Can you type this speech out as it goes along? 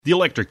The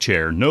Electric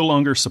Chair no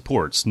longer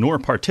supports nor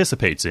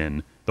participates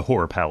in the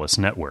Horror Palace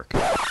Network.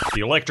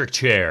 The Electric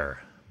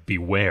Chair,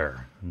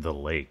 beware the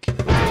lake.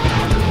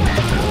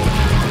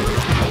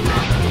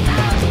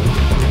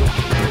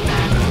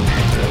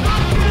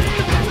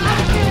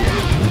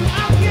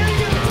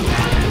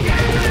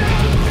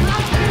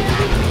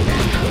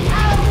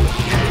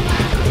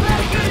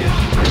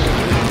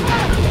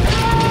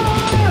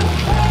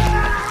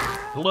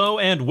 Hello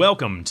and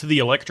welcome to the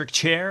Electric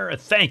Chair.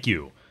 Thank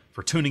you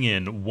for tuning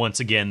in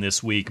once again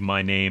this week.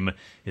 My name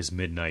is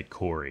Midnight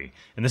Corey,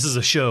 and this is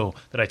a show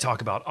that I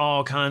talk about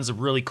all kinds of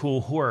really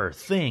cool horror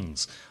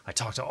things. I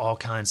talk to all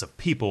kinds of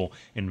people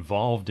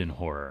involved in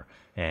horror,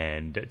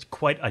 and it's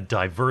quite a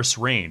diverse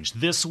range.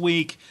 This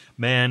week,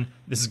 man,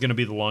 this is going to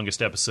be the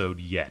longest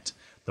episode yet.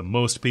 The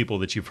most people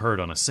that you've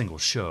heard on a single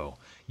show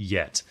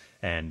yet.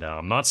 And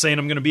I'm not saying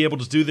I'm going to be able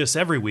to do this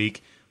every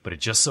week, but it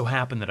just so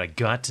happened that I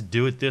got to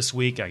do it this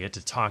week. I get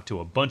to talk to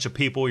a bunch of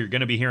people. You're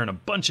going to be hearing a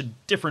bunch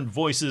of different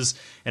voices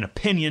and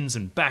opinions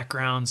and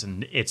backgrounds,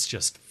 and it's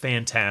just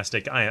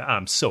fantastic.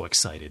 I'm so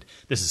excited.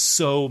 This is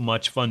so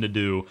much fun to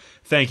do.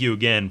 Thank you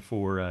again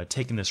for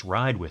taking this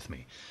ride with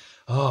me.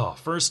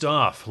 First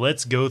off,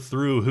 let's go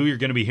through who you're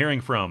going to be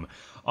hearing from.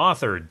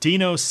 Author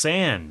Dino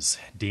Sands.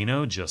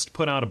 Dino just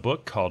put out a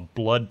book called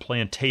Blood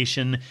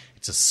Plantation.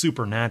 It's a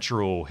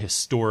supernatural,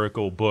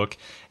 historical book,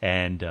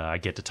 and I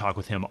get to talk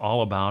with him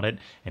all about it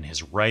and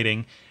his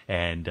writing.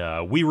 And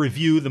we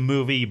review the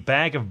movie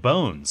Bag of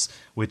Bones,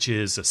 which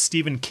is a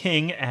Stephen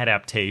King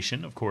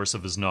adaptation, of course,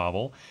 of his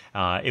novel.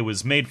 It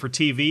was made for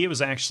TV. It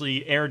was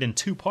actually aired in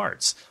 2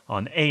 parts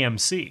on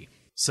AMC.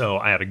 So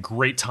I had a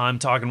great time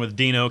talking with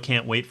Dino.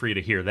 Can't wait for you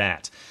to hear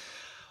that.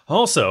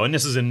 Also, and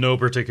this is in no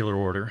particular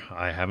order,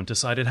 I haven't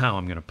decided how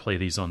I'm going to play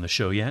these on the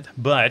show yet,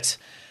 but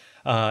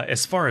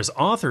as far as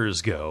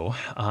authors go,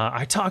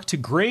 I talked to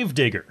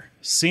Gravedigger,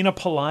 Sina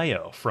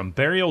Palayo from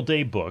Burial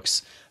Day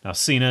Books. Now,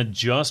 Sina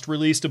just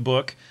released a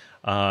book.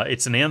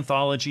 It's an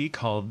anthology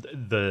called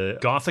The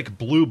Gothic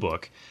Blue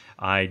Book.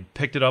 I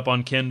picked it up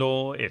on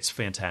Kindle. It's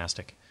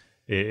fantastic.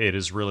 It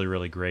is really,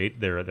 really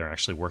great. They're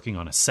actually working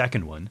on a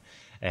second one.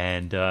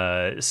 And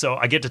so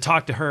I get to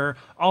talk to her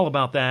all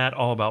about that,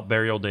 all about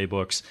Burial Day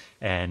Books,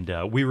 and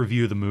we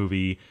review the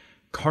movie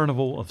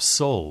Carnival of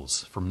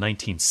Souls from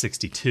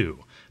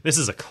 1962. This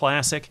is a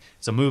classic.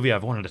 It's a movie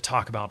I've wanted to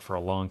talk about for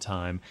a long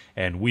time,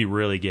 and we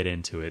really get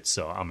into it,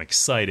 so I'm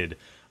excited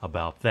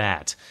about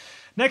that.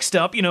 Next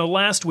up,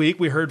 last week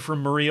we heard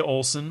from Maria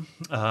Olson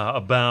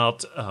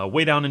about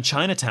Way Down in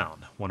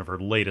Chinatown, one of her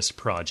latest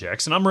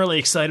projects, and I'm really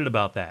excited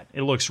about that.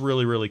 It looks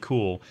really, really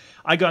cool.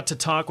 I got to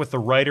talk with the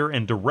writer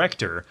and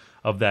director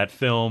of that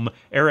film,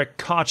 Eric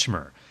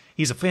Kochmer.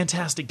 He's a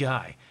fantastic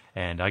guy,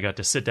 and I got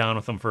to sit down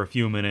with him for a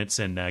few minutes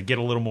and get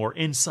a little more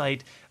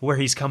insight where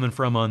he's coming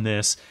from on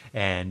this,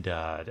 and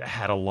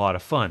had a lot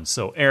of fun.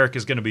 So Eric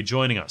is going to be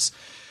joining us.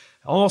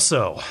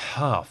 Also,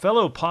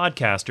 fellow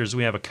podcasters,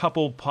 we have a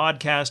couple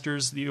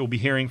podcasters that you'll be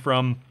hearing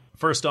from.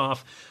 First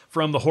off,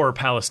 from the Horror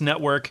Palace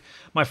Network,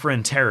 my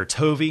friend Tara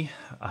Tovey.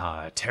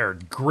 Tara,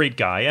 great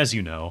guy, as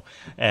you know.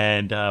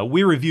 And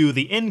we review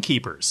The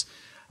Innkeepers,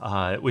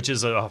 which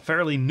is a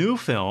fairly new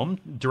film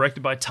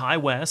directed by Ty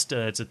West.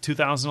 It's a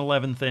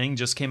 2011 thing,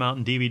 just came out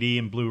in DVD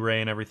and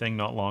Blu-ray and everything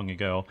not long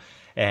ago.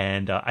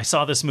 And I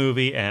saw this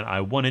movie, and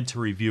I wanted to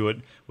review it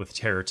with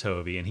Tara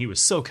Tovey, and he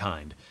was so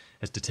kind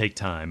as to take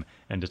time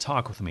and to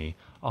talk with me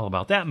all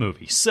about that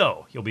movie.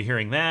 So, you'll be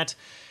hearing that.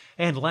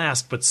 And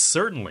last but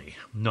certainly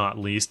not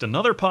least,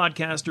 another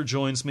podcaster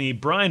joins me,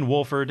 Brian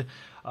Wolford,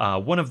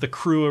 one of the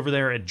crew over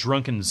there at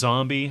Drunken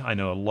Zombie. I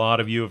know a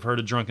lot of you have heard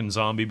of Drunken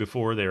Zombie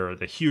before. They're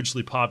the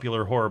hugely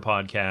popular horror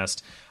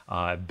podcast.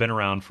 I've been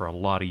around for a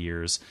lot of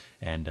years,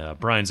 and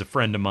Brian's a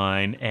friend of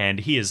mine, and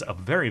he is a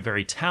very,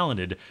 very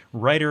talented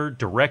writer,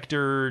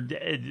 director,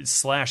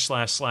 /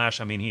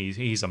 I mean,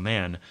 he's a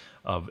man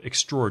of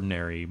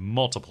extraordinary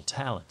multiple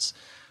talents,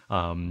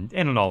 and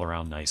an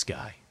all-around nice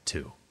guy,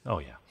 too. Oh,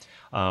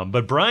 yeah.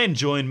 But Brian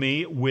joined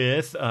me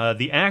with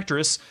the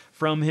actress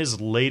from his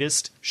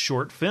latest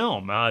short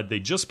film. They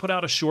just put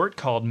out a short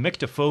called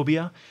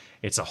Myctophobia.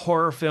 It's a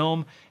horror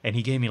film, and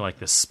he gave me like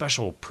this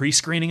special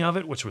pre-screening of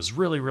it, which was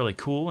really, really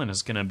cool, and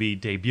is going to be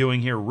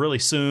debuting here really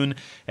soon,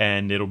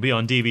 and it'll be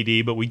on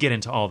DVD, but we get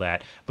into all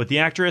that. But the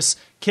actress,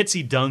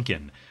 Kitsy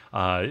Duncan,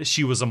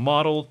 she was a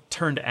model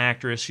turned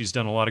actress. She's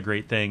done a lot of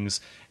great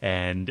things,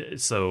 and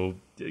so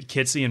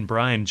Kitsy and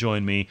Brian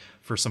joined me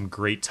for some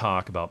great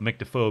talk about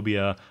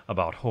Myctophobia,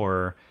 about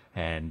horror,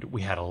 and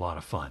we had a lot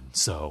of fun.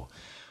 So,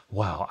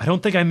 wow, I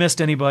don't think I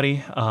missed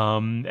anybody.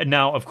 And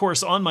now, of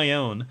course, on my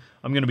own,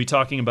 I'm going to be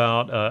talking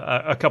about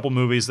a couple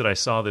movies that I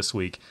saw this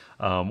week.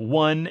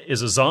 One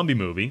is a zombie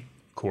movie,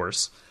 of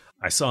course.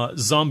 I saw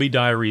Zombie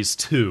Diaries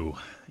 2.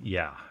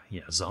 Yeah,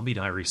 Zombie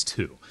Diaries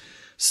 2.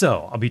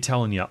 So, I'll be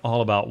telling you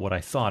all about what I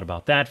thought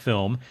about that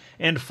film.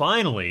 And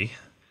finally,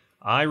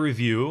 I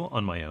review,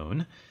 on my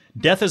own,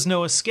 Death is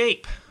No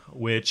Escape,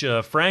 which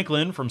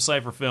Franklin from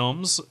Cypher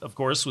Films, of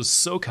course, was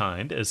so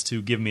kind as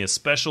to give me a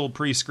special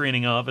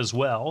pre-screening of as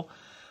well.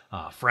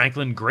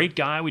 Franklin, great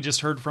guy. We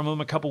just heard from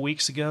him a couple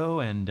weeks ago,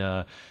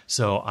 and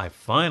so I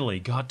finally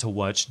got to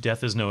watch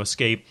Death Is No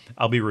Escape.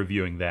 I'll be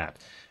reviewing that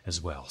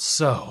as well.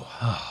 So,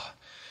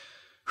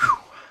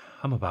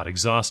 I'm about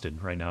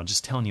exhausted right now,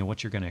 just telling you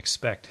what you're going to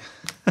expect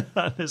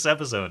on this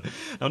episode.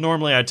 Now,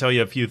 normally I tell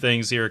you a few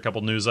things here, a couple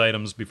news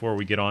items before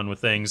we get on with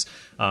things.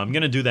 I'm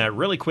going to do that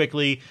really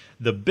quickly.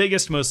 The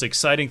biggest, most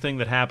exciting thing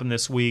that happened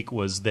this week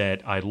was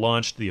that I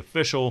launched the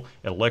official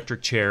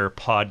Electric Chair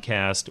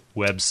podcast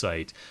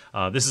website.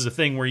 This is a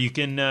thing where you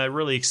can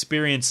really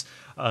experience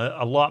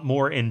a lot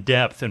more in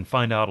depth and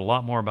find out a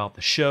lot more about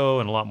the show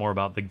and a lot more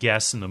about the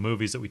guests and the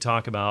movies that we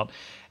talk about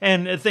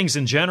and things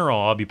in general.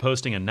 I'll be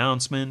posting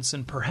announcements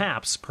and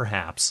perhaps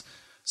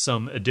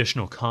some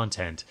additional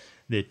content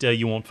that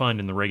you won't find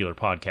in the regular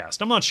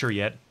podcast. I'm not sure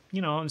yet.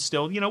 We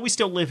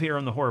still live here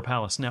on the Horror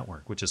Palace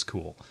Network, which is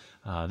cool.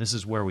 This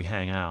is where we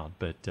hang out.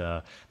 But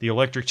the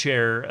Electric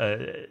Chair,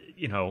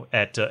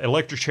 at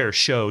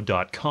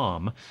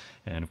electricchairshow.com,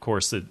 and of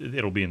course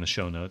it'll be in the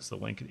show notes, the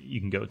link that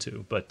you can go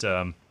to. But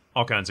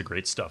all kinds of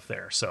great stuff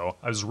there. So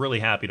I was really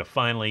happy to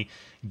finally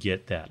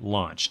get that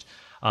launched.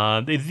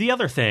 The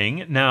other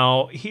thing,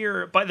 now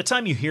here, by the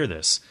time you hear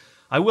this,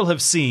 I will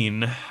have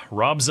seen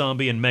Rob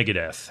Zombie and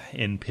Megadeth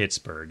in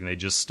Pittsburgh. They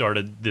just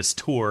started this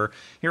tour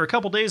here a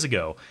couple days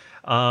ago.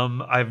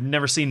 I've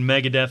never seen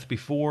Megadeth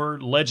before.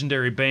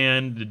 Legendary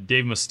band.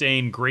 Dave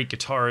Mustaine, great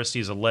guitarist.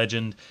 He's a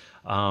legend.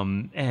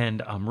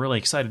 And I'm really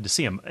excited to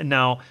see him.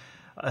 Now,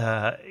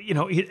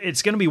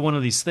 it's going to be one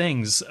of these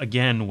things,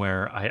 again,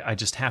 where I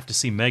just have to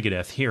see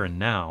Megadeth here and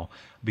now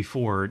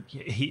before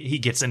he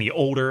gets any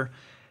older.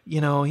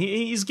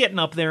 He's getting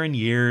up there in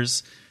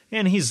years,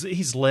 and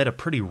he's led a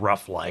pretty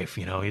rough life.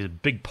 He's a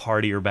big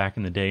partier back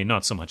in the day,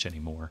 not so much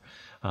anymore.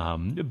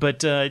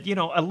 But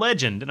a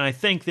legend, and I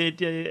think that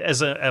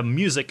as a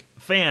music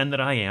fan that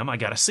I am, I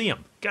got to see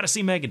him. Got to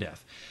see Megadeth.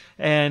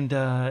 And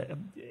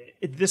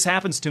this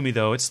happens to me,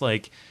 though. It's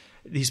like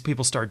these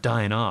people start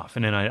dying off,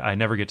 and then I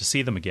never get to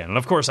see them again. And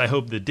of course, I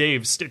hope that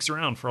Dave sticks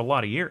around for a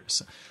lot of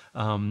years.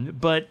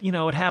 But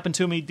it happened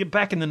to me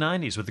back in the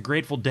 90s with the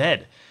Grateful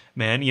Dead.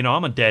 Man,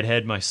 I'm a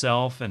Deadhead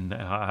myself, and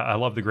I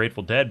love the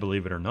Grateful Dead,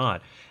 believe it or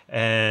not.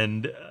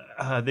 And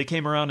they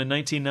came around in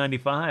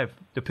 1995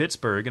 to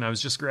Pittsburgh, and I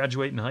was just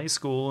graduating high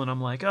school, and I'm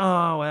like,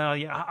 oh, well,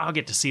 yeah, I'll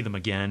get to see them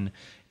again.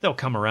 They'll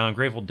come around.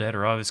 Grateful Dead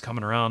are always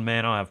coming around,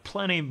 man. I'll have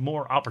plenty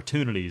more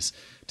opportunities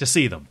to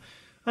see them.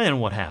 And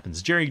what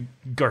happens? Jerry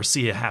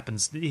Garcia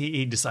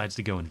he decides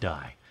to go and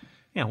die.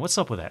 Yeah, what's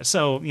up with that?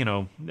 So,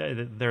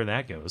 there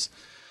that goes.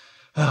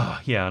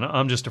 Yeah, and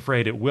I'm just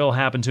afraid it will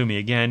happen to me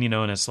again,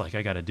 and it's like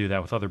I got to do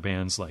that with other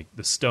bands like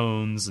the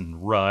Stones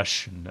and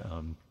Rush and,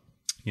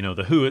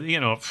 the Who.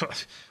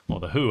 Well,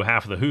 the Who,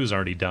 half of the Who's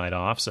already died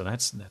off, so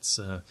that's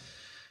a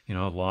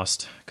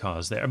lost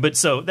cause there. But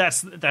so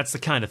that's the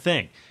kind of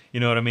thing,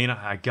 you know what I mean?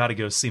 I got to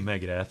go see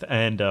Megadeth.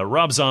 And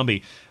Rob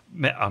Zombie,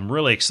 I'm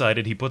really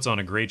excited. He puts on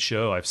a great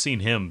show. I've seen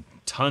him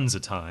tons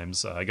of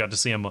times. I got to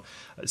see him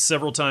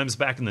several times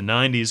back in the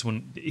 90s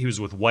when he was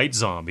with White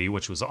Zombie,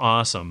 which was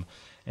awesome.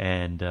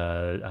 And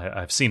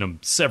I've seen him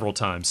several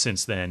times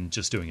since then,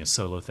 just doing a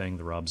solo thing,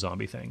 the Rob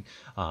Zombie thing.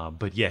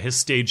 But yeah, his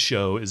stage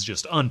show is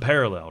just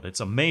unparalleled. It's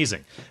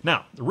amazing.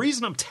 Now, the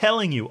reason I'm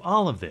telling you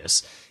all of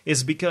this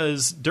is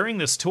because during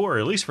this tour,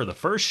 at least for the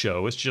first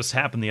show, which just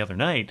happened the other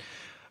night,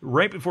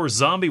 right before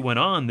Zombie went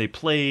on, they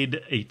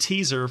played a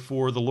teaser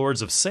for The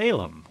Lords of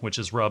Salem, which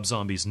is Rob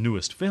Zombie's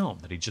newest film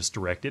that he just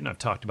directed, and I've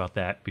talked about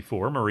that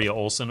before. Maria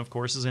Olsen, of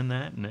course, is in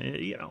that,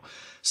 and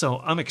so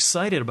I'm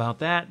excited about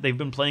that. They've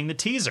been playing the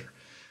teaser.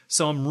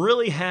 So I'm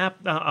really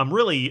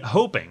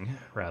hoping,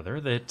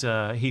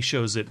 that he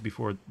shows it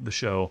before the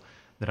show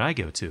that I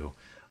go to.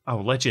 I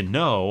will let you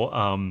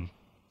know.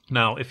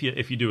 Now, if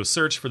you do a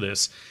search for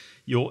this,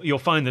 you'll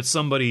find that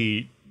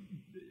somebody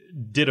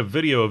did a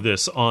video of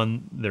this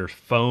on their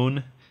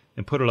phone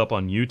and put it up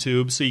on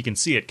YouTube, so you can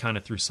see it kind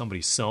of through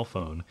somebody's cell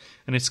phone,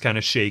 and it's kind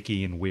of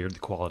shaky and weird. The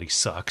quality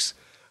sucks.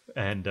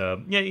 And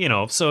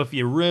so if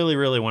you really,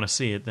 really want to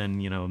see it,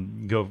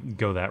 then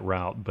go that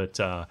route. But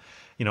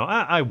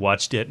I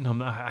watched it,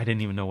 and I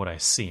didn't even know what I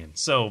was seeing.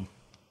 So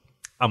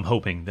I'm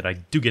hoping that I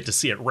do get to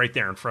see it right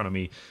there in front of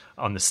me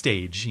on the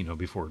stage,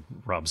 before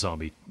Rob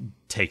Zombie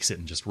takes it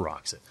and just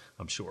rocks it,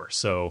 I'm sure.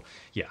 So,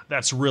 yeah,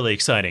 that's really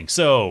exciting.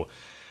 So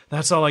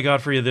that's all I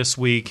got for you this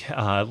week.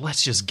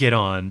 Let's just get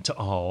on to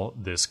all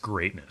this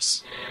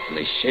greatness.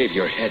 They shave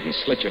your head and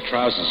slit your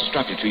trousers and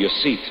strap you to your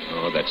seat.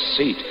 Oh, that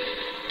seat.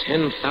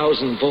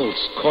 10,000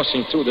 volts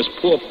coursing through this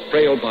poor,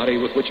 frail body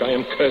with which I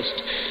am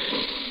cursed.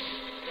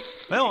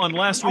 Well, on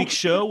last week's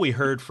show, we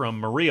heard from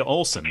Maria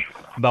Olsen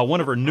about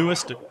one of her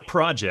newest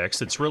projects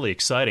that's really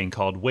exciting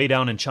called Way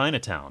Down in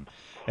Chinatown.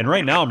 And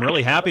right now, I'm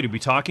really happy to be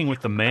talking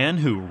with the man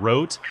who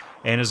wrote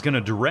and is going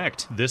to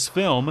direct this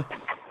film,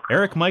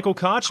 Eric Michael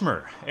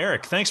Kochmer.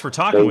 Eric, thanks for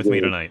talking with me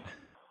tonight.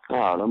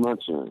 Oh, not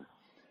much.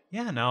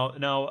 Yeah,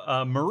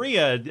 now,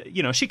 Maria,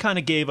 she kind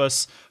of gave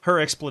us her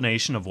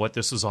explanation of what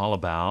this is all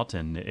about,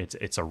 and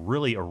it's a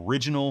really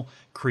original,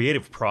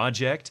 creative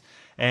project.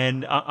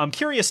 And I'm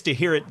curious to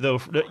hear it, though,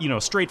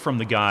 straight from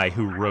the guy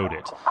who wrote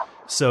it.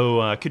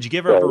 So could you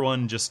give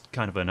everyone just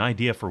kind of an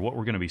idea for what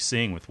we're going to be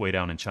seeing with Way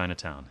Down in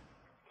Chinatown?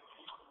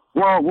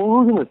 Well, what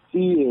we're going to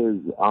see is,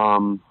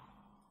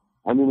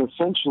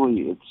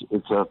 essentially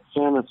it's a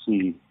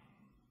fantasy,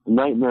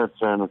 nightmare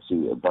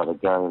fantasy about a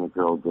guy and a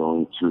girl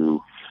going through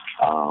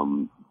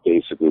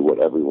basically what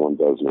everyone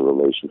does in a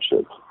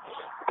relationship.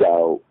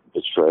 Doubt,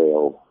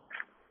 betrayal,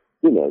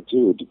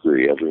 to a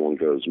degree. Everyone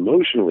goes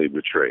emotionally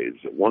betrays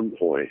at one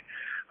point.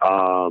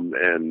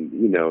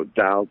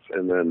 Doubts,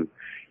 and then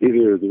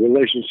either the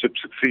relationship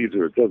succeeds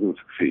or it doesn't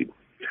succeed.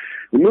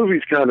 The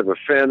movie's kind of a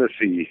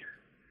fantasy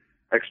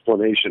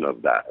explanation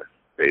of that,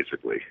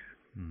 basically.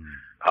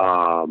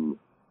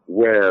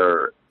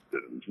 Where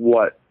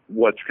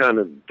what's kind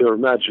of, their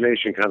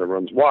imagination kind of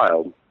runs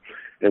wild,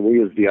 and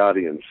we as the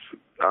audience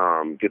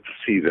get to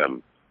see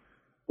them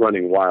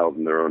running wild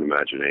in their own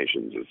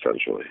imaginations,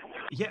 essentially.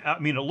 Yeah,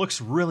 it looks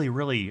really,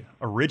 really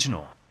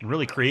original,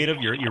 really creative.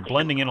 You're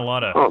blending in a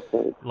lot of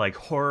like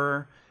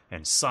horror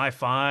and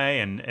sci-fi,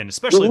 and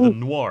especially the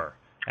noir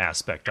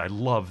aspect. I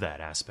love that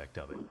aspect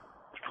of it.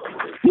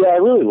 Yeah, I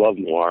really love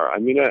noir. I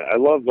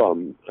love. I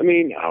don't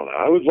know.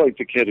 I was like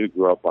the kid who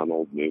grew up on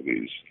old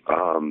movies,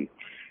 and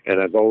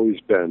I've always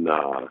been.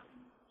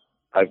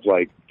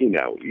 Even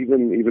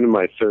in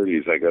my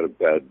 30s, I go to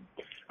bed.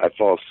 I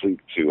fall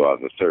asleep to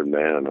The Third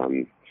Man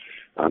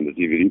on the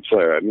DVD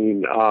player.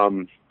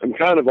 I'm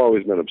kind of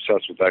always been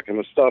obsessed with that kind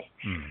of stuff.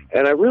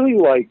 And I really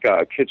like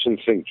kitchen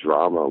sink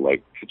drama,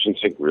 like kitchen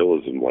sink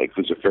realism, like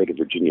Who's Afraid of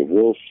Virginia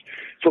Woolf.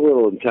 It's a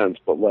little intense,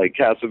 but like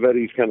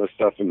Cassavetes kind of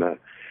stuff, and that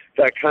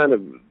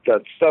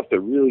stuff that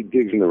really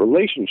digs into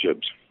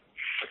relationships.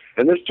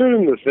 And this turned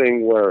into a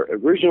thing where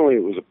originally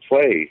it was a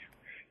play.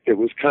 It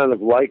was kind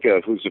of like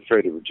a Who's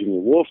Afraid of Virginia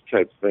Woolf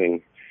type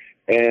thing.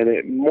 And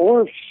it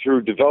morphed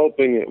through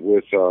developing it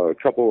with a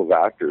couple of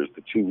actors,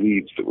 the two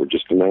leads that were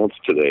just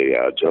announced today,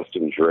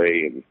 Justin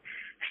Dre and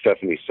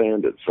Stephanie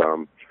Sanditz.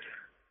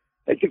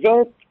 I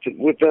developed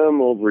with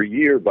them over a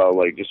year about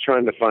like just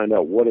trying to find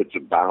out what it's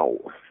about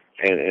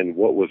and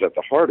what was at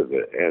the heart of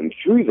it. And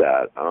through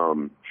that,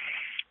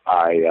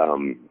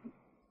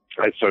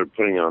 I started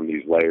putting on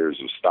these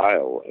layers of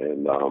style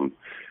and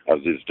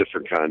of this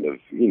different kind of,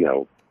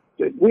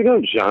 we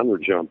don't genre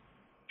jump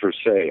per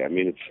se.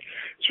 It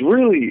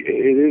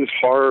is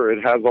horror.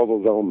 It has all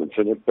those elements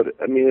in it, but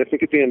I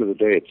think at the end of the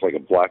day, it's like a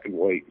black and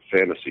white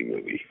fantasy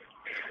movie,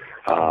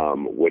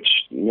 which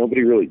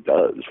nobody really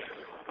does.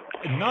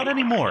 Not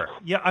anymore.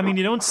 Yeah,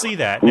 you don't see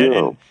that.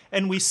 No.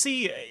 And we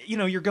see,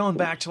 you're going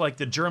back to like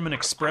the German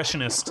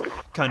expressionist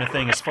kind of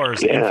thing as far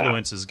as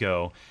influences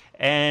go.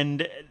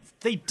 And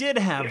they did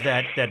have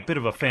that bit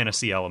of a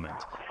fantasy element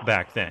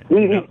back then.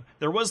 Mm-hmm.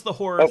 There was the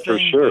horror thing, for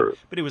sure.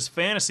 but it was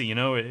fantasy,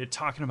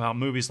 talking about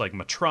movies like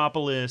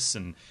Metropolis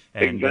and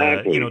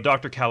exactly.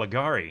 Dr.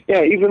 Caligari.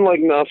 Yeah, even like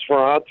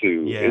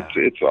Nosferatu. Yeah.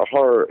 It's a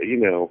horror,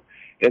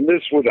 and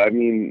this would,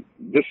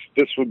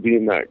 this would be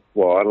in that,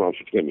 well, I don't know if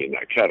it's going to be in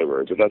that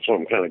category, but that's what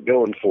I'm kind of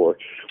going for,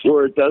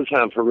 where it does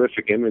have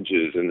horrific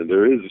images and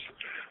there is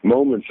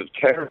moments of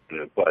terror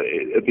in it, but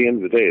at the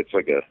end of the day, it's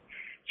like a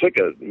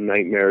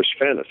nightmarish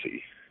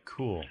fantasy.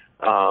 Cool.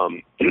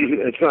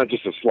 It's not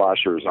just a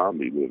slasher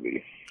zombie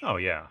movie. Oh,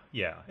 yeah,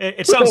 yeah.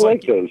 It sounds I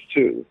like those,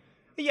 too.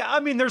 Yeah,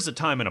 there's a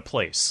time and a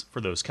place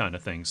for those kind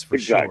of things, for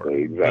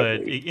exactly, sure.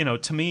 Exactly.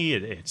 But, to me,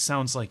 it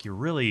sounds like you're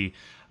really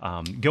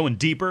going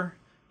deeper.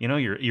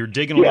 You're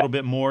digging a little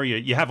bit more.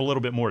 You have a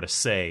little bit more to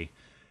say.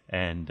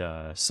 And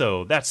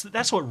so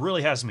that's what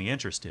really has me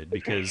interested,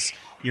 because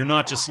you're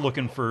not just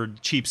looking for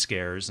cheap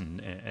scares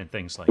and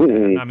things like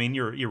that.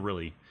 You're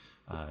really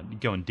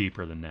going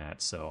deeper than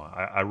that. So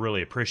I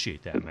really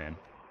appreciate that, man.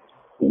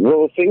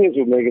 Well, the thing is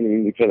with making an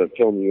independent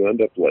film, you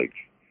end up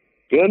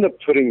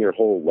putting your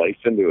whole life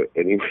into it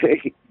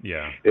anyway.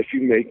 Yeah. If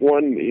you make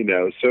one,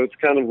 so it's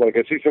kind of like,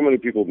 I see so many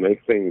people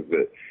make things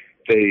that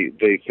they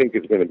think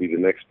is going to be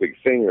the next big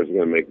thing or is going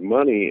to make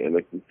money. And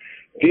at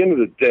the end of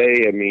the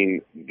day,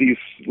 these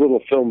little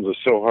films are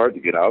so hard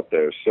to get out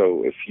there.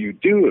 So if you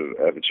do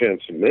have a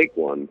chance to make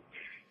one,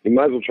 you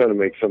might as well try to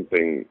make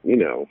something,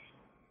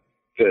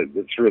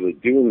 that's really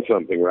doing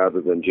something rather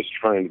than just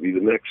trying to be the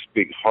next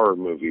big horror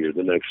movie or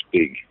the next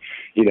big,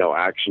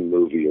 action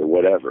movie or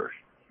whatever.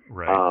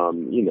 Right.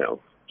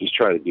 Just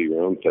try to do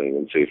your own thing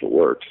and see if it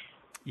works.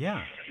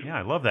 Yeah,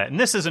 I love that. And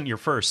this isn't your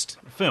first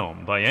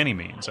film by any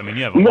means. You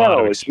have a lot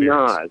of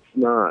experience. No, it's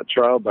not.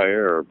 Trial by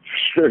error,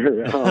 for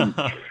sure.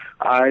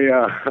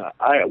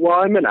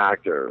 I'm an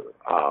actor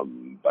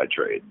by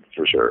trade,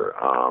 for sure.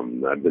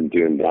 I've been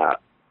doing that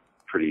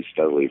pretty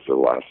steadily for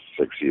the last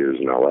 6 years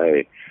in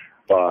LA.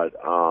 But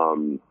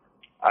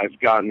I've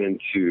gotten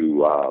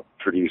into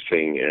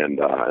producing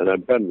and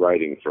I've been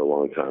writing for a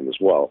long time as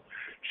well.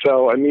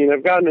 So,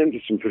 I've gotten into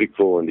some pretty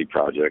cool indie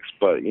projects,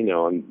 but,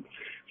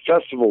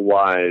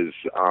 festival-wise,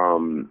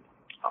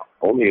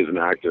 only as an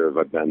actor have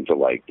I been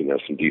to,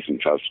 some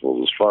decent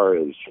festivals. As far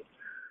as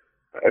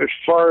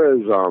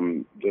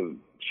the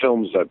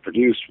films I've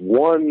produced,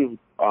 one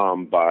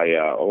by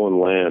Owen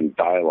Land,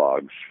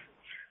 Dialogues,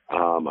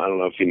 I don't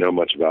know if you know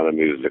much about him.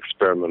 He was an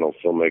experimental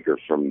filmmaker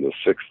from the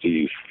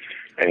 60s.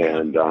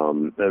 And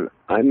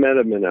I met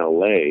him in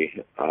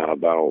L.A.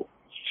 About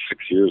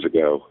 6 years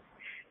ago.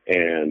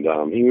 And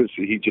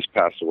he just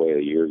passed away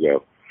a year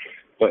ago.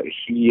 But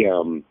he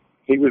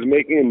was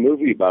making a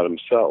movie about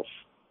himself,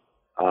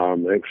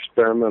 an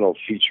experimental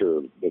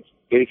feature that's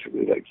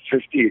basically like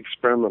 50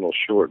 experimental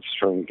shorts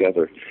strung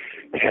together.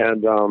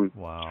 And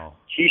wow.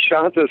 He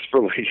shot this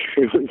for like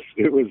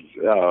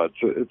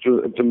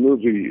it's a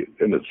movie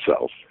in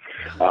itself.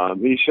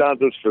 He shot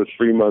this for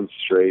 3 months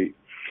straight,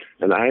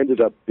 and I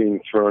ended up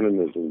being thrown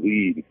in as a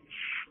lead.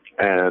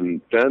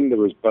 And then there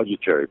was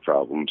budgetary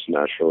problems,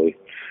 naturally.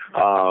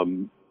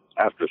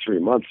 After 3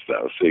 months,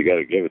 though, so you got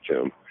to give it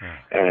to him.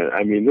 And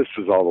I mean, this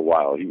is all the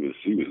while he was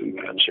in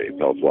bad shape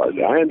health-wise.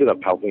 I ended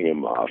up helping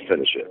him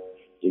finish it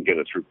and get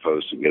it through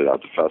post and get it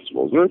out to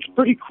festivals. And it's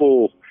pretty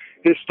cool.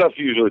 His stuff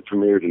usually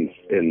premiered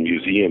in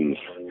museums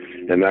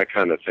and that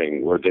kind of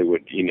thing, where they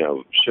would,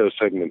 show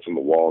segments on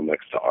the wall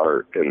next to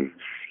art and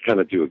kind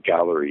of do a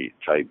gallery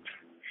type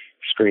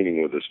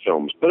screening with his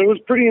films. But it was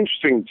pretty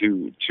interesting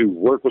to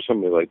work with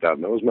somebody like that,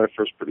 and that was my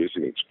first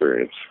producing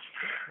experience.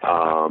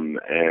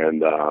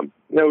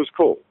 It was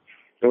cool.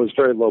 It was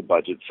very low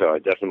budget, so I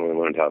definitely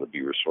learned how to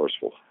be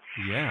resourceful.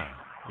 Yeah.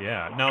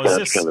 Now,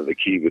 that's kind of the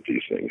key with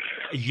these things.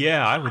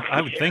 Yeah, I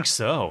would think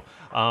so.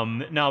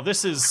 Now,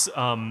 this is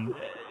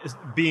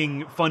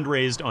being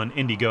fundraised on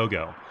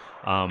Indiegogo.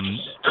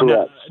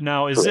 Correct.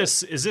 Now, is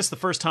this the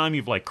first time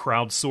you've like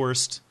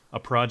crowdsourced a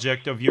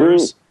project of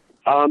yours?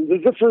 This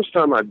is the first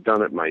time I've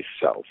done it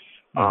myself.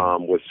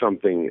 With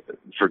something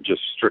for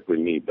just strictly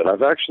me. But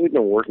I've actually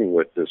been working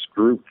with this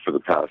group for the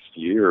past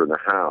year and a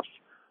half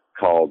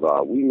called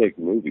We Make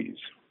Movies.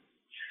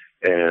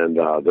 And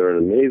they're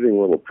an amazing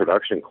little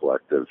production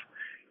collective.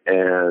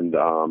 And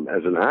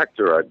as an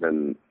actor, I've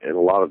been in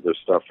a lot of their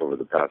stuff over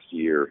the past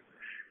year.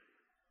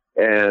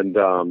 And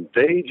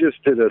they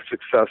just did a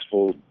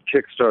successful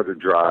Kickstarter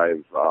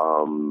drive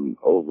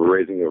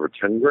raising over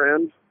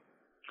 $10,000.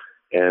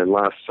 And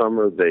last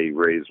summer they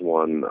raised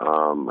one.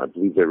 I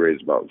believe they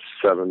raised about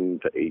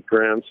 $7,000 to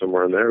 $8,000,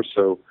 somewhere in there.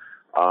 So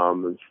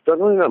it's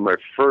definitely not my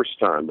first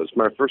time, but it's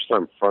my first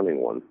time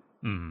fronting one.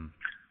 And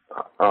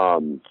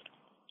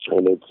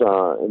it's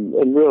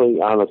and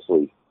really,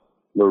 honestly,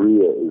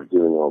 Maria is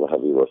doing all the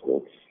heavy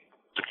lifting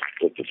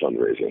with the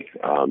fundraising.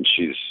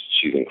 She's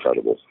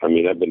incredible. I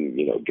mean, I've been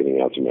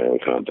getting out to my own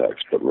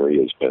contacts, but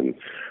Maria's been.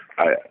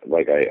 I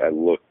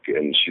look,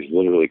 and she's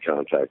literally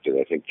contacted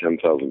I think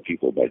 10,000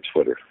 people by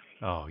Twitter.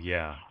 Oh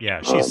yeah.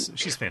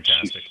 She's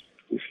fantastic.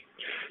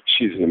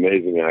 She's an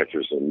amazing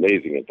actress,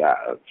 amazing at that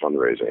at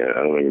fundraising. I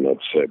don't even know what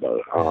to say about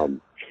it.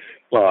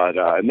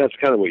 And that's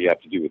kind of what you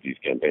have to do with these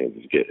campaigns,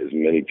 is get as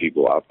many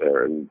people out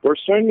there. And we're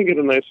starting to get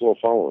a nice little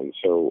following,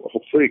 so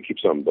hopefully it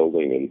keeps on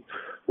building, and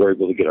we're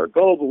able to get our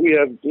goal. But we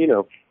have,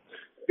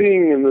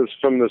 being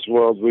from this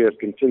world, we have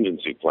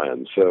contingency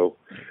plans. So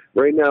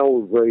right now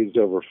we've raised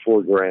over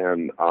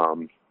 $4,000.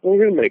 We're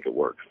going to make it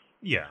work.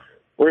 Yeah.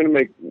 We're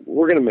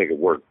gonna make it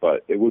work,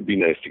 but it would be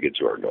nice to get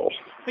to our goal.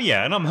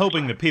 Yeah, and I'm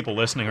hoping that people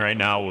listening right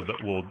now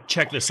will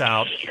check this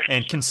out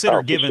and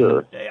consider giving.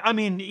 Sure. I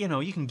mean,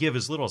 you can give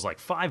as little as like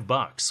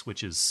 $5,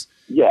 which is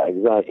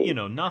exactly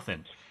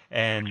nothing.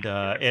 And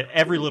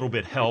every little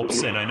bit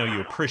helps, and I know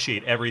you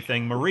appreciate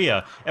everything.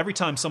 Maria, every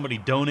time somebody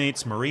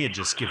donates, Maria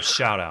just gives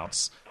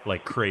shout-outs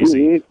like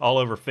crazy all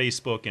over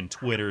Facebook and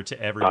Twitter to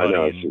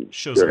everybody, and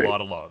shows a lot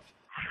of love.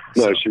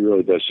 No, she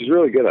really does. She's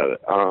really good at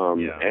it.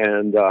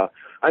 And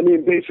I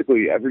mean,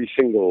 basically every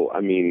single,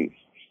 I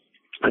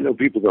know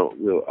people don't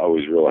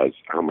always realize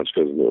how much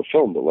goes into a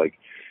film, but like,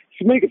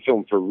 if you make a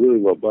film for a really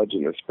low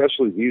budget, and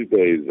especially these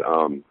days,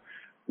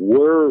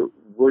 we're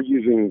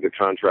using the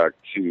contract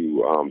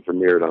to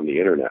premiere it on the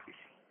internet.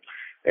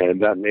 And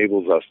that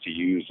enables us to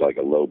use like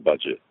a low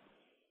budget,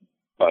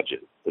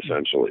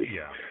 essentially,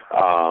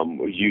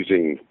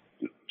 using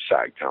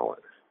SAG talent.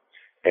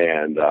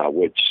 And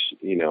which,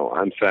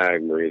 I'm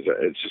SAG, Maria's,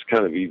 it's just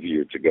kind of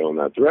easier to go in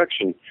that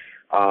direction.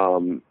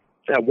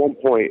 At one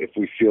point, if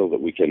we feel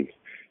that we can,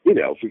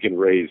 if we can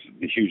raise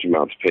the huge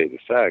amount to pay the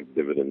SAG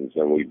dividends,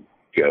 then we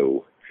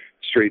go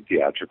straight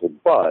theatrical.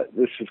 But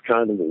this is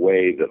kind of the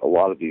way that a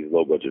lot of these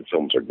low-budget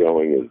films are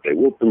going, is they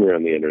will premiere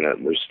on the internet,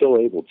 and they're still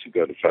able to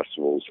go to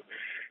festivals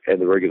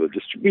and the regular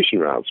distribution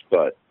routes,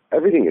 but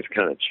everything has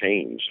kind of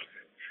changed.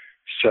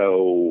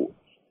 So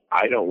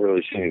I don't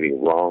really see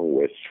anything wrong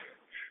with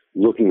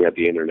looking at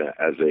the internet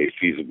as a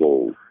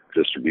feasible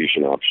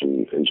distribution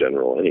option in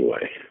general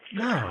anyway.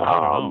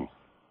 No.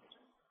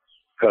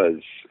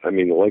 Because,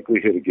 the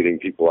likelihood of getting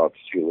people out to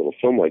see a little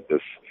film like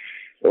this,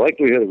 the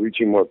likelihood of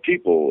reaching more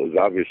people is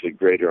obviously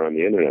greater on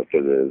the internet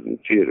than it is in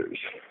theaters.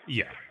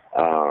 Yeah.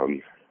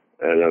 And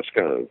that's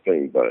kind of the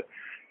thing. But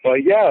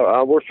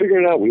yeah, we're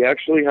figuring it out. We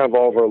actually have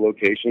all of our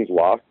locations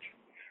locked.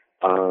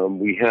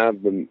 We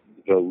have the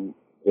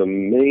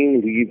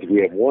main leads.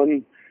 We have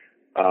one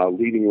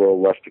leading role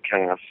left to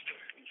cast.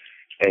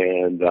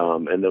 And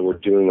then we're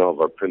doing all of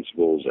our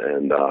principals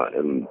and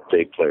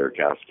day player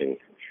casting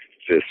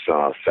this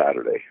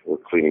Saturday. We're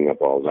cleaning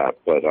up all that.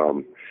 But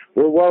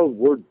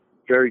we're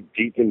very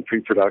deep in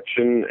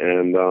pre-production,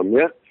 and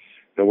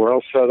and we're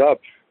all set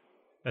up.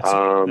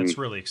 That's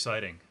really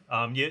exciting.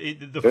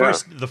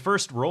 The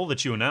first role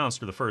that you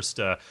announced, or the first,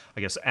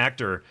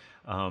 actor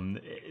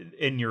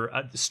in your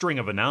string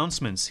of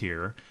announcements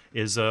here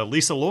is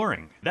Lisa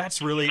Loring.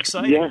 That's really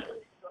exciting.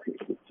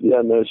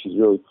 Yeah, no, she's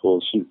really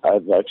cool.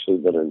 I've actually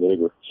been her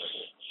neighbor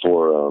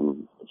for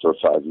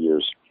 5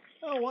 years.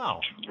 Oh, wow.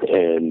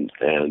 And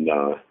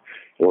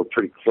we're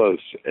pretty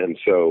close. And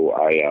so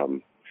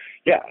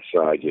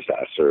so I just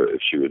asked her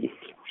if she would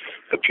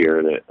appear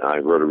in it. I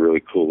wrote a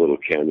really cool little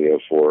cameo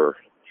for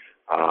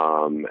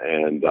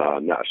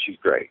her. She's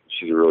great.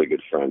 She's a really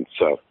good friend.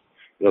 So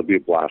it'll be a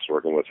blast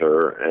working with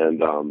her.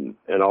 And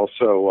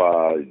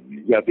also,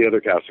 you got the other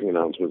casting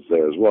announcements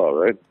there as well,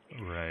 right?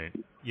 Right.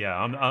 Yeah,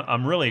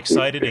 I'm really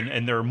excited,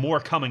 and there are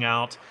more coming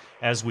out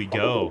as we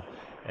go.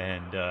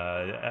 And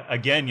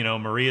again,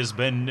 Maria's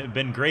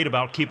been great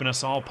about keeping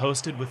us all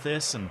posted with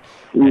this, and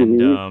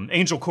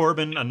Angel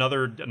Corbin,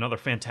 another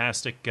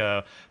fantastic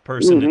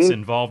person that's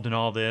involved in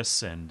all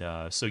this. And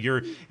so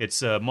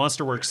it's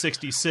Monsterworks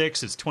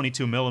 66. It's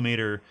 22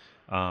 millimeter.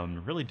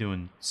 Really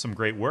doing some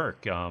great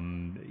work.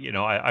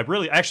 I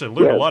really actually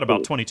learned a lot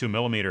about 22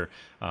 millimeter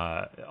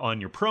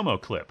on your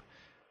promo clip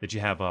that you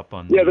have up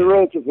on. Yeah, they're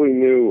relatively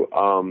new,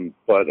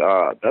 but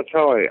that's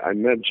how I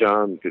met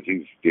John, because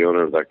he's the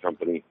owner of that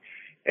company.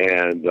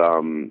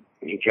 And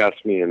he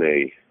cast me in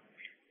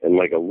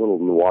like a little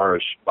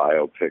noirish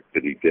biopic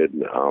that he did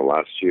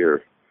last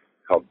year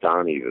called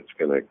Donnie, that's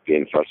going to be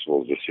in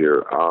festivals this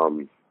year.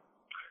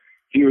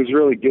 He was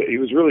really good. He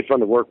was really fun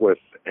to work with,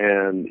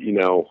 and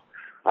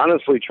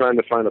honestly, trying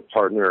to find a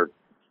partner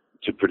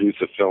to produce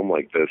a film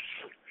like this,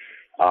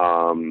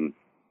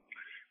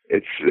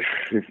 it's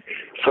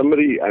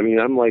somebody. I mean,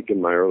 I'm like in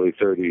my early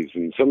 30s,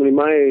 and somebody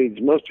my age,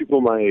 most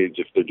people my age,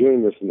 if they're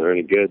doing this and they're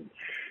any good,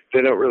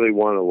 they don't really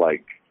want to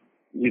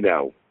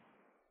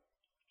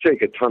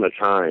take a ton of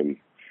time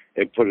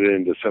and put it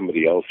into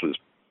somebody else's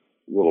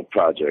little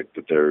project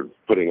that they're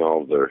putting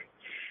all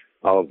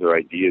of their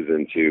ideas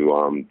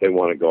into. They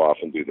want to go off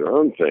and do their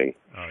own thing.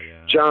 Oh,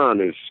 yeah. John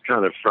is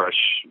kind of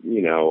fresh,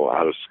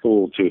 out of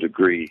school to a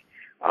degree.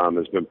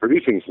 Has been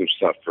producing some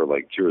stuff for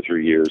like 2 or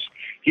 3 years.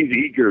 He's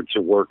eager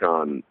to work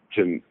on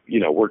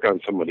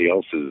somebody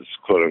else's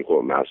quote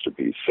unquote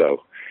masterpiece.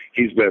 So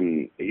he's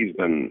been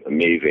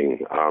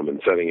amazing in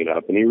setting it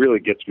up, and he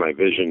really gets my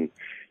vision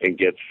and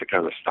gets the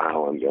kind of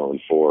style I'm going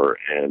for,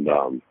 and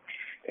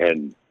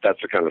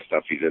that's the kind of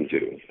stuff he's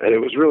into. And it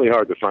was really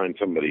hard to find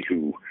somebody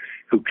who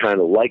kind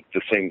of liked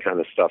the same kind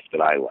of stuff that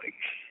I like.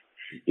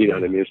 You know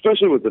what I mean?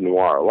 Especially with the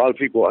noir. A lot of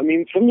people,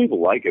 some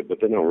people like it, but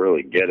they don't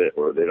really get it,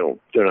 or they're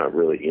not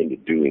really into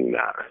doing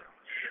that.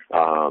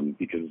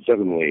 Because it's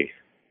definitely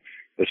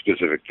a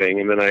specific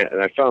thing. And then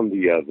I found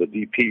the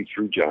DP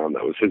through John.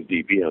 That was his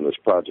DP on this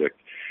project,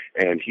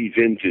 and he's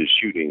into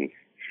shooting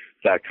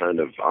that kind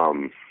of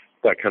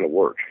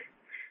work.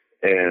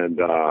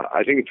 And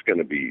I think it's going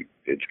to be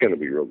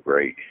real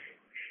great,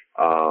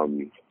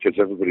 because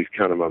everybody's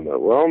kind of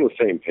we're all on the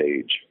same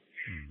page,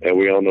 and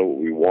we all know what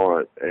we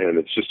want, and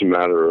it's just a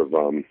matter of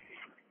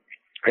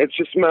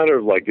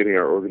like getting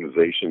our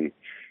organization,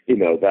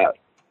 that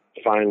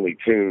finely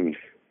tuned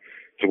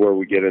to where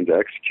we get into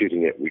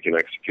executing it. We can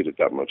execute it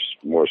that much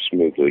more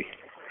smoothly.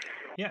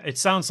 Yeah, it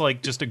sounds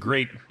like just a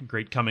great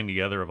coming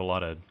together of a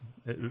lot of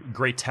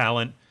great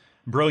talent,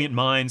 brilliant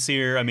minds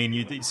here. I mean,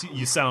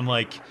 you sound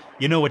like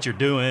you know what you're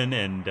doing,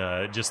 and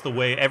just the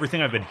way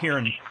everything I've been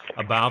hearing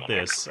about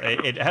this,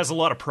 it has a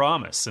lot of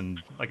promise. And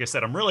like I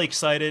said, I'm really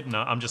excited, and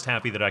I'm just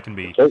happy that I can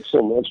be. Thanks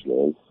so much,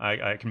 man.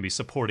 I can be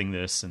supporting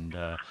this and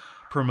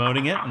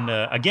promoting it, and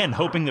again,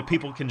 hoping that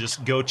people can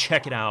just go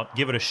check it out,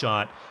 give it a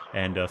shot,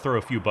 and throw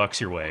a few bucks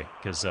your way,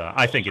 because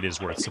I think it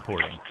is worth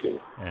supporting.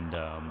 And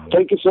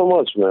thank you so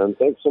much, man.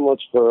 Thanks so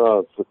much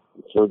for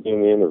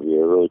doing the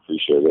interview. I really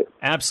appreciate it.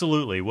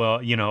 Absolutely.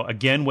 Well,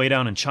 again, way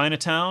down in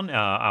Chinatown.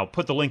 I'll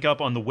put the link up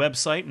on the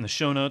website in the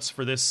show notes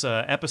for this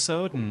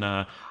episode, and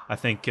I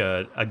think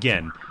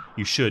again,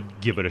 you should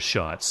give it a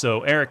shot.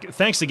 So, Eric,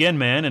 thanks again,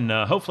 man, and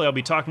hopefully I'll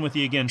be talking with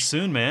you again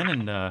soon, man.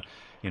 And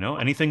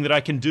anything that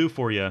I can do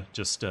for you,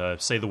 just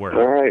say the word.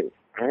 All right,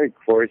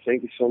 Corey.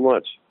 Thank you so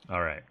much.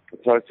 All right. I'll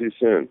talk to you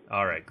soon.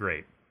 All right,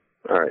 great.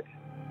 All right.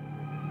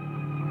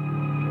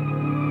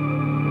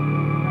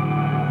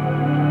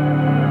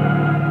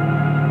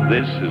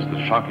 This is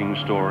the shocking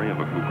story of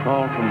a who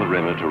crawled from the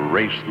river to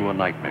race through a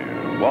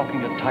nightmare,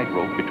 walking a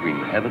tightrope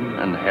between heaven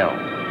and hell.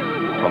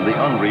 From the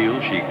unreal,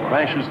 she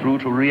crashes through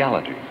to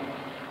reality.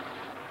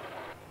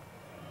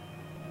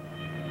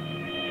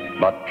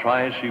 But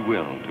try as she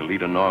will to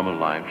lead a normal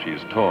life, she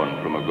is torn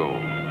from her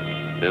goal.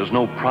 There's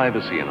no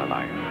privacy in a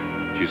life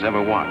she's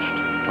ever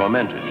watched,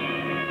 tormented.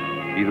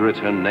 Either it's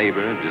her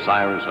neighbor,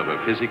 desirous of her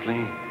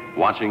physically,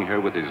 watching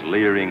her with his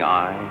leering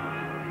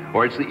eye,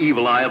 or it's the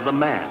evil eye of the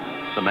man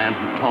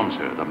who taunts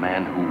her, the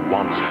man who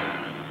wants her.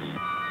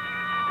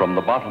 From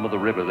the bottom of the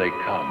river they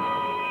come.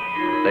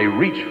 They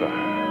reach for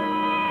her.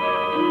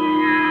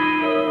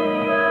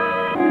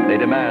 They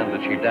demand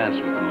that she dance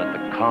with them at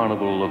the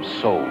Carnival of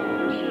Souls.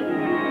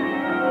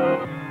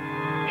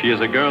 She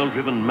is a girl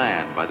driven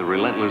mad by the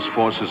relentless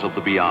forces of the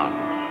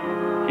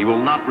beyond. He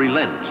will not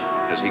relent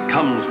as he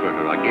comes for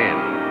her again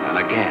and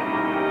again.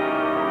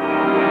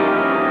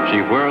 She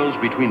whirls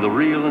between the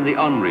real and the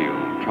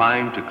unreal,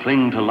 trying to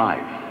cling to life.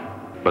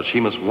 But she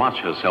must watch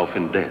herself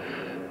in death.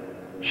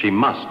 She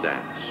must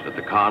dance at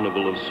the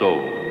Carnival of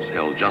Souls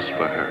held just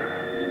for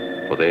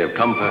her. For they have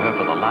come for her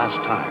for the last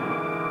time,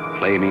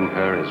 claiming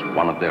her as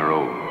one of their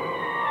own.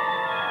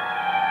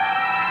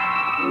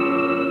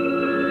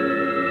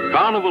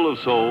 Carnival of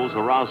Souls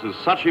arouses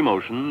such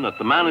emotion that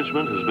the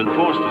management has been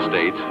forced to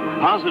state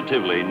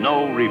positively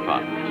no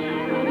refunds.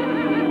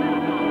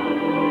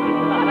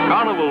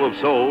 Carnival of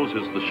Souls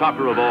is the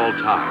shocker of all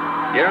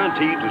time,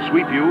 guaranteed to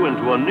sweep you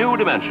into a new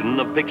dimension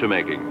of picture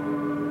making.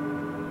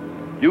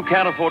 You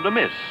can't afford to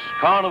miss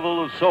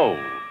Carnival of Souls.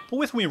 Well,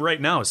 with me right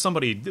now is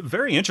somebody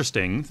very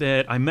interesting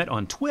that I met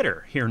on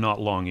Twitter here not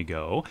long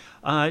ago.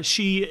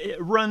 She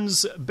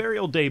runs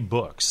Burial Day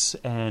Books,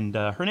 and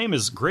her name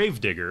is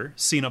Gravedigger,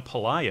 Sina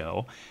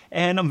Pelayo,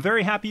 and I'm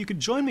very happy you could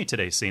join me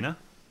today, Sina.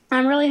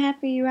 I'm really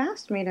happy you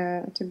asked me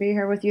to be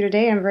here with you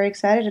today. I'm very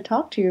excited to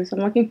talk to you, so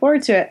I'm looking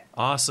forward to it.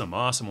 Awesome.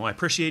 Well, I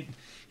appreciate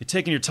you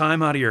taking your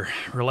time out of your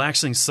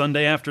relaxing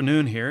Sunday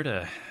afternoon here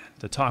to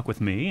talk with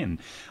me and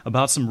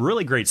about some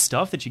really great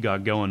stuff that you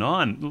got going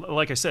on.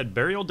 Like I said,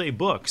 Burial Day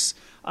Books.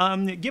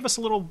 Give us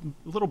a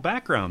little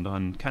background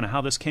on kind of how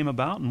this came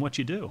about and what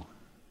you do.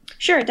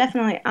 Sure,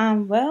 definitely.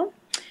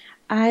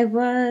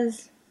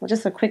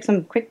 Just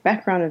some quick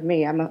background of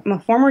me. I'm a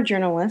former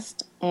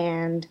journalist,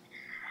 and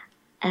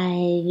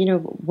I,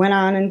 went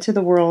on into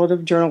the world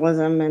of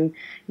journalism, and,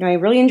 I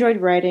really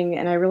enjoyed writing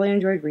and I really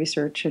enjoyed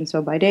research. And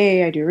so by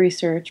day I do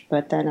research,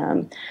 but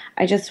then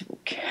I just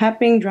kept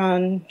being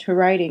drawn to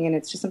writing, and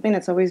it's just something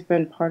that's always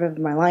been part of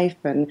my life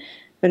and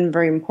been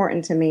very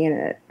important to me,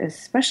 and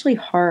especially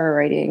horror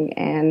writing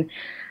and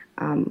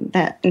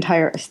that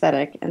entire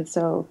aesthetic. And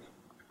so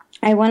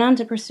I went on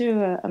to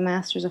pursue a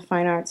Master's of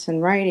Fine Arts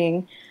in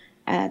Writing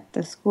at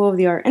the School of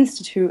the Art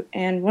Institute,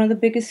 and one of the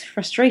biggest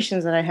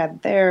frustrations that I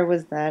had there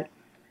was that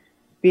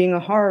being a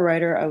horror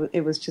writer, I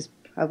was just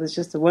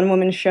a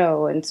one-woman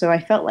show, and so I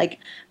felt like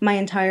my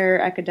entire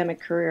academic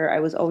career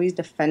I was always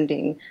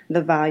defending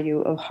the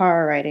value of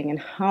horror writing and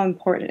how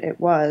important it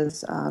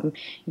was.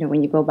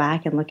 When you go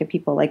back and look at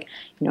people like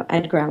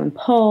Edgar Allan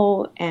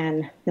Poe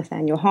and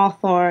Nathaniel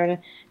Hawthorne,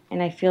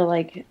 and I feel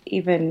like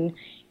even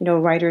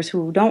writers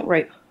who don't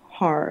write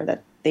horror,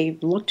 that they've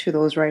looked to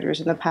those writers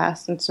in the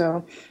past. And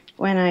so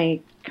when I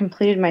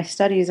completed my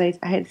studies, I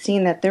had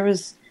seen that there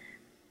was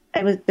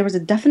a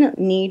definite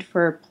need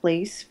for a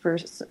place for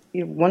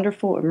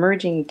wonderful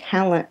emerging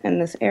talent in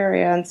this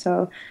area, and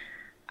so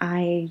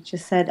I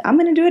just said, I'm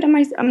going to do it on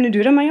my own. I'm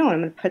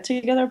going to put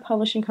together a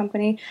publishing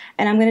company,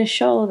 and I'm going to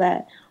show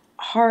that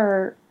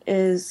horror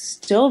is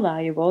still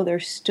valuable.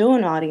 There's still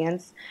an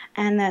audience,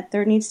 and that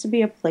there needs to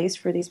be a place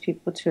for these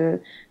people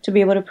to be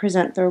able to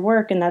present their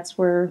work, and that's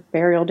where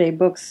Burial Day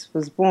Books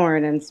was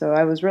born. And so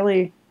I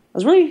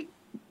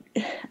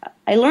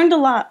learned a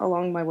lot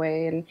along my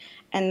way,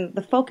 and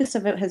the focus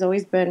of it has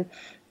always been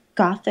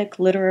Gothic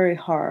literary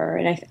horror.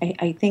 And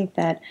I think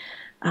that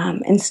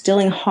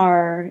instilling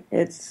horror,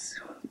 it's,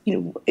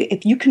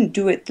 if you can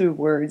do it through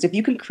words, if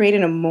you can create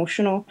an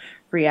emotional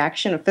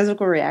reaction, a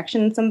physical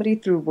reaction in somebody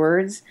through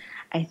words,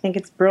 I think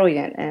it's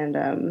brilliant.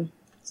 And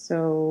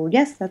so,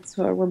 yes, that's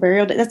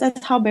where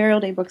that's how Burial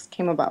Day Books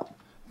came about.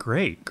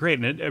 Great.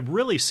 And it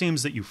really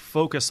seems that you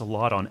focus a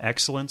lot on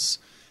excellence.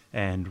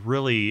 And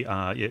really,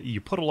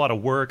 you put a lot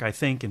of work, I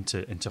think,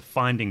 into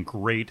finding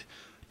great,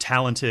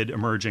 talented,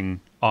 emerging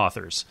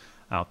authors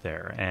out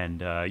there. And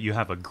you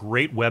have a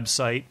great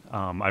website.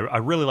 I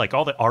really like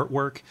all the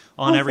artwork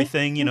on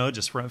everything.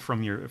 Just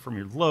from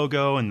your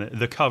logo and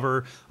the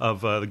cover of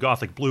the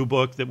Gothic Blue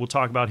Book that we'll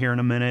talk about here in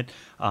a minute.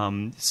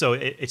 So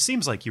it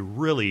seems like you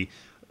really,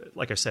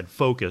 like I said,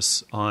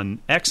 focus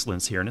on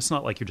excellence here, and it's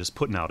not like you're just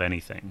putting out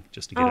anything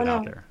just to get it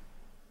out there.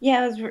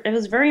 Yeah, it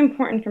was very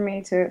important for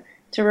me to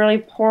really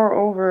pour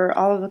over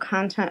all of the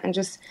content and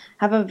just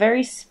have a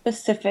very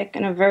specific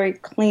and a very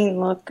clean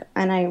look.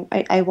 And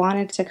I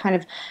wanted to kind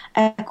of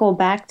echo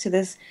back to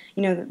this,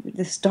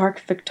 this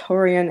dark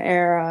Victorian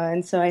era.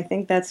 And so I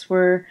think that's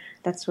where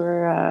the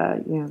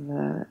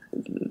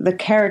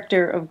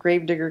character of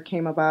Gravedigger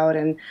came about,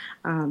 and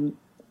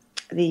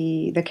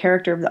the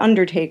character of the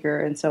Undertaker.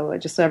 And so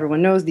just so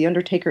everyone knows, the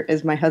Undertaker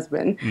is my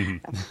husband,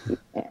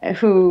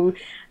 who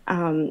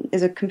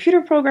is a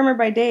computer programmer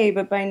by day,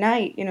 but by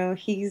night,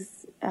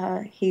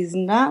 he's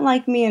not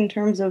like me in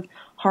terms of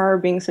horror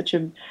being such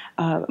a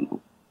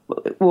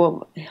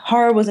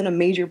horror wasn't a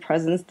major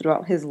presence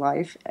throughout his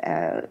life,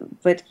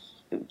 but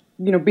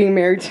being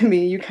married to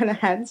me, you kind of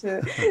had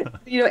to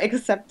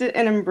accept it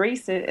and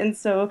embrace it. And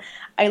so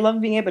I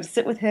love being able to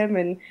sit with him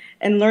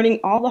and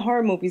learning all the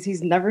horror movies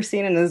he's never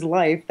seen in his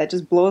life. That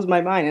just blows my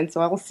mind. And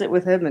so I'll sit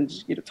with him and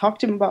just, talk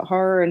to him about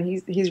horror, and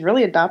he's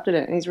really adopted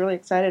it, and he's really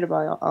excited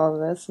about all of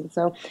this. And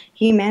so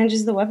he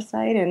manages the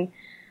website, and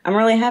I'm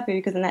really happy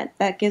because then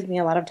that gives me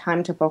a lot of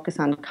time to focus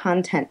on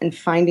content and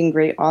finding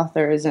great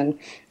authors and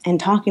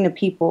talking to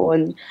people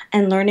and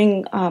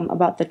learning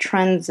about the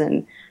trends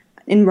and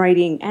in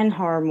writing and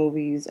horror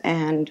movies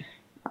and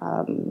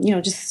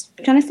just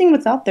kind of seeing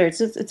what's out there.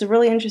 It's a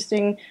really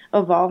interesting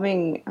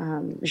evolving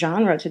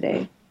genre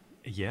today.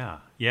 Yeah,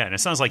 and it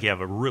sounds like you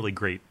have a really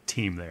great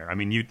team there. I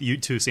mean, you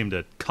two seem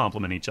to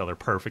complement each other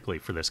perfectly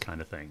for this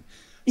kind of thing.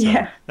 So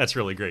yeah, that's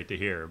really great to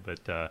hear.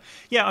 But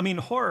yeah, I mean,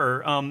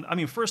 horror. I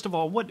mean, first of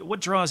all, what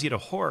draws you to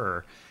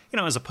horror?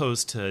 As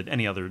opposed to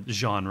any other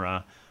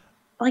genre.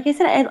 Like I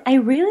said, I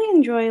really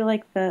enjoy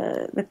like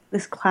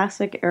this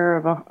classic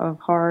era of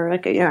horror.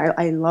 Like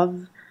I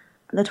love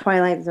the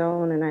Twilight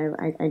Zone, and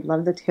I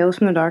love the Tales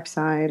from the Dark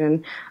Side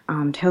and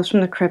Tales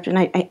from the Crypt, and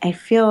I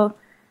feel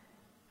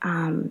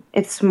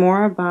it's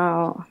more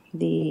about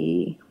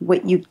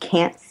what you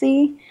can't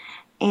see,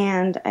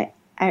 and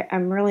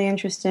I'm really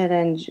interested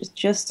in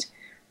just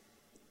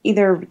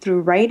either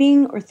through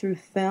writing or through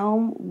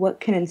film, what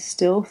can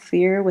instill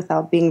fear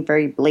without being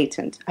very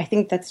blatant. I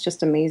think that's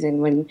just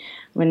amazing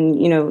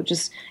when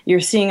just you're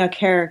seeing a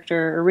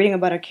character or reading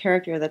about a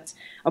character that's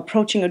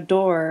approaching a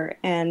door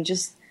and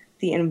just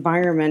the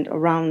environment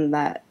around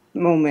that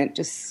moment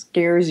just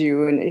scares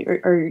you,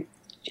 or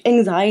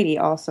anxiety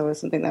also is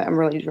something that I'm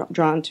really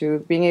drawn to.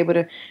 Being able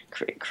to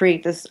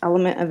create this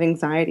element of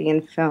anxiety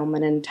in film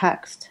and in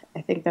text,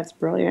 I think that's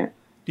brilliant.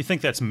 Do you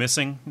think that's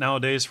missing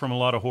nowadays from a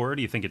lot of horror?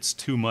 Do you think it's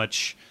too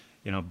much,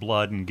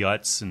 blood and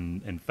guts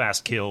and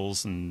fast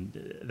kills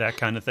and that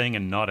kind of thing,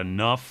 and not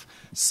enough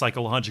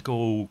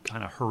psychological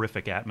kind of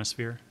horrific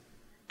atmosphere?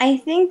 I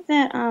think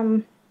that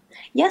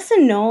yes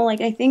and no.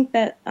 Like I think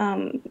that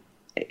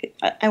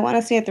I want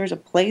to say that there's a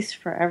place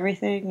for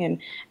everything,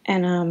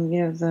 and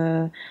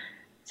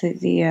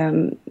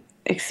the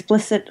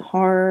explicit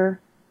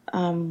horror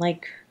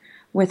like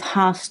with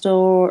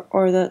Hostel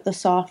or the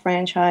Saw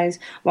franchise.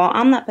 While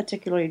I'm not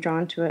particularly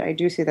drawn to it, I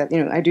do see that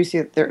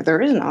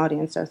there is an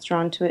audience that's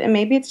drawn to it, and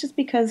maybe it's just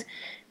because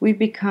we've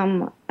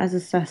become, as a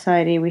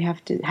society, we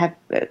have to have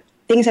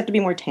things have to be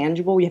more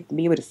tangible. We have to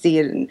be able to see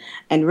it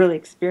and really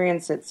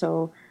experience it.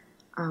 So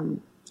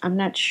I'm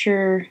not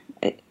sure.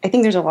 I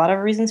think there's a lot of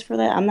reasons for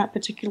that. I'm not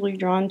particularly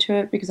drawn to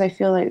it because I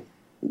feel like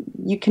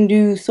you can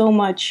do so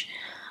much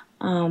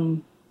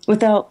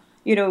without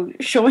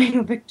showing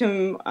a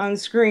victim on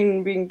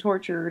screen being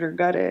tortured or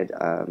gutted.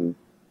 And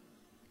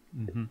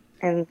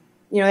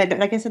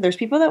like I said, there's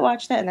people that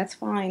watch that, and that's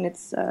fine.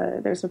 It's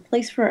there's a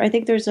place for. I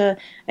think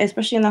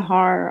especially in the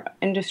horror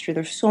industry,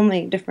 there's so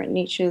many different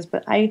niches.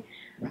 But I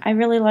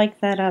really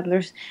like that.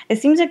 It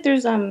seems like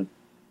there's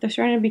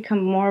starting to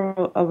become more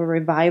of a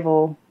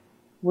revival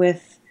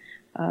with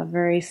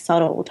very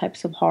subtle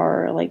types of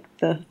horror, like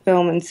the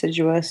film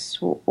Insidious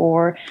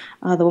or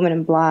The Woman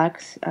in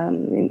Black.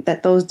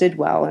 That those did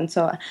well, and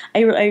so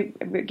I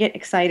get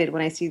excited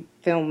when I see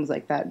films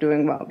like that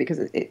doing well because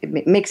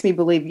it makes me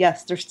believe,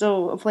 yes, there's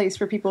still a place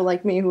for people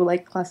like me who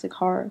like classic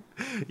horror.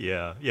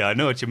 Yeah, I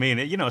know what you mean.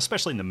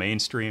 Especially in the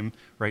mainstream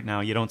right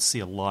now, you don't see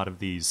a lot of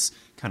these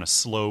kind of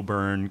slow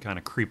burn, kind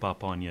of creep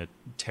up on you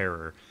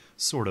terror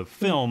sort of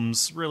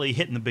films really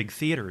hitting the big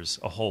theaters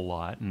a whole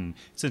lot. And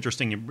it's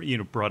interesting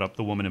you brought up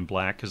The Woman in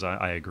Black, because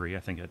I agree. I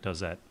think it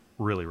does that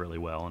really, really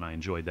well, and I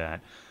enjoyed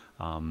that.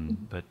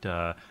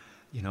 But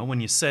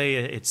when you say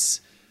it's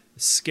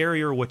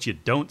scarier what you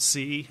don't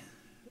see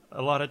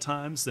a lot of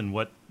times than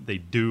what they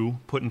do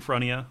put in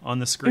front of you on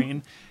the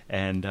screen,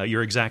 and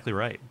you're exactly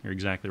right.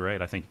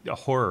 I think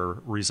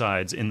horror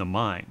resides in the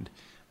mind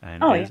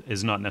and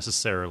is not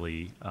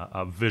necessarily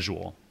a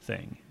visual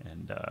thing.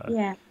 And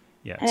yeah.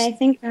 Yes. And I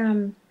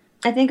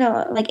think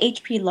like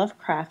H.P.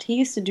 Lovecraft,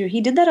 he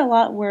did that a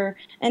lot, where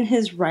in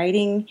his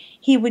writing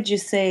he would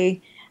just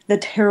say the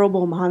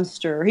terrible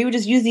monster. He would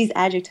just use these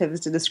adjectives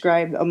to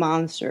describe a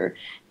monster,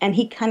 and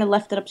he kind of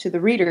left it up to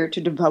the reader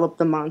to develop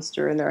the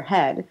monster in their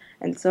head.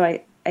 And so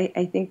I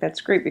think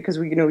that's great, because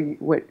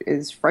what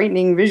is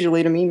frightening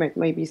visually to me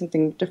might be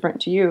something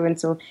different to you. And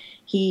so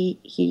he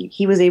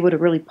was able to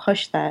really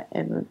push that,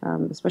 and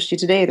especially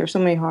today, there's so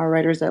many horror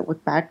writers that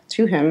look back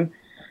to him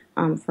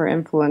for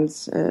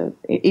influence,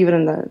 even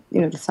in the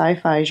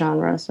sci-fi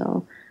genre.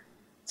 So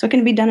it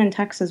can be done in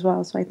text as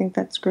well. So I think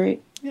that's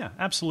great. Yeah,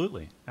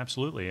 absolutely.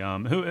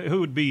 Who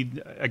would be,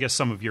 I guess,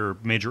 some of your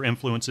major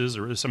influences,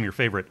 or some of your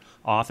favorite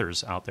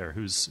authors out there?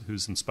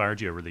 Who's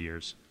inspired you over the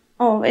years?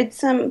 Oh,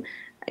 it's I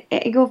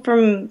go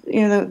from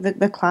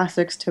the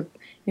classics to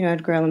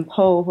Edgar Allan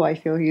Poe, who I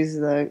feel he's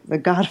the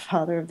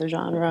godfather of the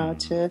genre,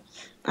 to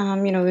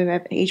we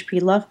have H.P.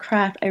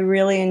 Lovecraft. I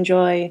really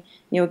enjoy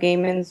Neil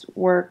Gaiman's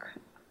work.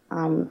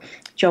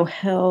 Joe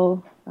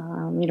Hill,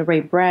 Ray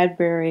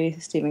Bradbury,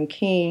 Stephen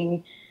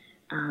King,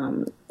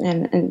 and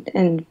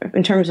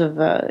in terms of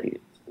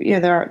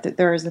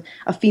there is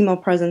a female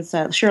presence,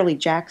 Shirley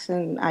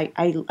Jackson.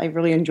 I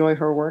really enjoy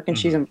her work, and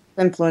she's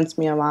influenced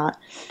me a lot.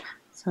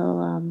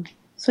 So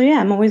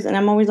yeah, I'm always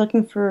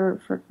looking for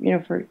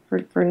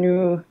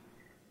new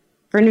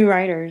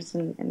writers,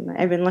 and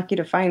I've been lucky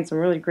to find some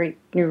really great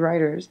new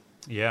writers.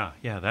 Yeah,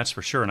 that's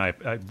for sure. And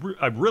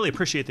I really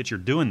appreciate that you're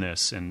doing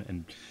this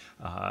and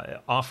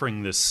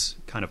offering this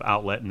kind of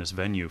outlet and this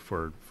venue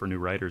for new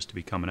writers to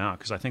be coming out,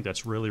 because I think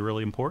that's really,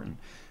 really important.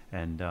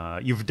 And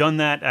you've done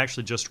that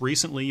actually just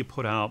recently. You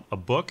put out a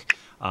book,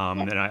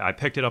 and I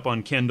picked it up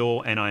on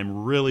Kindle, and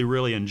I'm really,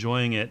 really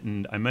enjoying it.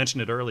 And I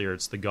mentioned it earlier.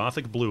 It's the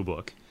Gothic Blue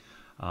Book,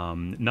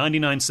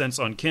 99 cents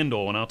on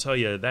Kindle, and I'll tell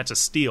you, that's a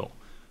steal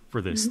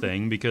for this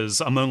thing,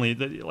 because I'm only,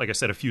 like I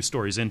said, a few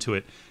stories into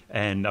it,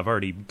 and I've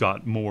already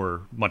got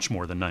much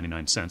more than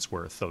 99 cents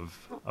worth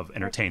of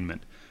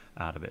entertainment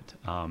out of it.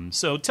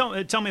 So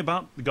tell me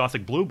about the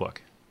Gothic Blue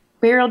Book.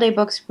 Burial Day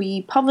Books,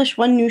 we publish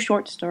one new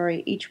short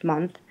story each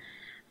month.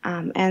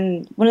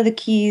 And one of the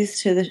keys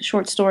to the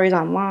short stories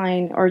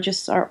online, or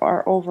just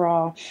our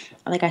overall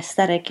like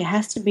aesthetic,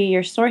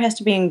 your story has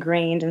to be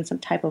ingrained in some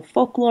type of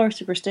folklore,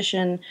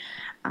 superstition,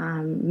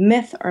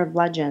 myth, or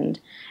legend.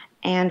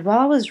 And while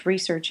I was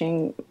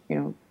researching,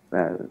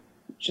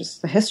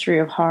 just the history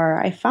of horror,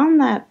 I found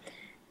that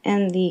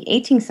in the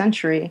 18th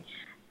century,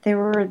 there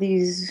were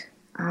these,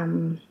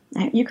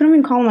 you could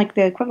even call them like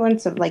the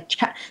equivalents of like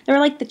they were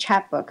like the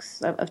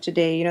chapbooks of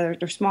today.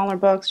 They're smaller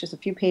books, just a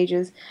few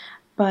pages.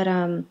 But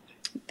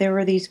there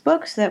were these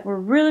books that were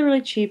really,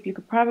 really cheap. You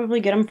could probably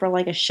get them for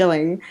like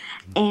 $1,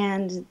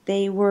 and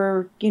they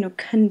were,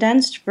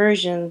 condensed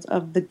versions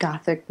of the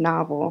Gothic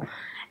novel.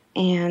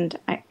 And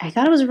I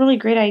thought it was a really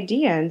great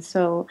idea. And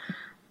so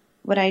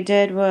what I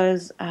did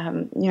was,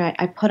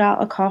 I put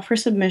out a call for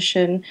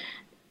submission,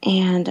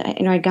 and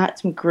I got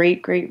some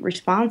great, great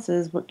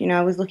responses. But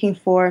I was looking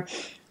for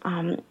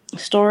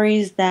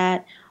stories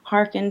that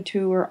hearkened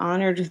to or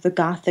honored the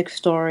Gothic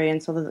story.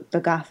 And so the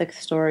Gothic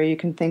story, you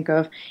can think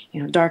of,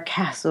 dark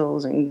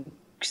castles and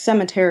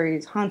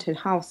cemeteries, haunted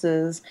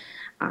houses.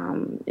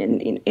 And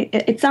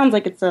it sounds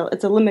like it's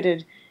a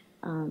limited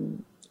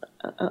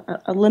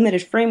a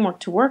limited framework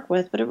to work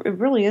with, but it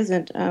really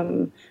isn't.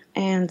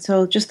 And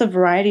so just the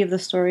variety of the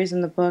stories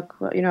in the book,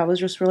 I was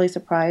just really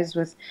surprised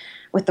with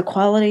the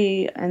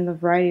quality and the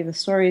variety of the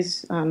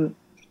stories. One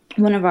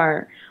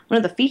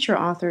of the feature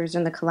authors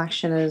in the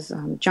collection is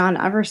John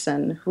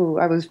Everson, who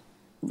I was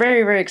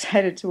very, very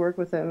excited to work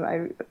with him.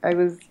 I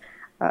was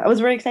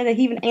very excited that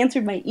he even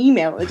answered my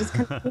email. It just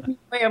kind of blew me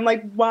away. I'm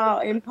like, wow,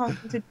 I'm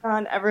talking to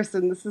John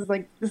Everson. This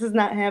is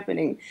not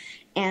happening.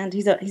 And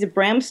he's a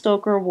Bram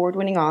Stoker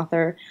award-winning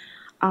author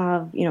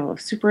of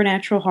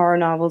supernatural horror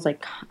novels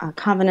like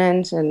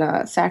Covenant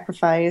and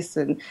Sacrifice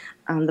and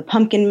The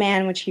Pumpkin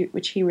Man,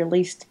 which he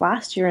released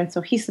last year. And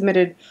so he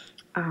submitted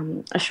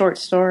a short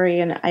story,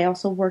 and I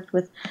also worked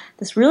with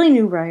this really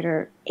new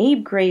writer,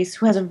 Abe Grace,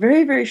 who has a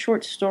very, very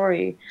short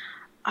story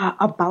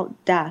about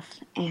death,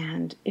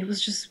 and it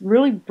was just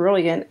really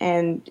brilliant.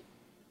 And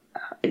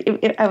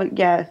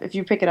if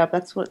you pick it up,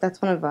 that's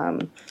one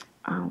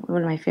of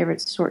my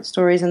favorite short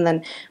stories. And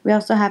then we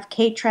also have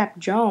Kate Trapp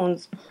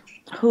Jones,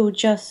 who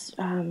just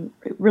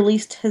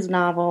released his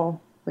novel,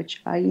 which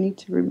I need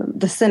to remember,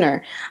 The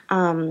Sinner,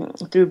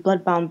 through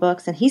Bloodbound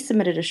Books, and he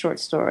submitted a short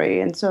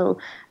story. And so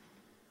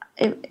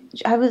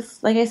I was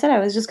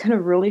just kind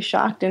of really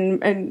shocked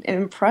and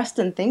impressed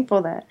and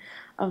thankful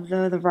of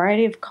the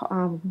variety of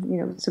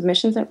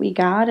submissions that we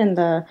got,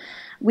 and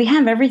we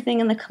have everything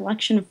in the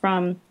collection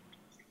from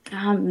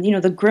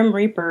the Grim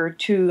Reaper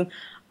to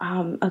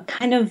a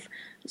kind of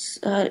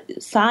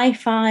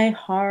sci-fi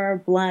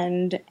horror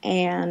blend,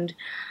 and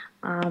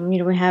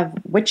we have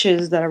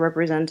witches that are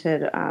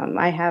represented.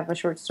 I have a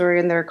short story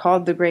in there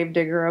called The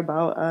Gravedigger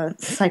about a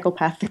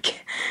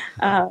psychopathic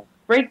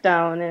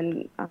breakdown,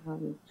 and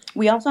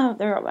we also have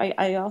there.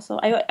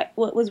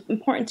 What was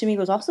important to me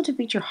was also to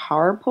feature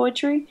horror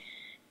poetry,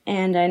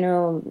 and I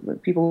know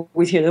people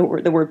always hear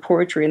the word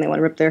poetry and they want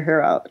to rip their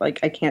hair out. Like,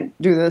 I can't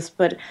do this,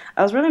 but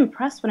I was really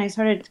impressed when I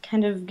started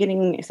kind of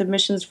getting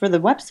submissions for the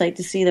website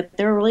to see that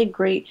there were really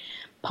great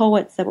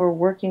poets that were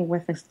working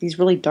with these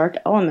really dark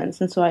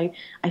elements, and so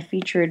I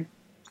featured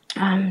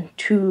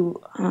two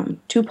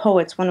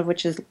poets, one of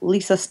which is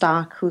Lisa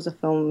Stock, who's a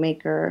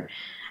filmmaker,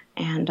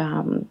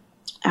 and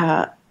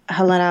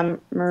Helena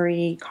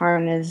Marie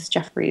Carnes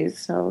Jeffries.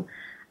 So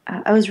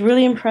I was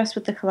really impressed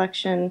with the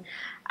collection.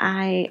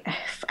 I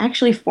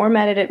actually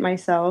formatted it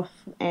myself,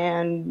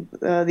 and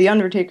The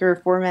Undertaker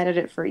formatted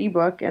it for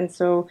ebook, and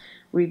so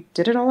we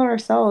did it all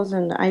ourselves.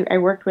 And I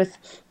worked with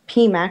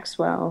P.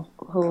 Maxwell,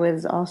 who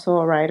is also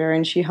a writer,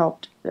 and she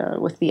helped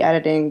with the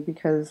editing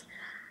because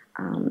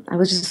I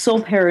was just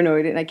so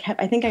paranoid, and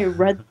I think I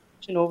read the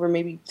collection over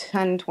maybe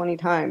 10, 20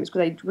 times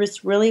because I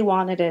just really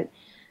wanted it.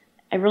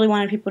 I really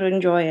wanted people to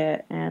enjoy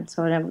it, and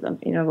so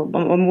I'm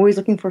always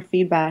looking for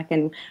feedback,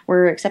 and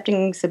we're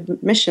accepting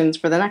submissions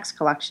for the next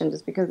collection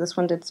just because this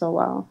one did so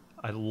well.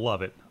 I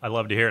love it. I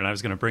love to hear it, and I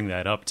was going to bring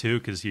that up too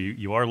because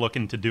you are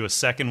looking to do a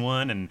second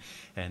one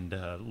and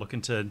looking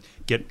to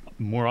get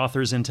more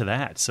authors into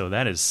that. So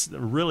that is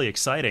really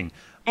exciting.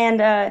 And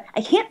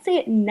I can't say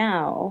it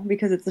now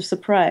because it's a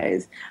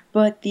surprise,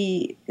 but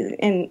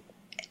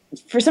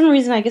for some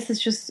reason, I guess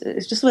it's just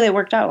the way it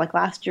worked out. Like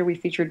last year, we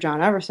featured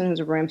John Everson, who's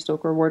a Bram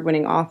Stoker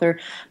award-winning author,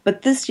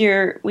 but this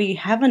year we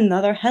have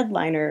another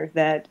headliner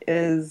that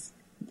is.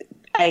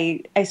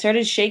 I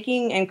started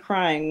shaking and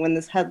crying when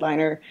this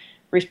headliner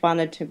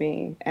responded to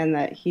me, and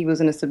that he was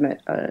going to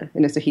submit,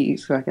 and it's a he,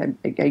 so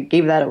I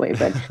gave that away.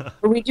 But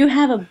we do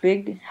have a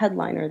big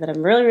headliner that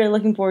I'm really, really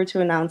looking forward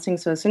to announcing.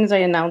 So as soon as I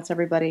announce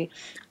everybody,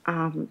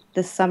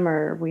 this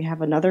summer we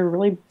have another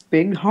really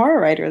big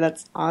horror writer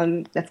that's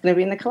going to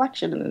be in the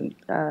collection.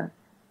 And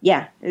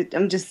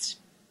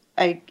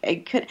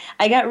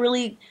I got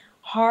really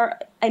horror.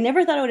 I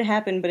never thought it would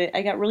happen, but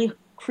I got really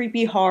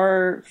creepy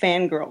horror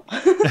fangirl.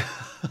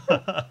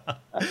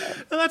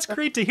 Well, that's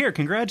great to hear.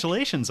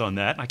 Congratulations on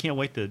that. I can't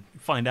wait to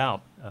find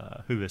out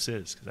who this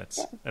is,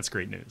 because that's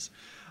great news.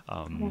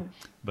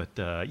 But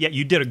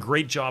you did a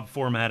great job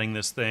formatting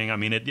this thing. I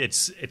mean,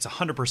 it's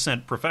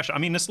 100% professional. I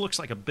mean, this looks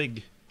like a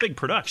big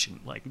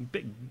production, like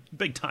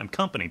big time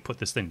company put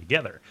this thing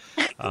together.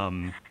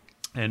 And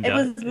it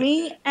was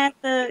me at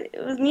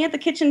the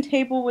kitchen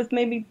table with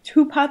maybe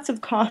 2 pots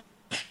of coffee.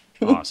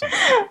 Awesome.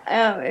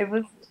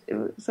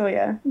 So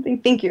yeah,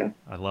 thank you.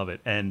 I love it.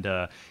 And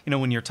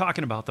when you're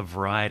talking about the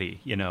variety,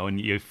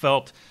 and you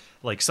felt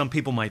like some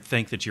people might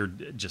think that you're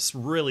just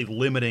really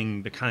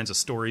limiting the kinds of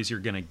stories you're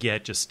going to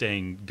get, just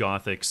staying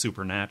gothic,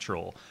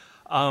 supernatural.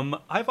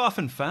 I've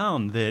often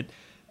found that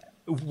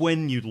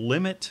when you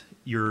limit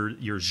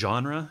your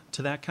genre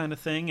to that kind of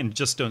thing, and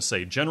just don't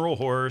say general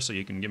horror, so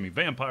you can give me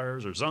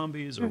vampires or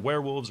zombies or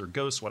werewolves or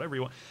ghosts, whatever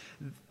you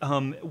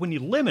want. When you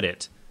limit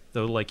it,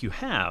 though, like you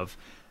have,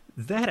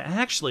 that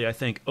actually, I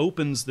think,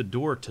 opens the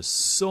door to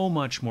so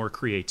much more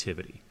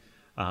creativity,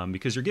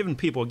 because you're giving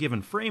people a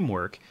given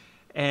framework,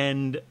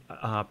 and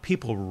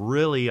people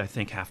really, I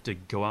think, have to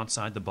go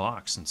outside the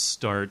box and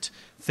start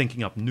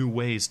thinking up new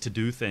ways to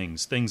do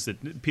things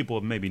that people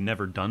have maybe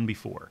never done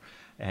before.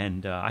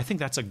 And I think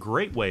that's a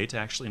great way to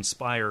actually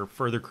inspire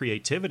further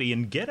creativity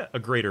and get a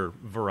greater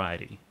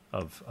variety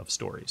of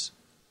stories.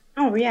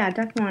 Oh, yeah,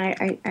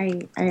 definitely.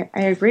 I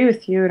agree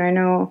with you, and I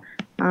know...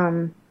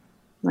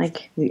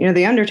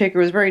 The Undertaker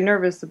was very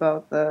nervous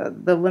about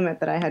the limit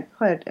that I had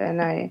put,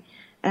 and I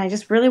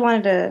just really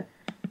wanted to,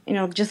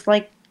 just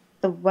like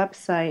the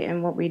website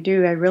and what we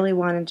do, I really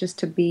wanted just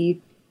to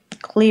be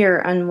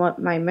clear on what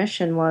my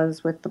mission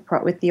was with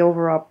the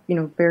overall,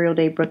 Burial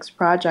Day Books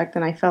project,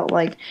 and I felt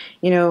like,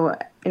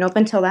 up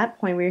until that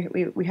point,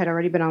 we had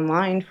already been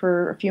online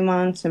for a few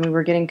months, and we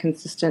were getting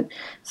consistent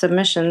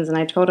submissions. And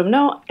I told him,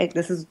 no,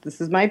 this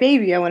is my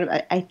baby.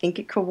 I think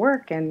it could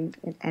work, and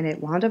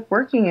it wound up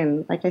working.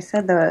 And like I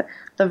said, the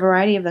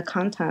variety of the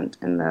content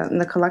in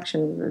the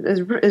collection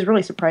is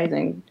really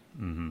surprising.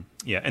 Mm-hmm.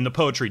 Yeah, and the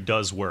poetry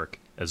does work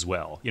as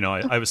well.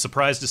 I was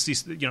surprised to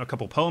see a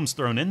couple poems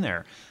thrown in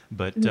there,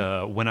 but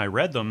when I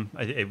read them,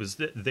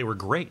 they were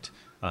great.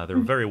 They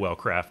were very well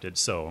crafted.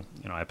 So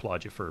I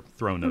applaud you for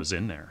throwing those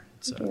in there.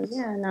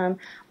 Yeah, and another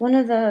one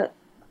of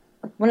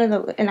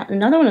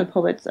the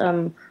poets,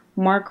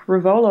 Mark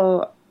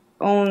Rivolo,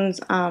 owns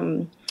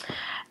Bucket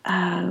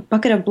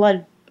of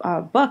Blood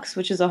Books,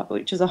 which is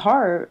a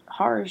horror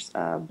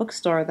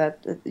bookstore that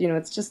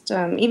it's just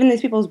even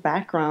these people's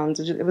backgrounds.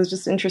 It was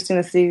just interesting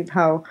to see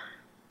how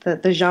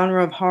the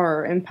genre of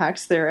horror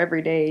impacts their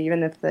everyday,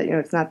 even if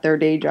it's not their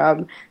day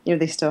job.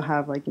 They still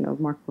have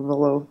Mark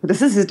Rivolo,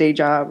 this is his day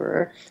job,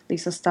 or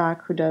Lisa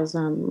Stock, who does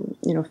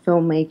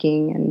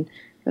filmmaking, and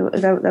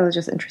that was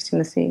just interesting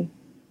to see.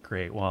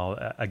 Great.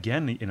 Well,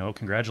 again,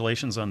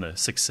 congratulations on the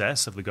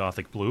success of the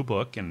Gothic Blue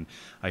Book, and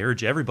I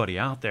urge everybody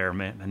out there,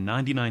 man,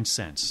 99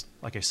 cents.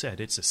 Like I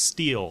said, it's a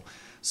steal.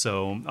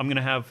 So I'm going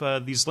to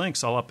have these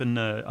links all up in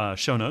the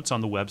show notes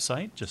on the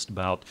website, just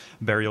about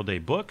Burial Day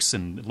Books,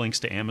 and links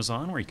to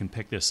Amazon where you can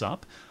pick this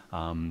up,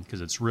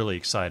 because it's really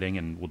exciting,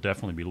 and we'll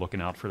definitely be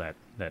looking out for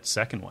that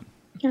second one.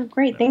 Yeah,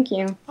 great. Thank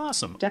you.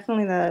 Awesome.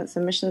 Definitely, the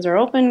submissions are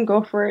open.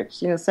 Go for it.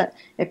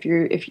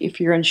 If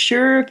you're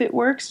unsure if it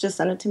works, just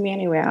send it to me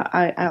anyway.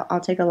 I'll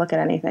take a look at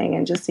anything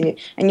and just see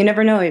it. And you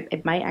never know,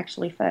 it might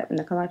actually fit in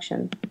the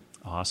collection.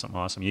 Awesome.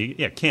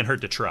 It can't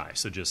hurt to try.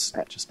 So just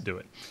do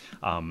it.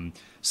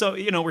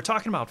 So we're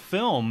talking about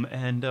film,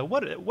 and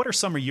what are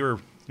some of your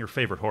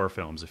favorite horror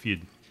films? If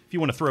you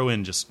want to throw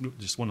in just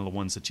one of the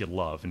ones that you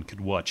love and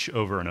could watch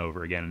over and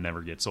over again and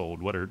never gets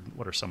old, what are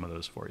some of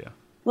those for you?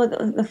 Well,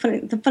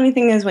 the funny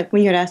thing is, like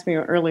when you had asked me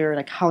earlier,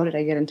 like how did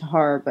I get into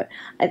horror? But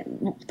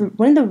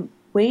one of the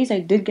ways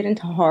I did get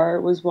into horror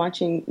was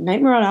watching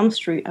Nightmare on Elm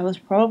Street. I was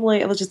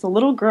just a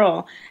little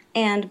girl,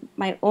 and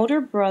my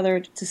older brother,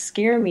 to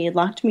scare me,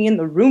 locked me in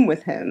the room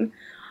with him,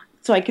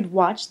 so I could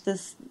watch the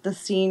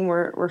scene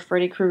where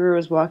Freddy Krueger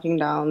was walking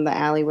down the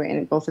alleyway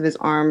and both of his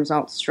arms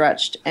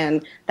outstretched,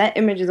 and that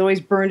image is always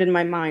burned in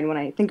my mind when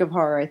I think of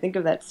horror. I think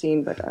of that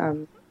scene, but I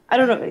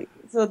don't know.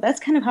 So that's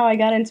kind of how I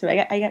got into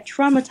it. I got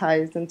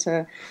traumatized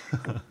into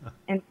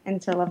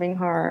loving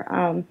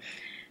horror.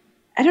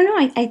 I don't know.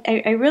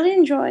 I really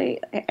enjoy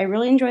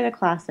the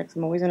classics.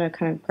 I'm always going to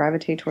kind of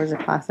gravitate towards the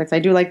classics. I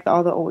do like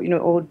all the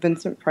old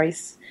Vincent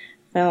Price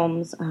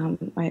films.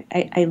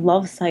 I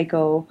love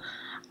Psycho.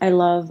 I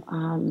love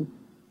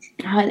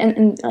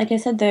and like I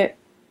said,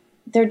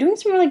 they're doing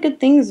some really good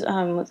things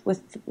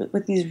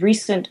with these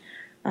recent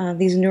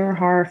these newer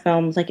horror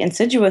films, like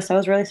Insidious. I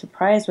was really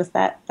surprised with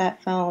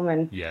that film,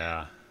 and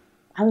Yeah.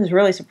 I was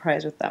really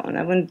surprised with that one.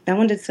 That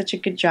one did such a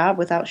good job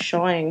without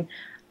showing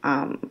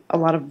a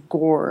lot of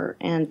gore.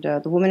 And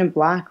The Woman in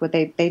Black, what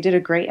they did a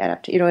great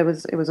adaptation. You know, it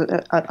was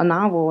a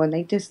novel, and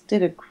they just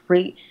did a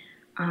great.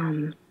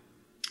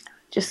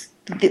 Just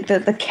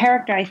the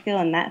character I feel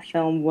in that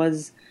film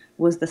was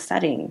the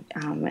setting,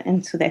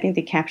 and so I think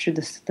they captured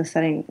the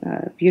setting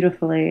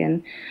beautifully.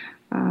 And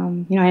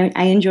you know,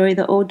 I enjoy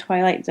the old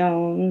Twilight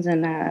Zones,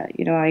 and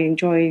you know, I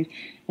enjoy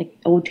like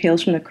old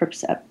Tales from the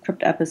Crypt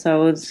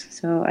episodes.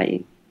 So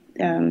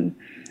I'm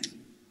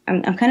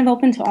kind of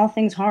open to all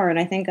things horror, and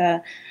I think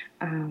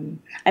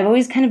I've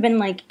always kind of been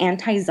like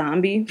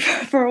anti-zombie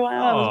for a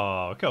while.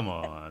 Oh, come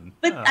on!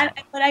 But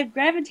I've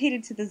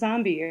gravitated to the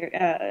zombie. You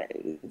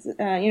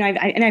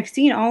know, I've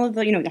seen all of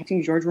the. You know, I've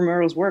seen George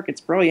Romero's work.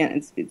 It's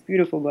brilliant. It's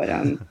beautiful. But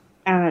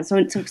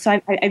so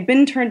I've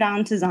been turned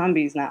on to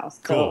zombies now.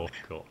 So,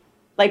 Cool.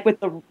 Like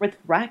with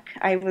REC,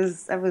 I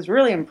was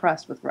really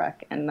impressed with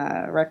REC, and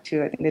REC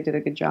 2. I think they did a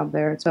good job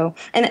there. So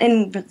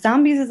and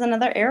zombies is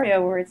another area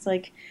where it's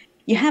like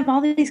you have all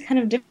these kind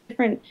of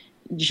different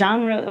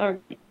genre or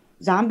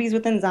zombies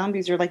within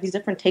zombies, or like these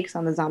different takes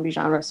on the zombie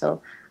genre.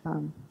 So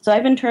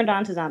I've been turned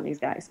on to zombies,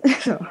 guys.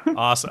 So.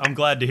 Awesome. I'm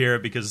glad to hear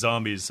it, because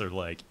zombies are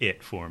like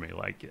it for me.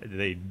 Like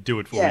they do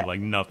it for me like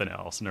nothing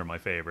else, and they're my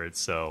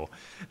favorites. So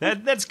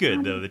that's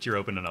good though that you're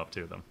opening up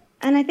to them.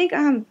 And I think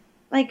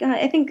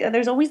I think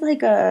there's always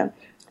like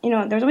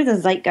there's always a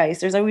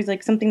zeitgeist. There's always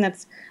like something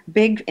that's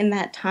big in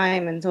that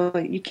time, and so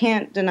you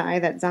can't deny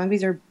that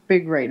zombies are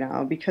big right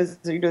now, because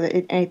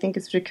I think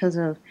it's because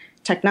of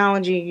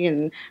technology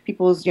and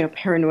people's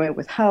paranoia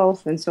with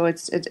health, and so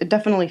it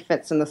definitely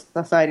fits in the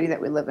society that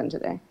we live in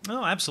today.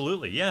 Oh,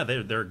 absolutely, yeah.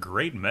 They're a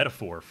great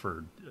metaphor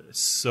for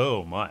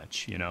so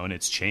much, and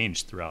it's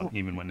changed throughout,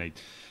 even when they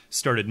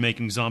started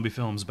making zombie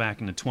films back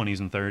in the 20s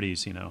and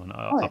 30s, and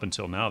up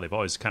until now, they've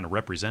always kind of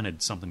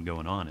represented something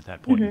going on at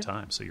that point in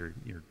time. So you're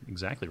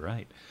exactly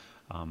right.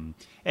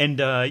 And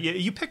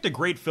you picked a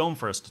great film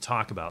for us to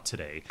talk about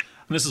today.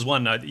 And this is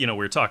one, we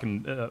were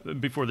talking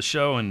before the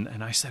show,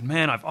 and I said,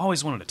 man, I've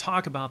always wanted to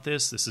talk about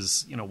this. This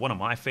is, one of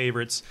my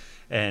favorites,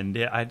 and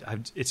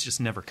it's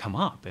just never come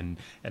up. And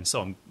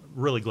so I'm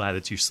really glad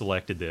that you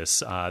selected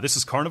this. This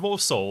is Carnival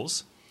of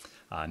Souls,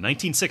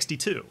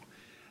 1962.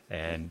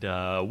 And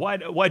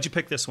why'd you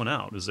pick this one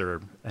out? Is there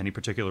any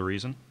particular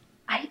reason?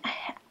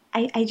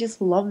 I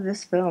just love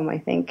this film. I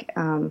think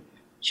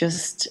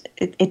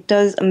it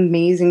does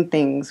amazing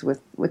things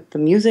with the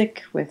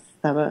music, with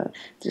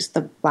just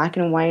the black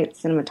and white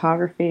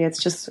cinematography.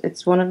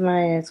 It's one of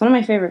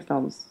my favorite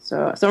films.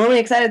 So I'm really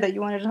excited that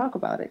you wanted to talk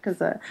about it,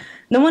 because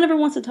no one ever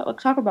wants to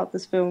talk about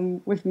this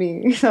film with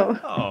me. So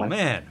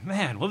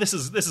man. Well, this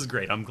is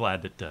great. I'm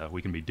glad that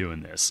we can be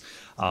doing this.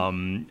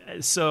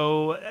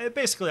 So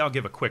basically, I'll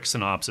give a quick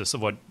synopsis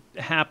of what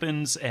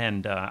happens,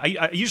 and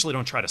I usually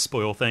don't try to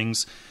spoil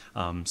things.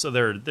 So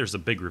there's a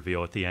big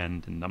reveal at the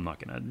end, and I'm not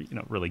going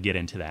to really get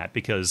into that,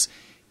 because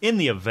in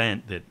the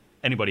event that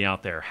anybody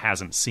out there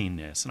hasn't seen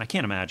this, and I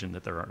can't imagine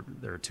that there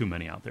are too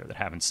many out there that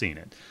haven't seen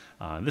it.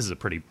 This is a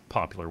pretty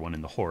popular one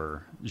in the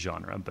horror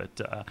genre,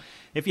 but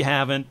if you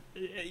haven't,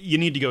 you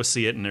need to go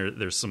see it, and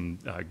there's some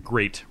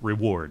great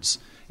rewards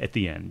at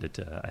the end that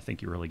I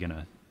think you're really going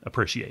to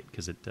appreciate,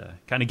 because it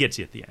kind of gets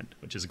you at the end,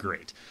 which is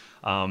great.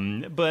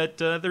 But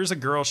there's a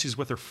girl, she's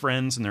with her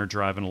friends, and they're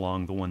driving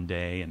along the one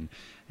day,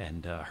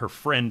 and her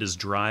friend is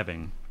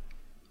driving,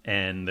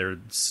 and they're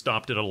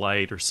stopped at a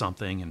light or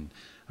something, and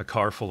a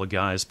car full of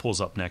guys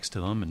pulls up next to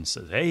them and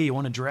says, "Hey, you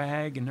want to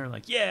drag?" And they're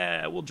like,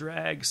 "Yeah, we'll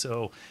drag."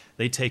 So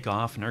they take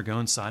off, and they're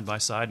going side by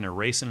side, and they're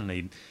racing, and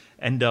they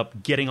end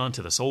up getting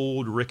onto this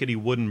old rickety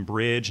wooden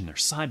bridge, and they're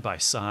side by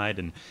side,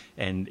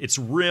 and it's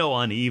real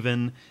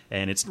uneven,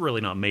 and it's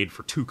really not made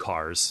for two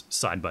cars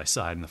side by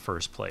side in the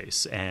first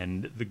place.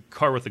 And the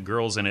car with the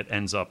girls in it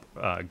ends up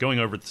going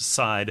over the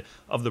side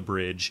of the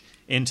bridge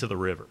into the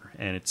river.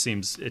 And it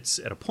seems it's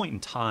at a point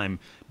in time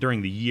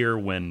during the year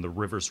when the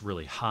river's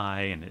really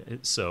high, and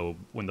so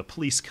when the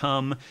police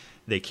come,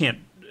 they can't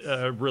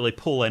really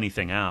pull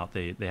anything out.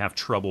 They have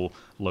trouble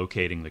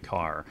locating the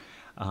car.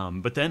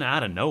 But then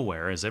out of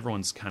nowhere, as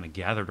everyone's kind of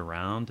gathered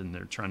around and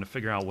they're trying to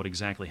figure out what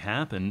exactly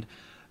happened,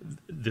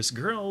 this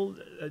girl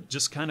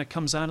just kind of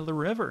comes out of the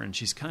river, and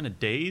she's kind of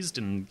dazed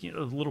and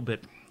a little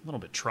bit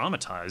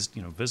traumatized,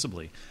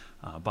 visibly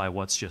by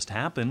what's just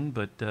happened.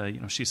 But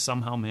she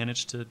somehow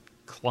managed to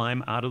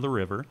climb out of the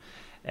river,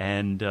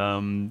 and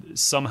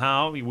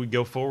somehow we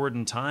go forward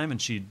in time, and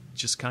she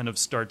just kind of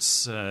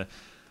starts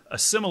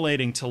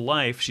assimilating to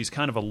life. She's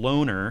kind of a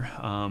loner,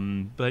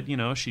 but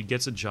she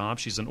gets a job.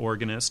 She's an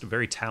organist, a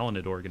very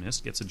talented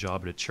organist, gets a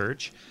job at a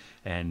church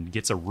and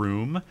gets a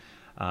room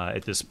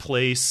at this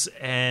place,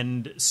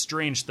 and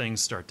strange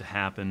things start to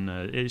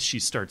happen. She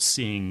starts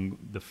seeing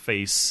the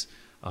face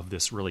of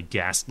this really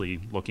ghastly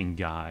looking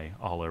guy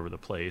all over the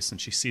place. And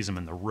she sees him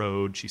in the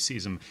road. She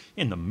sees him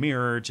in the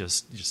mirror,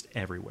 just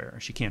everywhere.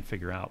 She can't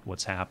figure out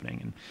what's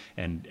happening.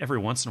 And every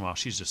once in a while,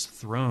 she's just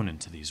thrown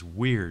into these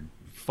weird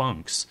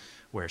funks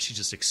where she's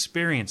just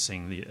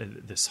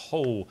experiencing this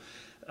whole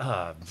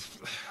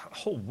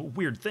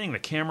weird thing. The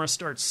camera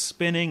starts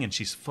spinning and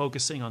she's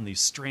focusing on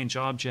these strange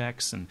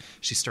objects, and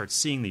she starts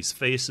seeing these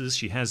faces.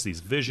 She has these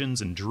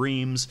visions and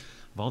dreams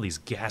of all these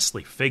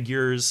ghastly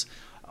figures,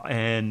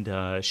 and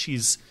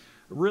she's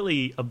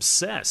really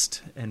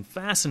obsessed and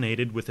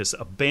fascinated with this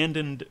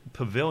abandoned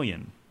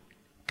pavilion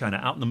kind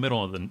of out in the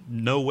middle of the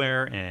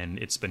nowhere, and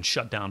it's been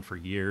shut down for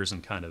years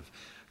and kind of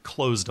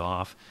closed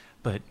off.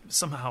 But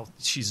somehow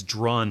she's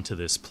drawn to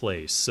this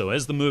place. So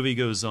as the movie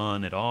goes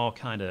on, it all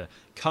kind of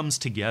comes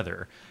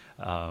together.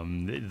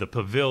 The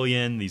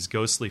pavilion, these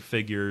ghostly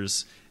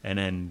figures, and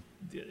then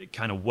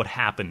kind of what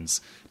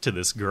happens to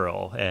this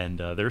girl. And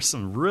there's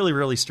some really,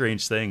 really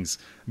strange things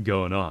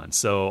going on.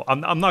 So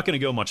I'm not going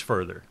to go much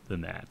further than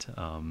that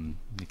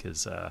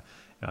because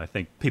I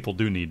think people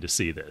do need to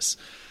see this.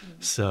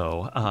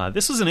 So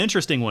this was an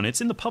interesting one. It's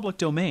in the public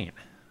domain,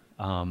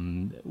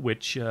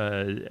 which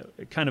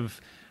kind of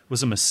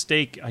was a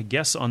mistake, I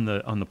guess, on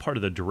the part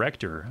of the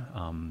director,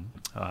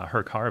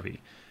 Herc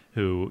Harvey,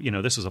 who,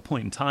 this was a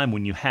point in time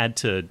when you had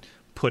to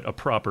put a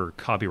proper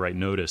copyright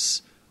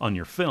notice on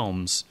your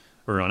films,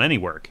 or on any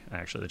work,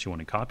 actually, that you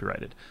wanted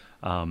copyrighted,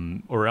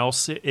 or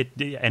else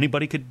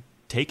anybody could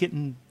take it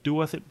and do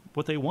with it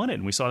what they wanted.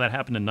 And we saw that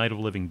happen in Night of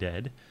the Living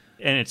Dead.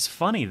 And it's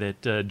funny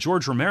that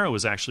George Romero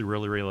was actually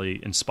really,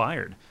 really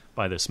inspired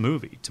by this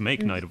movie to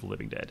make Night of the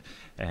Living Dead.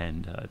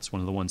 And it's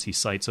one of the ones he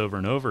cites over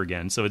and over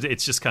again. So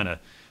it's just kind of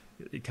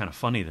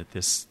funny that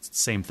this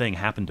same thing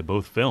happened to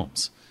both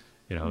films.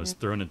 It was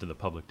thrown into the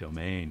public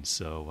domain.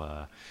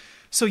 So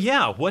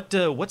yeah,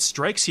 what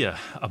strikes you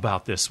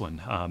about this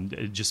one?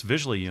 Just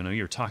visually,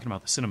 you're talking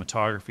about the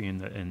cinematography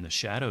and the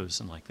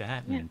shadows and like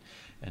that. Yeah.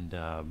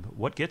 And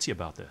what gets you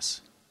about this?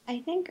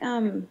 I think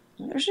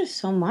there's just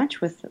so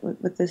much with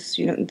this.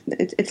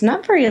 It's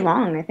not very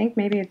long. I think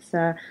maybe it's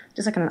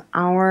just like an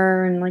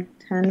hour and like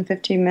 10,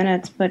 15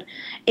 minutes. But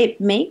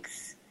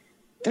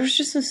there's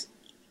just this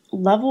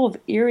level of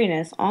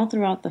eeriness all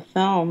throughout the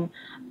film,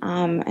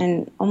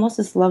 and almost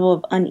this level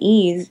of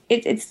unease.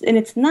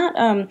 It's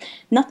not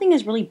nothing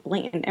is really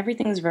blatant.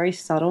 Everything is very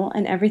subtle,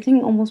 and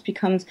everything almost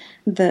becomes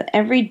the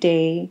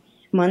everyday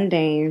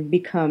mundane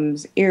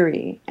becomes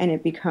eerie, and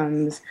it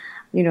becomes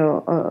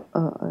a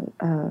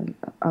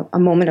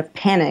moment of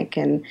panic.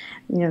 And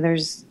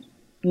there's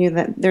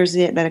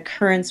that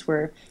occurrence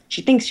where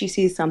she thinks she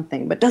sees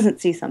something but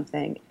doesn't see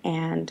something.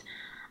 And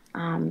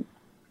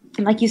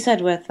like you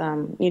said, with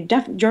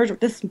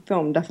this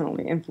film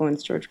definitely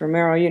influenced George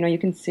Romero. You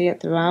can see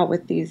it throughout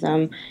with these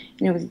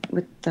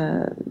with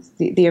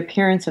the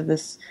appearance of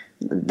this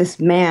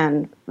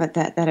man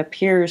that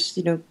appears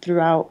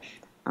throughout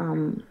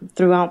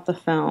the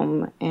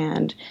film,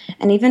 and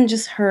even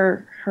just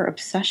her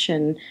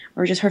obsession,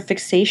 or just her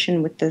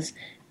fixation with this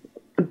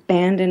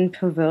abandoned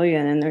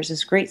pavilion. And there's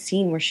this great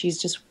scene where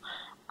she's just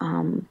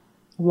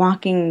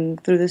walking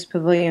through this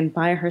pavilion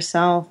by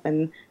herself,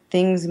 and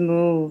things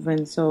move,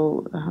 and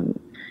so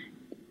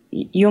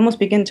you almost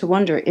begin to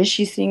wonder, is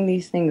she seeing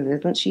these things?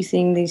 Isn't she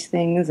seeing these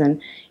things?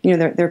 And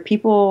there are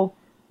people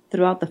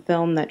throughout the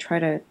film that try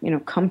to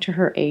come to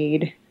her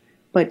aid,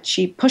 but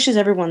she pushes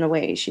everyone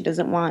away. She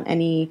doesn't want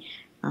any.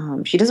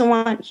 She doesn't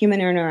want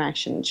human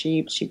interaction.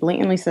 She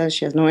blatantly says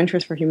she has no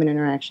interest for human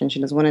interaction. She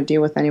doesn't want to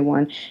deal with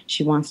anyone.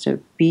 She wants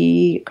to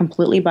be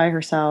completely by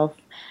herself.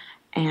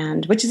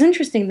 And which is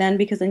interesting then,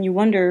 because then you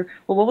wonder,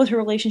 well, what was her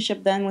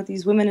relationship then with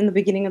these women in the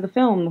beginning of the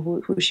film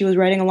who she was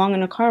riding along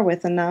in a car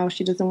with, and now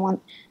she doesn't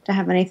want to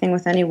have anything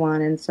with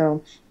anyone. And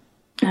so,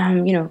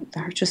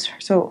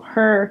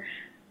 her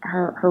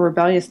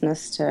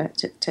rebelliousness to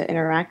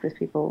interact with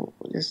people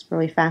just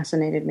really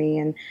fascinated me.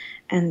 And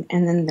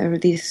then there were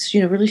these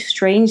really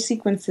strange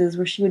sequences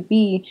where she would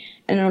be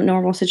in a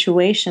normal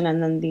situation,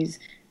 and then these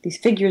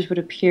figures would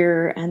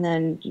appear, and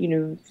then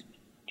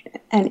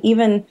and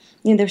even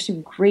there's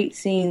some great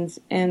scenes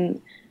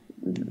in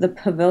the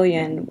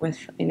pavilion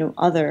with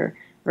other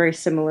very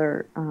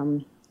similar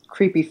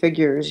creepy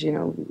figures,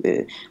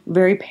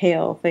 very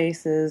pale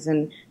faces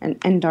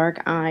and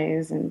dark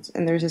eyes, and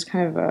there's this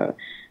kind of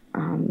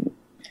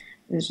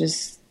there's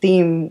this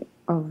theme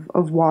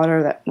of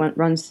water that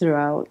runs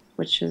throughout,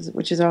 which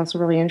is also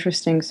really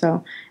interesting.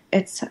 So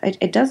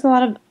it does a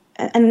lot of,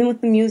 and then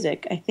with the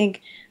music, I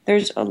think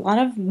there's a lot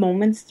of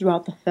moments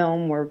throughout the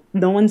film where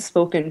no one's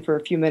spoken for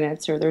a few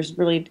minutes, or there's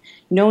really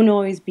no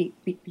noise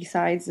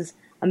besides this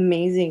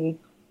amazing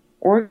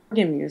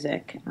organ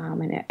music,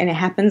 and it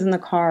happens in the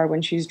car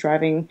when she's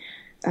driving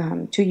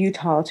to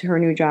Utah to her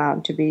new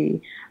job to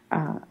be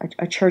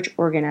a church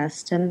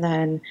organist. And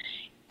then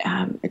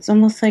it's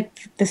almost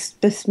like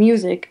this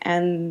music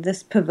and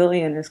this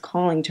pavilion is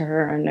calling to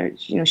her, and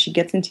she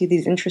gets into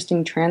these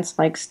interesting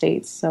trance-like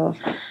states. So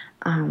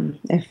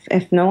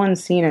if no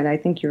one's seen it, I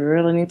think you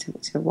really need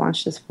to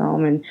watch this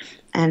film,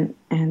 and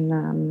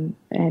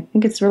I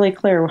think it's really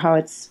clear how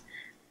it's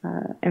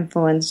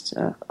influenced,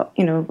 a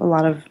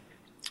lot of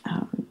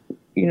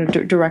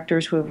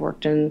directors who have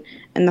worked in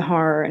the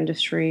horror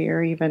industry,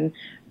 or even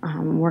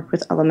worked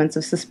with elements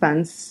of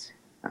suspense,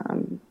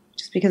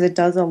 just because it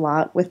does a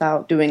lot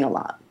without doing a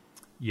lot.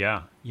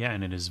 Yeah,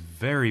 and it is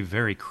very,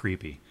 very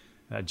creepy.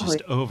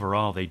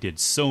 Overall, they did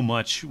so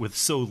much with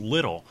so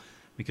little,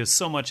 because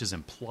so much is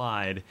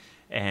implied,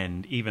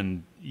 and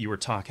even you were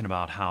talking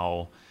about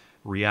how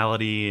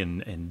reality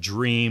and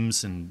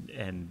dreams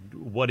and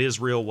what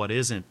is real, what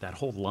isn't, that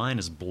whole line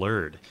is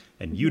blurred,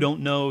 and you don't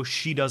know,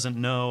 she doesn't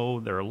know.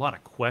 There are a lot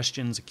of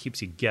questions. It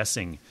keeps you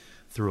guessing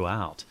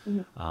throughout.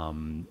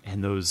 And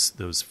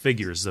those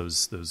figures,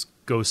 those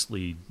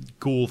ghostly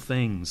ghoul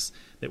things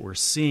that we're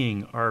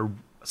seeing are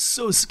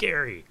so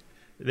scary.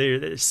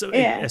 They're so,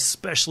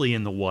 especially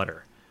in the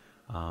water.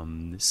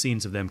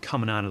 Scenes of them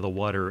coming out of the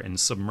water and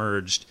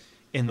submerged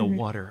in the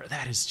water.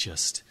 That is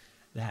just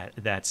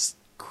that's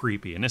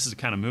creepy. And this is the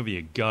kind of movie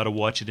you got to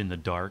watch it in the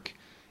dark.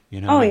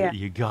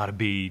 You got to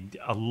be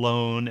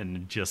alone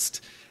and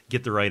just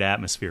get the right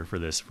atmosphere for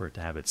it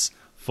to have its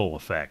full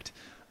effect.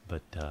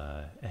 But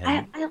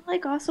I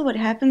like also what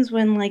happens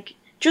when like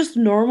just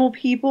normal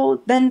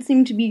people then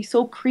seem to be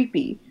so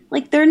creepy.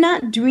 Like they're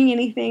not doing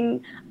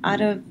anything out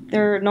of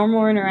their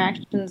normal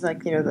interactions.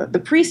 Like,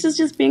 the priest is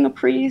just being a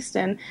priest,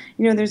 and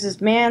there's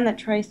this man that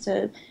tries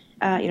to,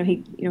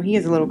 he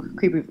is a little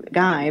creepy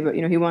guy, but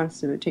he wants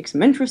to take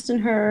some interest in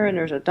her, and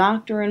there's a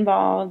doctor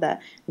involved that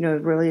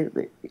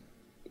really,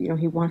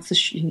 he wants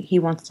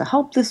to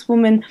help this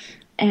woman,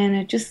 and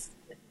it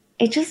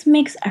just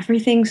makes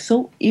everything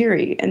so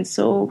eerie, and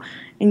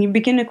you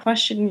begin to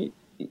question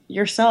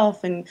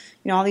yourself, and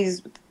all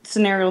these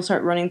scenarios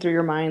start running through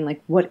your mind,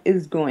 like what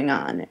is going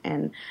on.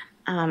 And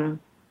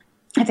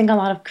I think a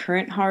lot of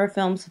current horror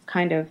films have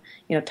kind of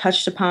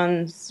touched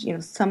upon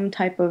some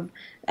type of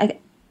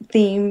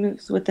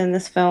themes within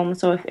this film.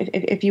 So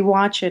if you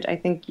watch it, I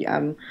think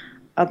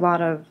a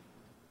lot of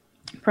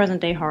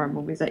present day horror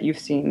movies that you've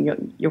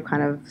seen, you'll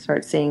kind of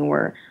start seeing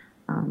where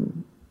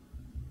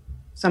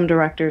some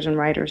directors and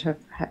writers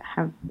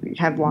have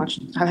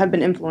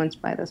been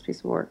influenced by this piece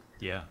of work.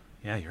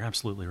 Yeah, you're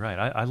absolutely right.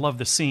 I love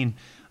the scene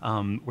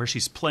where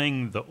she's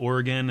playing the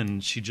organ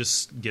and she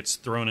just gets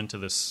thrown into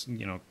this,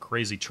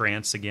 crazy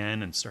trance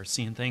again and starts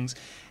seeing things.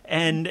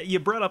 And you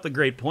brought up a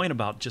great point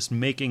about just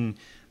making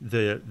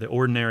the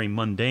ordinary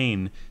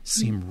mundane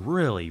seem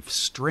really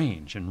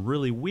strange and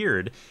really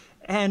weird.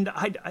 And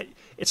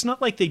it's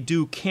not like they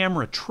do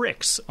camera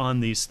tricks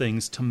on these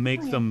things to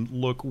make them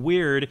look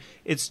weird.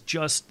 It's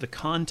just the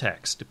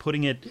context,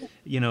 putting it,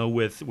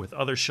 with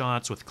other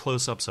shots, with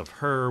close-ups of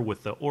her,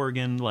 with the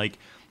organ. Like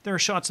there are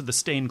shots of the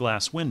stained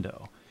glass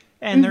window,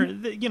 and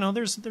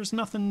there's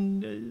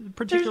nothing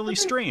particularly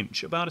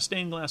strange about a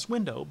stained glass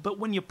window. But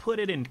when you put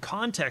it in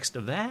context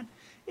of that,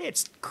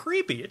 it's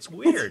creepy. It's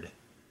weird.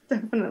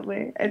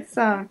 Definitely, it's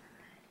I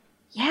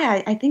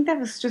think that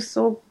was just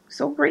so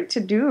great to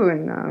do,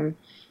 and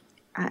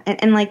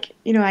like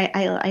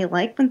I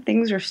like when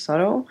things are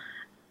subtle,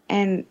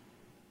 and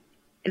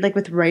like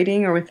with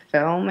writing or with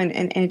film, and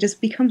it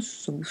just becomes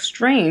so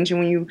strange.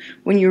 And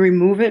when you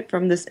remove it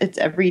from this, it's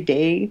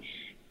everyday,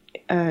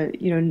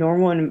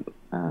 normal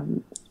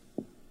and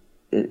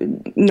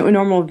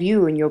normal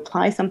view, and you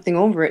apply something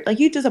over it, like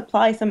you just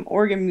apply some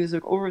organ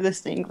music over this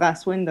stained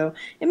glass window,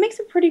 it makes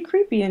it pretty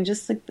creepy. And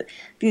just like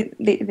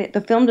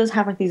the film does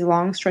have like these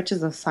long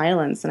stretches of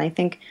silence, and I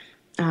think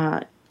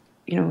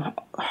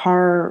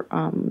horror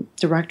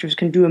directors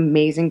can do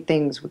amazing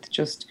things with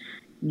just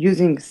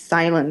using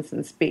silence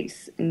and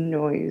space and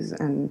noise.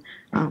 And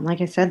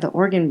like I said, the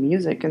organ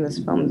music in this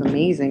film is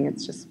amazing.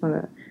 It's just one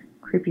of the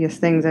creepiest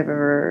things I've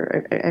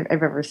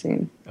ever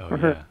seen or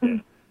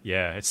heard.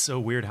 Yeah, it's so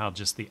weird how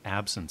just the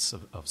absence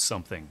of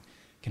something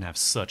can have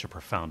such a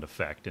profound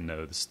effect in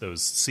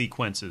those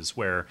sequences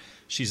where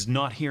she's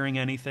not hearing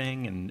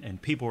anything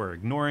and people are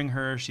ignoring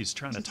her. She's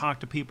trying to talk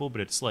to people, but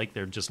it's like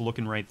they're just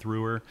looking right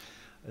through her.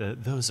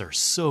 Those are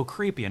so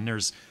creepy, and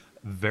there's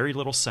very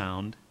little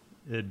sound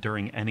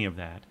during any of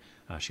that.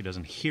 She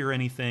doesn't hear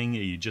anything.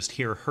 You just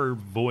hear her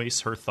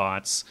voice, her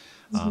thoughts,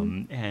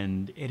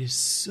 and it is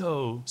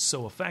so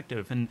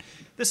effective. And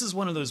this is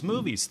one of those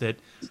movies that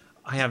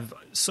I have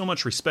so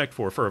much respect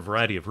for a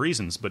variety of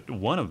reasons, but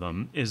one of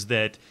them is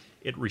that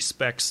it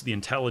respects the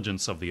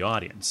intelligence of the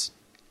audience,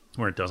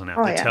 where it doesn't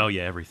have to tell you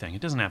everything.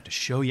 It doesn't have to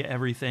show you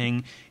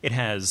everything. It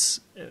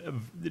has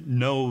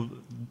no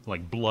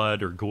like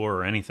blood or gore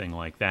or anything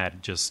like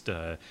that. Just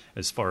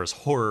as far as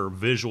horror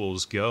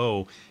visuals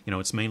go,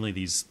 it's mainly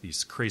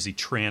these crazy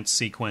trance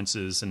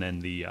sequences, and then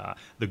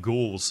the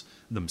ghouls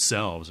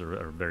themselves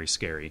are very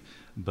scary.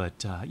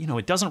 But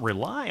it doesn't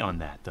rely on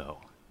that though.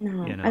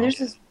 No. And there's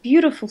this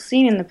beautiful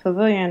scene in the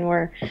pavilion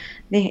where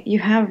you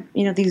have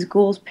these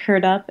ghouls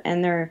paired up,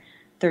 and they're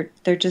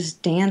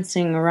just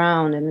dancing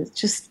around, and it's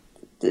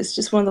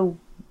just one of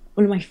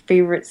my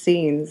favorite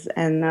scenes.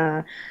 And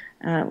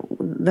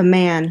the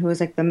man who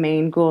is like the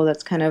main ghoul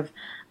that's kind of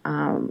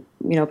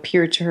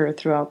appear to her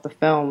throughout the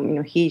film. You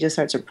know, he just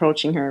starts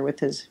approaching her with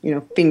his,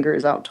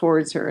 fingers out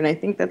towards her, and I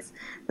think that's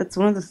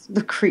one of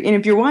the and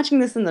if you're watching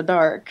this in the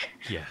dark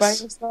by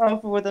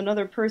yourself or with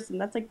another person,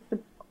 that's like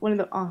one of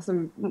the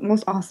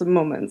most awesome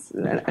moments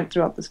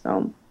throughout this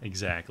film.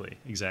 Exactly.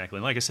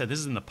 And like I said, this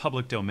is in the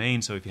public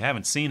domain, so if you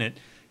haven't seen it,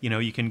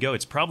 you can go.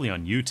 It's probably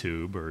on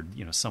YouTube or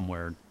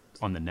somewhere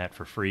on the net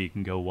for free. You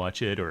can go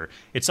watch it, or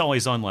it's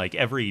always on like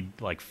every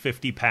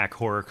 50-pack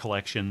horror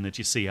collection that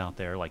you see out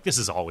there. Like this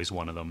is always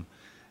one of them,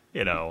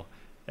 Yeah,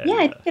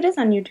 I think it is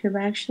on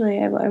YouTube actually.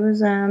 I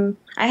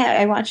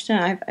watched it.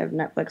 I have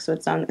Netflix, so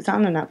it's on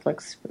the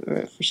Netflix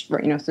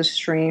to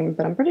stream.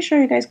 But I'm pretty sure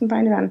you guys can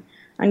find it on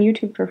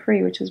YouTube for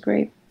free, which is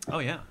great. Oh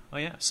yeah.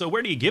 So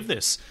where do you give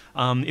this?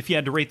 If you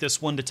had to rate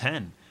this 1 to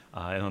 10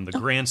 on the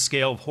grand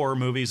scale of horror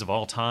movies of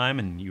all time,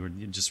 and you were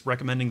just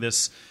recommending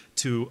this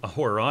to a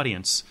horror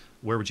audience,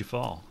 where would you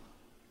fall?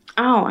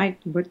 Oh, I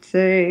would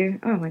say,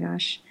 oh my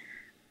gosh,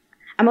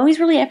 I'm always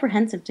really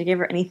apprehensive to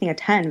give anything a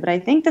 10, but I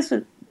think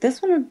I'd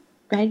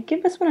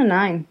give this one a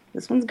 9.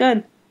 This one's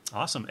good.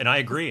 Awesome, and I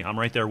agree. I'm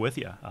right there with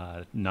you.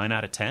 9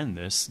 out of 10.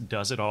 This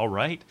does it all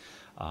right.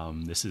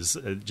 This is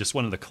just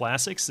one of the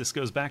classics. This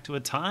goes back to a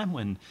time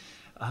when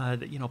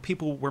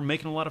people were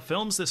making a lot of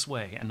films this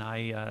way, and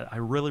I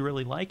really,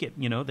 really like it.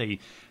 They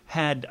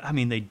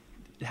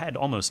had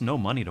almost no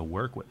money to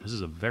work with. This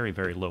is a very,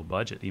 very low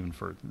budget, even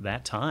for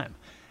that time.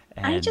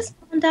 And I just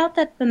found out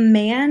that the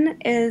man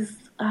is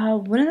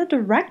one of the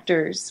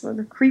directors, one of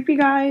the creepy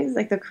guys,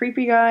 like the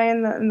creepy guy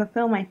in the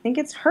film. I think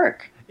it's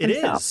Herc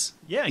himself. It is.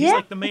 Yeah, he's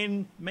like the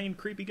main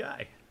creepy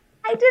guy.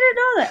 I didn't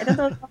know that. I thought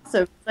that was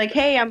awesome. It's like,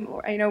 hey,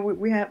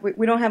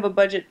 we don't have a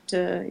budget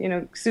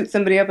to suit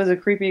somebody up as a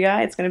creepy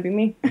guy. It's going to be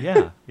me.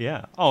 Yeah.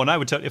 Oh, and I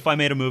would if I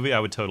made a movie, I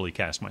would totally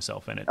cast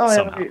myself in it.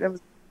 Somehow.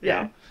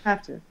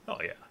 Have to. Oh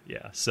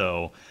yeah.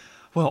 So,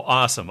 well,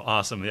 awesome.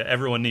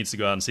 Everyone needs to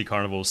go out and see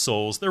Carnival of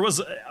Souls. There was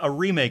a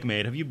remake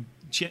made. Have you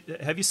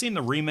seen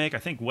the remake? I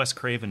think Wes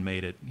Craven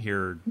made it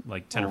here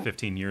like 10 or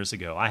 15 years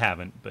ago. I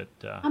haven't, but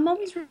I'm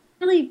always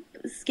really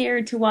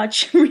scared to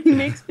watch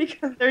remakes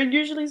because they're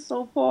usually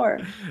so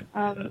poor.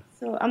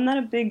 So I'm not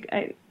a big.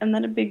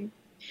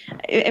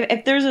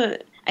 If there's a.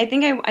 I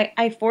think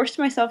I forced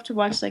myself to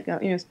watch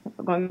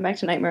going back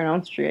to Nightmare on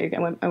Elm Street.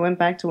 I went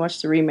back to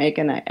watch the remake,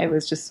 and I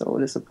was just so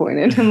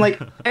disappointed. I'm like,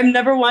 I'm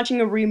never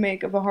watching a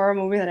remake of a horror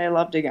movie that I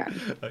loved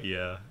again.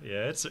 Yeah,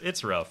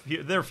 it's rough.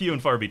 They're few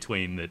and far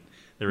between that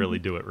they really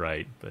do it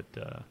right, but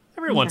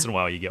every once in a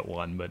while you get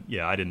one. But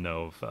yeah, I didn't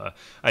know if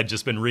I'd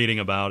just been reading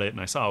about it,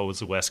 and I saw it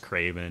was Wes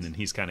Craven, and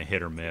he's kind of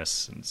hit or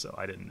miss, and so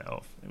I didn't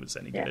know if it was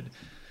any good.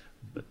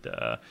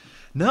 But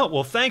no,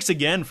 well, thanks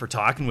again for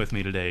talking with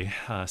me today,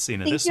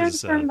 Sina. Thank you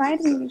for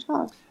inviting me to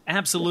talk.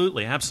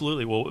 Absolutely.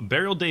 Well,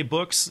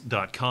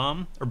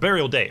 BurialDayBooks.com, or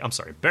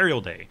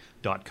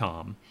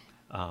BurialDay.com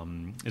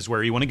is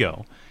where you want to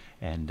go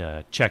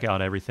and check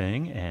out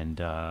everything. And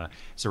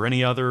is there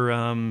any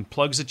other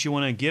plugs that you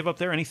want to give up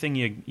there? Anything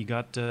you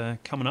got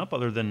coming up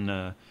other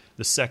than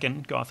the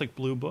second Gothic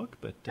Blue book?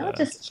 But no,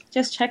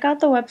 just check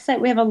out the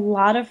website. We have a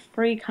lot of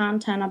free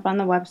content up on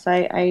the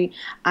website.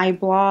 I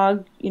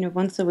blog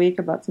once a week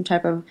about some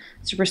type of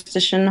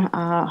superstition,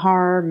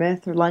 horror,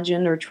 myth, or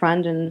legend, or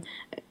trend in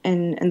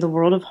the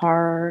world of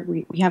horror.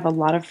 We have a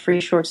lot of free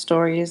short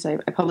stories. I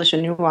publish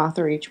a new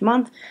author each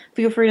month.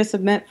 Feel free to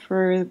submit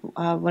for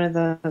one of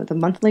the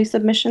monthly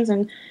submissions,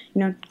 and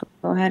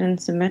go ahead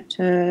and submit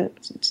to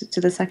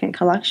the second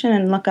collection,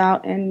 and look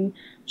out in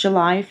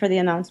July for the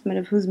announcement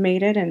of who's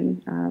made it.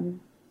 And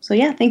so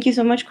thank you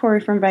so much,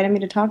 Corey, for inviting me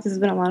to talk. This has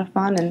been a lot of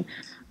fun. And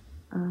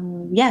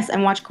yes,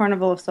 and watch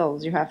Carnival of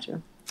Souls. You have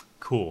to.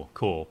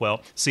 Cool.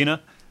 Well,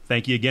 Sina,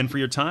 thank you again for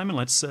your time, and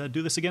let's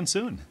do this again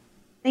soon.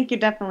 Thank you,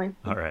 definitely.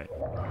 All right.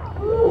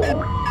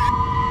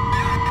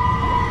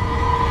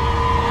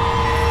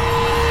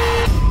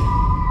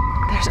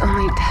 There's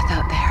only death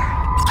out there.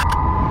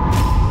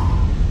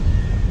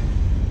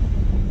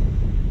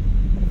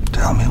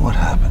 Tell me what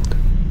happened.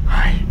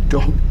 I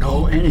don't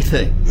know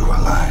anything. You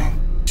are lying.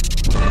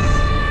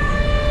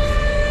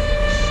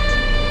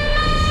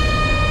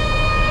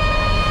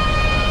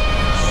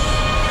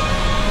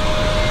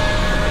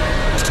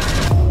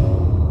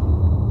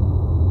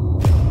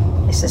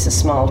 This is a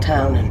small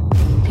town, and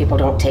people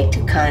don't take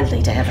too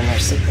kindly to having their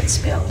secrets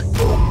spilled.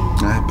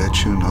 I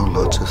bet you know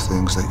lots of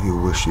things that you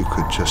wish you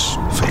could just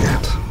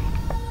forget.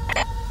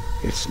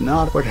 It's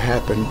not what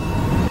happened.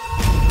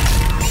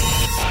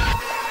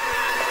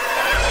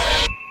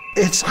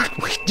 It's what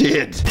we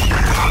did.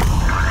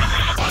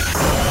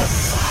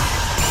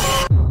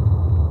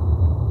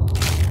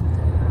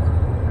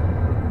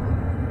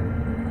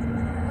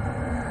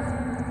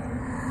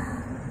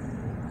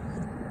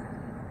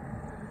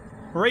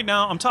 Right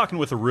now, I'm talking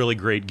with a really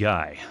great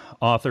guy,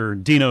 author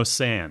Dino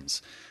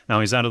Sands. Now,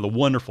 he's out of the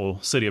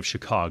wonderful city of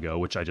Chicago,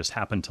 which I just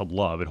happen to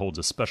love. It holds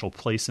a special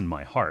place in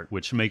my heart,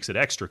 which makes it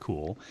extra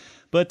cool.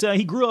 But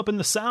he grew up in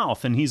the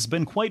South, and he's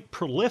been quite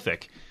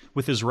prolific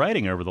with his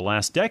writing over the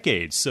last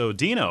decade. So,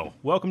 Dino,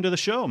 welcome to the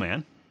show,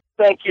 man.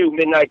 Thank you,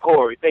 Midnight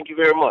Corey. Thank you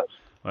very much.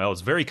 Well,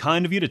 it's very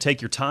kind of you to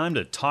take your time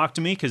to talk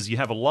to me because you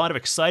have a lot of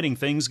exciting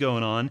things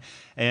going on.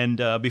 And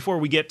before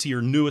we get to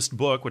your newest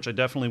book, which I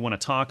definitely want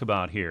to talk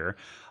about here,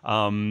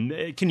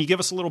 can you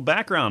give us a little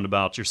background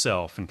about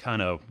yourself and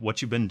kind of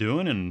what you've been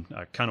doing and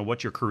kind of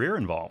what your career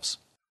involves?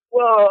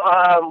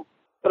 Well,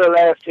 for the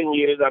last 10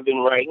 years, I've been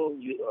writing.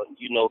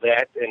 You know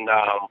that. And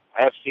I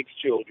have 6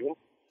 children.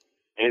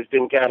 And it's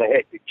been kind of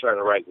hectic trying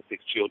to write with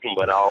 6 children,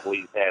 but I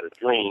always had a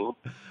dream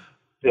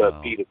to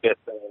be the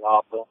best-selling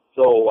author.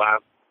 So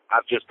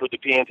I've just put the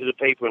pen to the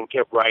paper and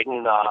kept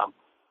writing.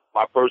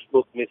 My first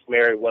book, Miss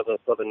Merriweather,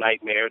 Southern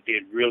Nightmare,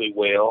 did really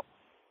well.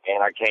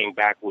 And I came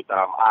back with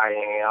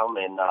I Am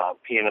and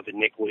Pen of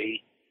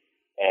Iniquity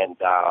and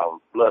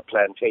Blood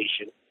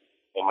Plantation.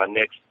 And my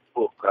next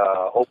book,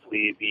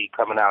 hopefully it'll be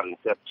coming out in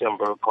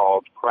September,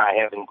 called Cry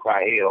Heaven,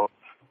 Cry Hell,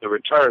 The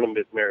Return of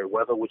Miss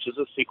Merriweather, which is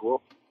a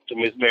sequel to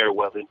Miss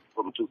Merriweather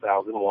from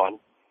 2001.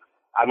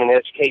 I'm in the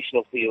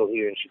educational field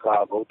here in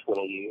Chicago,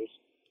 20 years.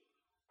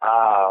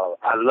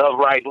 I love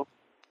writing.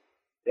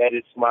 That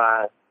is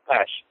my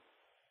passion.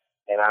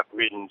 And I've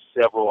written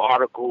several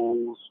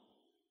articles.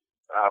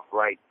 I've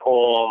written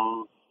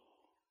poems,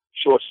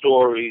 short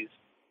stories,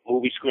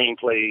 movie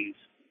screenplays.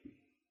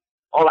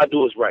 All I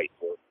do is write.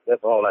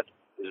 That's all I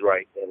do is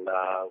write. And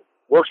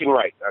working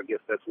right, I guess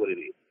that's what it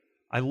is.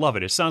 I love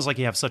it. It sounds like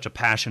you have such a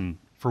passion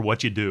for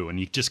what you do, and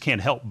you just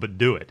can't help but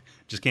do it.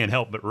 Just can't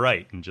help but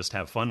write and just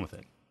have fun with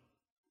it.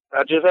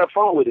 I just have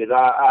fun with it.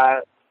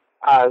 I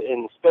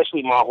and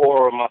especially my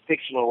horror, my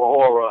fictional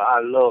horror.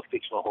 I love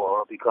fictional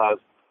horror because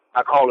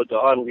I call it the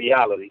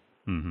unreality.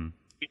 Mm-hmm.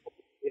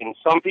 And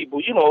some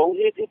people,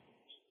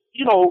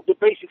 the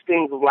basic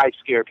things of life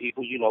scare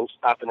people.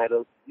 Stopping at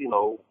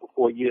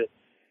before you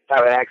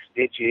have an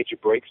accident, you hit your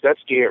brakes. That's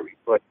scary,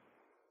 but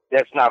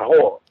that's not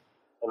horror.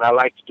 And I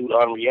like to do the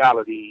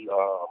unreality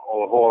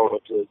on horror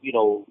to,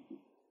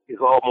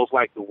 it's almost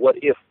like the what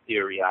if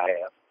theory I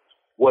have.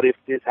 What if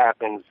this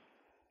happens?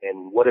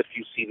 And what if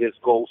you see this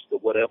ghost or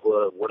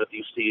whatever? What if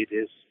you see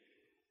this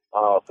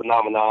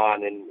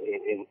phenomenon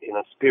in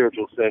a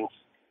spiritual sense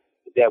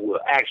that will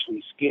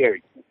actually scare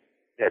you?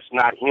 That's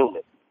not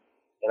human.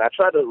 And I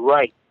try to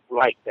write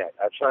like that.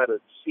 I try to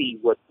see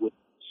what would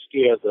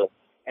scare the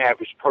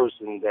average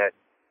person that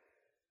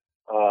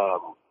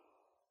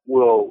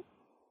will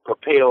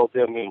propel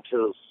them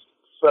into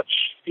such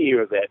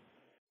fear that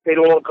they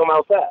don't want to come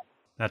outside.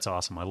 That's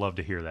awesome. I love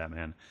to hear that,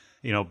 man.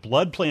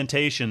 Blood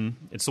Plantation,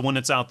 it's the one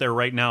that's out there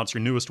right now. It's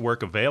your newest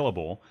work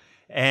available.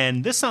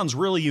 And this sounds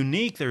really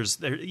unique.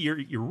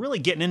 You're really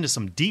getting into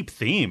some deep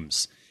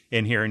themes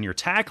in here, and you're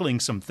tackling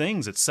some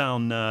things that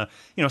sound,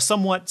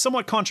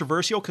 somewhat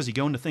controversial because you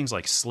go into things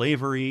like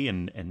slavery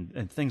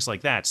and things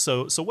like that.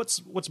 So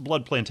what's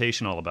Blood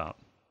Plantation all about?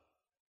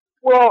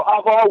 Well,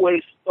 I've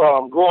always,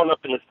 growing up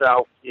in the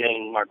South,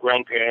 and my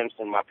grandparents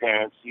and my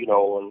parents,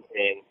 and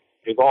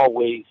they've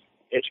always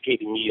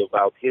educated me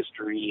about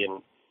history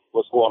and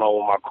what's going on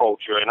with my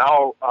culture. And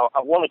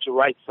I wanted to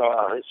write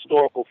some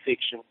historical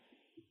fiction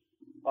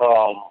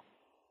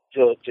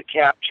to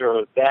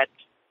capture that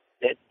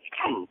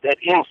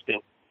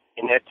instant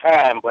in that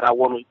time. But I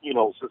wanted,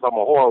 since I'm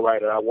a horror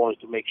writer, I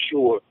wanted to make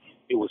sure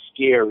it was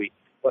scary.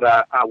 But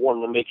I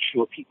wanted to make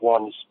sure people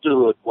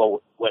understood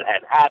what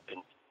had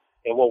happened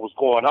and what was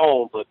going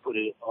on, but put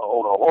it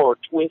on a horror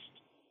twist.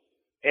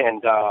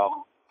 And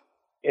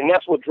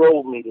that's what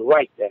drove me to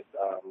write that.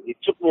 It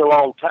took me a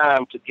long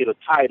time to get a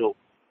title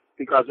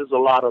because there's a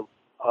lot of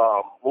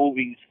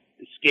movies,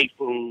 Escape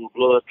from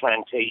Blood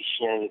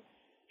Plantation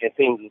and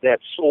things of that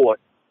sort.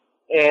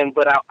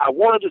 But I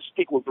wanted to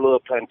stick with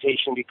Blood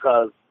Plantation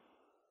because,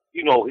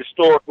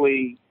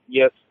 historically,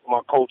 yes,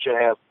 my culture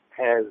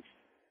has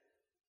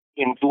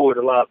endured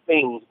a lot of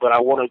things, but I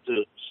wanted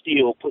to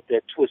still put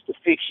that twist of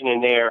fiction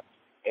in there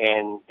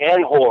and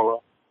horror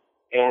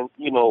and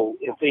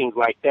and things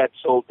like that.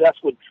 So that's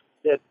what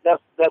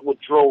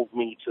drove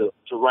me to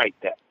write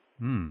that.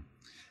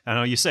 I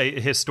know you say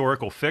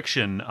historical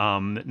fiction.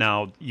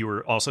 Now you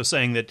were also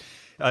saying that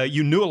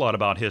you knew a lot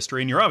about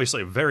history, and you're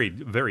obviously a very,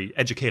 very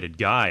educated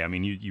guy. I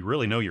mean, you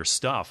really know your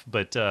stuff.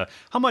 But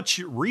how much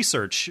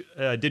research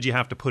did you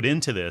have to put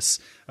into this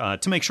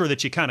to make sure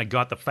that you kind of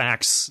got the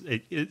facts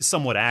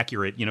somewhat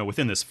accurate,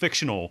 within this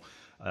fictional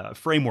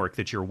framework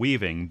that you're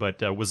weaving?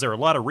 But was there a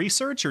lot of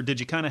research, or did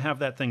you kind of have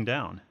that thing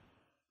down?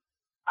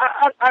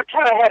 I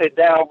kind of had it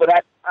down, but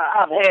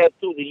I've had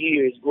through the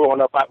years growing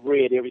up, I've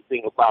read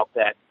everything about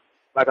that.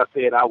 Like I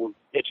said, I was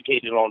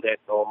educated on that,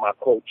 on my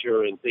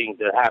culture and things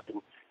that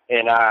happened.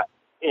 And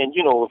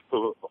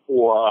for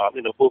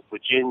in the book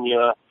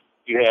Virginia,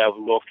 you have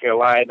North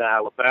Carolina,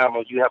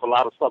 Alabama, you have a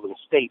lot of southern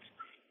states.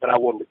 But I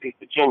wanted to pick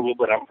Virginia,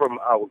 but I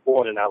was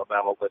born in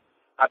Alabama, but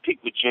I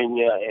picked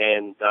Virginia,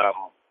 and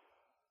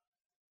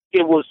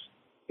it was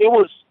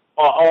an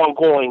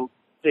ongoing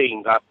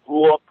thing. I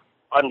grew up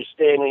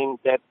understanding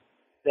that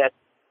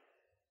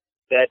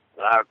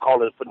I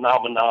call it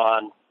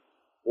phenomenon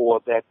or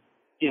that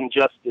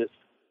injustice.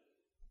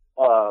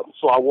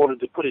 So I wanted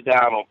to put it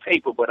down on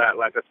paper, but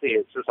like I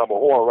said, since I'm a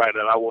horror writer,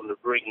 I wanted to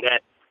bring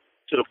that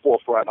to the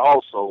forefront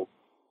also.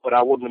 but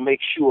I wanted to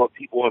make sure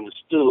people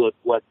understood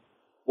what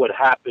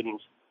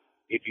happens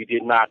if you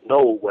did not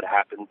know what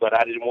happened. But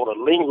I didn't want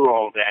to linger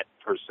on that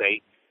per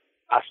se.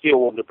 I still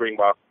wanted to bring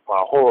my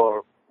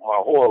horror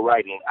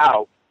writing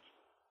out.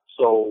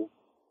 So,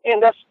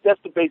 and that's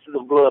the basis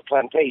of Blood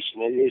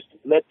Plantation. It is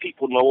to let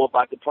people know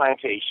about the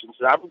plantations.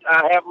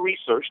 I have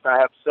researched. I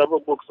have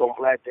several books on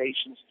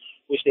plantations,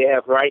 which they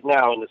have right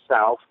now in the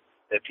South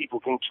that people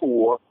can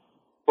tour.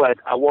 But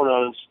I want to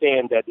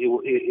understand that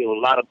a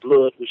lot of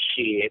blood was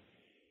shed.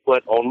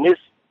 But on this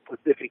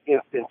specific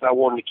instance, I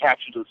wanted to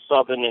capture the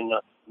Southern and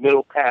the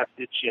Middle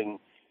Passage and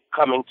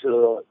coming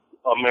to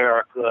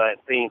America and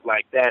things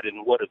like that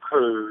and what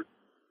occurred.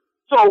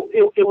 So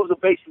it was a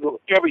basis of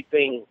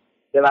everything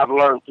that I've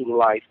learned through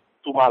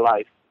my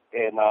life,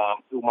 and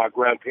through my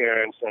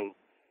grandparents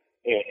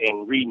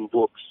and reading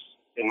books,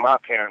 and my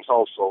parents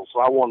also. So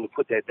I wanted to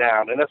put that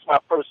down, and that's my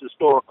first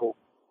historical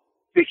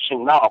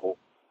fiction novel.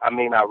 I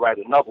may not write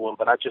another one,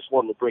 but I just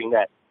wanted to bring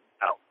that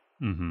out.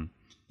 Mm-hmm.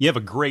 You have a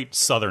great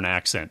Southern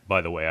accent,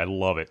 by the way. I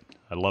love it.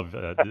 I love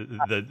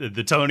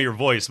the tone of your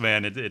voice,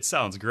 man. It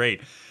sounds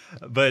great.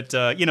 But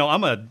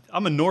I'm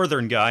a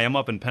northern guy. I'm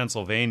up in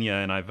Pennsylvania,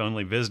 and I've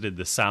only visited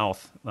the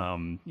South,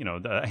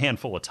 a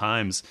handful of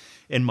times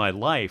in my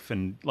life.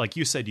 And like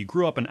you said, you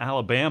grew up in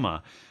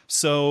Alabama.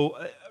 So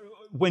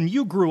when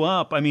you grew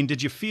up, I mean,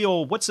 did you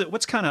feel what's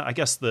kind of, I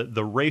guess,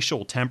 the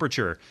racial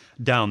temperature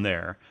down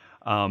there?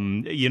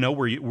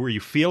 Were you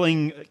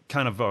feeling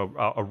kind of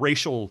a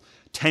racial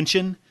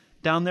tension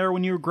down there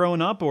when you were growing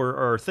up, or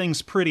are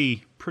things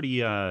pretty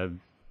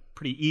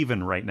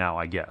even right now,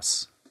 I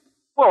guess?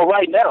 Well,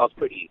 right now it's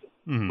pretty even.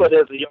 Mm-hmm. But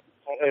as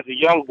a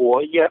young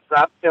boy, yes,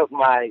 I felt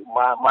my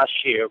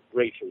share of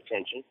racial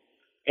tension,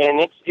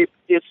 and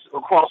it's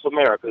across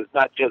America. It's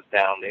not just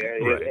down there.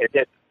 Right. At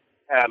that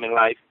time in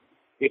life,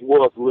 it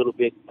was a little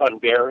bit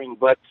unbearing,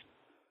 but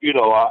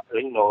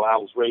I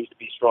was raised to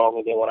be strong,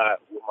 and then when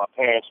my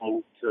parents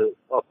moved to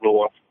up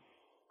north,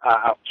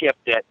 I've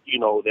kept that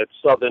that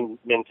Southern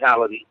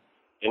mentality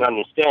and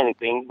understanding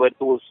things, but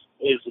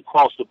it's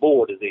across the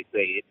board, as they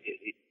say.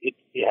 It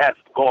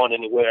hasn't gone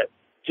anywhere.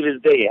 To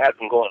this day, it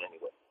hasn't gone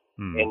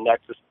anywhere. And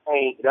that's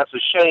a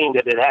shame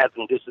that it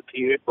hasn't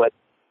disappeared, but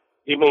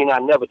it may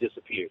not never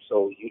disappear.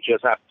 So you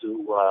just have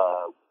to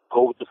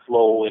go with the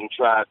flow and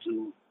try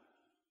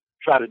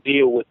to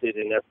deal with it.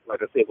 And that's,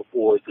 like I said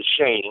before, it's a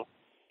shame.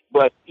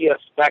 But yes,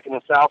 back in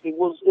the South, it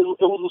was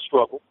a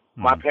struggle.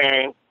 My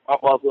parents, my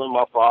mother and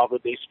my father,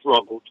 they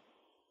struggled,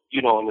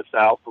 in the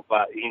South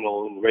about, in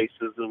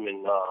racism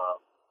and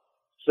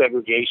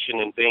segregation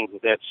and things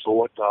of that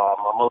sort.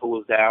 My mother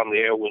was down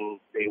there when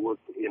they were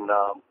in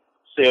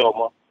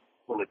Selma,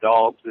 when the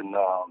dogs and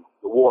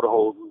the water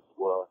hoses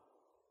were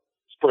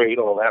sprayed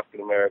on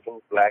African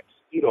Americans, blacks,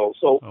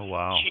 So oh,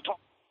 wow.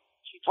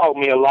 She taught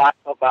me a lot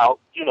about,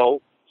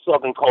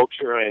 Southern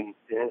culture and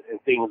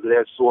things of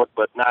that sort,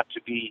 but not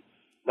to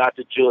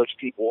judge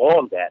people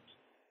on that.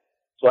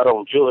 So I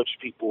don't judge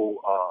people,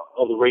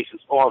 other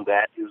races on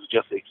that. It was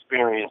just an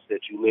experience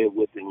that you live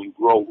with and you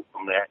grow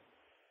from that.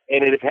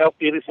 And it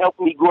has helped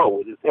me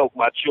grow. It has helped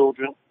my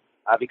children.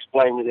 I've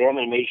explained to them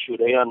and made sure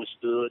they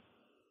understood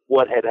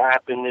what had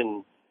happened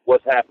and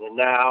what's happening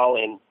now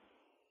and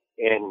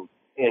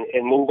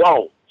move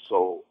on.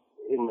 So,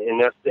 and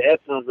that's the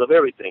essence of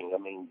everything.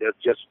 I mean, that's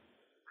just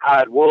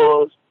how it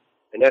was,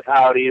 and that's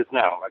how it is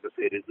now. Like I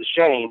said, it's a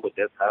shame, but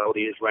that's how it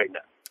is right now.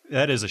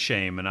 That is a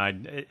shame, and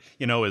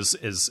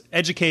as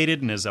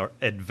educated and as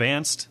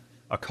advanced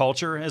a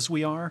culture as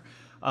we are,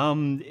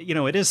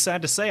 it is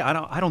sad to say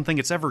I don't think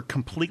it's ever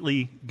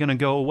completely going to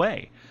go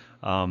away.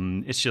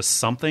 It's just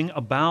something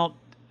about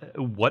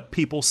what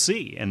people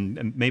see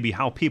and maybe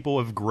how people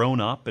have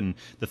grown up and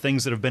the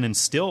things that have been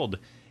instilled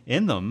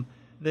in them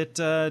that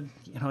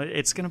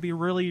it's going to be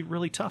really,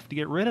 really tough to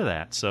get rid of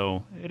that.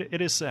 So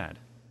it is sad.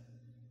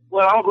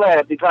 Well, I'm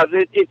glad, because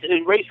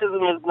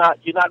racism is not,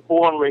 you're not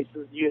born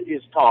racist,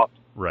 it's taught.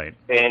 Right.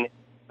 And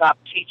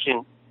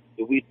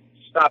if we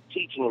stop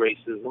teaching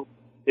racism,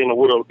 then the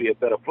world will be a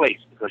better place,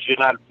 because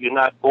you're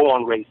not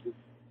born racist,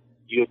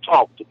 you're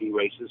taught to be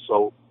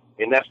racist,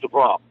 and that's the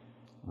problem.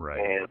 Right.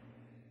 And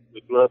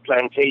with Blood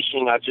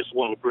Plantation, I just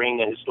want to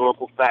bring a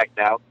historical fact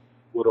out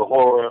with a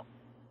horror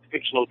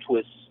fictional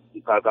twist,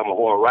 because I'm a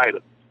horror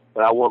writer,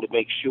 but I wanted to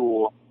make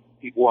sure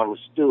people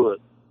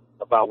understood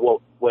about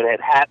what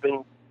had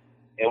happened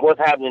and what's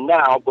happening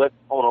now, but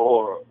on a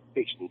horror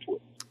fiction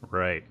twist.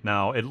 Right.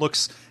 Now, it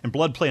looks, in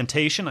Blood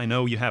Plantation, I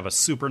know you have a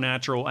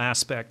supernatural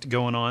aspect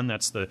going on.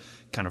 That's the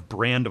kind of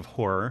brand of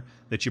horror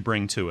that you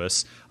bring to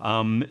us.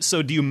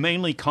 So do you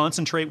mainly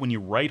concentrate when you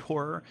write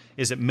horror?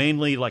 Is it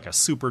mainly like a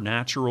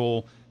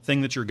supernatural thing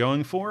that you're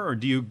going for, or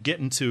do you get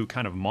into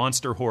kind of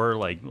monster horror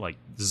like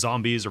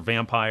zombies or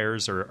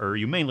vampires, or are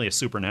you mainly a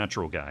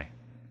supernatural guy?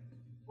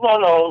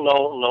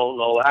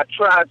 No. I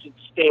try to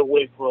stay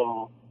away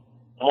from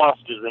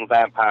monsters and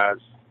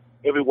vampires.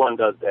 Everyone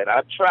does that.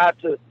 I try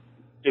to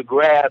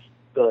grasp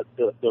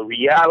the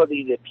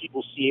reality that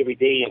people see every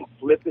day and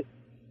flip it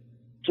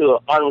to an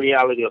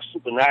unreality of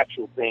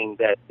supernatural thing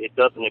that it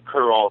doesn't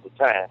occur all the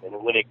time.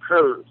 And when it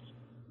occurs,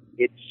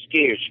 it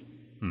scares you.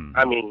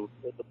 I mean,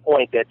 at the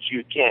point that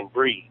you can't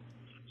breathe.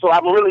 So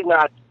I'm really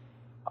not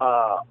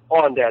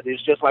on that.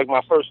 It's just like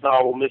my first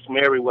novel, Miss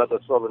Merriweather,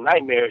 Southern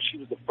Nightmare. She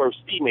was the first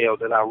female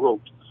that I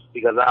wrote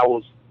because I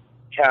was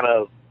kind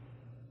of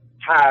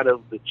tired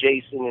of the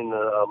Jason and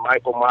the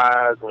Michael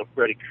Myers and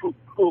Freddy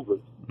Krueger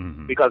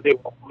because they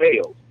were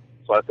males.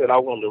 So I said I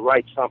wanted to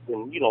write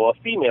something, you know, a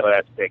female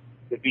aspect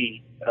to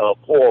be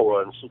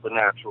horror and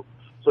supernatural.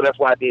 So that's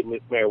why I did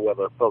Miss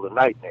Merriweather, Southern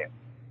Nightmare.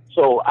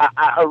 So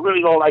I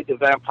really don't like the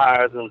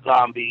vampires and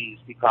zombies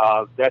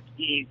because that's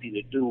easy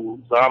to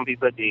do. Zombies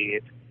are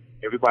dead.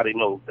 Everybody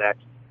knows that.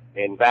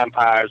 And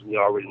vampires, we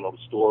already know the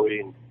story,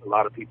 and a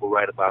lot of people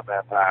write about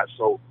vampires.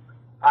 So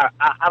I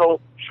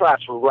don't try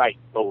to write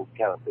those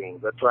kind of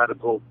things. I try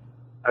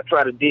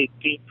to dig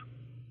deep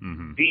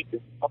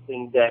in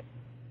something that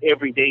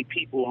everyday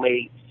people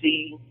may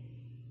see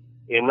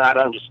and not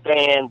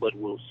understand, but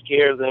will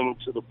scare them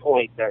to the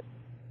point that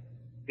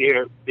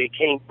they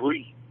can't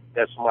breathe.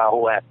 That's my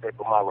whole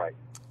aspect of my writing.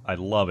 I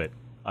love it.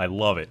 I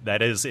love it.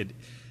 That is it.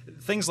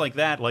 Things like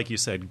that, like you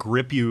said,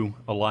 grip you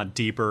a lot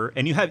deeper,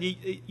 and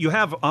you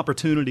have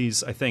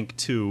opportunities, I think,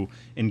 to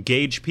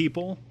engage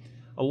people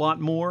a lot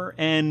more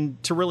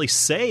and to really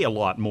say a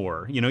lot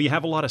more. You know, you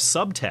have a lot of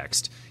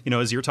subtext. You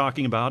know, as you're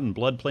talking about in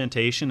Blood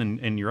Plantation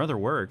and your other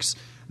works,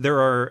 there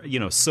are, you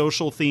know,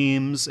 social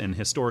themes and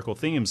historical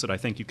themes that I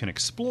think you can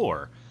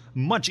explore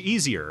much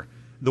easier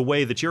the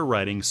way that you're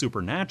writing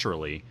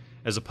supernaturally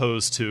as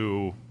opposed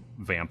to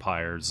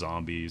vampires,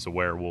 zombies, a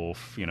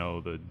werewolf, you know,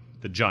 the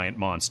giant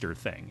monster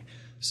thing.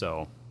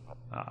 So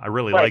I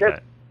really like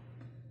that.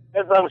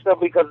 That's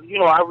understandable because, you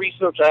know, I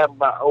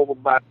have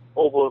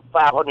over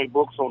 500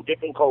 books on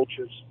different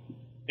cultures,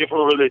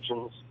 different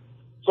religions.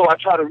 So I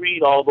try to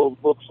read all those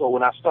books. So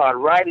when I start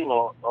writing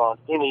on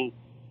any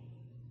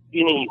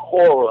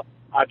horror,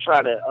 I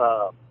try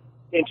to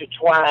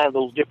intertwine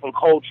those different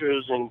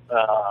cultures and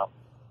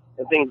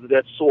things of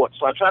that sort.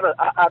 So I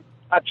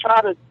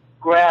try to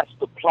grasp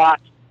the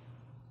plot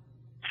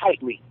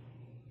tightly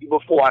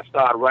before I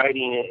start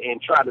writing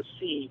and try to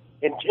see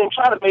and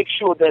try to make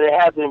sure that it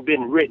hasn't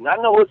been written. I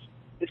know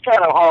it's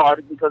kind of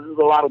hard because there's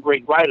a lot of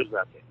great writers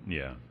out there.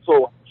 Yeah.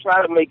 So I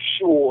try to make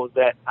sure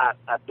that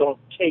I don't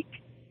take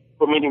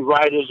from any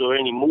writers or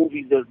any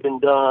movies that's been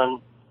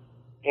done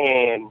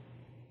and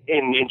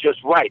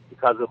just write,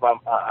 because if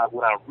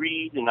when I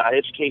read and I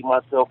educate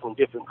myself from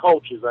different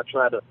cultures, I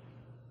try to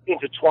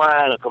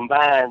intertwine or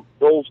combine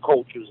those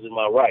cultures in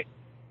my writing.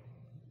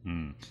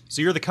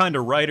 So you're the kind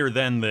of writer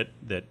then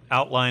that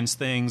outlines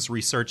things,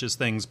 researches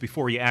things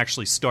before you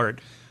actually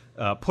start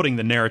putting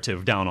the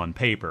narrative down on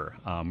paper.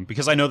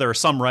 Because I know there are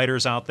some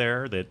writers out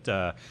there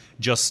that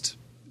just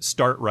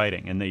start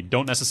writing and they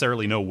don't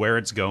necessarily know where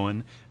it's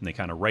going, and they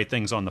kind of write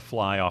things on the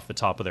fly off the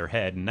top of their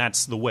head, and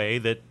that's the way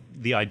that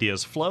the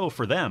ideas flow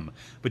for them.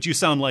 But you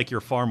sound like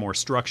you're far more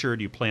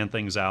structured, you plan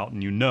things out,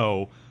 and you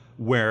know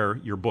where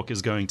your book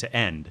is going to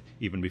end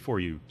even before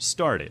you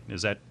start it.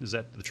 Is that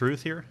the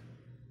truth here?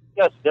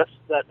 Yes, that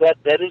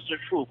is the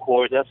truth,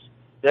 Corey.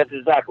 That's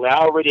exactly. I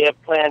already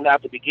have planned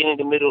out the beginning,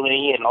 the middle, and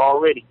the end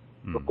already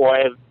before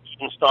I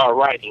even start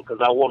writing, because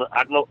I want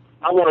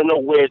to know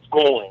where it's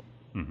going.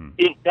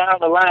 If down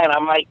the line I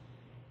might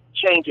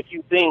change a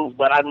few things,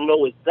 but I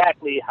know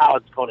exactly how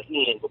it's going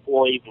to end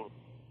before I even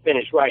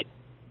finish writing.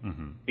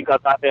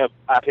 Because I have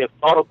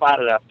thought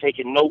about it. I've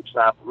taken notes.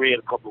 I've read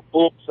a couple of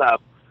books.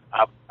 I've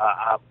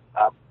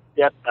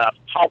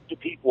talked to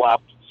people.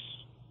 I've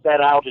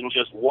sat out and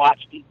just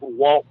watched people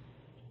walk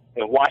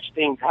and watch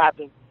things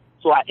happen.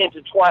 So I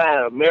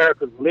intertwine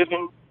America's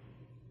living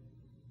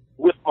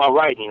with my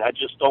writing. I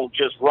just don't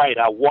just write.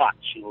 I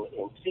watch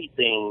and see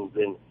things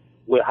and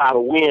with how the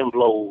wind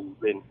blows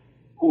and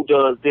who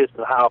does this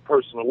and how a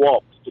person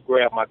walks to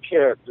grab my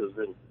characters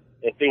and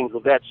things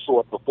of that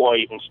sort before I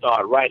even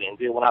start writing.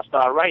 Then when I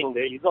start writing,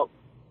 there you go.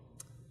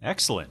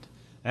 Excellent.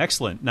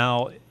 Excellent.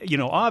 Now, you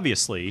know,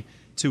 obviously,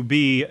 to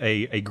be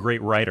a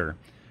great writer,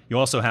 you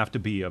also have to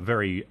be a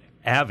very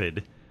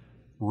avid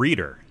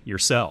reader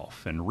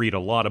yourself and read a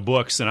lot of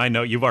books. And I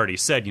know you've already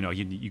said, you know,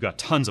 you got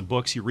tons of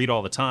books, you read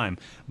all the time.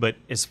 But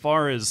as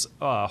far as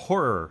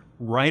horror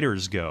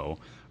writers go,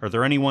 are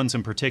there any ones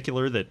in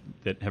particular that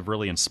have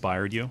really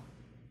inspired you?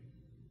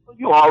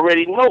 You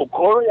already know,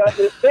 Corey. I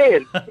just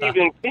said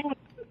Stephen King.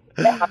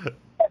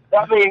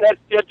 I mean,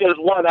 that's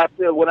just one. I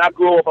said when I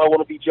grow up, I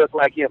want to be just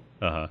like him.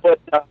 But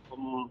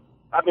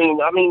I mean,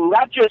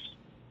 not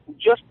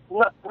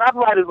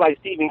writers like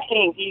Stephen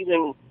King,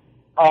 even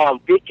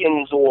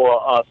Dickens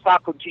or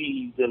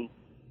Socrates and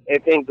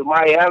things,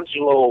 Maya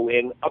Angelou,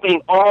 and I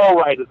mean all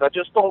writers. I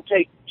just don't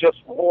take just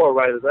from horror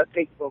writers. I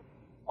take from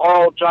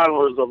all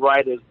genres of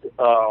writers,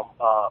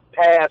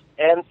 past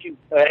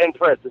and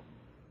present,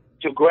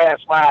 to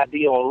grasp my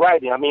idea on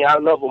writing. I mean, I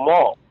love them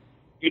all,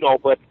 you know,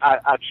 but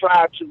I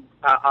try to.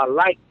 I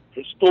like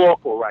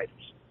historical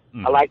writers.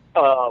 I like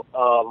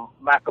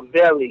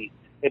Machiavelli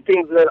and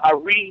things that I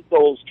read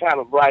those kind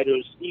of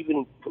writers,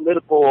 even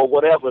political or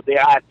whatever,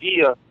 their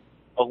idea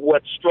of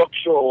what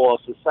structure or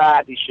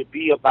society should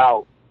be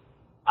about.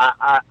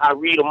 I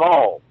read them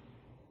all,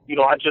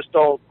 I just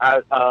don't.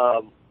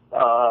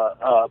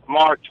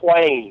 Mark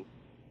Twain,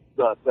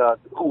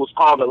 who was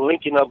called the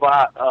Lincoln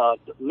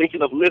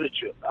of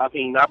literature. I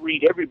mean, I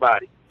read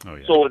everybody. Oh,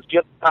 yeah. So it's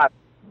just not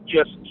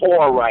just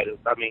horror writers.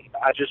 I mean,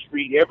 I just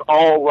read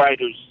all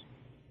writers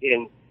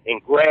and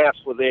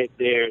grasp for their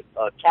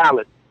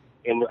talent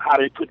and how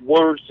they put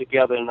words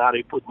together and how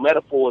they put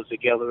metaphors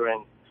together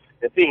and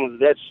things of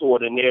that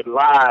sort in their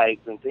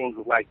lives and things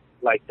like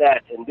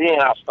that. And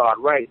then I'll start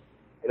writing.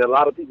 And a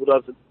lot of people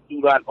do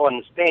not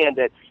understand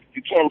that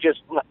you can't,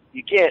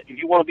 if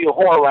you want to be a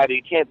horror writer,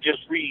 you can't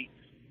just read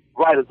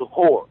writers of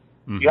horror.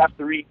 Mm-hmm. You have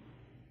to read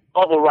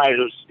other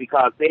writers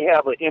because they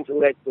have an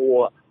intellect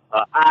or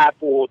an eye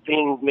for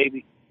things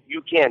maybe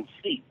you can't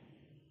see.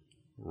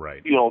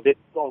 Right. That you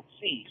don't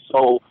see.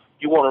 So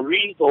you want to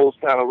read those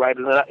kind of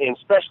writers, and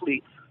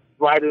especially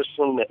writers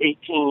from the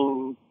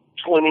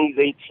 1820s,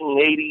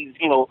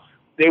 1880s.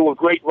 They were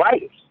great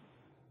writers.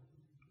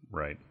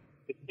 Right.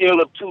 The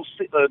Tale of Two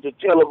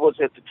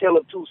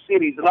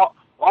Cities, and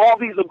all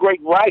these are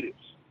great writers,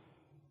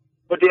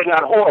 but they're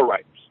not horror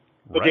writers.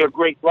 But they're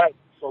great writers.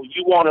 So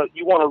you want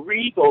to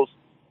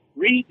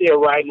read their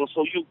writing,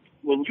 so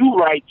when you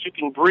write, you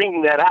can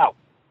bring that out,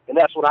 and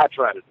that's what I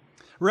try to do.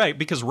 Right,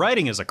 because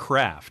writing is a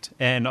craft,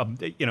 and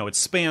it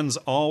spans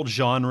all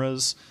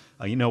genres.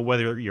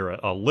 Whether you're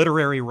a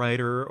literary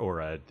writer or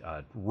a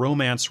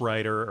romance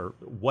writer or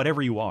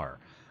whatever you are,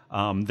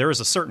 there is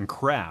a certain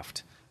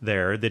craft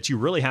there that you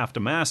really have to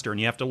master, and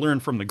you have to learn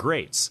from the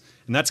greats,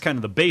 and that's kind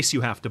of the base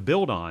you have to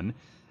build on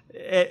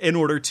in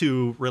order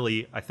to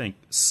really, I think,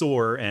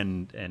 soar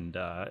and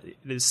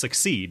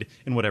succeed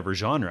in whatever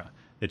genre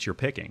that you're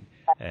picking,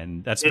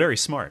 and that's very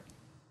smart.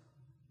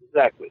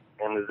 Exactly,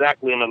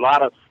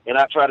 and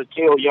I try to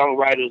tell young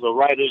writers or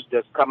writers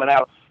that's coming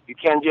out, you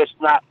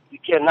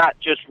cannot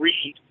just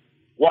read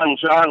one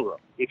genre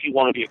if you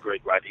want to be a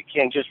great writer. You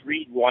can't just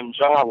read one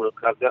genre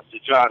because that's the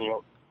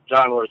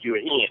genre you're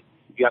in.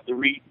 You have to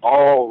read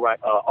all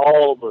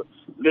the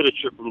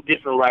literature from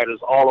different writers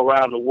all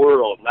around the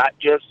world, not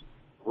just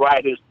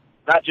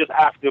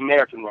African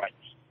American writers.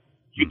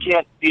 You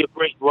can't be a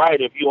great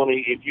writer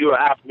if you're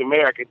African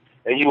American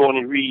and you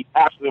only read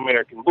African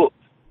American books.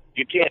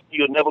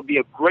 You'll never be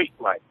a great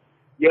writer.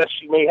 Yes,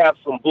 you may have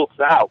some books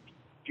out.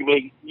 You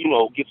may,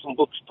 get some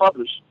books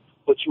published,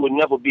 but you will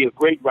never be a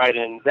great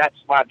writer, and that's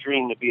my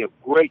dream, to be a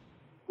great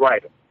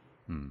writer.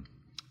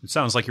 It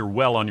sounds like you're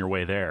well on your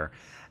way there.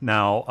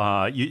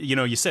 Now,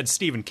 you said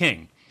Stephen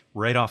King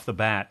right off the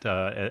bat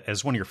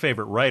as one of your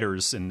favorite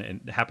writers,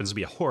 and happens to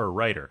be a horror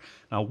writer.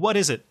 Now, what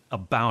is it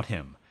about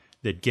him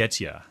that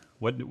gets you?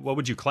 What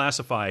would you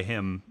classify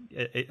him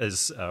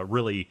as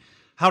really?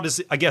 How does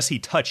he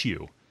touch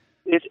you?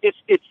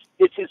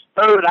 It's his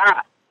third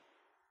eye.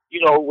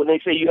 When they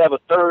say you have a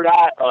third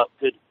eye,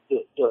 to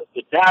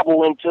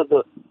dabble into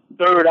the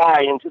third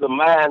eye, into the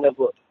mind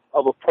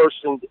of a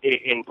person,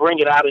 and bring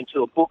it out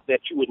into a book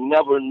that you would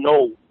never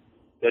know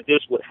that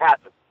this would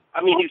happen.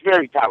 I mean, he's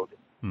very talented.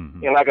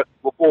 Mm-hmm. And like I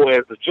said before,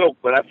 as a joke,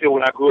 but I feel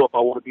when I grew up, I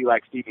want to be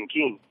like Stephen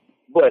King.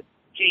 But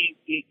he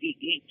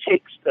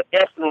takes the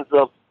essence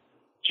of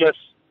just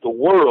the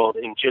world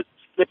and just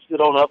flips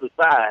it on the other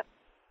side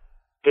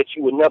that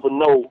you would never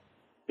know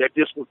that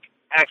this would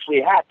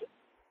actually happen.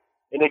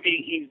 And if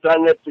he's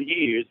done that for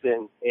years,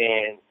 and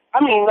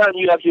I mean,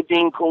 you have your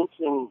Dean Koontz,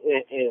 and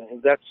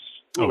that's,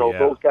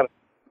 those kind of,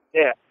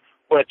 yeah.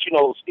 But,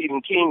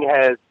 Stephen King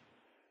has,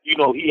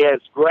 he has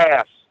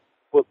grasped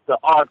with the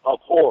art of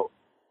horror,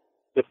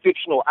 the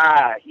fictional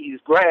eye. He's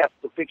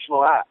grasped the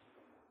fictional eye.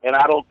 And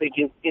I don't think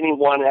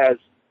anyone has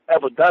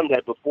ever done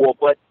that before.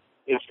 But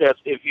instead,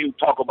 if you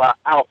talk about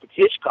Alfred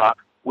Hitchcock,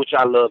 which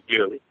I love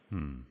dearly,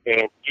 and,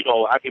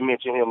 I can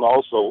mention him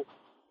also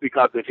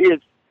because of his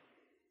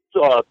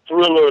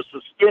thriller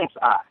suspense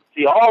eye.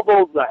 See, all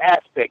those are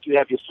aspects. You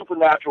have your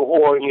supernatural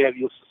horror and you have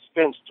your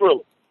suspense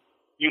thriller.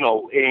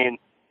 And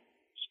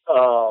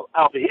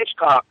Alfred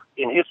Hitchcock,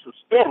 in his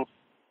suspense,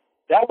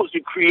 that was the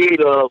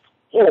creative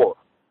horror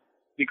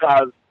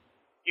because,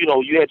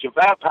 you had your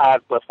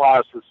vampires, but as far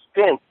as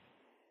suspense,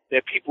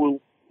 that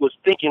people was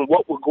thinking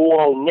what would go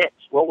on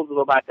next, what was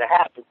about to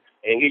happen,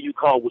 and here you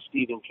come with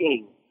Stephen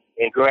King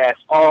and grasp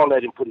all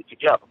that and put it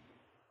together.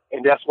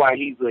 And that's why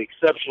he's an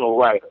exceptional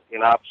writer.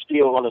 And I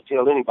still want to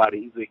tell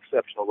anybody he's an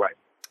exceptional writer.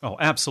 Oh,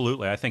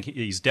 absolutely. I think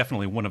he's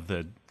definitely one of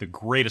the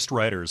greatest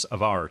writers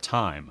of our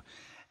time.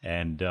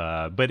 And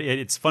but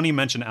it's funny you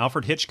mention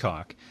Alfred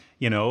Hitchcock,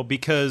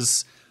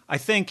 because I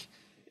think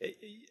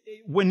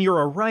when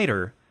you're a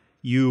writer,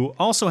 you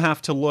also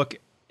have to look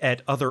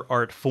at other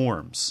art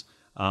forms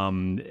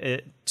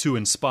to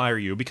inspire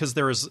you, because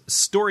there is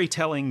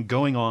storytelling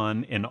going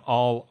on in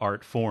all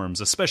art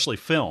forms, especially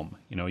film.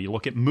 You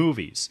look at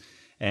movies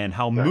and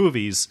how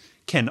movies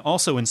can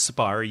also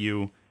inspire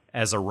you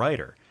as a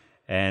writer.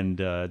 And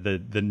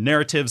the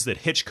narratives that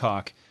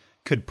Hitchcock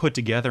could put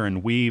together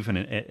and weave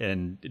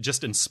and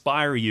just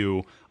inspire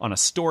you on a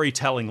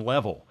storytelling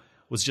level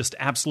was just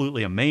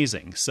absolutely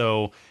amazing.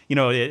 So,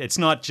 it's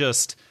not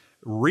just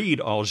read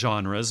all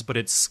genres, but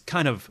it's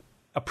kind of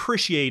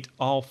appreciate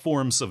all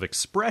forms of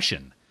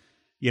expression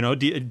You know,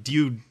 do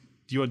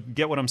you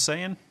get what I'm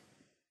saying?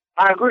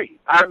 I agree,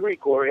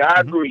 Corey.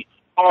 I agree.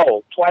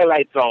 All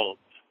Twilight Zone,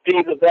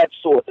 things of that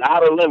sort, the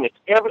Outer Limits,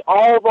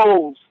 all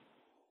those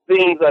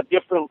things are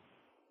different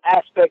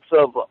aspects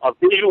of a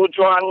visual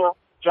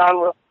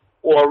genre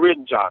or a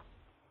written genre.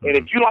 And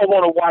if you don't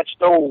want to watch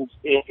those,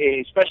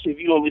 especially if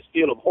you're in this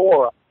field of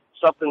horror,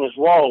 something is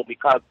wrong,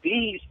 because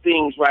these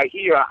things right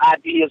here are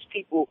ideas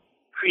people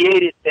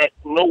created that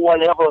no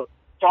one ever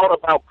thought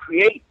about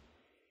creating.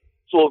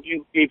 So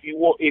if you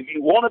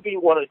want to be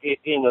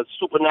in a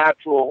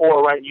supernatural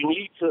horror, right, you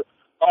need to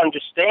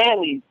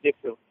understand these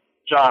different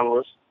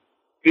genres,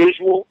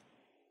 visual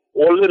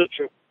or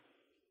literature,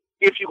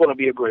 if you're going to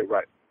be a great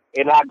writer.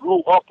 And I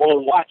grew up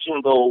on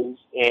watching those,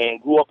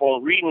 and grew up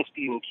on reading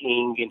Stephen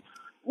King and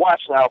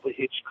watching Alfred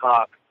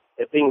Hitchcock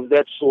and things of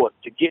that sort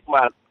to get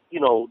my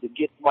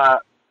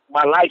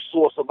life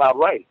source about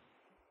writing.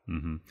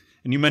 Mm-hmm.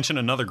 And you mentioned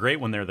another great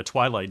one there, The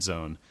Twilight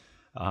Zone,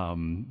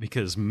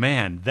 because,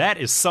 man, that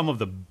is some of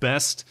the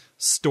best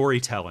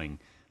storytelling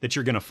that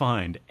you're going to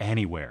find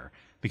anywhere.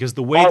 Because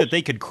the way that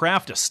they could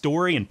craft a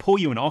story and pull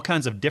you in all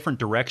kinds of different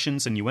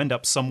directions, and you end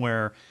up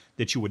somewhere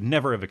that you would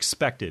never have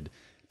expected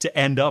to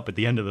end up at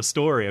the end of the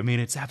story. I mean,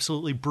 it's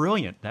absolutely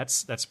brilliant.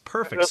 That's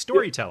perfect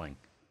storytelling.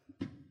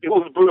 It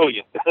was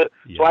brilliant.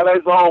 Yeah.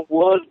 Twilight Zone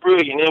was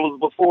brilliant. It was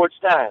before its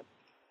time.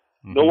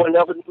 Mm-hmm. No one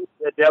ever knew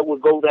that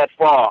would go that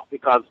far,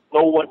 because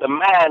the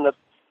mind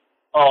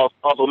of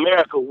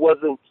America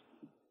wasn't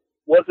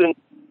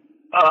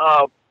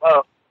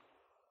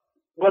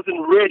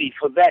ready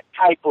for that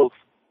type of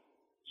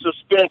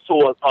suspense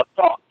or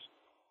thought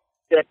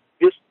that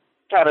this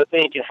kind of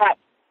thing can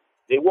happen.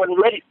 They wasn't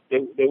ready.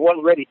 They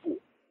wasn't ready for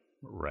it.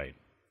 Right.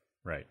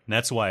 And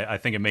that's why I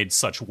think it made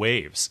such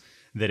waves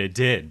that it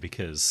did,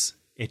 because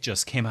it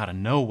just came out of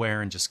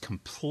nowhere and just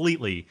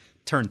completely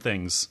turned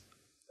things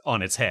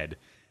on its head,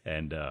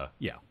 and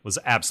was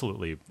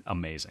absolutely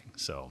amazing.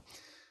 So,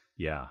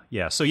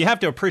 yeah. So you have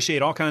to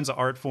appreciate all kinds of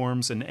art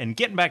forms, and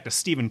getting back to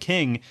Stephen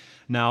King.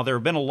 Now, there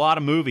have been a lot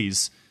of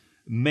movies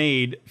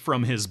made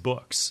from his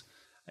books,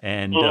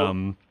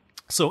 and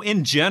so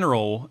in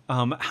general,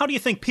 how do you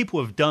think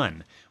people have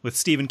done with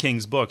Stephen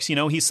King's books? You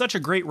know, he's such a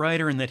great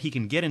writer in that he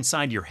can get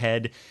inside your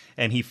head,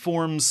 and he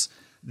forms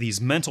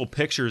these mental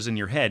pictures in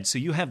your head, so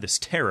you have this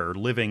terror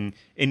living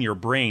in your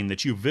brain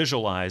that you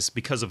visualize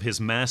because of his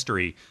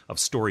mastery of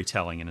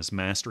storytelling and his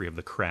mastery of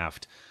the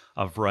craft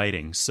of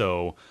writing.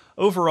 So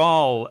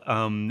overall,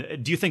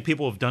 do you think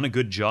people have done a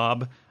good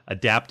job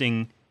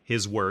adapting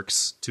his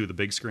works to the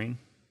big screen?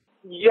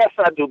 Yes,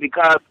 I do,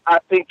 because I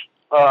think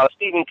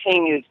Stephen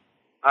King is,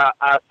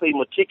 I say,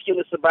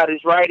 meticulous about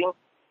his writing,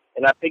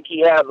 and I think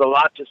he has a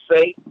lot to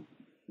say.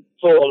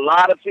 So a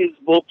lot of his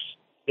books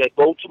that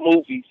go to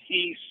movies,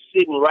 he's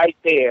sitting right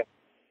there,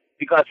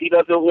 because he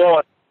doesn't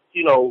want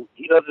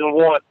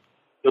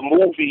the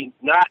movie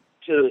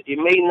it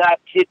may not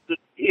hit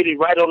it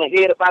right on the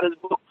head about his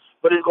book,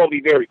 but it's going to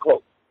be very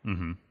close.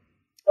 Mm-hmm.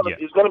 Yeah.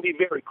 It's going to be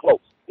very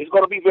close. It's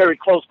going to be very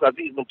close, because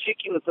he's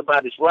meticulous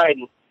about his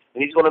writing,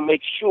 and he's going to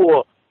make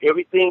sure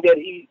everything that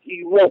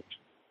he wrote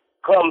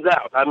comes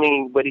out. I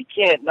mean, but he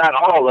can't, not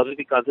all of it,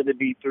 because it'd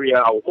be a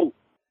 3-hour movie.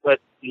 But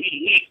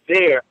he's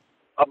there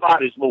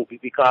about his movie,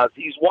 because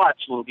he's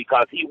watching,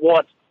 because he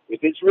wants, if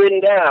it's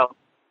written down,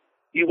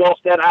 he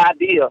wants that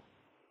idea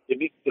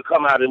to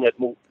come out in that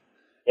movie.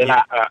 And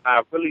yeah.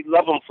 I really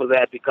love him for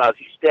that, because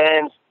he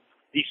stands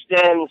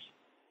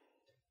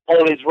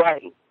on his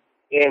writing.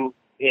 And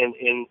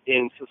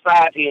in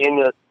society, in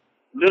the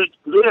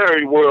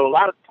literary world, a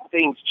lot of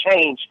things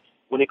change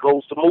when it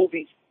goes to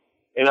movies,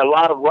 and a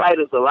lot of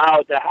writers allow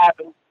it to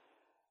happen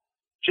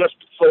just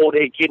so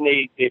they're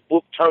getting their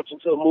book turned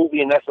into a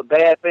movie, and that's a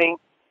bad thing,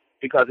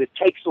 because it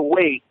takes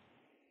away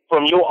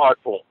from your art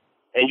form.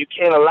 And you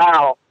can't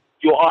allow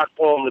your art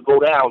form to go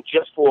down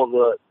just for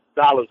the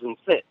dollars and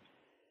cents.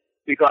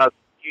 Because,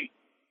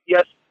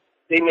 yes,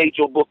 they made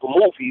your book a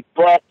movie,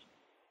 but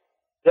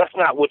that's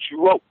not what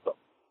you wrote, though.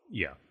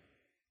 Yeah.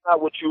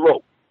 Not what you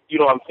wrote. You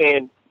know what I'm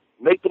saying?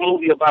 Make the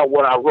movie about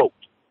what I wrote.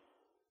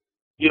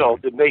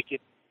 To make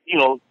it,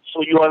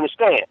 so you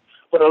understand.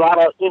 But a lot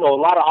of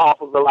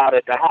authors allow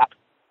that to happen.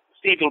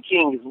 Stephen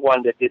King is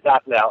one that did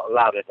not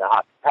allow that to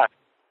happen.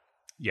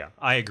 Yeah,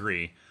 I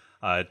agree.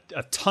 A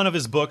ton of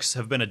his books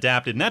have been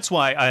adapted, and that's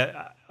why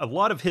a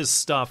lot of his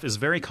stuff is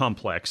very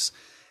complex,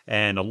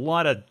 and a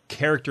lot of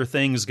character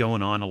things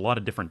going on, a lot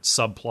of different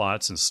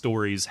subplots and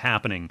stories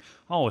happening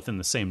all within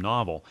the same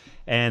novel.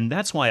 And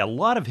that's why a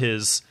lot of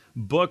his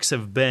books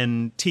have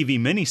been TV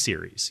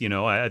miniseries.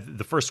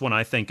 The first one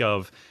I think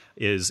of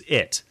is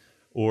It,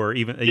 or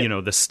even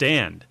The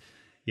Stand.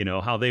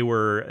 How they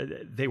were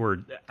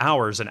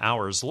hours and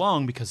hours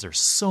long, because there's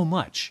so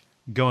much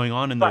going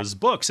on in those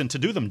books, and to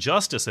do them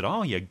justice at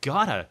all, you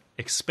gotta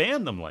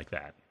expand them like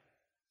that.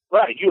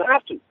 Right, you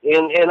have to,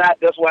 and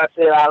that's why I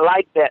said I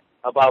like that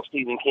about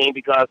Stephen King,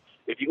 because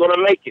if you're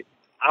gonna make it,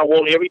 I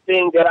want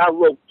everything that I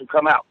wrote to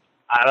come out.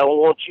 I don't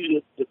want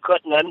you to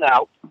cut nothing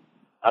out.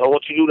 I don't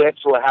want you to do that,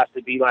 so it has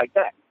to be like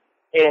that.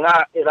 And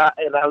I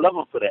love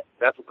him for that.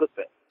 That's a good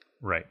thing.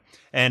 Right.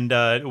 And,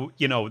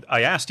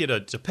 I asked you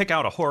to pick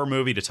out a horror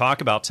movie to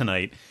talk about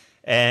tonight,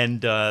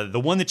 and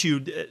the one that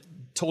you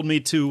told me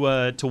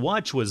to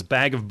watch was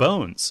Bag of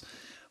Bones,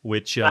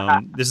 which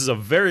this is a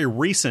very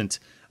recent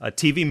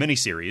TV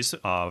miniseries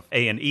of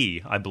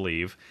A&E, I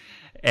believe.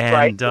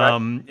 And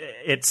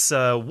it's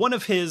one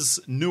of his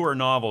newer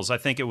novels. I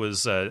think it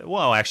was,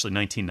 actually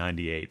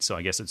 1998, so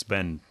I guess it's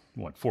been,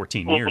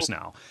 14 years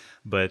now.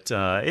 But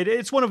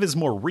it's one of his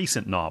more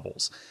recent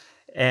novels.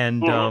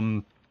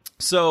 And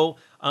so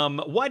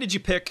why did you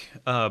pick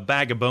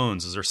Bag of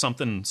Bones? Is there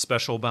something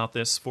special about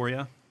this for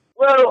you?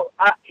 Well,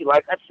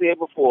 like I said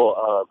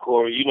before,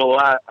 Corey,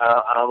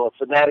 I'm a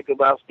fanatic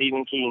about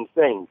Stephen King's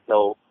things.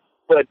 So,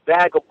 but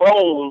Bag of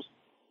Bones,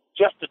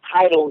 just the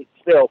title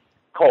itself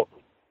caught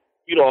me.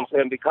 You know what I'm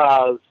saying?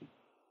 Because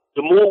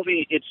the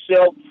movie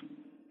itself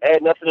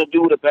had nothing to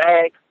do with a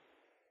bag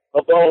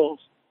of bones.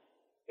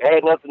 It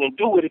had nothing to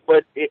do with it,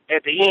 but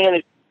at the end,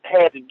 it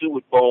had to do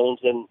with bones.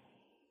 And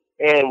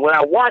when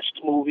I watched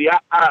the movie,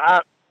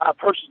 I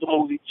purchased the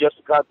movie just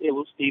because it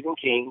was Stephen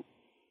King.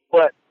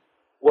 But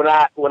when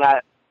I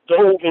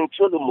dove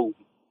into the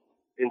movie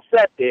and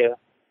sat there,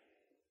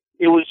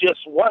 it was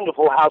just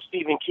wonderful how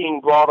Stephen King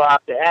brought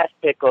out the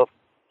aspect of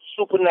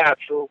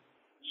supernatural,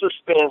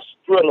 suspense,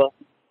 thriller,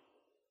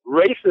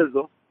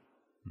 racism,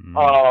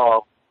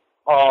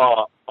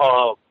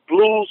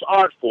 blues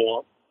art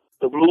form,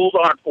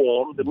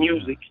 the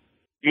music,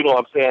 you know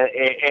what I'm saying,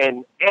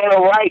 and a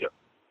writer.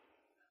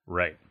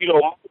 Right.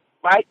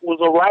 Mike was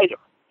a writer,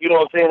 you know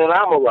what I'm saying, and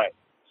I'm a writer.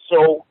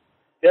 So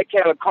that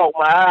kind of caught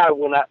my eye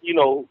when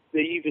to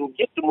even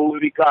get the movie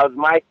because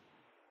Mike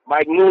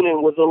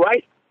Noonan was a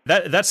writer.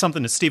 That's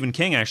something that Stephen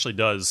King actually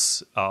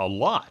does a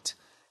lot.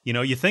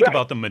 You think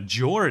about the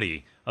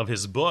majority of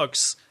his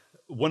books,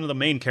 one of the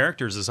main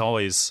characters is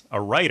always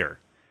a writer.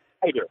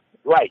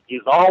 Right.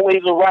 He's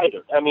always a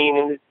writer. I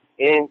mean,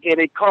 and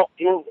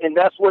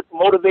that's what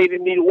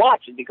motivated me to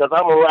watch it because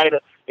I'm a writer,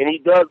 and he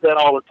does that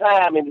all the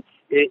time. And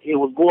it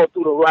was going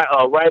through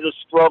the writer's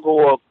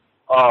struggle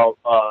of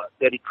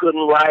that he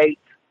couldn't write,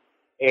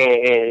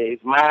 and his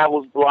mind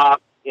was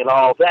blocked and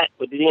all that.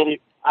 But then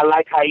I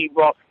like how he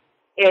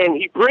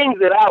brings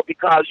it out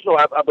because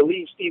I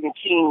believe Stephen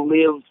King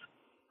lives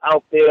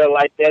out there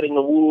like that in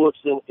the woods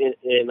in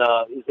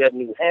is that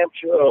New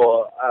Hampshire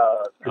or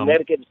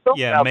Connecticut?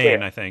 Yeah, Maine,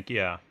 there. I think.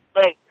 Yeah,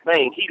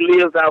 Maine. He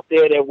lives out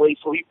there that way,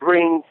 so he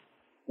brings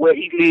where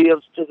he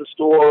lives to the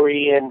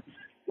story, and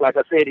like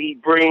I said, he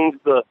brings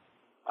the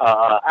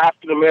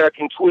African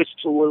American twist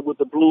to it with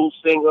the blues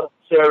singer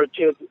Sarah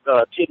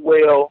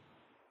Tidwell,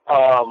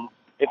 and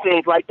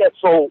things like that.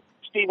 So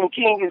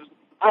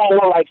I'm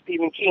more like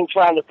Stephen King,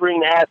 trying to bring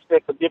the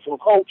aspect of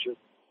different cultures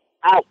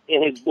out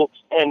in his books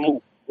and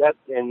movies.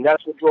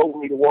 That's what drove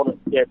me to wanted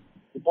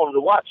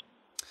to watch it.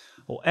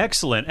 Well,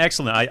 excellent.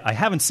 I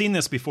haven't seen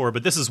this before,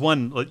 but this is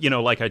one,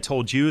 like I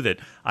told you, that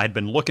I'd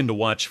been looking to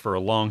watch for a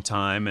long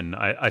time, and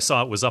I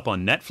saw it was up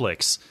on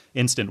Netflix,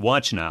 Instant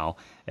Watch now,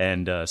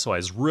 and so I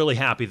was really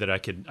happy that I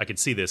could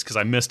see this because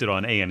I missed it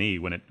on A&E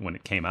when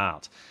it came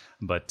out.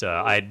 But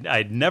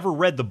I'd never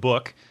read the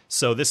book,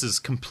 so this is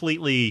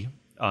completely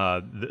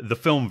the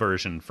film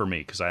version for me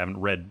because I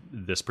haven't read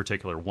this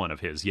particular one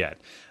of his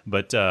yet.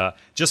 But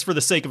just for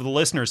the sake of the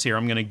listeners here,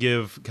 I'm going to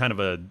give kind of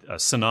a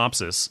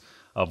synopsis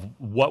of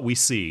what we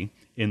see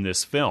in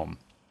this film.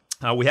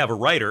 We have a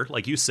writer,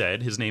 like you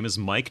said. His name is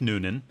Mike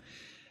Noonan,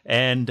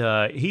 and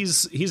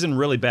he's in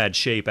really bad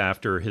shape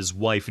after his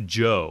wife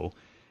Jo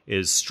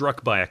is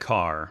struck by a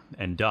car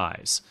and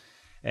dies.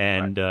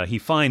 And he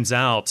finds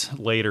out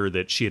later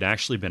that she had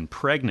actually been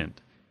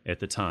pregnant at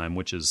the time,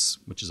 which is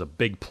a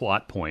big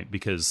plot point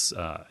because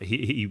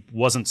he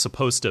wasn't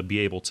supposed to be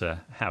able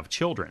to have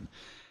children,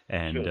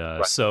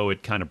 and so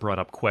it kind of brought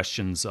up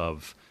questions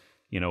of,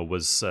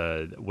 was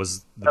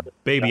the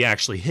baby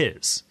actually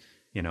his,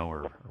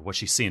 or was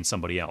she seeing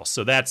somebody else?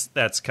 So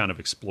that's kind of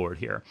explored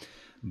here.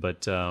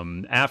 But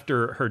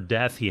after her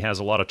death, he has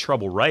a lot of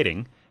trouble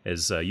writing,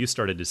 as you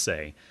started to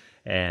say,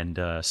 and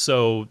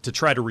so to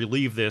try to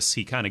relieve this,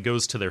 he kind of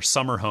goes to their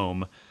summer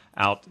home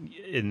out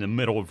in the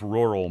middle of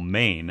rural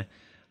Maine,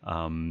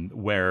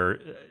 where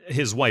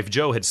his wife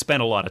Jo had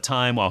spent a lot of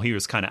time while he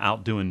was kind of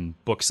out doing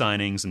book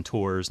signings and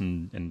tours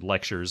and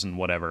lectures and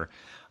whatever.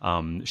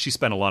 She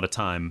spent a lot of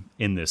time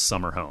in this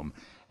summer home,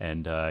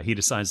 and he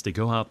decides to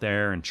go out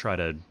there and try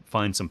to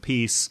find some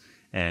peace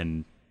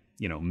and,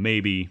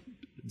 maybe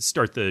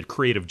start the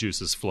creative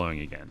juices flowing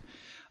again.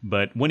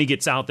 But when he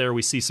gets out there,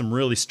 we see some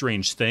really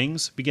strange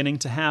things beginning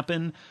to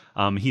happen.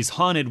 He's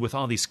haunted with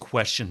all these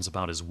questions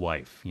about his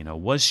wife.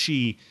 Was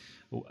she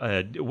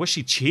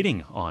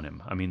cheating on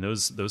him? I mean,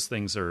 those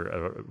things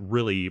are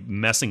really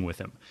messing with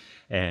him.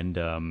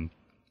 And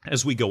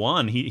as we go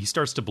on, he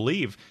starts to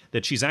believe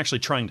that she's actually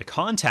trying to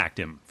contact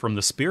him from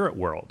the spirit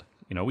world.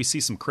 We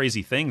see some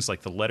crazy things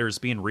like the letters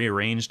being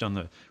rearranged on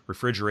the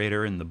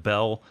refrigerator and the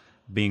bell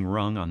being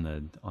rung on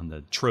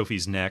the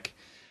trophy's neck.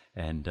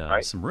 And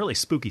some really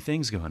spooky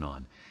things going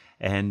on.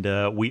 And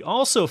we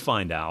also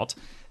find out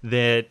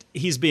that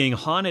he's being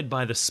haunted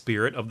by the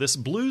spirit of this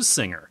blues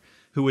singer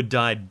who had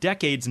died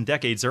decades and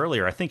decades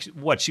earlier. I think,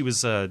 she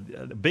was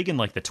big in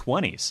like the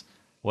 20s.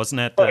 Wasn't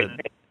that?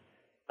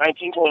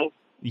 1920.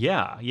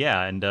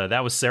 Yeah, and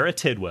that was Sarah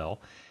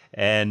Tidwell.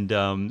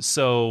 And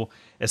so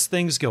as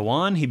things go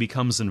on, he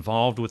becomes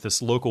involved with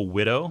this local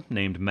widow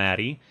named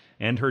Maddie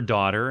and her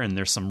daughter, and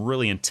there's some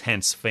really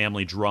intense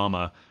family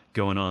drama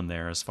going on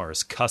there as far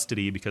as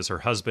custody, because her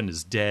husband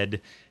is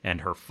dead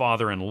and her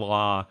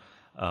father-in-law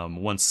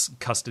wants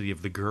custody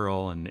of the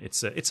girl, and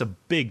it's a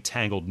big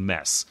tangled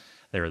mess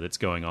there that's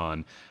going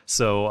on.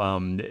 So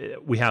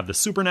we have the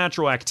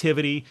supernatural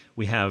activity,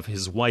 we have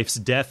his wife's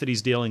death that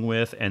he's dealing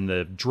with, and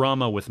the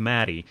drama with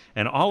Maddie,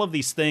 and all of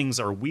these things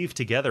are weaved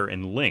together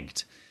and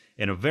linked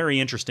in a very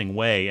interesting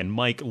way, and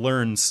Mike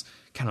learns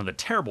kind of the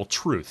terrible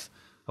truth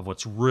of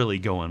what's really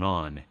going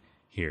on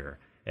here,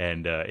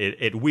 and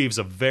it weaves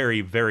a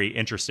very, very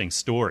interesting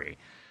story.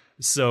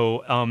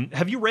 So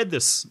have you read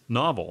this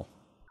novel?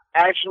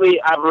 Actually,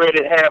 I've read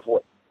it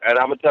halfway, and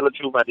I'm going to tell the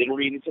truth, I didn't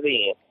read it to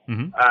the end.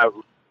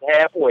 Mm-hmm.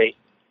 Halfway,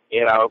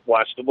 and I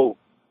watched the movie,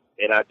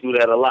 and I do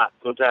that a lot.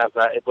 Sometimes,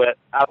 but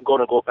I'm going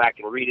to go back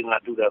and read it, and I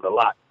do that a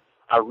lot.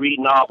 I read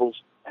novels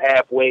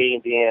halfway,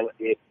 and then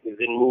if it's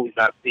in movies,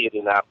 I see it,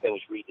 and I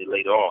finish reading it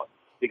later on,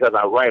 because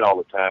I write all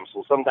the time.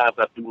 So sometimes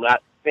I do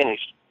not finish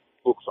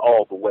books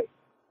all the way.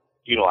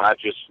 I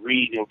just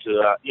read into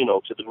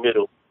to the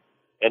middle,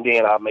 and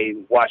then I may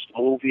watch the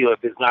movie, or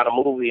if it's not a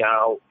movie,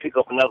 I'll pick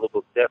up another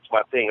book. That's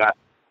my thing. I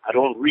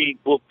don't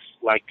read books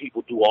like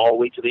people do all the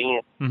way to the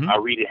end. Mm-hmm. I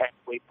read it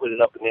halfway, put it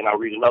up, and then I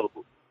read another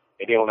book.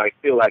 And then when I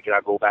feel like it,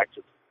 I go back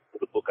to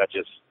the book I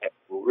just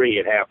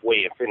read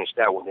halfway and finish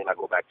that one, then I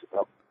go back to the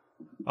other.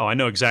 Oh, I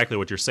know exactly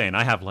what you're saying.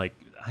 I have like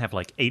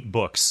 8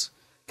 books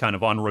kind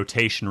of on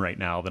rotation right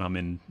now that I'm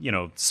in,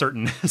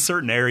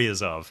 certain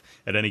areas of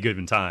at any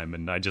given time,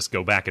 and I just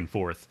go back and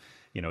forth,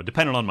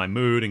 depending on my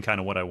mood and kind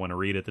of what I want to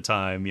read at the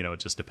time. It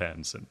just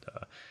depends. And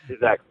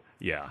exactly.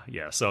 Yeah.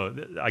 So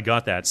I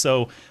got that.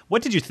 So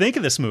what did you think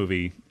of this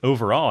movie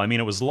overall? I mean,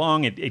 it was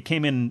long. It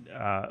came in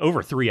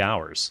over 3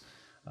 hours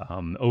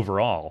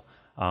overall.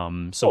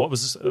 So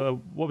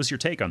what was your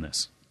take on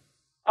this?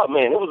 Oh,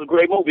 man, it was a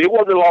great movie. It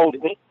wasn't long to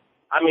me.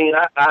 I mean,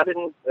 I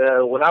didn't,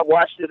 when I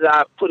watched it,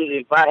 I put it,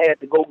 if I had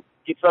to go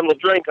get something to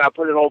drink, I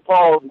put it on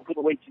pause and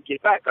couldn't wait to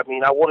get back. I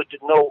mean, I wanted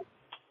to know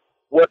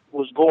what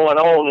was going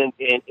on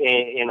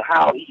and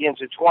how he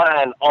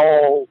intertwined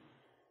the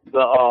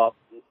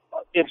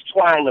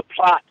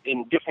plot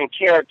and different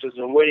characters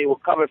and where they were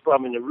coming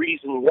from and the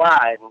reason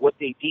why and what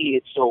they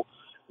did. So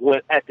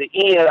at the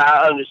end,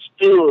 I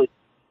understood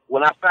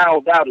when I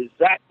found out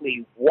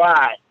exactly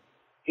why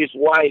his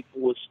wife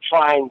was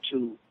trying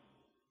to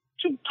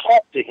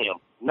talk to him,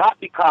 not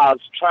because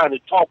trying to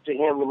talk to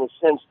him in the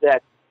sense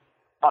that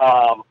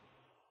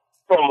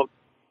from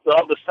the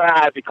other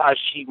side because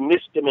she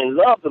missed him and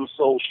loved him,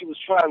 so she was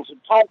trying to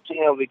talk to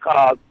him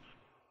because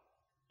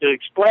to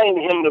explain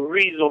to him the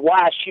reason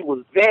why she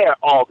was there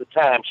all the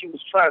time. She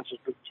was trying to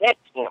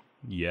protect him.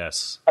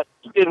 Yes.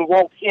 She didn't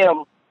want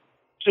him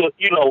to,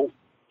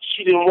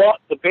 she didn't want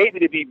the baby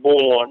to be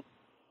born,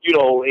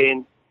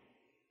 and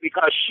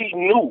because she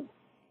knew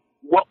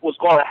what was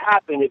going to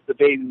happen if the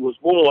baby was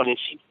born, and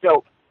she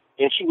felt,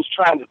 and she was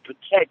trying to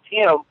protect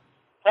him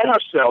and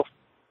herself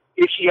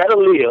if she had to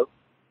live,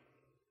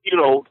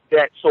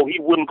 that so he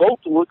wouldn't go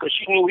through it, because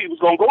she knew he was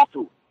going to go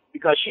through it,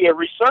 because she had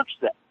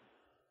researched that.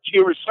 She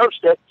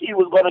researched that he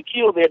was going to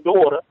kill their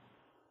daughter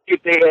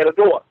if they had a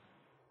daughter.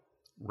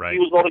 Right. He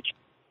was going to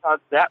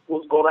that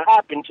was going to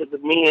happen to the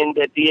men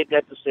that did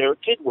that to Sarah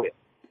Tidwell.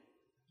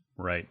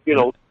 Right.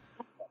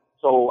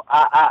 So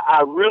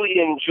I really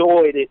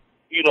enjoyed it.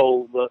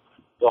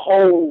 The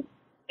whole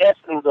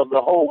essence of the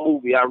whole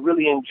movie. I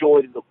really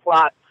enjoyed the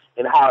plot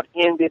and how it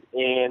ended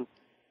and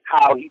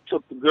how he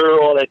took the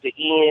girl at the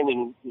end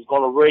and was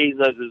going to raise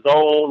her as his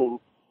own and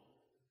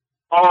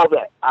all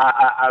that.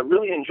 I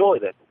really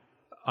enjoyed that.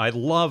 I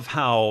love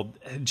how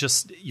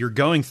just you're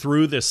going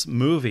through this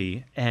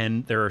movie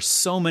and there are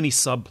so many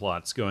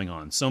subplots going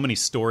on, so many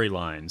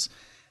storylines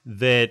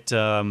that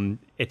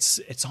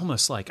it's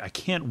almost like I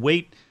can't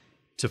wait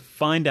to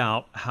find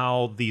out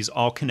how these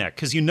all connect,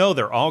 because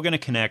they're all going to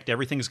connect.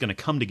 Everything's going to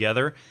come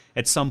together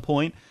at some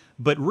point.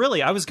 But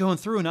really, I was going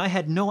through and I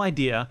had no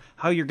idea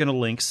how you're going to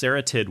link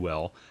Sarah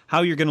Tidwell,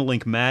 how you're going to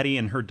link Maddie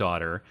and her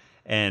daughter,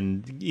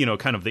 and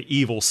kind of the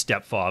evil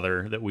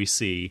stepfather that we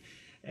see,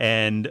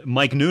 and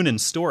Mike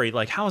Noonan's story.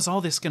 Like, how is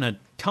all this going to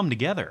come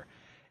together?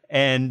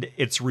 And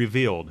it's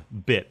revealed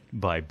bit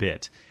by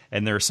bit.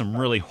 And there are some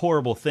really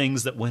horrible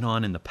things that went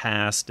on in the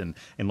past. And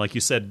like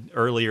you said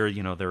earlier,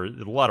 there are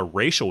a lot of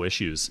racial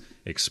issues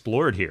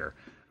explored here,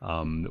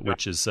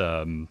 which is,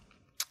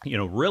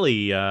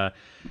 really, there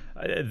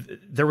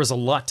was a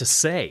lot to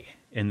say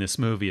in this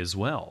movie as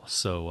well.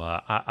 So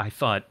I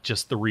thought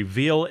just the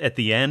reveal at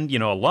the end,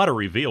 a lot of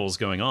reveals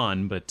going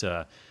on, but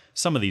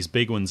some of these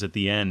big ones at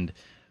the end,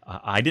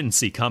 I didn't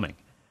see coming.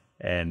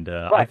 And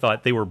right. I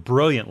thought they were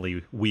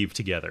brilliantly weaved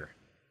together.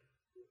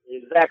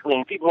 Exactly,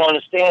 and people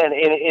understand,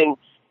 and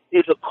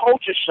it's a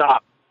culture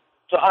shock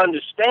to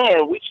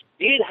understand, which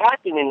did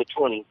happen in the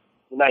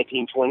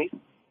 1920s,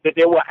 that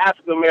there were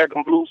African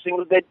American blues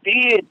singers that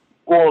did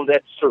go on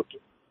that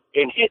circuit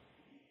and hit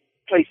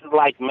places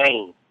like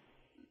Maine.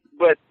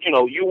 But, you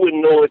know, you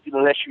wouldn't know it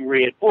unless you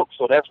read books.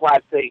 So that's why I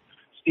say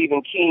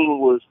Stephen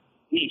King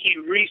he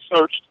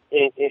researched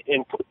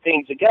and put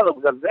things together,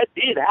 because that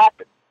did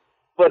happen.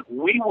 But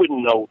we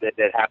wouldn't know that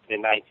happened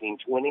in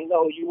 1920.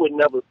 No, you would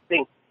never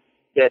think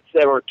that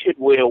Sarah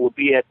Tidwell would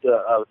be at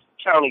the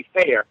county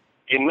fair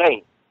in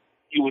Maine.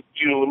 You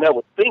would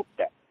never think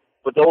that.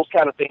 But those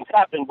kind of things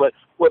happen. But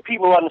what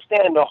people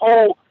understand,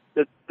 the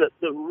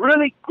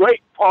really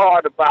great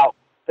part about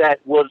that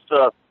was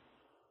the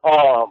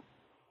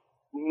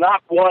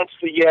not once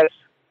for yes,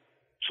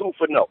 two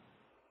for no.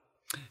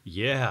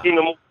 Yeah.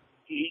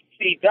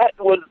 See, that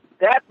was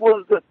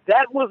the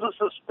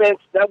suspense.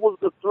 That was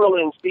the thriller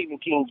in Stephen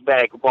King's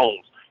Bag of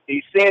Bones.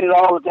 He said it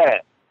all the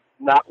time.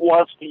 Not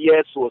once for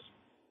yes, or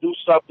do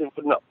something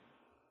for no.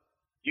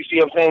 You see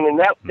what I'm saying? And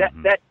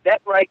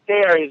that right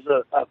there is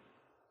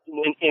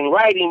in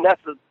writing.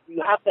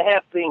 You have to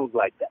have things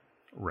like that.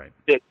 Right.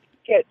 That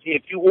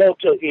if you want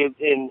to,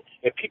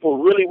 if people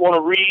really want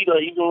to read, or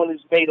even when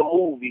it's made a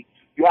movie,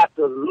 you have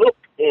to look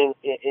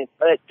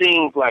at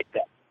things like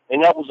that.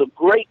 And that was a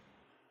great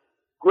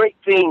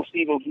thing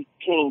Stephen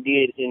King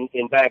did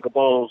in Bag of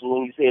Bones,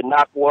 when he said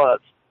knock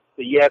once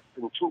for yes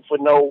and two for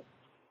no.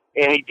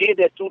 And he did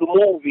that through the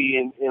movie,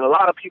 and a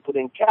lot of people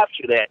didn't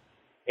capture that.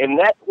 And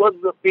that was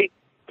the big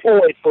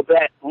point for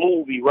that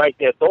movie right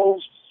there.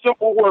 Those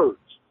simple words.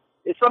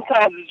 And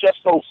sometimes it's just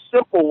those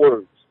simple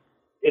words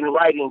in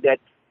writing that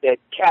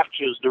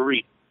captures the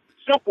reader.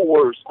 Simple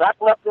words, not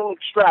nothing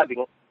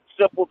extravagant.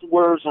 Simple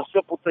words and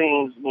simple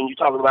things when you're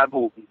talking about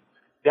movies.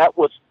 That's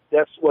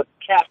what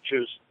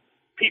captures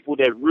people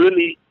that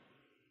really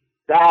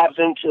dives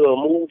into a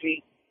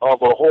movie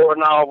of a horror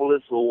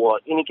novelist or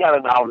any kind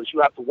of novelist.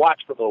 You have to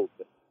watch for those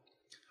things.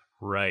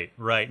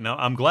 Right. Now,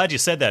 I'm glad you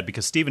said that,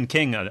 because Stephen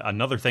King,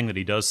 another thing that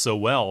he does so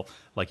well,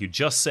 like you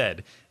just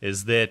said,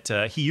 is that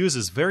he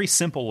uses very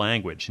simple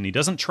language, and he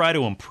doesn't try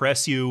to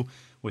impress you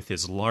with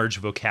his large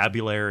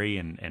vocabulary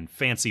and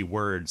fancy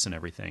words and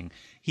everything.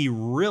 He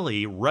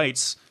really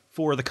writes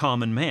for the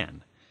common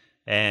man.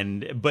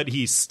 But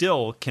he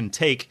still can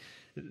take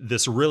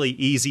this really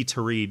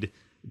easy-to-read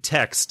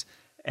text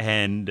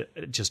and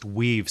just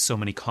weave so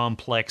many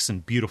complex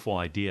and beautiful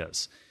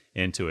ideas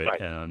into it.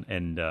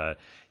 Right.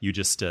 You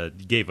just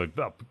gave a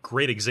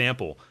great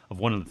example of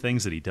one of the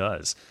things that he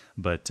does.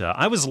 But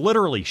I was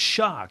literally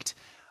shocked.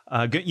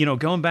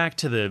 Going back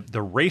to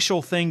the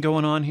racial thing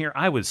going on here,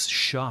 I was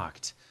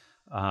shocked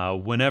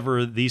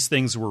whenever these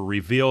things were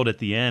revealed at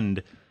the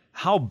end,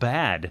 how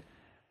bad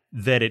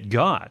that it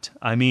got.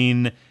 I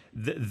mean,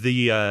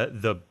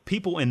 the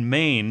people in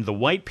Maine, the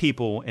white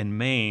people in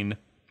Maine,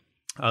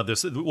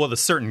 the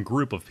certain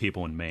group of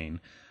people in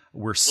Maine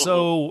were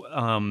so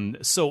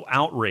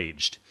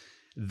outraged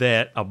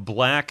that a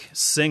black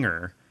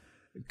singer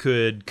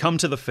could come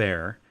to the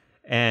fair,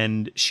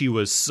 and she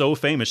was so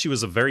famous. She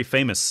was a very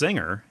famous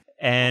singer,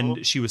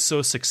 and she was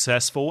so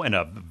successful and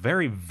a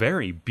very,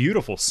 very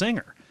beautiful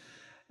singer.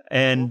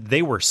 And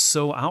they were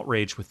so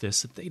outraged with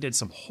this that they did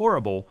some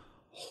horrible,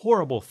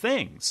 horrible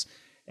things.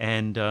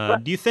 And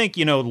do you think,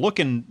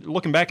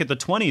 looking back at the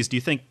 1920s, do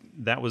you think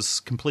that was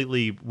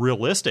completely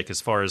realistic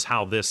as far as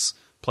how this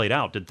played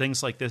out? Did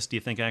things like this, do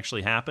you think,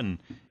 actually happen?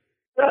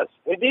 Yes,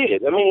 it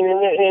did. I mean,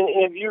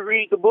 and if you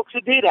read the books,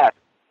 it did happen.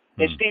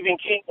 And Stephen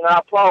King, and I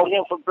applaud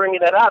him for bringing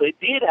that out. It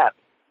did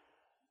happen.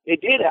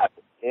 It did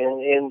happen.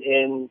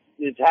 And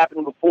it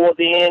happened before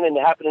then, and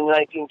it happened in the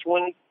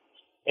 1920s.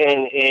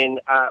 And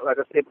like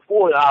I said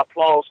before, I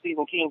applaud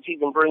Stephen King to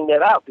even bring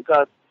that out,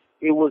 because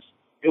it was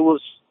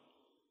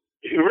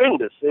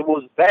horrendous. It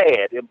was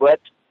bad, but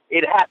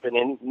it happened,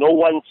 and no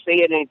one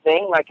said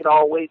anything, like it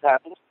always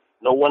happens.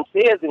 No one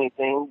says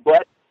anything,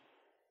 but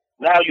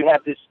now you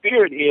have this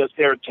spirit here.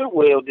 Sarah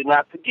Tidwell did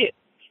not forget,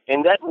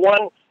 and that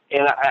one.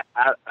 And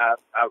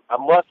I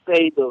must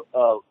say the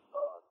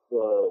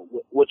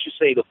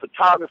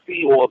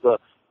photography, or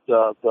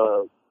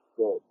the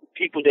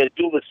people that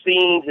do the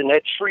scenes in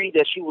that tree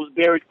that she was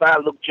buried by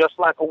looked just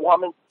like a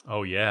woman.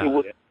 Oh yeah,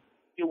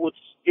 it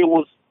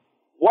was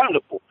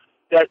wonderful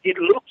that it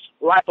looks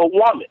like a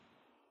woman.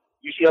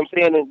 You see what I'm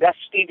saying? And that's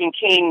Stephen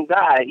King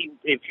died.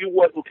 If you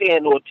wasn't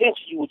paying no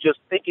attention, you would just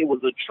think it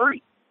was a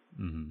tree.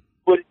 Mm-hmm.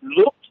 But it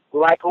looked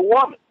like a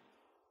woman.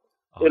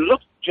 Oh. It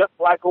looked just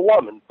like a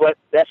woman, but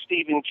that's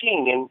Stephen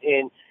King.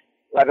 And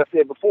like I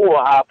said before,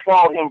 I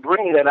applaud him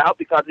bringing that out,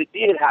 because it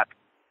did happen.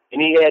 And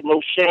he had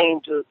no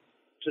shame to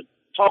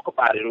talk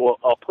about it or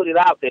put it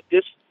out that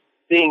this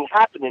thing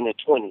happened in the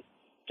 1920s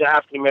to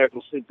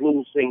African-American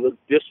blues singers,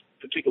 this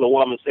particular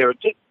woman, Sarah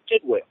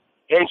Tidwell.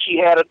 And she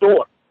had a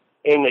daughter.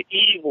 And the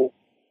evil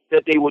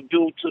that they would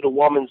do to the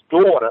woman's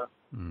daughter,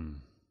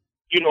 and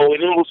it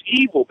was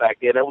evil back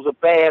then. That was a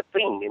bad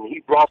thing. And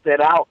he brought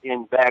that out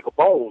in Bag of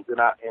Bones,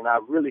 and I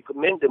really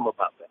commend him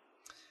about that.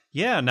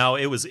 Yeah, now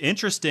it was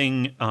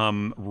interesting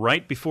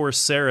right before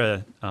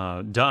Sarah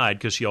died,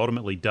 because she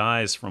ultimately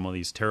dies from all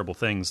these terrible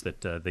things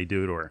that they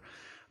do to her.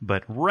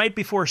 But right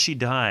before she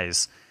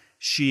dies,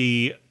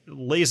 she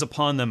lays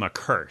upon them a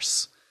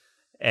curse.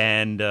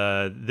 And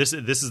this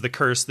is the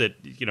curse that,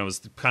 you know,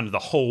 is kind of the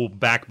whole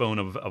backbone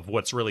of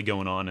what's really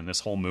going on in this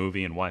whole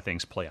movie and why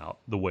things play out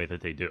the way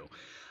that they do.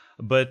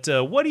 But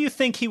what do you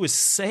think he was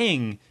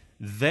saying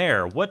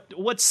there? What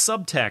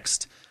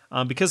subtext?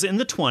 Because in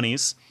the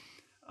 20s,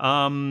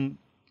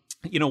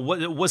 you know,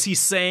 was he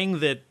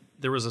saying that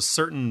there was a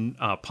certain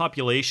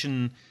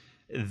population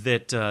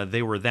that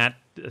they were that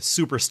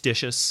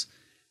superstitious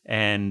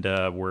and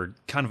were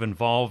kind of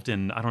involved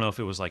in, I don't know if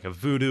it was like a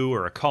voodoo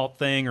or a cult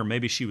thing, or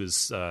maybe she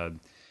was,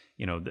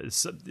 you know,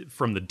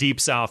 from the deep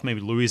South, maybe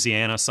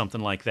Louisiana,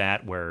 something like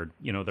that, where,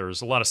 you know, there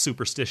was a lot of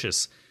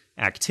superstitious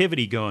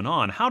activity going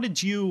on. How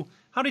did you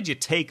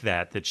take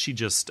that she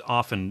just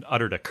often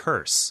uttered a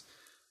curse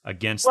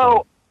against them?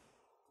 Well,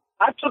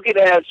 I took it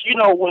as, you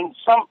know, when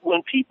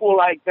people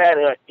like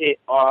that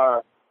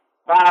are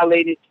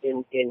violated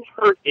and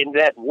hurt in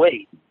that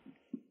way,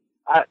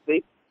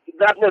 they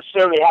not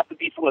necessarily have to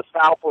be from the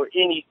South or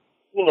any,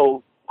 you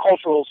know,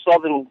 cultural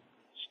Southern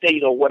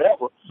state or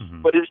whatever,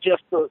 but it's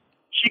just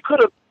she could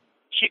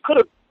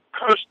have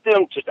cursed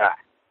them to die.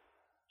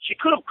 She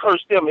could have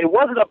cursed them. It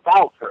wasn't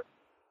about her.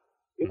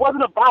 It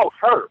wasn't about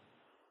her.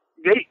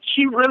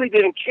 She really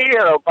didn't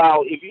care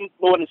about, if you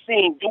go in the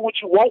scene, do what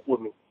you want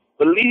with me,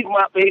 but leave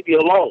my baby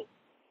alone.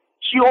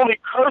 She only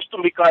cursed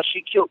them because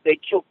they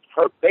killed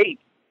her baby,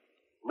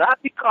 not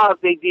because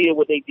they did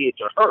what they did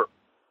to her.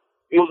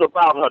 It was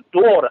about her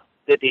daughter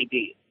that they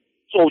did.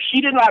 So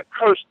she did not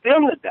curse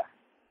them to die.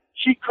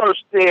 She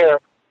cursed their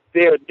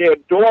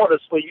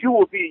daughters, for you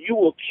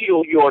will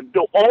kill your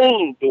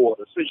own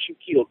daughter since you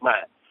killed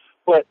mine.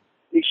 But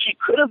she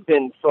could have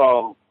been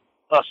from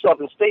a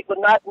southern state, but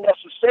not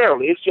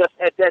necessarily. It's just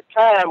at that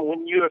time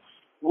when you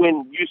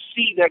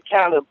see that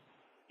kind of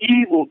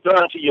evil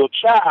done to your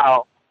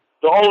child,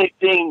 the only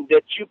thing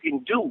that you can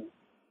do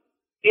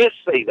is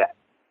say that.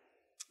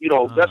 You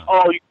know, that's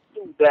all you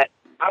can do, that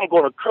I'm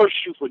going to curse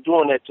you for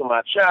doing that to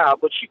my child.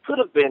 But she could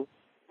have been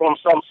from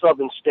some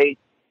southern state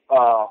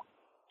to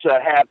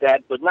have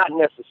that, but not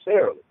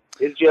necessarily.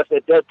 It's just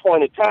at that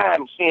point in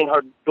time, seeing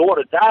her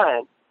daughter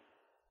dying,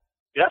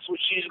 that's what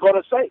she's going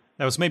to say.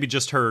 That was maybe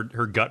just her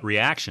gut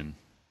reaction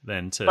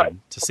then to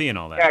seeing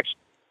all that.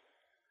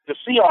 To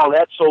see all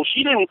that, so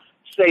she didn't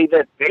say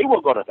that they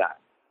were going to die.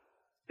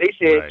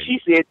 She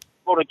said,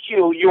 I'm going to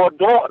kill your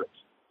daughters.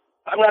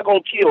 I'm not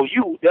going to kill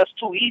you. That's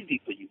too easy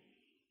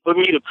for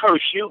me to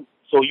curse you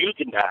so you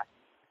can die.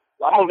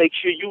 I'm going to make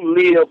sure you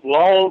live a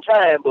long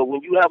time, but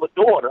when you have a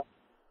daughter,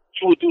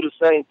 she would do the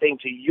same thing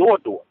to your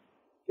daughter.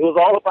 It was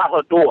all about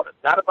her daughter,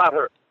 not about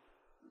her.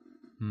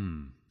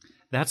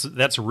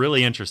 That's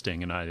really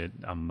interesting, and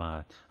I'm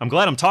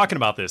glad I'm talking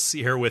about this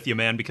here with you,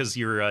 man, because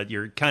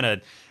you're kind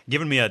of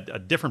giving me a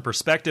different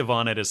perspective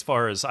on it. As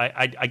far as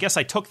I guess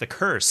I took the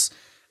curse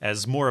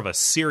as more of a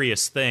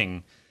serious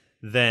thing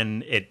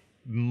than it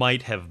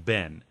might have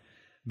been,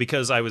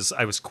 because I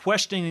was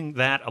questioning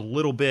that a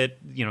little bit,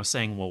 you know,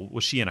 saying, well,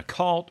 was she in a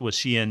cult? Was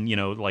she in, you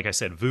know, like I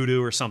said,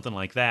 voodoo or something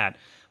like that?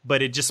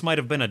 But it just might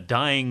have been a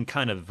dying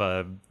kind of,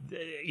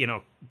 you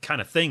know, kind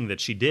of thing that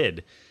she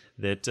did.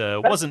 That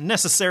wasn't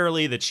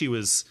necessarily that she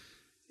was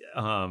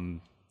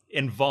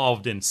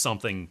involved in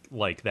something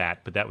like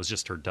that, but that was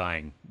just her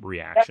dying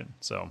reaction.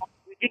 So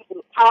the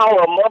power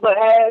a mother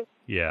has.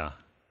 Yeah.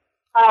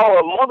 Power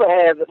a mother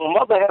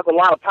has a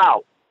lot of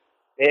power,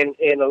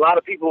 and a lot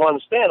of people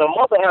understand a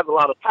mother has a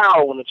lot of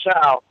power when the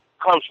child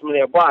comes from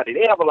their body.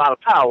 They have a lot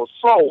of power.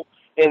 So,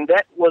 and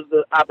that was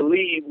I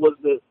believe was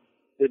the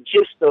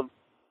gist of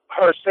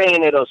her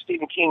saying it, or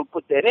Stephen King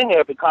put that in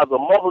there, because a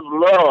mother's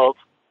love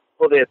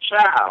for their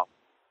child,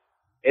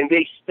 and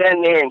they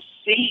stand there and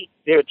see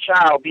their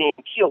child being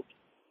killed,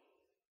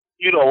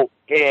 you know,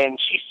 and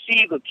she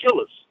sees the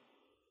killers.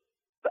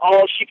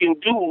 All she can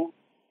do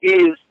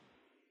is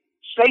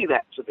say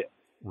that to them,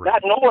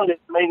 not knowing that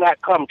it may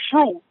not come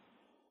true,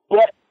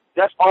 but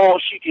that's all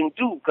she can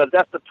do, because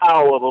that's the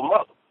power of a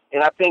mother.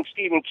 And I think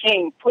Stephen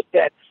King put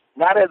that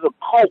not as a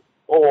cult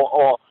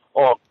or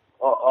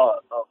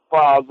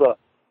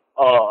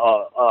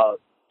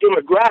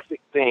demographic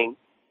thing.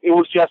 It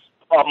was just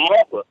a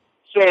mother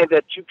saying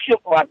that you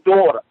killed my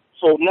daughter,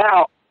 so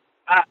now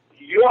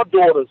your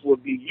daughters will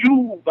be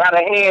you, by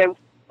the hands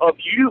of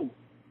you.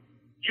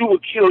 You will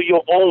kill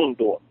your own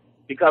daughter,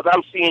 because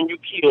I'm seeing you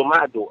kill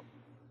my daughter.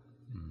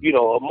 You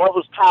know, a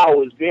mother's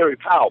power is very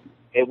powerful,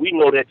 and we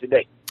know that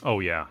today. Oh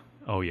yeah.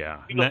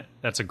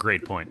 That's a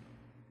great point.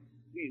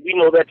 We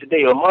know that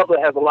today. A mother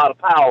has a lot of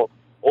power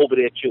over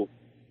their children,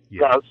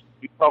 because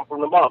you come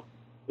from the mother.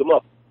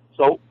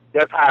 So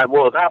that's how it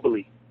was, I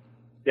believe,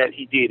 that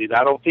he did it.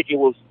 I don't think it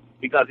was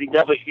because he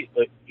never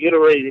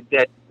iterated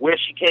that where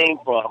she came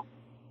from,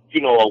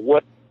 you know, or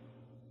what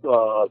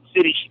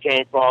city she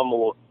came from,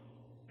 or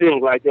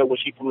things like that. Was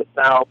she from the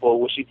South,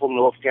 or was she from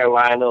North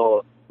Carolina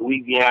or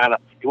Louisiana?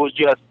 It was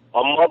just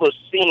a mother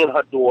seeing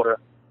her daughter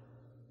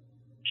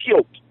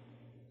killed.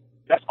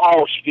 That's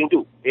all she can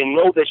do, and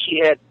know that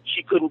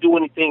she couldn't do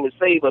anything to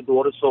save her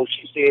daughter. So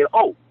she said,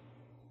 "Oh,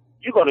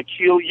 you're going to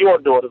kill your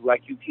daughters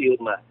like you killed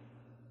mine."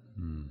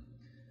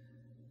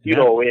 You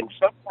know, and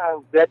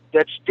sometimes that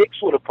sticks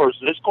with a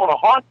person. It's going to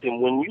haunt them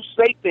when you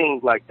say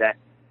things like that.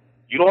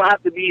 You don't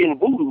have to be in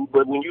voodoo,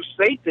 but when you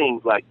say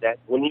things like that,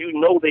 when you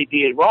know they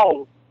did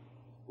wrong,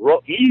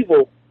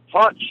 evil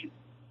haunts you.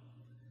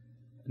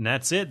 And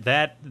that's it.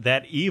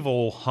 That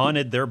evil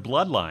haunted their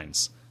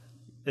bloodlines,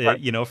 right.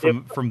 You know,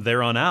 from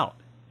there on out.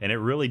 And it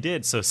really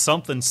did. So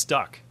something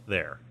stuck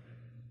there.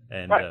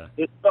 And right.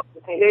 It stuck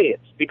with their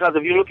heads. Because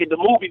if you look at the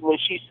movie when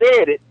she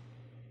said it,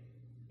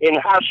 and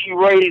how she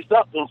raised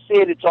up and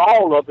said it to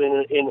all of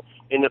them, and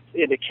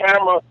the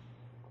camera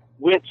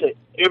went to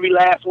every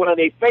last one of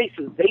their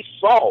faces, they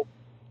saw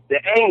the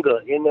anger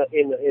in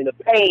the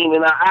pain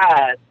in her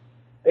eyes.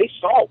 They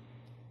saw.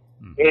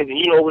 And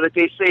you know what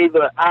they say,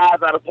 the eyes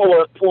are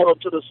the portal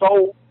to the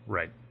soul.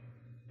 Right.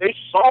 They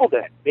saw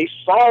that. They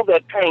saw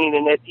that pain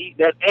and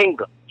that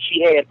anger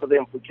she had for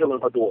them for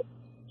killing her daughter.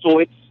 So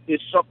it's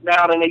sucked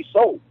down in their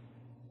soul,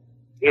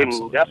 and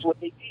Absolutely. That's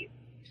what they did.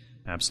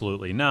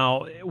 Absolutely.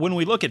 Now, when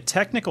we look at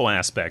technical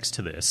aspects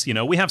to this, you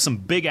know, we have some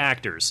big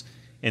actors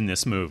in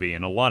this movie,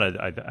 and a lot of,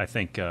 I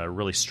think,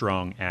 really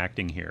strong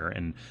acting here.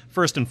 And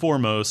first and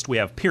foremost, we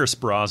have Pierce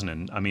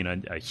Brosnan. I mean,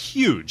 a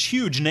huge,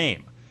 huge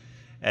name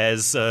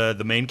as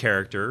the main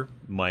character,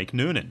 Mike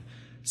Noonan.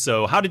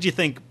 So how did you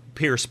think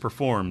Pierce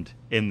performed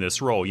in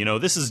this role? You know,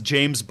 this is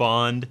James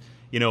Bond,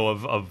 you know,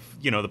 of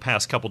you know, the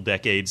past couple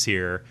decades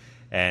here,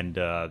 and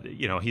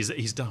you know,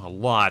 he's done a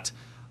lot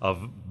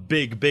of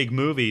big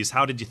movies.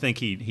 How did you think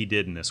he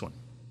did in this one?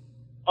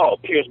 Oh,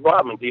 Pierce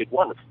Brosnan did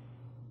wonderful.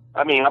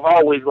 I mean, I've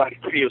always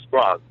liked Pierce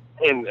Brosnan,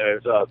 and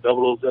as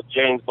 007,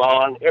 James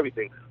Bond,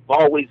 everything.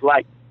 I've always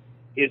liked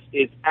his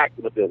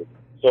acting ability.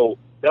 So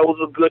that was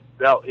a good.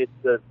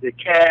 The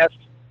cast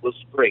was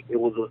great. It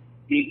was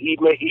he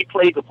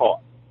played the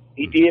part.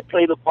 He did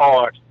play the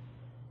part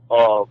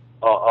of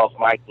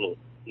Mike Noonan.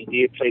 He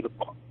did play the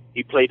part.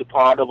 He played the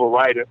part of a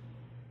writer.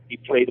 He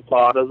played the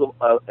part as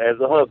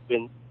a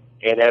husband,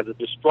 and as a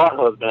distraught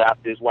husband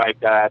after his wife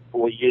died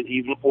 4 years,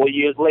 even 4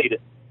 years later.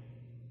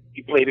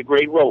 He played a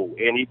great role,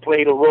 and he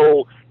played a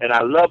role, and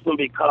I loved him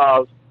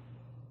because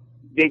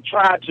they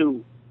tried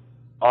to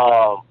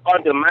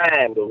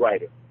undermine the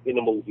writer in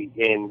the movie.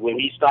 And when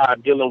he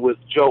started dealing with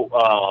Joe,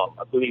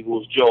 I believe it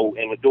was Joe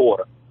and the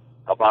daughter,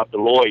 about the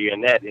lawyer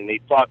and that, and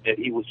they thought that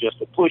he was just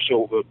a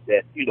pushover,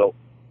 that, you know,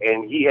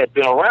 and he had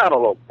been around a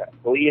long time.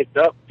 So he had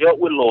dealt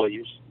with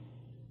lawyers.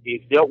 He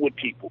dealt with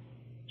people.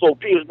 So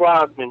Pierce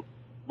Brosnan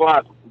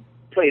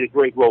played a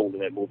great role in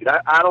that movie.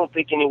 I don't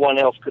think anyone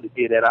else could have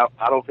did that.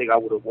 I don't think I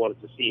would have wanted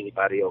to see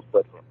anybody else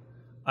but him.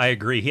 I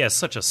agree. He has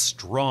such a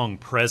strong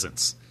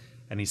presence,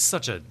 and he's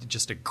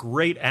just a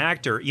great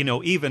actor. You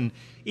know, even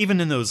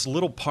in those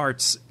little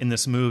parts in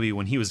this movie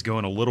when he was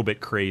going a little bit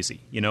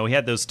crazy. You know, he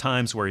had those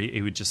times where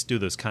he would just do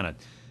those kind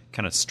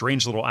of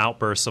strange little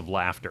outbursts of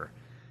laughter.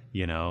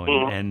 You know,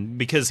 and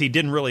because he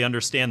didn't really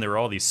understand there were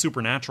all these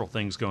supernatural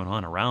things going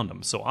on around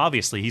him. So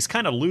obviously he's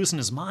kind of losing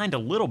his mind a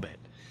little bit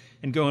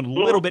and going a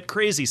little bit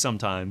crazy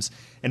sometimes.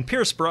 And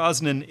Pierce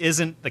Brosnan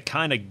isn't the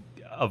kind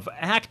of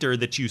actor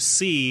that you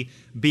see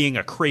being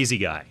a crazy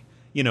guy.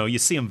 You know, you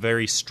see him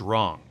very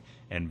strong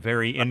and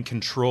very in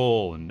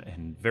control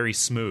and very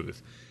smooth.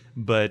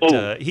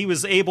 But he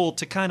was able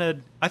to kind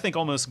of, I think,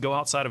 almost go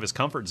outside of his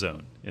comfort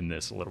zone in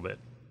this a little bit.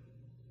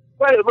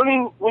 Right. I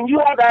mean, when you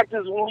have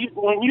actors,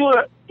 when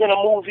you're in a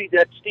movie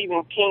that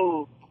Stephen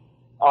King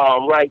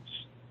writes,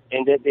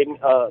 and that they,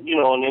 you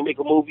know, and they make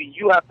a movie,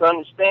 you have to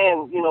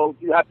understand, you know,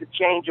 you have to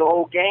change your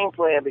whole game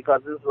plan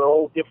because this is a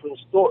whole different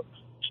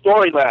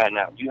storyline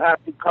now. You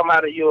have to come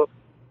out of your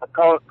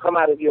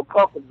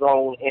comfort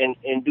zone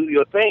and do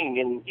your thing,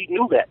 and he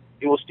knew that.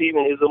 It was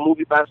a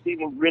movie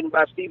written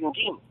by Stephen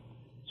King.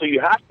 So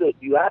you have to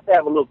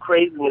have a little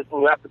craziness,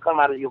 and you have to come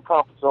out of your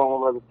comfort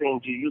zone of the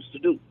things you used to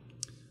do.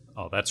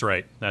 Oh, that's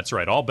right. That's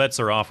right. All bets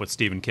are off with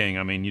Stephen King.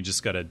 I mean, you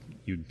just got to,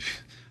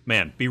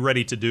 be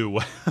ready to do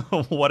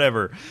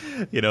whatever,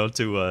 you know,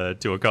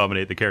 to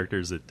accommodate the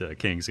characters that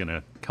King's going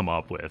to come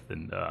up with.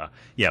 And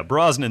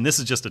Brosnan, this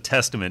is just a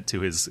testament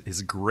to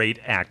his great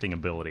acting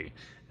ability.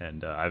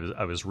 And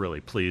I was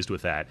really pleased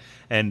with that.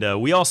 And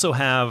we also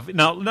have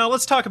now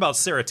let's talk about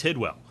Sarah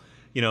Tidwell.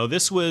 You know,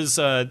 this was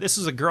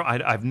a girl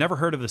I've never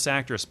heard of this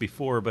actress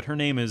before, but her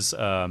name is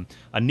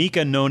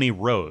Anika Noni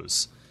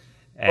Rose.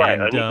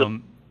 And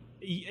right,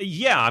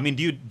 yeah, I mean,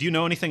 do you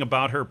know anything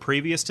about her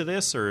previous to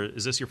this, or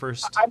is this your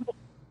first? I've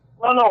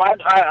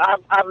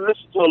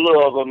listened to a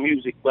little of her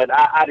music, but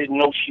I didn't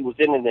know she was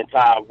in it until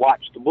I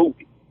watched the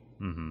movie.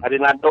 Mm-hmm. I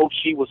did not know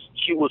she was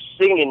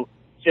singing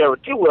Sarah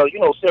Tidwell. You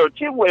know, Sarah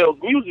Tidwell's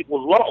music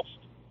was lost.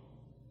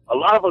 A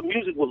lot of her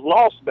music was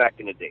lost back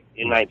in the day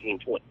in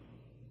 1920.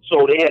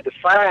 So they had to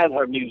find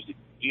her music,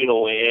 you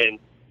know, and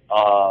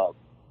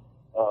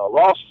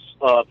Ross,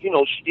 you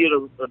know, she did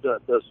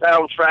the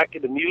soundtrack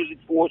and the music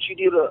for it. She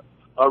did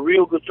a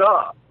real good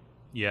job.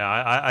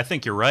 Yeah, I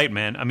think you're right,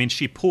 man. I mean,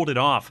 she pulled it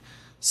off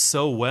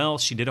so well.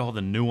 She did all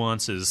the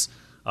nuances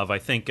of, I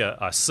think,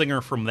 a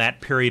singer from that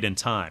period in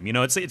time. You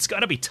know, it's got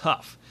to be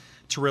tough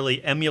to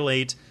really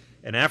emulate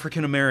an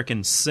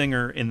African-American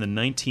singer in the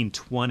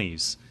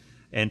 1920s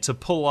and to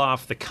pull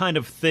off the kind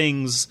of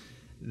things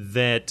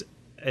that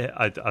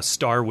a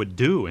star would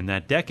do in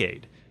that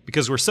decade.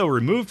 Because we're so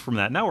removed from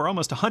that. Now we're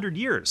almost 100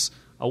 years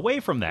away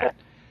from that.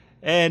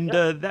 And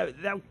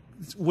that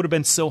would have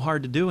been so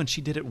hard to do, and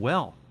she did it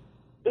well.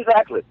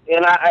 Exactly.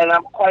 And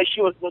I'm quite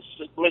sure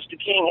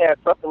Mr. King had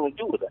something to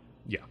do with it.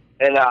 Yeah.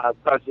 And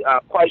because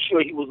I'm quite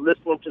sure he was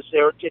listening to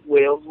Sarah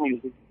Tidwell's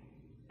music.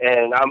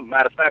 And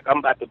matter of fact, I'm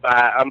about to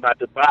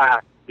buy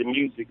the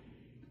music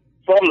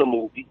from the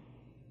movie.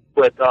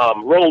 But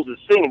Rose is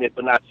singing it,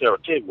 but not Sarah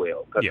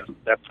Tidwell, because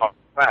that's hard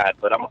to find.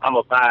 But I'm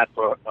gonna buy it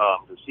for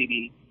the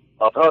CD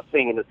of her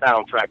singing the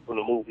soundtrack from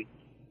the movie.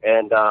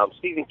 And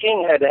Stephen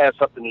King had to have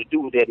something to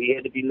do with that. He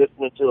had to be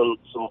listening to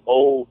some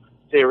old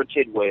Sarah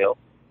Tidwell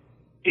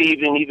to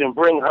even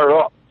bring her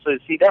up. So,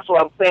 see, that's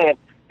what I'm saying.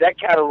 That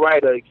kind of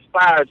writer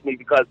inspires me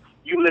because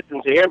you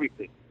listen to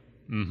everything.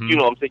 Mm-hmm. You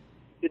know what I'm saying?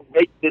 You didn't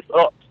make this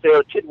up.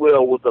 Sarah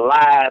Tidwell was a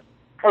live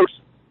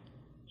person.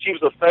 She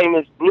was a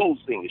famous blues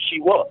singer. She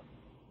was.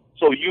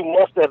 So you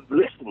must have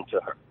listened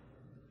to her.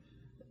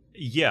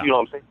 Yeah. You know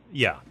what I'm saying?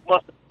 Yeah. You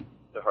must have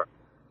listened to her.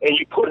 And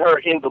you put her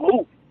in the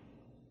movie.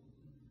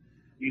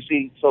 You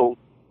see, so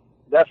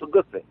that's a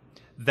good thing.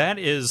 That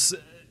is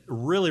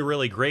really,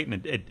 really great.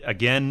 And it,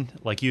 again,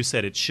 like you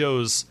said, it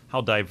shows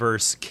how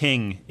diverse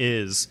King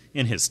is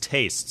in his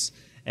tastes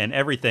and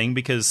everything.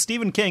 Because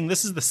Stephen King,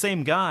 this is the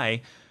same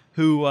guy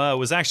who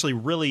was actually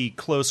really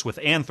close with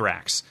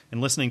Anthrax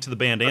and listening to the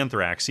band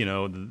Anthrax, you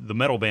know, the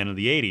metal band of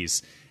the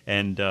 80s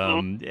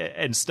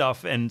and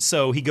stuff. And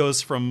so he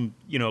goes from,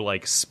 you know,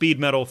 like speed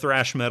metal,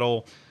 thrash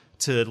metal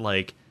to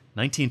like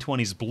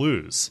 1920s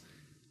blues.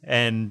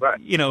 And,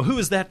 you know, who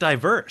is that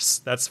diverse?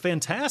 That's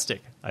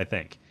fantastic, I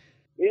think.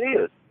 It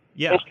is.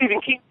 Yeah. And Stephen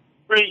King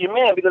is really your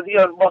man because he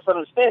must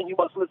understand you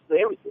must listen to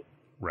everything.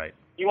 Right.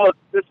 You must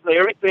listen to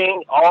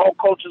everything, all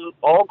cultures,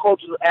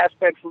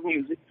 aspects of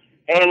music,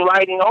 and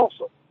writing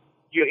also.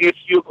 If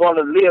you're going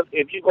to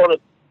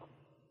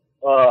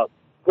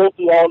go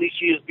through all these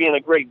years being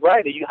a great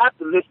writer, you have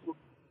to listen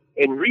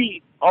and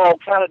read all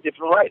kind of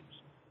different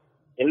writers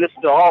and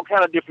listen to all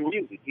kind of different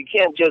music. You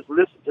can't just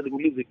listen to the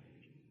music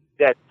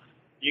that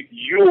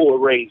you were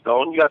raised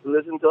on. You have to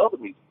listen to other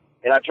music.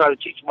 And I try to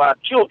teach my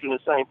children the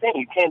same thing.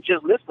 You can't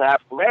just listen to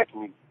African American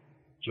music,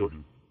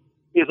 children.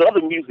 There's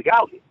other music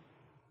out here.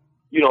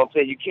 You know what I'm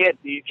saying? You can't.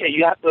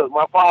 You have to.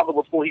 My father,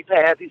 before he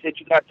passed, he said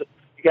you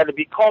got to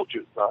be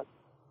cultured, son.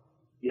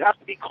 You have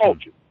to be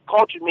cultured.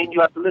 Cultured means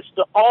you have to listen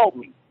to all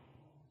music,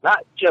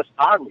 not just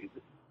our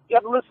music. You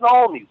have to listen to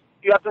all music.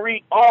 You have to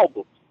read all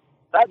books,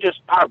 not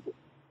just our books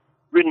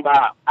written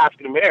by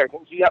African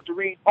Americans. You have to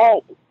read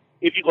all books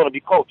if you're going to be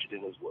cultured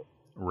in this world.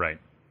 Right.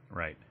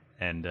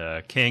 And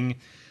King,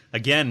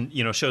 again,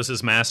 you know, shows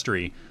his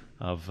mastery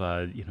of,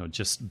 you know,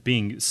 just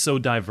being so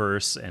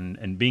diverse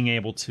and being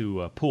able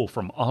to pull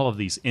from all of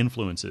these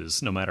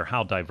influences, no matter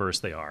how diverse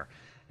they are,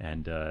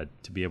 and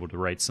to be able to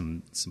write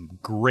some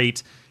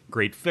great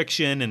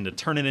fiction and to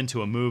turn it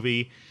into a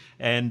movie.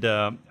 And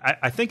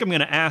I think I'm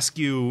going to ask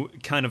you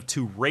kind of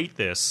to rate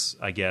this,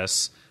 I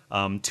guess,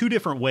 two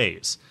different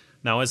ways.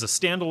 Now, as a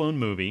standalone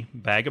movie,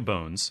 Bag of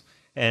Bones,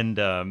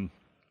 and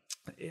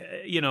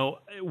you know,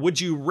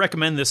 would you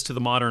recommend this to the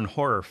modern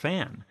horror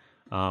fan?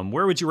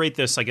 Where would you rate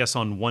this, I guess,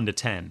 on 1 to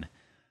 10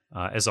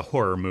 as a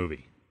horror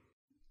movie?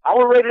 I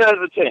would rate it as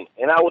a 10,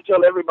 and I would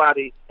tell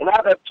everybody, and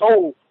I have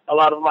told a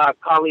lot of my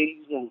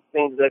colleagues and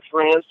things that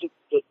friends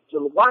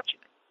to watch it.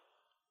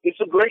 It's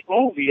a great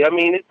movie. I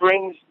mean, it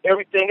brings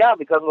everything out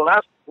because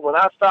when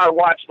I started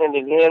watching it,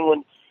 and then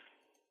when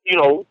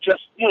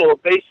a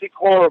basic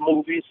horror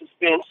movie,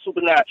 suspense,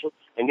 supernatural,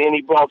 and then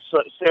he brought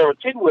Sarah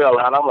Tidwell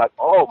out. I'm like,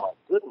 oh my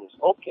goodness,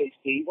 okay,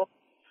 Stephen,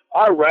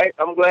 all right,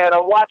 I'm glad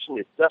I'm watching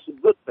this. That's a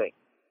good thing.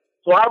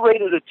 So I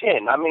rated it a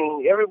 10. I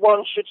mean,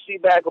 everyone should see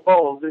Bag of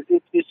Bones.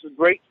 It's a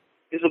great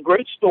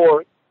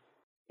story.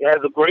 It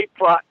has a great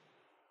plot.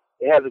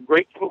 It has a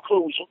great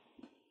conclusion.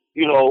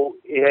 You know,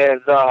 it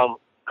has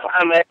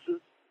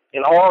climaxes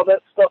and all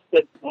that stuff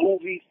that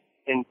movies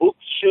and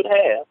books should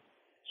have.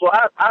 So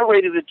I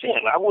rated it a 10.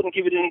 I wouldn't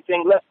give it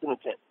anything less than a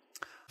 10.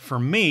 For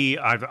me,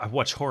 I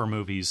watch horror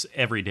movies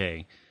every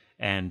day,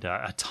 and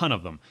a ton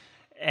of them.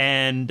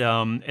 And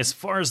as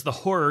far as the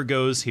horror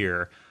goes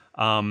here,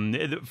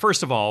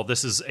 first of all,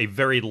 this is a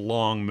very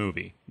long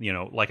movie. You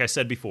know, like I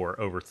said before,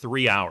 over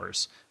 3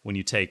 hours when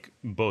you take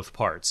both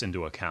parts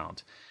into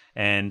account.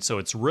 And so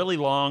it's really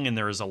long, and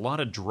there is a lot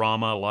of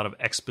drama, a lot of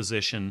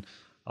exposition,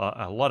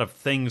 a lot of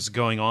things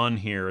going on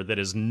here that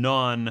is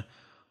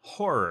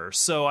non-horror.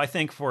 So I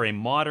think for a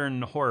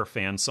modern horror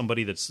fan,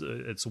 somebody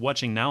that's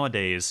watching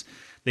nowadays,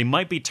 they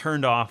might be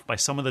turned off by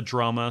some of the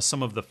drama,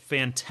 some of the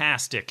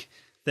fantastic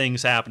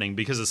things happening,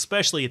 because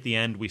especially at the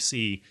end we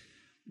see,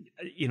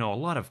 you know, a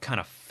lot of kind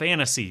of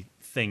fantasy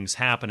things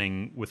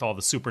happening with all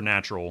the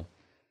supernatural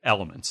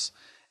elements.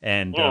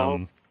 And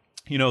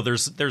you know,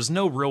 there's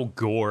no real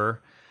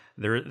gore.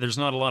 There's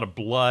not a lot of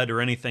blood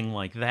or anything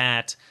like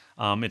that.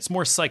 It's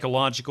more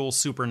psychological,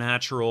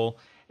 supernatural,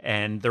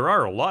 and there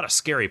are a lot of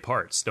scary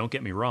parts, don't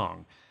get me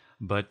wrong.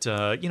 But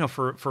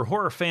for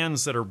horror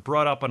fans that are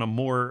brought up on a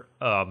more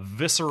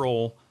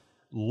visceral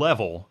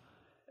level,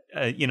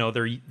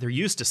 they're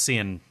used to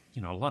seeing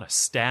a lot of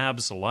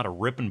stabs, a lot of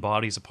ripping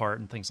bodies apart,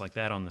 and things like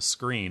that on the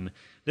screen.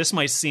 This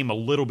might seem a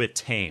little bit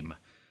tame,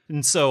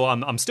 and so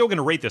I'm still going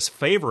to rate this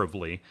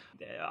favorably.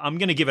 I'm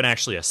going to give it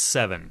actually a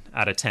 7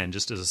 out of 10,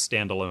 just as a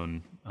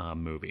standalone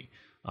movie,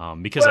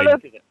 because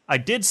I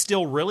did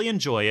still really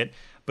enjoy it.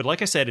 But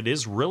like I said, it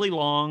is really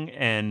long,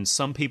 and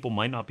some people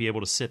might not be able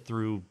to sit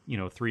through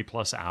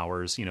 3+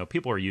 hours.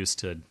 People are used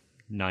to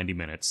 90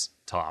 minutes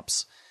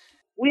tops.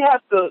 We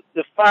have to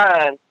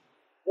define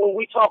when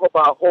we talk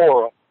about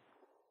horror.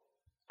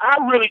 I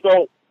really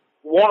don't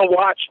want to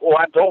watch, or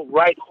I don't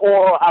write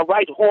horror. I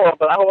write horror,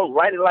 but I don't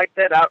write it like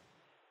that.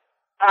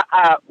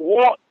 I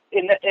want,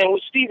 and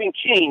with Stephen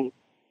King,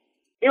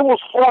 it was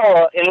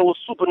horror and it was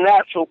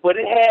supernatural, but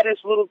it had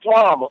its little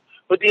drama.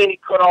 But then he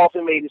cut off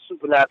and made it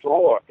supernatural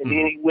horror, and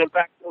then he went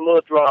back to a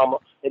little drama,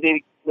 and then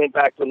he went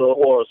back to a little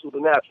horror,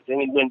 supernatural.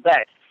 Then he went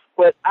back.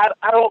 But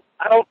I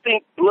don't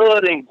think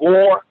blood and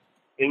gore,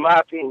 in my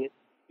opinion,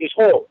 is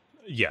horror.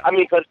 Yeah. I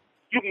mean, because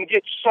you can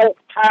get so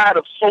tired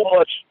of so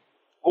much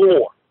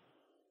gore.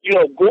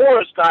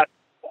 Gore is not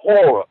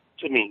horror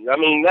to me. I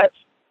mean, that's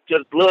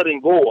just blood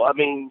and gore. I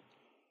mean,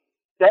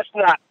 that's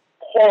not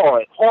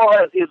horror.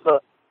 Horror is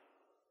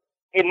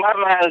in my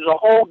mind, is a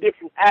whole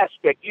different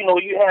aspect. You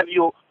have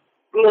your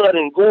blood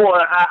and gore.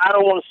 I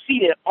don't want to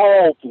see that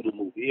all through the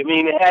movie. I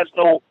mean, it has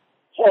no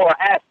horror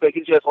aspect.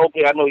 It's just,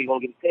 okay, I know you're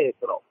going to get his head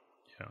cut off.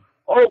 Yeah.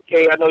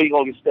 Okay, I know you're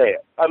going to get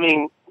stabbed. I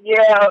mean,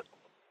 yeah,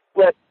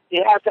 but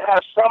it has to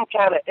have some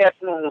kind of essence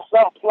and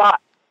some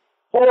plot.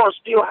 Horror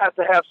still has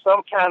to have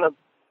some kind of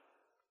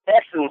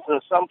essence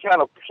and some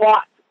kind of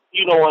plot,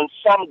 and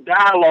some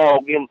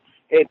dialogue and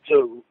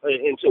to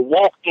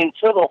walk into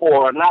the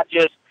horror, not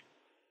just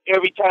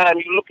every time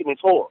you look at this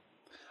horror.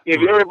 If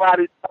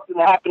everybody's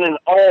something happening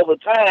all the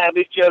time,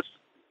 it's just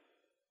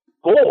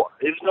gore.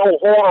 There's no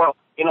horror,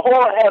 and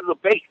horror has a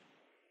base.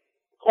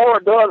 Horror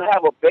does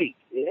have a base.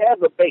 It has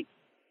a base.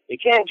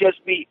 It can't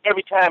just be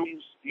every time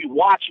you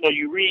watching or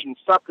you reading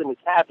something that's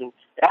happening.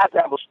 It has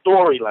to have a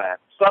storyline.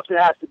 Something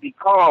has to be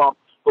calm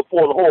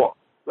before the horror.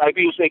 Like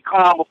people say,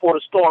 calm before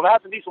the storm. There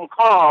has to be some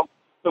calm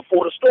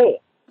before the storm.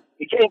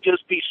 It can't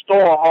just be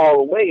storm all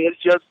the way.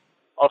 It's just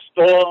a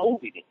storm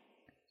movie then.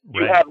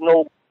 Right. You have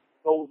no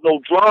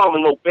drama,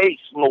 no bass,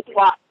 no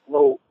plot,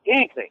 no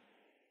anything.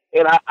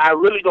 And I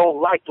really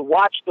don't like to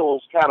watch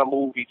those kind of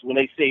movies when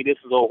they say this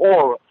is a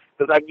horror,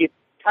 because I get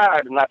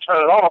tired and I turn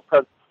it off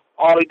because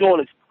all they're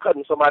doing is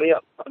cutting somebody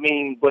up. I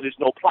mean, but it's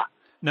no plot.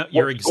 No,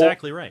 you're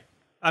exactly right.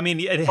 I mean,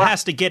 it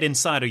has to get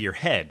inside of your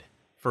head,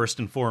 first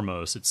and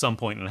foremost, at some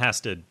point, and it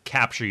has to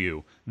capture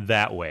you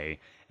that way.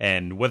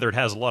 And whether it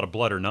has a lot of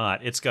blood or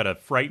not, it's got to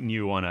frighten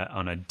you on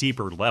a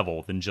deeper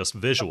level than just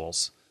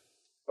visuals.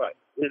 Right,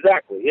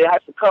 exactly. It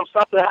has to come,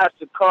 something has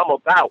to come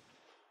about.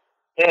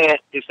 And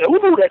you say,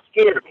 ooh, that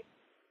scared me.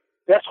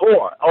 That's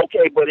horror.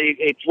 Okay, but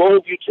it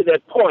drove you to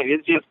that point.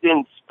 It just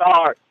didn't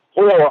start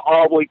horror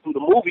all the way through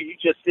the movie. You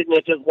just sitting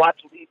there just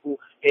watching people,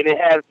 and it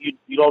has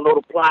you don't know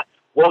the plot.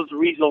 What was the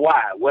reason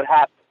why? What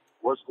happened?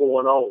 What's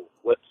going on?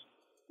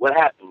 What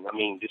happened? I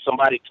mean, did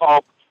somebody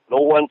talk? No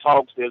one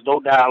talks. There's no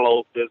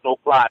dialogue. There's no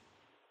plot.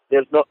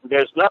 There's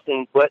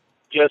nothing but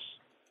just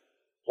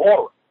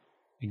horror.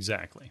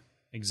 Exactly.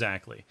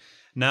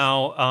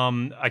 Now,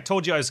 I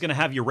told you I was going to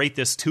have you rate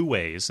this 2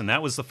 ways, and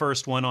that was the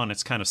first one on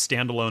its kind of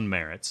standalone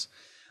merits.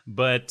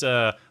 But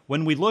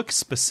when we look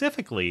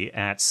specifically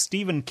at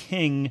Stephen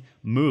King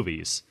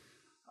movies,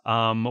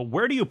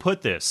 where do you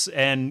put this?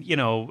 And,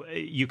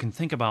 you can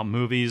think about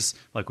movies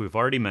like we've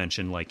already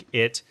mentioned, like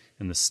It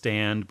and The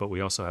Stand, but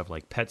we also have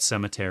like Pet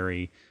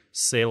Sematary,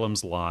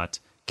 Salem's Lot,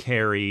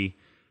 Carrie.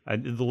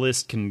 The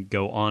list can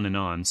go on and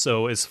on.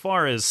 So as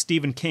far as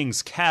Stephen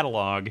King's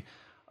catalog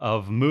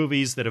of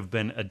movies that have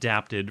been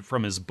adapted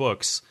from his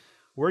books,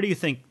 where do you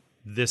think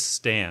this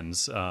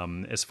stands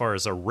as far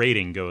as a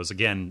rating goes?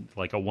 Again,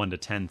 like a 1 to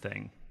 10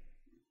 thing.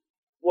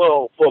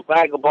 Well, for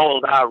Bag of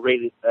Bones, I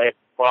rate it as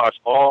far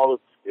as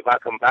if I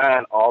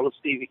combine all of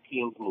Stephen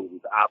King's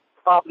movies, I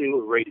probably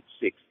would rate it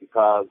 6,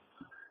 because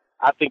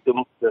I think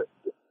the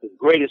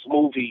greatest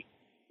book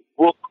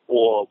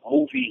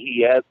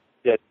he has,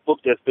 that book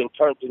that's been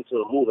turned into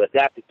a movie,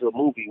 adapted to a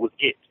movie, was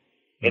It.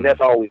 And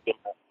that's always been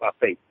my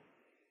favorite.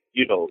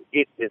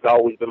 It has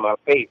always been my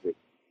favorite.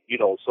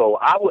 So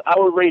I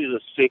would rate it a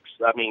 6.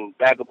 I mean,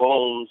 Bag of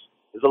Bones,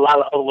 there's a lot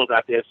of other ones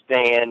out there,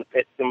 Stand,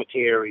 Pet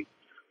Sematary.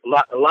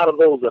 A lot of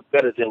those are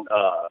better than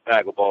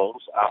Bag of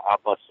Bones, I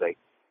must say.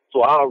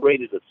 So I'll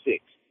rate it a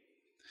 6.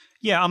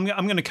 Yeah, I'm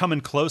going to come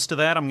in close to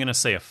that. I'm going to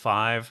say a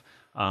 5,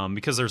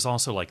 because there's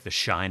also like The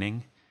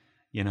Shining,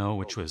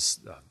 which was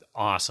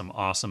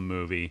awesome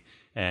movie.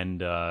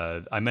 And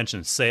I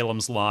mentioned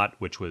Salem's Lot,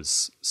 which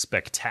was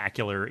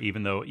spectacular,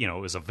 even though, it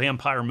was a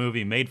vampire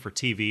movie made for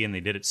TV and they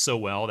did it so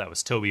well. That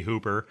was Tobe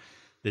Hooper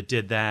that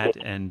did that.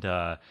 And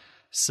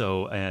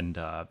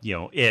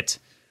It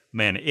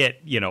man,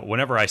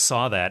 whenever I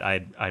saw that,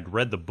 I'd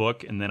read the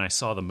book and then I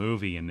saw the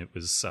movie, and it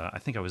was I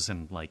think I was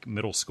in like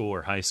middle school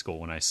or high school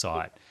when I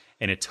saw it,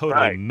 and it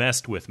totally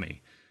messed with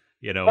me.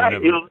 You know, right.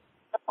 whenever,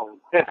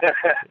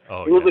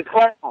 it was a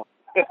clown.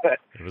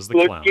 It was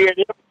the clown. Scared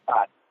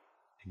everybody.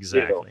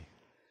 Exactly. You know?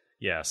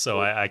 Yeah.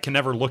 So I can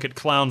never look at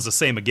clowns the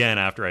same again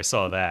after I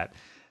saw that.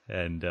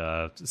 And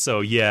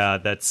so yeah,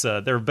 that's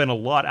there have been a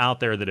lot out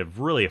there that have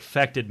really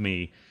affected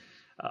me.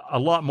 A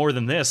lot more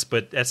than this,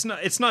 but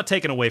it's not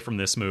taken away from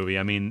this movie.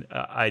 I mean,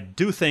 I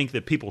do think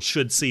that people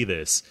should see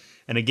this.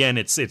 And again,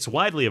 it's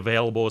widely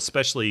available,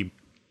 especially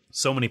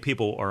so many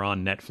people are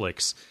on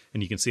Netflix,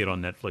 and you can see it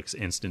on Netflix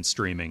instant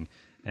streaming.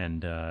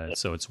 And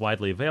so it's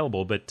widely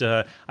available. But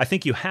I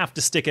think you have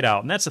to stick it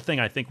out. And that's the thing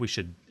I think we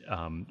should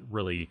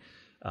really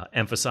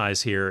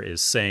emphasize here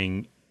is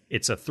saying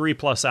it's a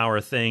 3+ hour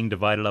thing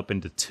divided up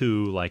into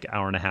 2 like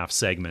hour-and-a-half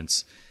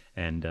segments.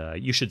 And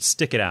you should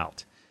stick it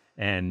out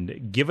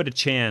and give it a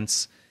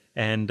chance,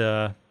 and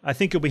I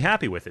think you'll be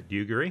happy with it. Do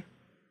you agree?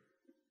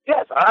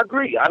 Yes, I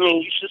agree. I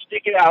mean, you should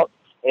stick it out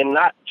and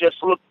not just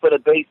look for the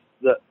basic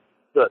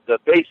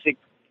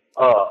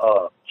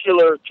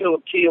killer, kill,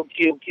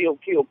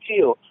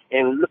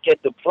 and look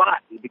at the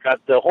plot, because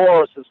the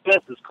horror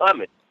suspense is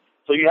coming.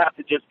 So you have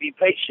to just be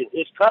patient.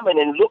 It's coming,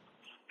 and look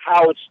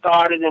how it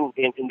started and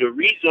the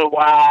reason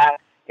why,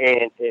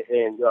 and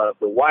the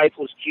wife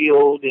was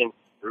killed, and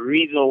the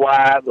reason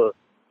why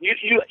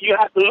You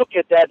have to look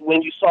at that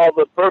when you saw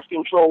the birth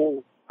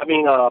control. I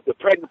mean, the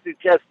pregnancy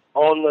test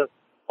on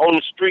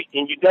the street,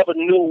 and you never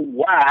knew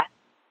why.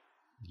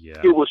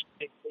 Yeah,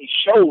 they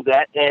showed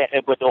that,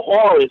 but the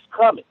horror is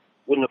coming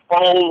when the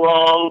phone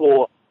rung,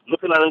 or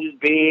looking under his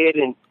bed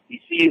and you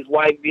see his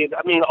wife being.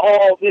 I mean,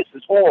 all this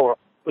is horror,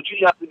 but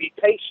you have to be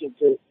patient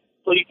so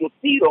you can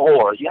see the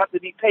horror. You have to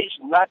be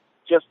patient, not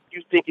just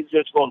you think it's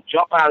just going to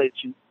jump out at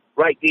you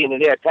right then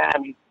and there.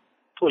 Time you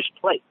push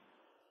play.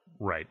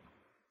 Right.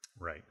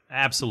 Right.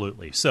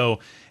 Absolutely. So,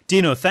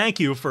 Dino, thank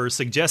you for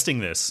suggesting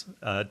this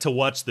to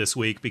watch this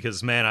week,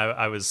 because, man,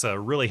 I was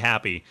really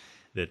happy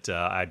that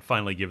I'd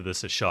finally give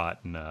this a shot,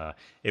 and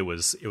it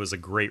was a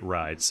great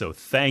ride. So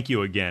thank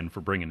you again for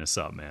bringing this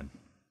up, man.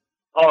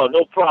 Oh,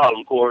 no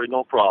problem, Corey.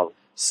 No problem.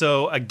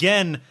 So,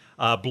 again,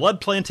 Blood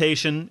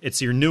Plantation,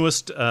 it's your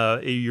newest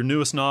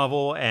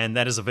novel, and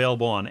that is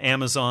available on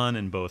Amazon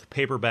in both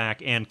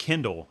paperback and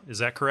Kindle. Is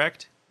that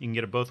correct? You can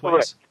get it both ways?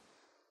 Correct.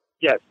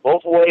 Yes,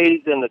 both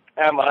ways, in the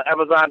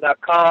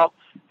Amazon.com,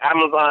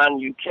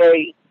 Amazon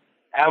UK,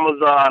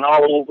 Amazon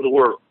all over the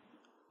world.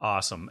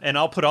 Awesome. And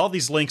I'll put all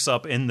these links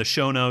up in the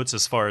show notes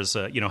as far as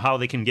how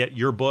they can get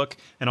your book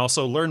and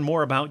also learn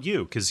more about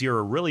you, because you're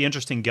a really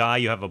interesting guy.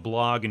 You have a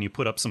blog and you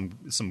put up some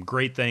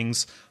great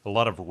things, a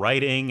lot of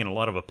writing and a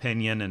lot of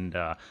opinion, and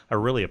I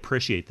really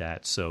appreciate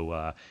that.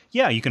 So,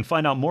 you can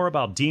find out more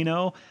about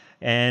Dino.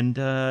 And,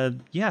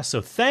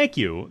 so thank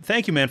you,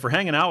 man, for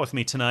hanging out with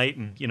me tonight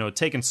and,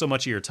 taking so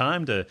much of your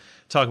time to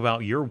talk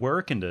about your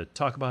work and to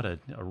talk about a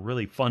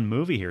really fun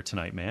movie here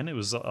tonight, man. It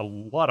was a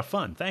lot of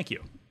fun. Thank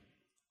you.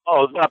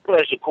 Oh, it's my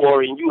pleasure,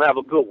 Corey, and you have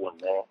a good one,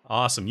 man.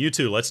 Awesome. You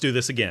too. Let's do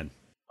this again.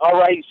 All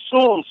right.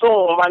 Soon,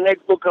 when my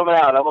next book coming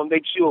out, I'm going to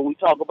make sure we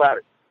talk about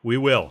it. We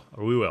will.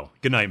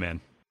 Good night, man.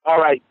 All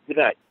right. Good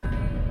night.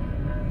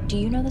 Do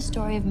you know the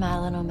story of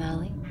Madeline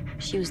O'Malley?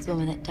 She was the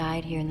woman that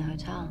died here in the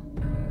hotel.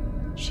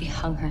 She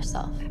hung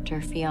herself after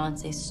her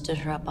fiancé stood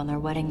her up on their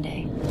wedding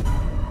day.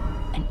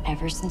 And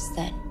ever since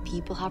then,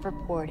 people have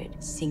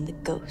reported seeing the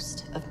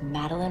ghost of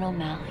Madeline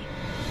O'Malley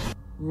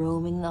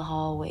roaming the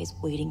hallways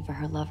waiting for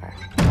her lover.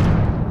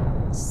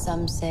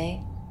 Some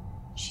say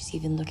she's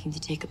even looking to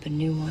take up a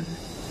new one.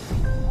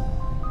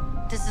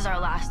 This is our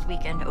last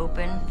weekend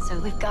open, so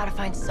we've got to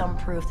find some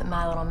proof that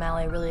Madeline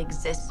O'Malley really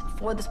exists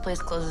before this place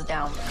closes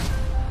down.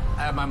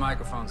 I have my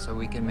microphone so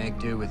we can make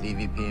do with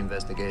EVP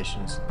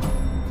investigations.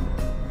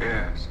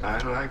 Yes,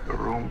 I'd like a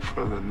room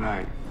for the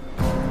night.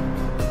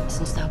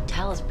 Since the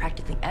hotel is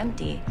practically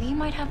empty, we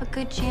might have a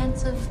good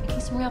chance of making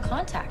some real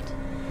contact.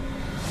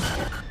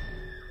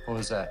 What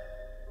was that?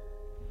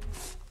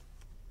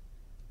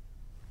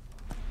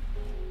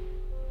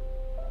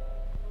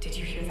 Did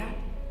you hear that?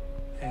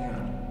 Hang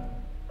on.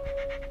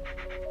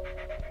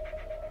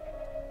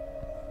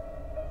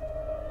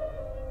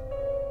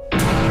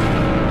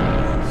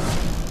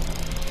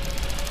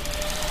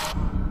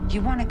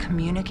 You want to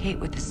communicate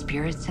with the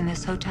spirits in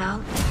this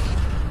hotel?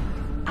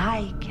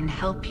 I can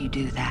help you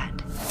do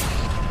that.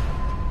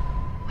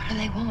 What do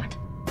they want?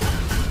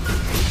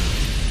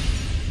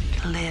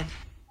 To live.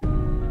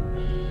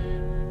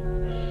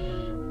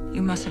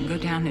 You mustn't go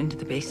down into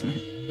the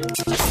basement.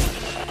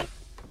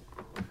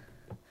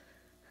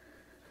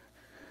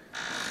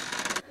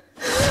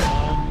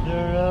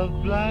 Under a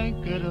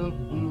blanket of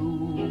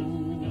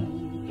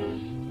blue,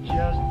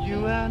 just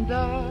you and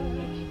I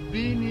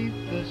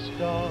beneath the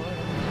stars,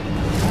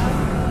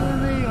 in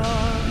the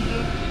arms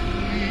of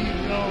sweet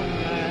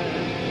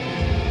romance,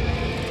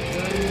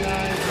 the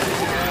light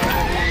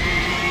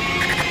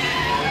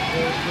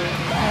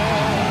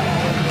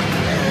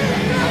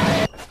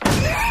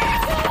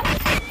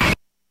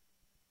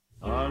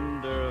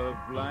under a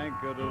blanket.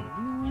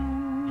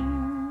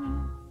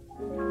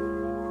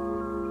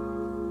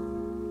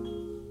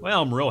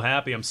 Well, I'm real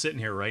happy. I'm sitting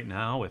here right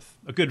now with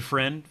a good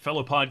friend,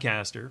 fellow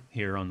podcaster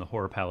here on the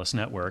Horror Palace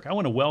Network. I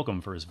want to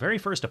welcome for his very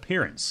first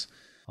appearance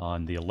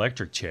on the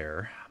Electric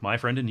Chair, my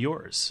friend and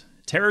yours,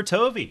 Tara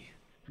Tovey.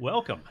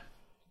 Welcome.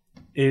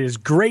 It is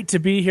great to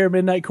be here,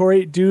 Midnight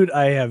Corey. Dude,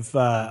 I've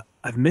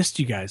missed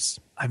you guys.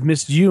 I've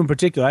missed you in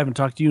particular. I haven't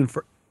talked to you in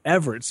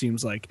forever, it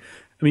seems like.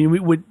 I mean,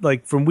 we would,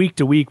 like, from week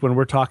to week when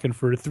we're talking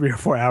for 3 or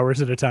 4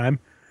 hours at a time,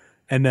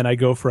 and then I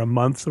go for a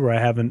month where I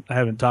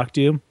haven't talked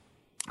to you.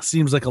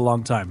 Seems like a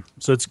long time.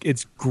 So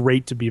it's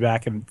great to be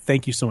back, and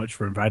thank you so much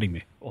for inviting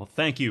me. Well,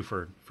 thank you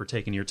for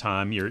taking your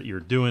time. You're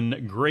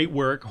doing great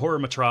work. Horror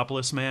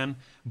Metropolis, man,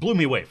 blew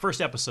me away.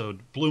 First episode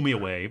blew me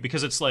away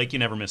because it's like you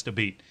never missed a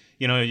beat.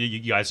 You know, you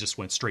guys just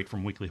went straight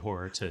from Weekly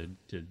Horror to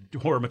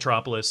Horror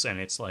Metropolis, and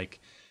it's like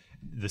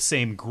the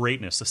same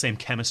greatness, the same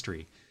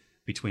chemistry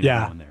between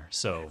everyone there.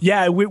 So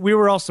yeah, we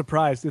were all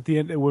surprised at the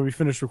end when we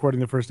finished recording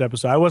the first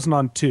episode. I wasn't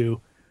on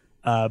 2,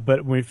 but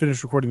when we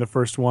finished recording the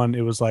first one,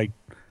 it was like,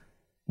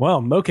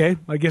 well, okay,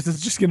 I guess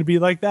it's just going to be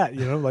like that,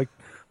 you know, like,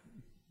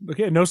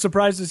 okay, no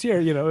surprises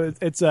here. You know,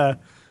 it's you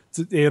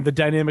know, the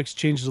dynamics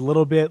changed a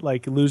little bit,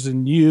 like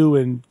losing you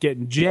and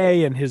getting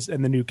Jay and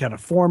the new kind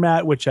of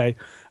format, which I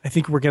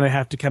think we're going to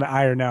have to kind of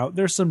iron out.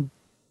 There's some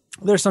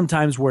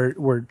times where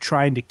we're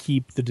trying to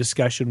keep the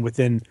discussion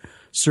within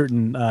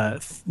certain,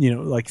 you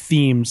know, like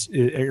themes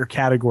or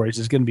categories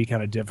is going to be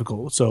kind of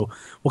difficult. So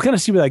we'll kind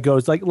of see where that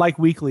goes. Like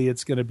weekly,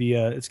 it's going to be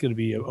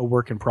a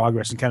work in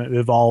progress and kind of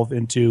evolve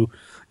into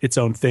its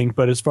own thing.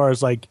 But as far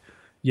as like,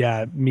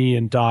 yeah, me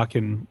and Doc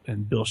and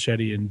Bill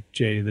Shetty and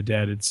Jay the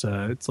Dead, it's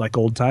like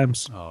old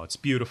times. Oh, it's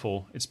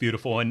beautiful. It's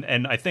beautiful.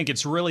 And I think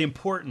it's really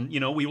important. You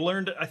know, we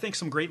learned, I think,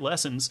 some great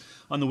lessons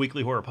on the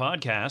Weekly Horror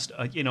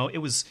Podcast. You know, it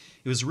was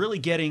really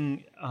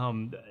getting,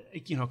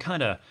 you know,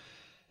 kind of,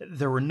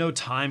 there were no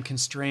time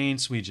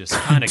constraints. We just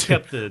kind of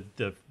kept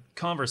the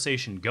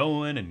conversation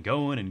going and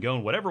going and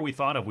going. Whatever we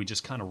thought of, we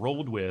just kind of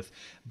rolled with.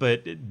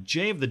 But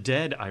Jay of the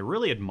Dead, I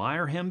really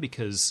admire him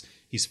because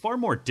he's far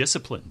more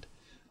disciplined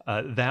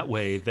that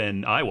way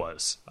than I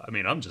was. I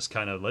mean, I'm just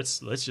kind of, let's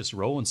just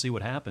roll and see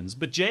what happens.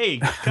 But Jay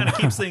kind of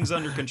keeps things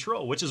under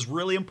control, which is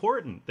really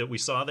important that we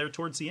saw there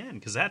towards the end,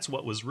 because that's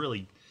what was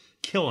really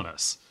killing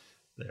us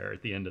there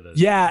at the end of the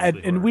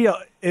and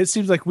it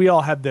seems like we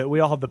all have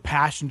the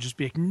passion, just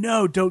be like,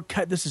 no, don't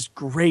cut, this is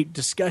great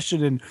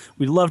discussion and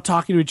we love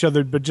talking to each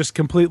other, but just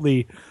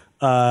completely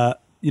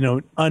you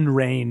know,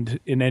 unreined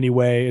in any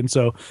way. And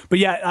so, but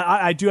yeah,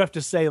 I do have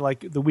to say,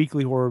 like, the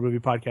Weekly Horror Movie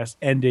Podcast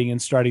ending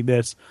and starting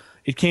this,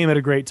 it came at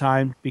a great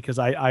time because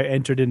I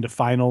entered into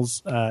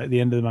finals at the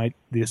end of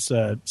this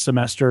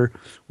semester,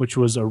 which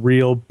was a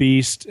real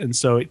beast. And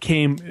so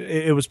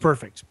it was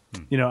perfect.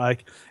 You know,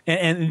 like,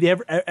 and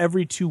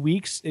every 2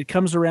 weeks it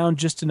comes around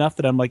just enough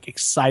that I'm like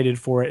excited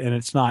for it. And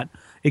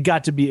it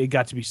got to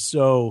be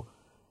so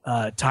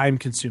time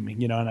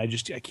consuming, you know, and I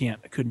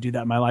couldn't do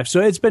that in my life. So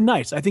it's been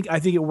nice. I think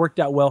it worked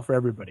out well for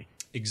everybody.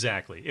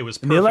 Exactly. It was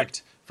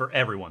perfect for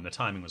everyone. The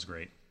timing was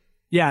great.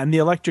 Yeah, and the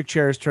Electric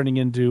Chair is turning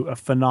into a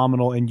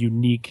phenomenal and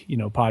unique, you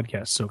know,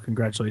 podcast. So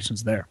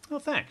congratulations there. Well,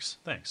 thanks.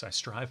 I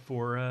strive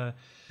for,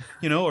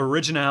 you know,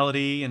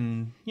 originality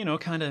and, you know,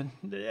 kind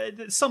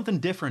of something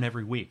different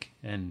every week.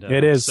 And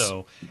it is.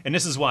 So, and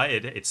this is why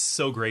it's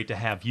so great to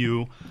have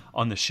you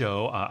on the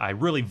show. I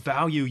really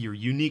value your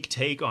unique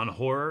take on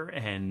horror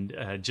and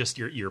just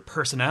your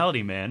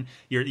personality, man.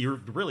 You're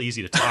really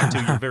easy to talk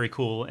to. You're very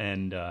cool,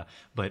 and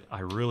but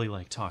I really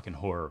like talking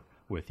horror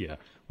with you,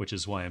 which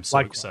is why I'm so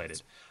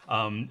excited.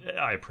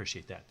 I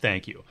appreciate that.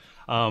 Thank you.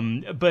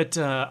 But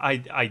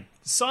I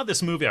saw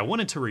this movie I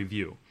wanted to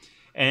review.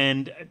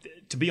 And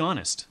to be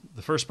honest,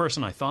 the first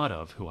person I thought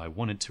of who I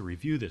wanted to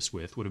review this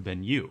with would have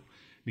been you.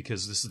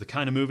 Because this is the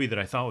kind of movie that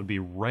I thought would be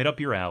right up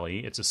your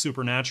alley. It's a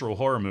supernatural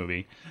horror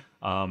movie.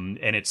 And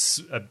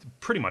it's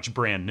pretty much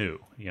brand new.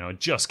 You know, it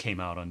just came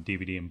out on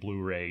DVD and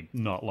Blu-ray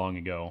not long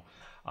ago.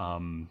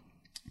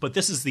 But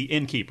this is The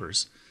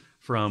Innkeepers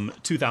from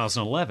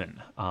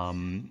 2011.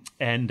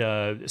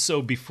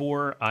 So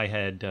before I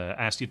had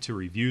asked you to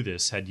review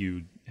this, had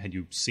you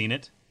seen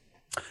it?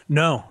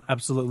 No,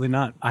 absolutely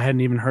not. I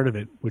hadn't even heard of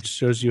it, which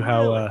shows you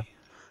how Really?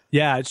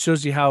 it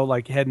shows you how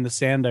like head in the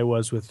sand I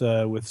was with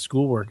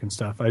schoolwork and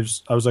stuff. I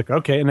was like,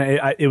 okay, and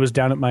it was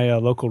down at my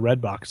local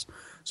Redbox.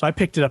 So I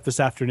picked it up this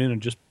afternoon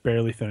and just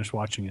barely finished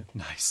watching it.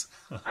 Nice.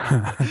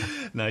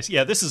 Nice.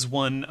 Yeah, this is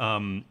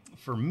one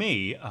for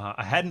me.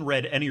 I hadn't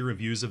read any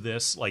reviews of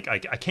this. Like, I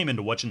came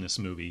into watching this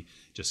movie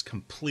just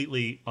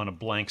completely on a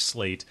blank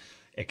slate,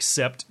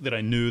 except that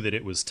I knew that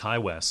it was Ty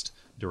West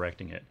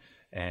directing it.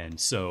 And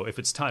so if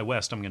it's Ty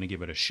West, I'm going to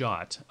give it a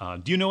shot.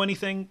 Do you know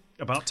anything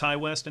about Ty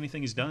West,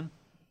 anything he's done?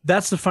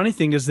 That's the funny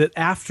thing is that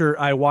after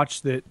I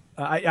watched it,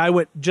 I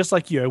went just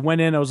like you. I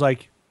went in, I was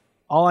like,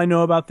 all I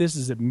know about this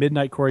is that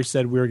Midnight Corey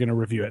said we were going to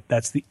review it.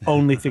 That's the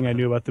only thing I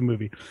knew about the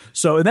movie.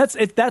 So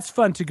that's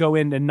fun to go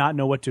in and not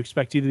know what to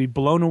expect, either be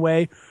blown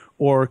away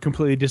or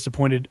completely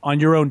disappointed on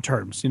your own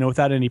terms, you know,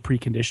 without any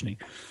preconditioning.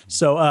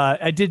 So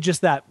I did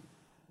just that.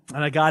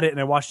 And I got it and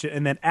I watched it.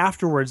 And then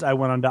afterwards, I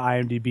went onto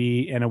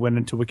IMDb and I went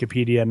into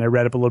Wikipedia and I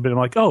read up a little bit. I'm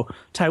like, oh,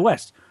 Ty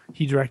West.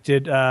 He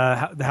directed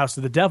The House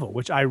of the Devil,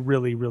 which I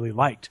really, really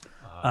liked.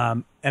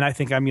 And I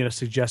think I'm going to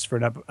suggest for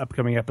an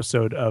upcoming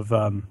episode of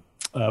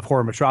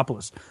Horror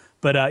Metropolis.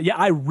 But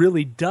I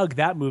really dug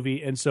that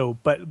movie. And so,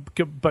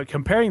 but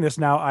comparing this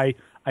now, I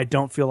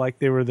don't feel like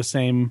they were the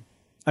same.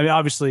 I mean,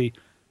 obviously,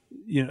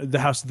 The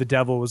House of the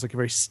Devil was like a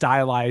very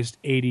stylized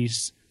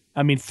 80s.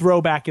 I mean,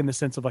 throwback in the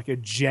sense of like a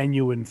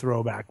genuine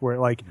throwback where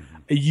like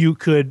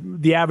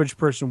the average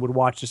person would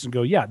watch this and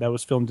go, yeah, that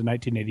was filmed in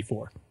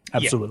 1984.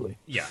 Absolutely.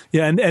 Yeah.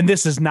 And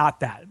this is not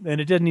that. And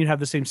it doesn't even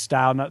have the same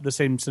style, not the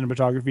same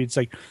cinematography. It's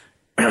like,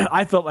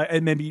 I felt like,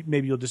 and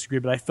maybe you'll disagree,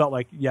 but I felt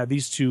like,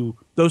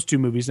 those two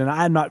movies, and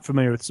I'm not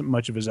familiar with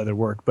much of his other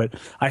work, but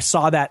I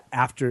saw that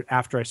after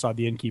I saw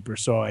The Innkeeper.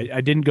 So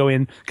I didn't go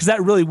in, because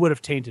that really would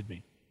have tainted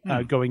me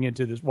going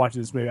into this, watching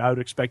this movie. I would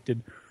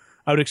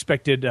have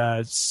expected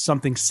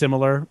something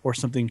similar or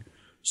something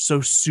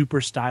so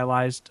super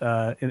stylized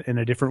in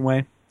a different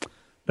way.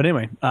 But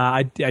anyway,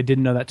 I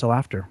didn't know that till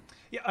after.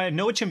 Yeah, I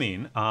know what you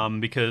mean,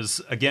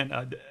 because,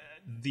 again,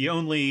 the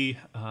only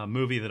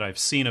movie that I've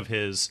seen of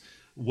his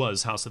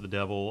was House of the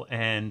Devil,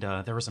 and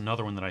there was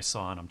another one that I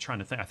saw, and I'm trying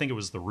to think. I think it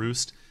was The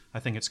Roost, I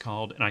think it's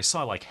called, and I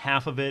saw like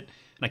half of it,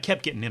 and I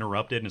kept getting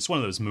interrupted, and it's one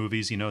of those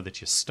movies,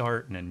 that you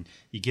start, and then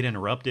you get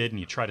interrupted, and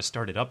you try to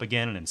start it up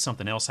again, and then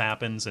something else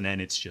happens, and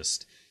then it's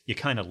just, you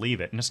kind of leave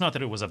it. And it's not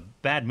that it was a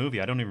bad movie.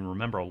 I don't even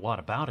remember a lot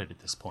about it at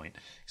this point,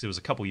 because it was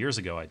a couple years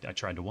ago I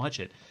tried to watch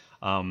it.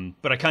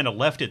 But I kind of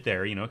left it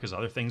there, because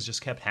other things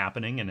just kept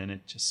happening, and then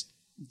it just,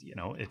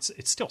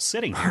 it's still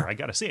sitting here. I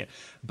got to see it.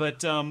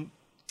 But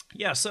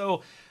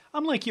so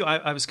I'm like you.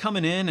 I was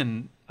coming in,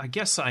 and I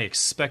guess I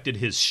expected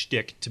his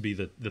shtick to be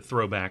the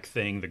throwback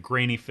thing, the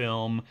grainy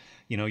film.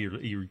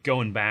 You're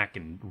going back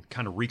and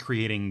kind of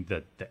recreating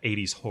the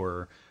 80s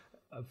horror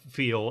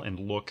feel and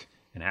look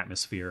and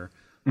atmosphere,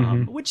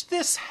 which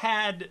this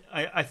had,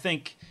 I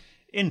think,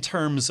 in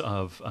terms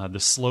of the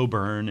slow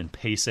burn and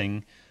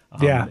pacing.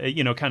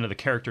 Kind of the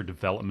character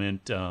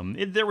development.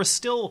 There's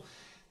still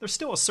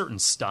a certain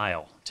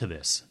style to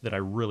this that I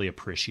really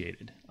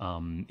appreciated.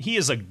 He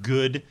is a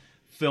good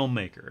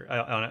filmmaker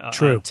on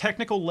a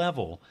technical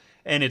level,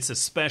 and it's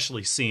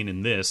especially seen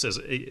in this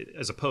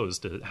as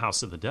opposed to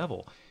House of the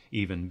Devil,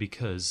 even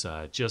because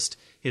just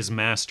his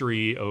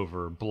mastery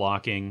over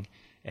blocking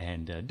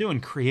and doing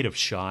creative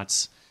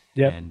shots.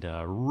 Yep. And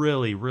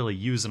really, really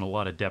using a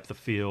lot of depth of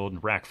field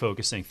and rack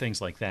focusing,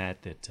 things like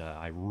that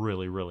I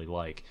really, really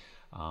like.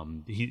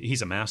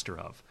 He's a master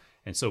of.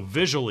 And so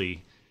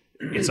visually,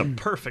 this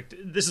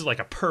is like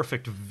a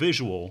perfect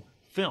visual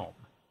film.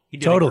 He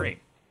did it great.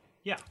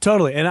 Yeah.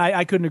 Totally. And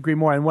I couldn't agree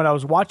more. And when I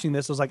was watching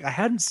this, I was like, I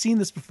hadn't seen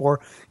this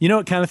before.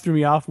 What kind of threw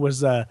me off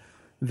was the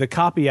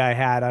copy I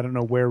had. I don't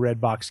know where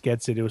Redbox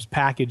gets it. It was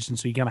packaged, and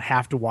so you kind of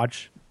have to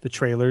watch the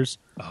trailers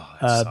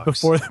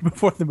before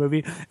the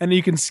movie, and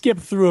you can skip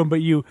through them,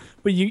 but you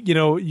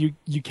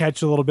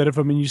catch a little bit of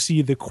them, and you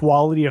see the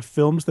quality of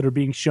films that are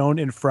being shown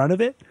in front of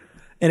it.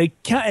 And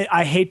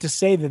I hate to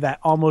say that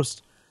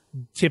almost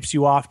tips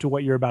you off to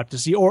what you're about to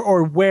see,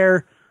 or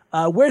where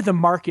the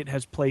market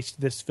has placed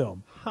this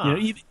film.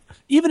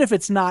 Even if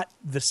it's not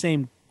the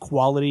same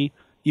quality,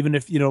 even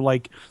if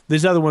like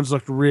these other ones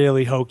looked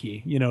really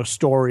hokey,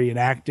 story and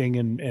acting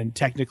and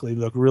technically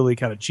look really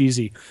kind of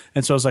cheesy.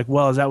 And so I was like,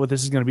 well, is that what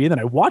this is going to be? And then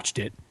I watched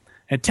it,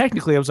 and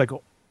technically I was like,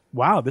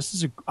 wow, this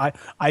is I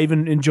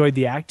even enjoyed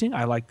the acting.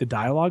 I liked the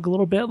dialogue a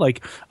little bit,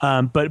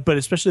 but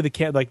especially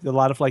a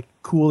lot of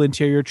cool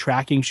interior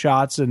tracking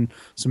shots and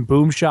some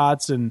boom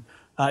shots, and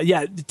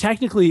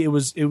technically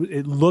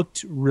it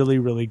looked really,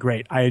 really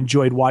great. I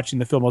enjoyed watching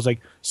the film. I was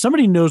like,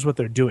 somebody knows what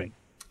they're doing.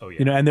 Oh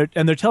yeah, and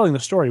they're telling the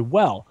story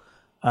well.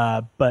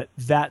 But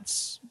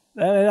that's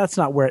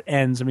not where it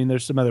ends. I mean,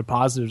 there's some other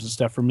positives and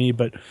stuff for me,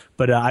 but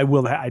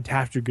I'd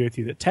have to agree with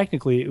you that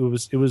technically it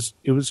was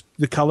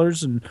the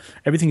colors and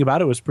everything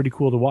about it was pretty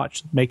cool to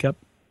watch. Makeup,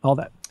 all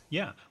that.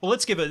 Yeah. Well,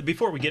 let's give it,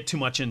 before we get too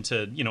much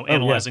into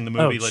analyzing the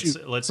movie.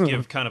 Let's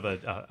give kind of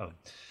a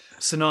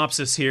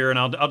synopsis here, and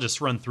I'll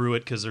just run through it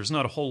because there's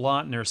not a whole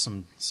lot, and there's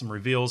some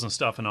reveals and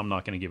stuff, and I'm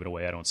not going to give it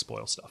away. I don't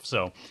spoil stuff.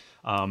 So,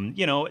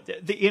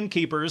 the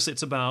Innkeepers.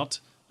 It's about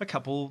a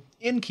couple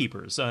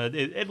innkeepers,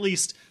 at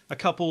least a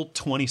couple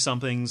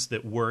 20-somethings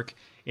that work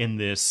in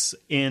this.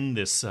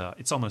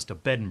 It's almost a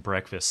bed and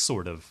breakfast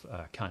sort of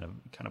kind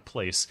of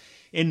place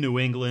in New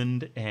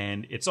England,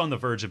 and it's on the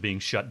verge of being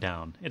shut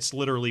down. It's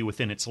literally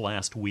within its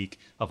last week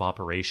of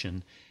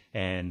operation,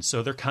 and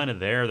so they're kind of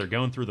there. They're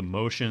going through the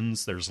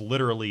motions. There's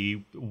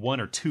literally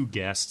one or two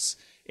guests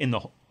in the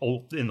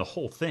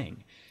whole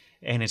thing,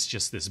 and it's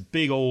just this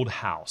big old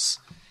house.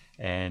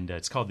 And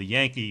it's called the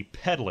Yankee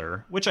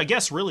Peddler, which I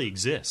guess really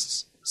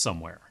exists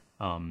somewhere,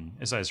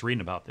 as I was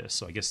reading about this.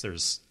 So I guess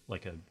there's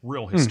like a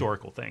real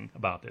historical thing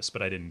about this,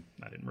 but I didn't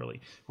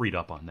really read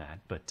up on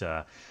that.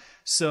 But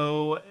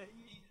so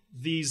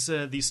these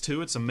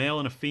two, it's a male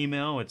and a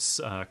female.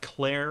 It's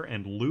Claire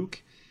and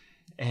Luke,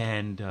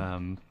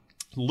 and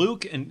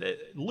Luke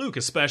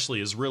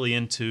especially is really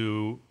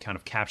into kind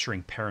of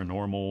capturing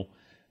paranormal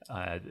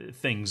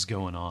things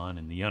going on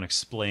and the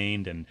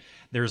unexplained, and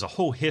there's a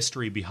whole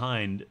history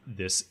behind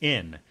this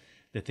inn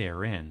that they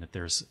are in, that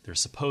there's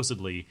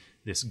supposedly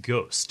this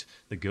ghost,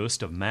 the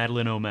ghost of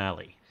Madeline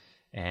O'Malley,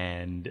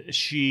 and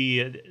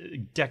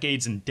she,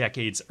 decades and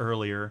decades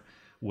earlier,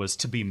 was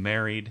to be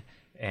married,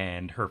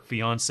 and her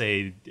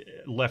fiancé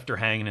left her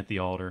hanging at the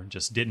altar,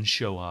 just didn't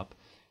show up.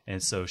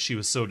 And so she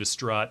was so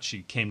distraught,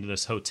 she came to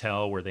this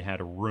hotel where they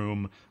had a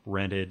room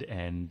rented,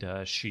 and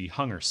she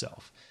hung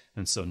herself.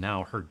 And so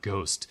now her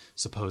ghost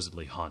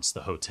supposedly haunts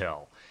the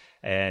hotel.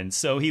 And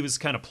so he was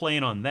kind of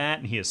playing on that,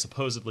 and he has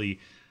supposedly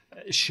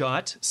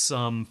shot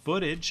some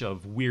footage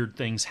of weird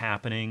things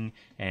happening,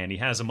 and he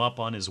has them up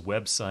on his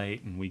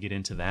website, and we get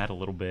into that a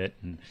little bit.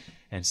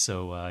 And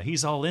so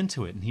he's all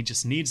into it, and he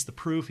just needs the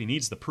proof. He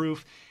needs the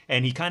proof.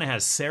 And he kind of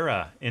has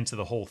Sarah into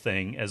the whole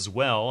thing as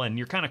well. And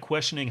you're kind of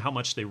questioning how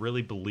much they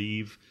really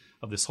believe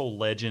of this whole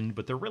legend,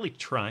 but they're really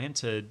trying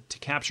to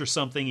capture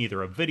something,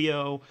 either a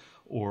video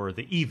or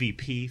the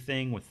EVP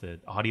thing with the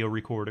audio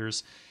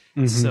recorders.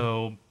 Mm-hmm.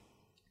 So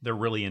they're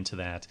really into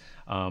that.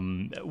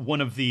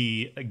 One of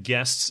the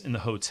guests in the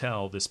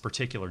hotel this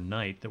particular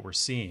night that we're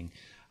seeing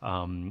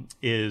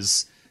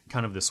is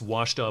kind of this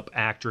washed-up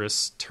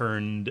actress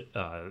turned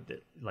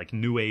like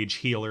new age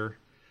healer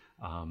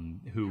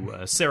who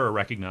Sarah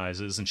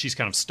recognizes, and she's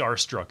kind of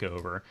starstruck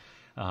over.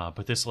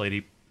 But this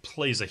lady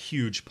plays a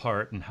huge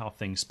part in how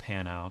things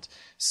pan out.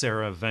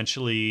 Sarah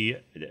eventually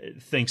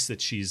thinks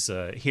that she's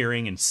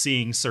hearing and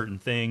seeing certain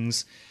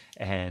things,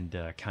 and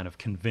kind of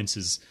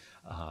convinces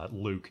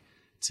Luke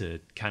to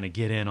kind of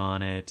get in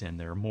on it, and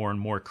there are more and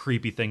more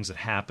creepy things that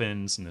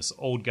happens, and this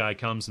old guy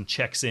comes and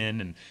checks in,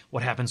 and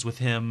what happens with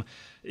him,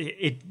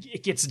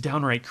 it gets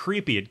downright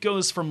creepy. It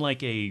goes from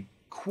like a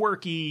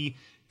quirky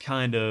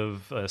kind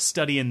of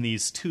studying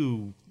these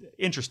two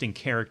interesting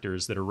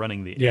characters that are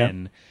running the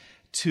inn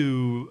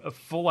to a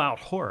full-out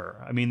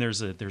horror. I mean,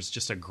 there's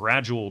just a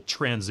gradual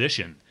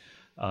transition.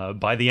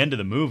 By the end of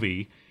the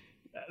movie,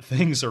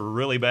 things are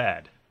really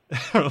bad.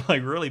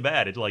 Like really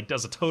bad. It like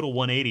does a total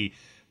 180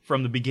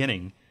 from the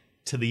beginning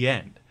to the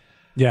end.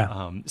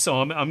 Yeah.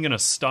 So I'm going to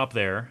stop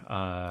there.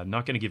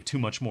 Not going to give too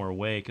much more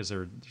away because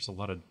there's a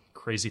lot of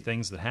crazy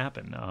things that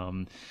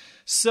happen.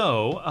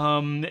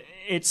 So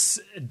it's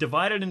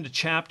divided into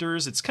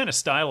chapters. It's kind of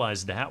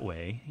stylized that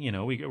way. You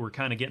know, we're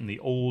kind of getting the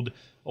old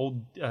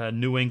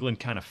New England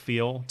kind of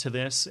feel to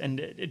this. And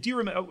do you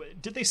remember?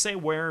 Did they say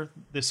where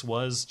this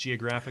was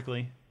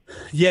geographically?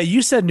 Yeah,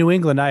 you said New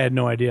England. I had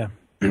no idea.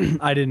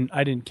 I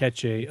didn't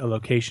catch a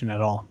location at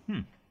all.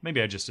 Maybe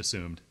I just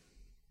assumed.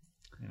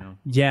 You know?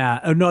 Yeah.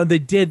 Oh, no, they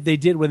did. They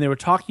did. When they were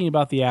talking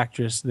about the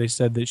actress, they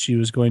said that she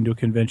was going to a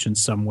convention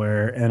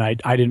somewhere, and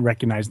I didn't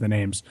recognize the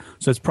names.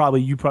 So it's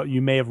probably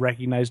you may have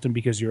recognized them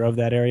because you're of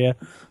that area.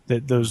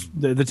 That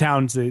the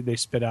towns they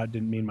spit out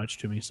didn't mean much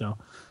to me. So,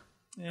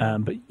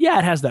 but yeah,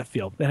 it has that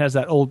feel. It has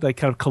that old, like,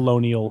 kind of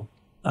colonial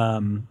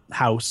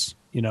house.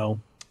 You know,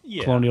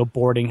 colonial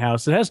boarding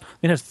house. It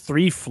has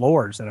 3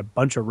 floors and a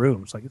bunch of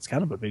rooms. Like, it's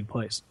kind of a big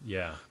place.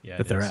 Yeah.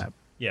 That they're at.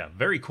 Yeah,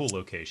 very cool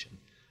location.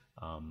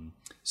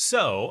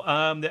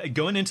 So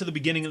going into the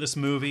beginning of this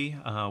movie,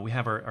 we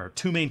have our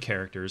 2 main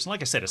characters.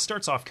 Like I said, it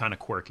starts off kind of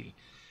quirky,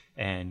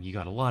 and you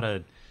got a lot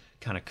of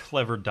kind of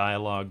clever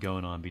dialogue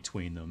going on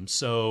between them.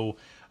 So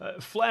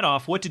flat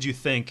off, what did you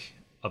think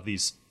of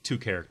these 2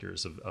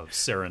 characters of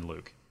Sarah and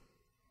Luke?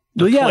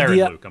 Well, Claire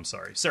and Luke, I'm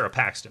sorry. Sarah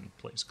Paxton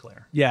plays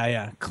Claire.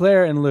 Yeah.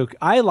 Claire and Luke.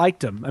 I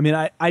liked them. I mean,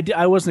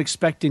 I wasn't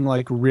expecting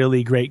like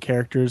really great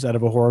characters out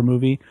of a horror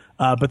movie,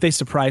 but they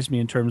surprised me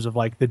in terms of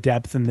like the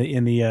depth and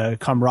the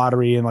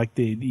camaraderie and like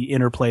the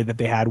interplay that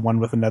they had one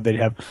with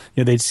another.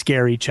 They'd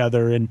scare each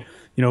other and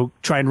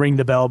try and ring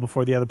the bell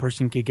before the other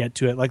person could get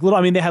to it. Like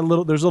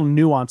there's little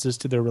nuances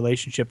to their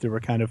relationship that were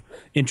kind of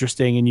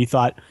interesting, and you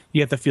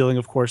get the feeling,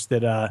 of course,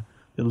 that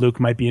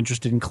Luke might be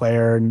interested in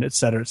Claire, and et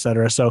cetera, et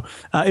cetera. So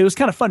it was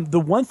kind of fun. The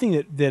one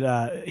thing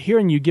that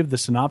hearing you give the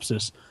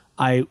synopsis,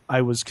 I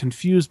was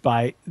confused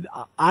by.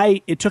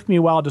 It took me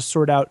a while to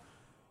sort out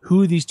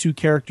who these 2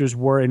 characters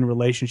were in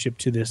relationship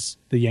to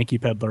the Yankee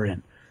Peddler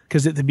Inn.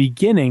 Because at the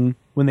beginning,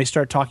 when they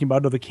start talking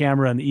about the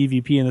camera and the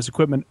EVP and this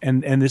equipment,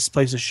 and this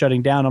place is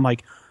shutting down, I'm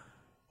like,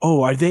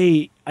 oh, are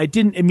they? I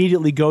didn't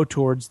immediately go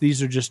towards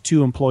these are just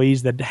 2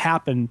 employees that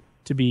happen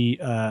to be,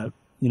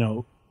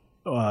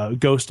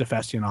 ghost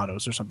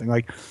aficionados or something.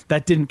 Like,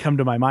 that didn't come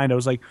to my mind. I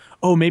was like,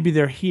 oh, maybe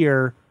they're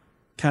here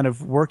kind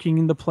of working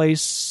in the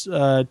place,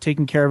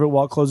 taking care of it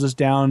while it closes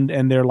down,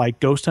 and they're like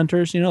ghost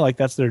hunters, like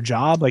that's their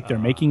job, like they're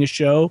making a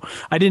show.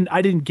 I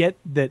didn't get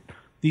that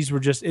these were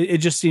just it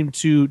just seemed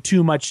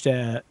too much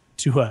to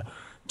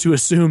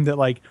assume that,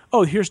 like,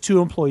 oh, here's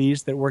 2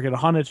 employees that work at a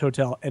haunted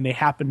hotel and they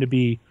happen to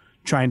be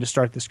trying to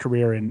start this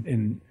career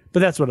but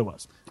that's what it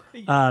was.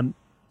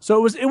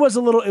 So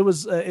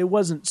it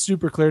wasn't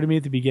super clear to me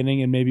at the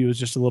beginning, and maybe it was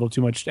just a little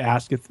too much to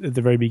ask at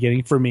the very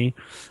beginning for me.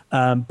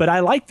 But I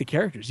liked the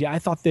characters. Yeah, I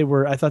thought they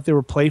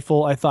were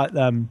playful. I thought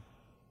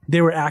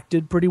they were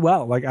acted pretty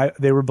well. Like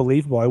they were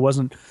believable. I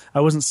wasn't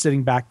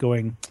sitting back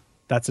going,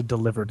 that's a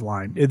delivered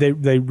line.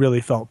 They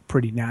really felt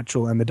pretty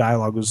natural, and the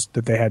dialogue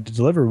that they had to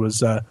deliver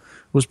was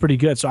pretty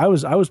good. So I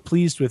was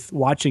pleased with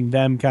watching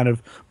them kind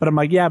of, but I'm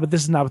like, yeah, but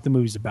this is not what the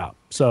movie's about.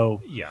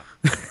 So yeah.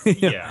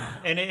 Yeah.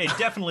 And it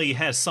definitely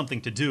has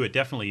something to do. It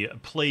definitely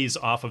plays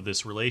off of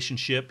this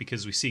relationship,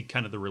 because we see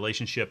kind of the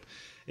relationship,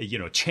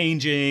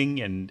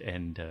 changing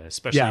and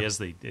especially as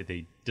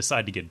they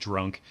decide to get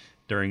drunk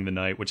during the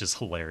night, which is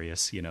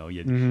hilarious.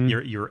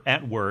 You're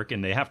at work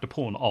and they have to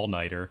pull an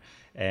all-nighter,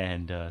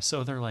 and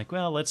so they're like,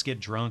 well, let's get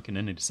drunk, and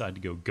then they decide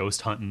to go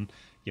ghost hunting,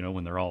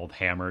 when they're all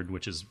hammered,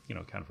 which is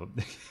kind of a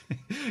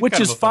which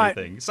kind is of a funny fine.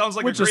 thing. Sounds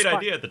like a great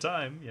idea at the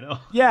time,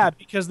 Yeah,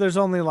 because there's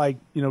only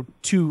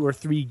 2 or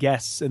 3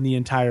 guests in the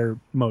entire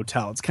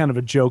motel. It's kind of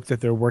a joke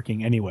that they're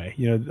working anyway.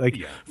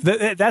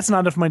 That's not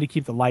enough money to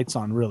keep the lights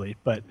on, really.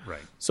 But right.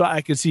 So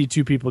I could see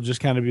 2 people just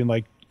kind of being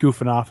like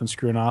goofing off and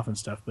screwing off and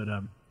stuff. But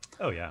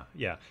oh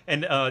yeah.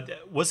 And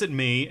was it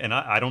me? And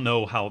I don't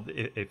know how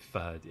if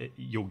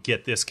you'll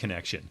get this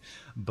connection,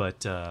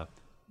 but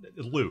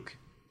Luke,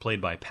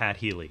 played by Pat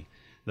Healy,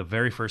 the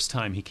very first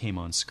time he came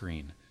on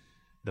screen,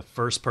 the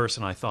first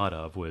person I thought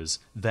of was,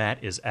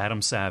 that is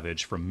Adam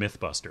Savage from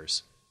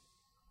MythBusters.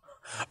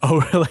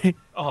 Oh really?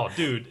 Oh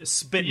dude,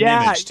 spit an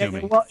image to me.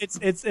 Well,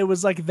 it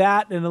was like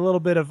that, and a little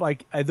bit of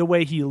the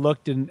way he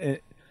looked, and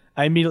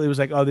I immediately was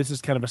like, oh, this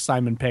is kind of a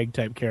Simon Pegg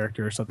type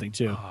character or something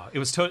too. It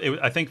was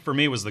I think for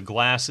me it was the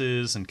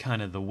glasses and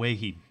kind of the way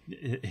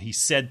he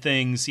said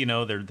things.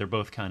 They're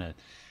both kind of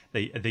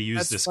they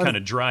use this kind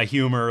of dry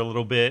humor a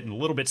little bit and a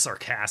little bit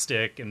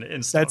sarcastic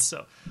and stuff.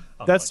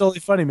 That's totally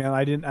funny,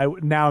 man.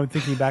 Now I'm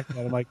thinking back to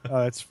that. I'm like,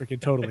 oh, that's freaking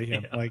totally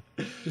him. Yeah. Like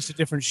just a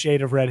different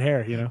shade of red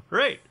hair,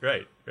 Right.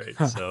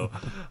 So,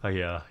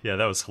 yeah,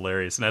 that was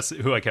hilarious, and that's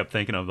who I kept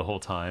thinking of the whole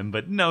time.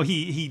 But no,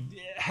 he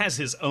has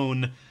his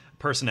own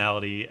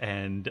personality,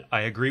 and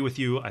I agree with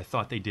you. I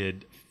thought they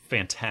did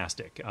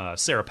fantastic.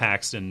 Sarah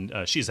Paxton,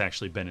 she's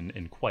actually been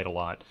in quite a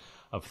lot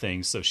of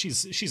things, so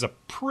she's a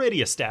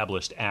pretty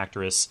established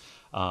actress.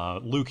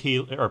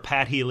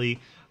 Pat Healy,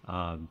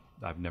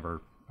 I've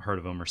never heard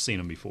of him or seen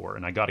him before,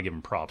 and I got to give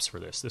him props for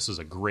this. This was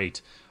a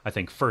great, I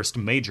think, first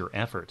major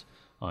effort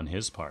on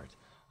his part.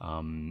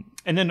 And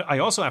then I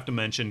also have to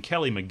mention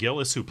Kelly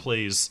McGillis, who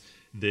plays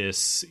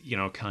this,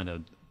 kind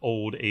of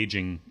old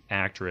aging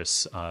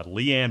actress,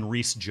 Leanne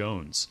Reese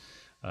Jones,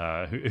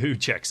 who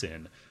checks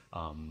in.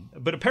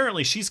 But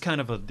apparently she's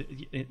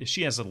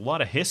she has a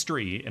lot of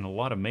history in a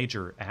lot of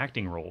major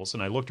acting roles,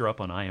 and I looked her up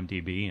on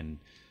IMDb, and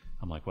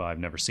I'm like, well, I've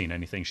never seen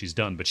anything she's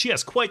done, but she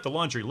has quite the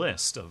laundry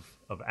list of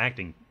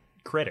acting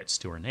credits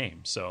to her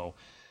name. So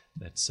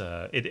that's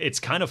it's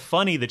kind of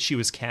funny that she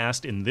was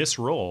cast in this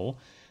role,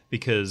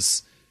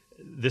 because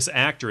this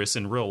actress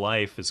in real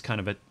life is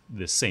kind of at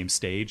this same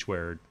stage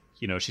where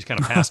she's kind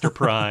of past her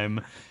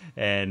prime,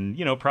 and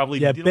probably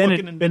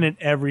been in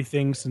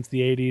everything since the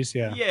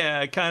 80s.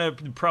 Yeah, kind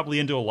of probably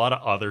into a lot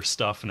of other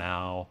stuff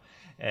now,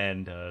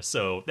 and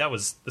so that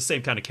was the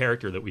same kind of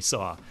character that we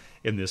saw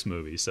in this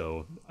movie.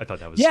 So I thought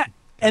that was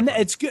and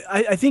it's good.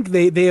 I think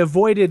they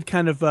avoided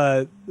kind of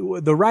the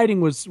writing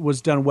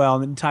was done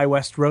well, and Ty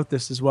West wrote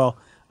this as well.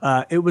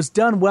 It was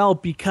done well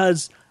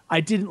because I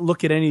didn't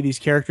look at any of these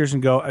characters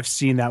and go, I've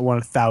seen that one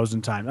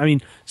 1,000 times. I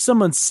mean,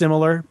 someone's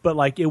similar, but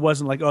it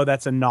wasn't like, oh,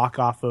 that's a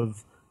knockoff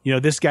of,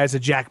 this guy's a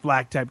Jack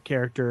Black type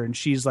character and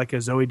she's like a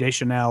Zooey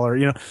Deschanel,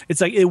 or,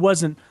 it's like, it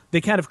wasn't,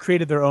 they kind of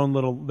created their own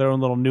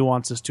little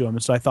nuances to them.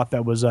 And so I thought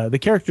that was, the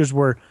characters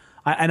were,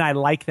 and I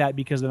like that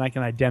because then I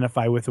can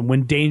identify with them.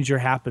 When danger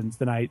happens,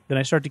 then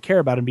I start to care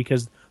about them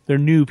because they're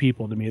new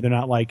people to me. They're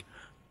not like,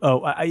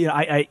 oh,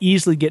 I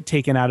easily get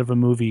taken out of a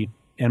movie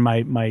and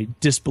my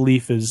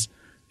disbelief is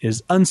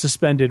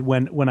unsuspended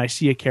when I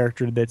see a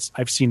character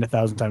I've seen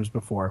 1,000 times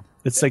before.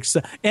 It's like,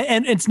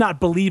 and it's not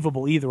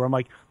believable either. I'm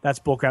like, that's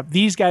bullcrap.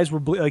 These guys were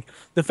like,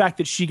 the fact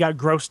that she got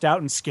grossed out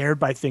and scared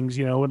by things,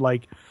 and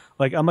like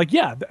I'm like,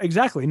 yeah,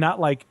 exactly. Not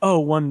like,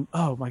 oh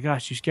my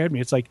gosh, you scared me.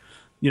 It's like,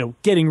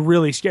 getting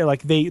really scared.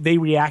 Like they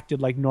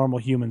reacted like normal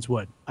humans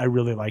would. I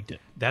really liked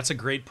it. That's a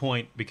great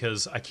point,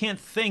 because I can't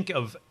think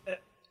of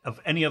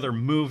any other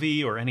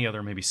movie or any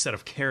other maybe set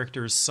of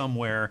characters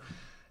somewhere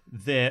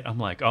that I'm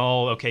like,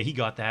 oh, okay, he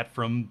got that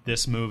from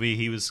this movie.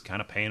 He was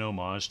kind of paying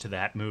homage to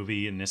that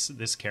movie and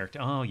this character.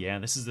 Oh yeah,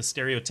 this is the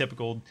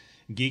stereotypical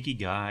geeky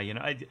guy.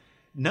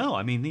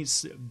 I mean,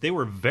 they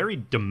were very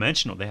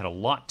dimensional. They had a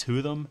lot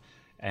to them,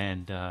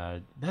 and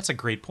that's a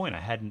great point. I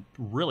hadn't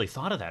really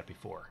thought of that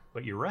before,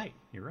 but you're right.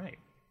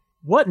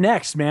 What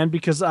next, man?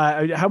 Because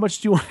how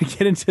much do you want to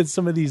get into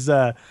some of these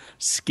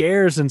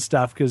scares and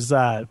stuff? Because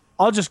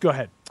I'll just go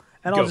ahead.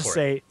 And I'll just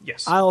say,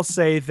 yes. I'll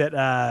say that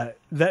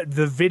that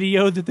the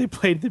video that they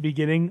played at the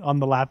beginning on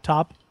the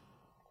laptop,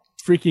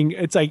 freaking,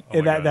 it's like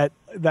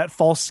that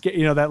false,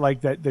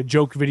 the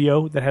joke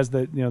video that has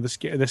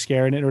the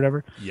scare in it or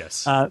whatever.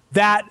 Yes,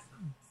 that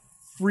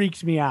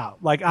freaked me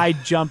out. Like I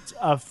jumped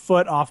a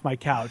foot off my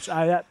couch,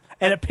 and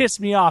it pissed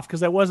me off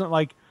because I wasn't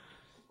like,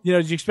 you're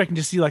expecting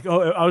to see like,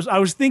 oh, I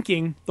was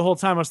thinking the whole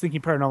time I was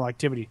thinking Paranormal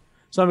Activity.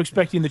 So I'm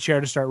expecting the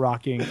chair to start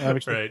rocking. I'm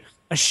expecting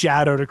a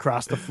shadow to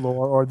cross the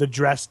floor or the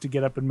dress to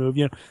get up and move.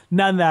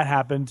 None of that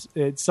happened.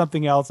 It's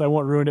something else. I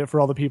won't ruin it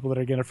for all the people that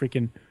are going to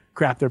freaking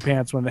crap their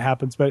pants when it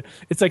happens. But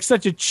it's like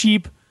such a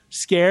cheap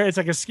scare. It's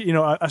like a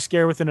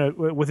scare within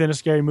a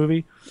scary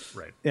movie.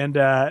 Right. And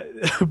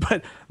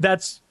but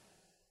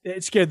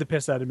it scared the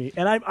piss out of me.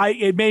 And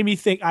it made me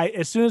think.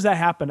 As soon as that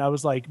happened, I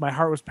was like, my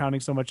heart was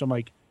pounding so much. I'm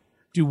like,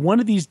 dude, one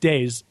of these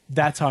days,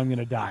 that's how I'm going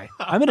to die.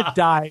 I'm going to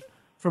die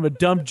from a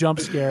dumb jump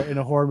scare in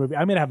a horror movie.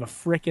 I'm going to have a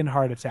freaking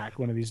heart attack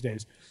one of these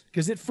days.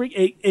 Because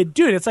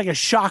dude, it's like a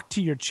shock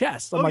to your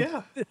chest.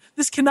 I'm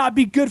this cannot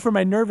be good for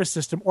my nervous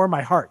system or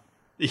my heart.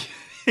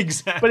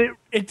 Exactly. But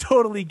it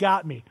totally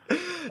got me.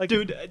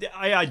 Dude,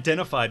 I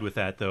identified with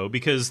that, though,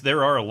 because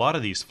there are a lot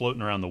of these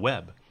floating around the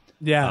web.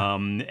 Yeah.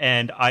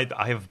 And I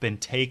have been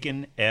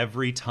taken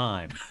every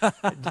time.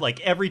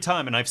 Every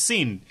time. And I've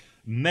seen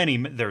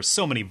there's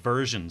so many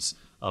versions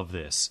of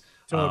this.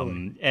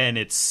 Totally. And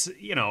it's,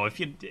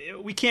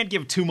 we can't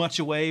give too much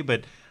away,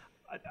 but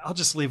I'll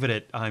just leave it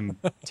at I'm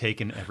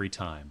taken every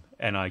time.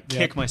 And I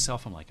kick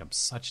myself. I'm like,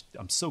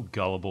 I'm so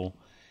gullible.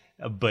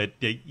 But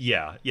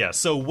yeah.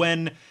 So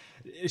when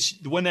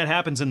that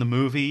happens in the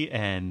movie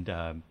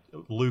and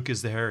Luke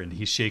is there and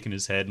he's shaking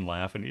his head and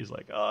laughing, he's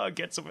like, oh, it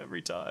gets him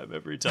every time.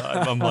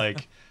 I'm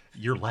like,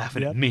 you're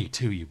laughing at me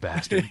too, you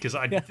bastard, because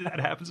that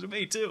happens to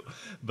me too.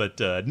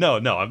 But no,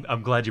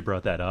 I'm glad you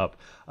brought that up.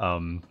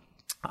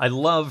 I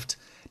loved.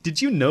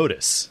 Did you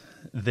notice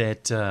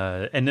that?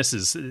 And this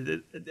is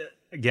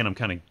again, I'm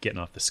kind of getting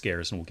off the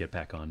scares, and we'll get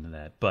back onto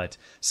that. But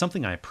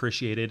something I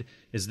appreciated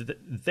is that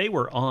they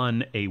were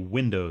on a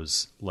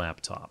Windows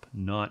laptop,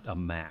 not a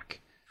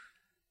Mac,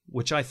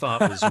 which I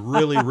thought was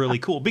really, really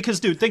cool. Because,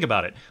 dude, think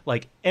about it.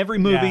 Like every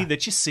movie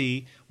that you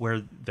see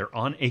where they're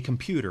on a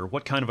computer,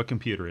 what kind of a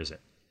computer is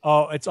it?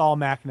 Oh, it's all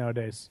Mac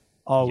nowadays.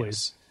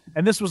 Always. Yes.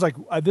 And this was like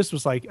I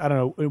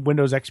don't know,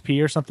 Windows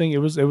XP or something. It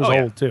was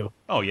old too.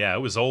 Oh yeah, it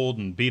was old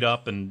and beat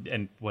up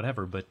and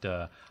whatever.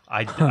 But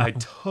I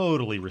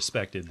totally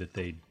respected that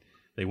they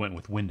went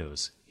with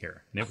Windows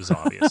here, and it was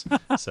obvious.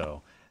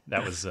 So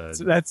that was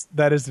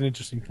that is an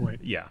interesting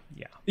point. Yeah.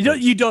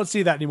 You don't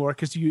see that anymore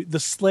because the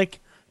slick,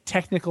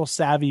 technical,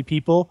 savvy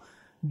people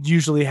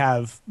usually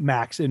have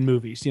Macs in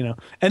movies,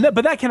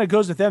 but that kind of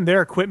goes with them.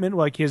 Their equipment,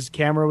 like his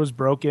camera was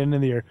broken,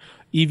 and their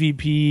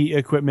EVP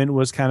equipment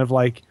was kind of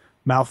like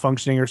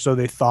malfunctioning, or so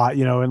they thought,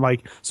 and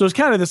like, so it's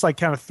kind of this like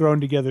kind of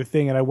thrown together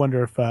thing. And I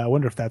wonder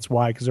if that's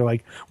why, because they're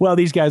like, well,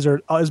 these guys are,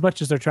 as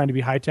much as they're trying to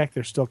be high tech,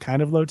 they're still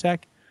kind of low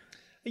tech.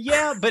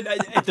 Yeah, but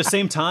at the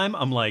same time,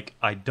 I'm like,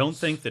 I don't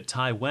think that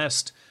Ty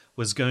West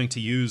was going to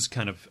use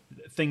kind of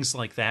things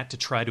like that to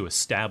try to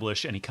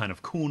establish any kind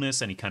of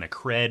coolness, any kind of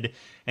cred,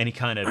 any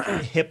kind of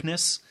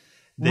hipness.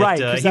 That,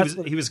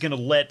 right. He was going to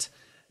let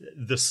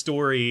the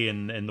story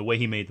and the way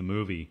he made the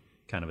movie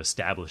kind of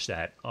establish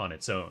that on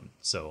its own.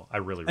 So I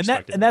really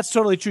respect it. And that's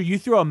totally true. You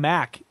throw a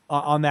Mac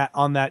on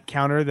that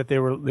counter that they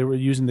were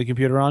using the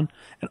computer on,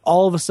 and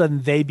all of a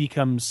sudden they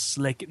become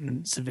slick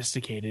and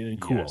sophisticated and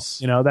cool.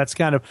 Yes. That's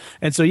kind of,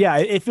 and so yeah,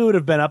 if it would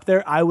have been up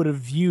there, I would have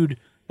viewed.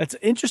 That's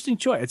an interesting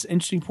choice. It's an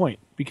interesting point,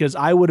 because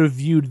I would have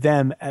viewed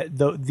them,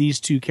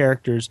 these two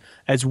characters,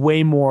 as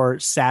way more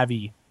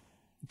savvy,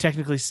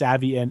 technically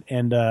savvy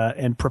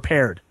and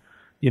prepared,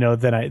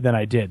 than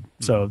I did.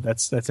 So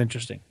that's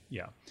interesting.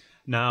 Yeah.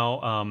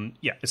 Now,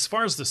 as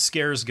far as the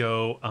scares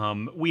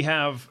go, we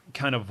have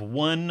kind of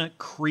one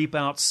creep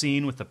out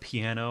scene with the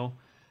piano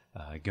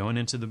going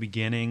into the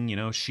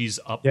beginning. She's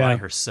up by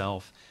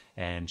herself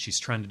and she's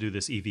trying to do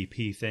this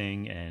EVP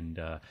thing, and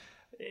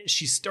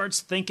she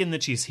starts thinking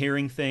that she's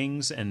hearing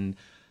things. And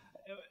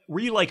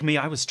were you like me?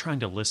 I was trying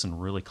to listen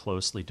really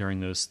closely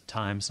during those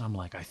times. I'm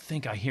like, I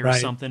think I hear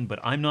something, but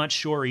I'm not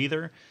sure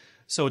either.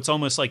 So it's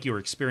almost like you were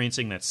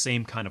experiencing that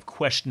same kind of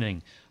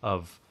questioning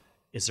of,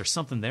 is there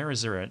something there?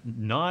 Is there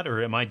not?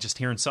 Or am I just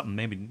hearing something?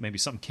 Maybe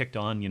something kicked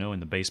on, in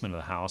the basement of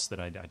the house that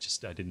I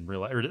didn't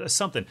realize, or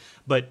something.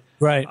 But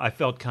I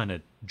felt kind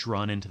of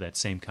drawn into that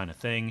same kind of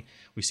thing.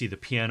 We see the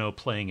piano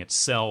playing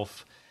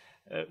itself,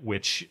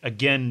 which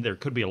again, there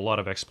could be a lot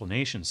of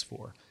explanations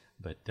for.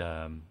 But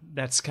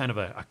that's kind of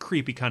a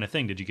creepy kind of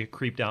thing. Did you get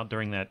creeped out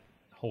during that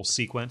whole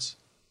sequence?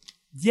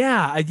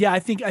 Yeah. I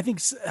think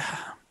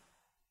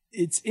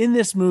it's in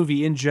this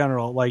movie in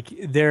general. Like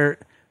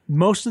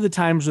most of the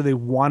times where they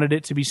wanted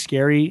it to be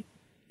scary,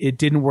 it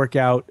didn't work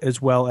out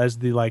as well as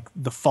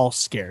the false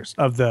scares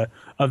of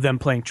them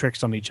playing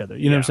tricks on each other.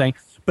 You know what I'm saying?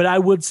 But I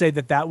would say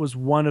that was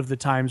one of the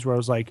times where I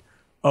was like,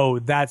 oh,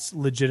 that's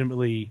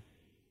legitimately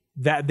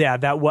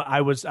what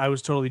I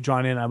was totally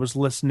drawn in. I was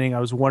listening.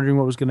 I was wondering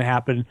what was going to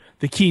happen.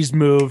 The keys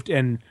moved,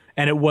 and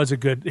it was a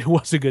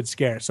good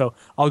scare. So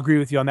I'll agree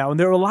with you on that one.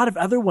 There were a lot of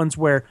other ones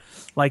where,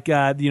 like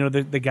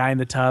the guy in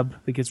the tub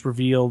that gets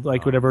revealed,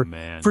 whatever.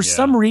 Man, for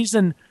some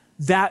reason,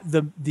 that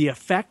the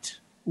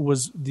effect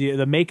was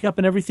the makeup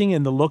and everything,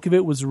 and the look of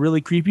it was really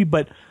creepy.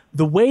 But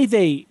the way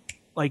they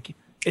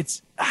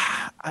it's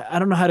I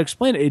don't know how to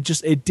explain it.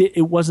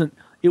 It wasn't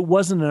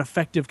an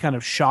effective kind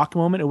of shock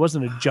moment. It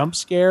wasn't a jump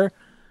scare.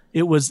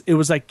 it was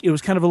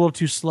kind of a little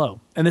too slow.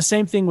 And the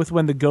same thing with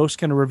when the ghost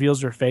kind of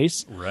reveals her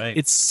face. Right.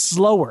 It's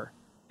slower.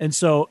 And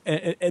so,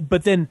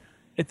 but then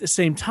at the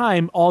same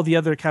time, all the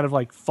other kind of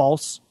like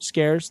false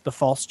scares, the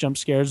false jump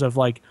scares of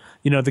like,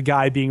 the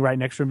guy being right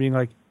next to him being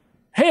like,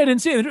 hey, I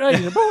didn't see it.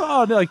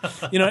 Oh, like,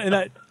 and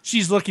that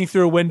she's looking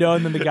through a window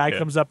and then the guy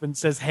comes up and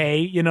says,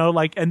 hey,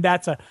 and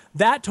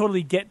that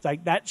totally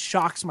that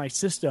shocks my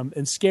system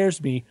and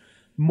scares me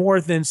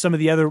more than some of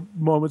the other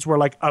moments where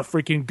like a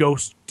freaking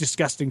ghost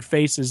disgusting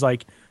face is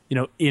like,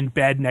 in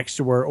bed next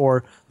to her,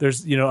 or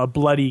there's, a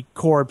bloody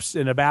corpse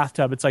in a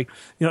bathtub. It's like,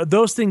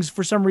 those things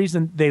for some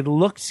reason they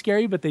looked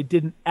scary, but they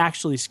didn't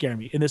actually scare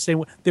me in the same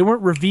way. They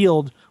weren't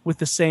revealed with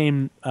the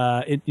same,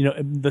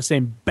 the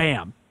same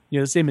bam,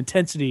 the same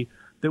intensity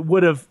that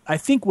would have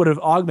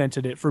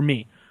augmented it for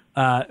me.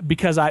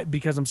 Because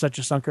I'm such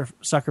a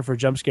sucker for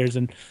jump scares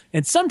and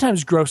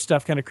sometimes gross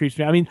stuff kind of creeps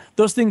me out. I mean,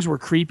 those things were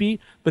creepy,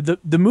 but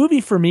the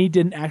movie for me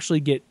didn't actually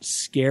get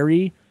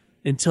scary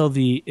until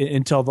the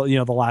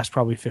last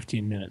probably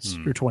 15 minutes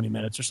or 20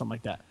 minutes or something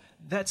like that.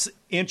 That's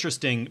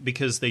interesting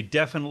because they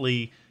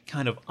definitely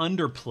kind of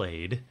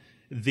underplayed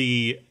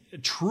the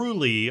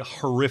truly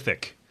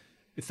horrific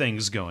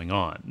things going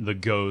on. The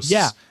ghosts,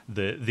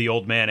 the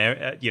old man,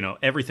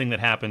 everything that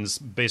happens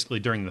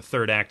basically during the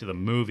third act of the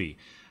movie.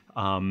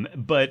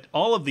 But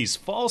all of these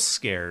false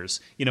scares,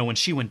 when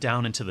she went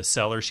down into the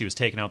cellar, she was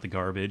taking out the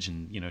garbage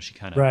and, she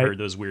kind of heard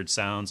those weird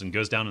sounds and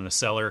goes down in the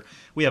cellar.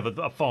 We have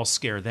a false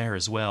scare there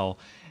as well.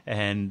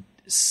 And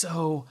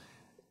so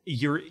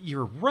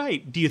you're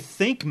right. Do you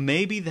think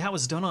maybe that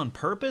was done on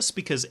purpose?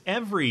 Because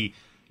every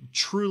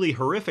truly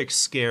horrific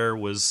scare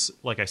was,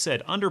 like I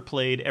said,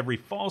 underplayed. Every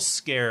false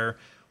scare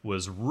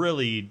was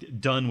really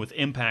done with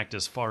impact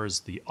as far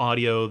as the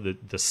audio,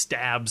 the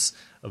stabs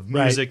of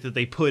music that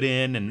they put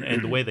in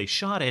and the way they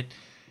shot it.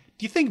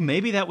 Do you think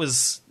maybe that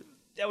was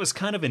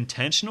kind of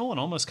intentional and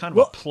almost kind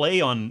of a play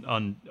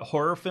on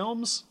horror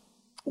films?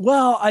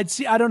 Well, I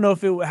don't know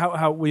if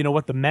how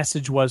what the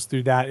message was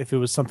through that, if it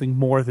was something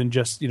more than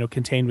just,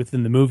 contained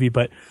within the movie.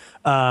 But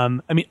I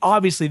mean,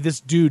 obviously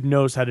this dude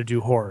knows how to do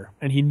horror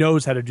and he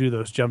knows how to do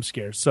those jump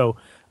scares. So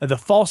the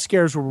false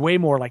scares were way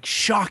more like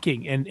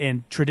shocking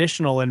and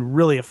traditional and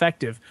really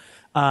effective.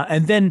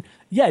 And then,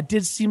 it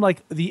did seem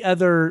like the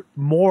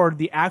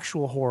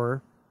actual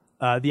horror,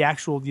 the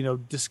actual,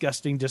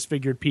 disgusting,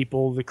 disfigured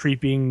people, the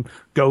creeping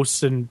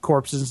ghosts and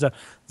corpses and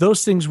stuff.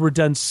 Those things were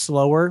done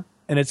slower.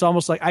 And it's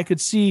almost like I could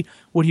see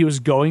what he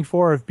was going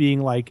for of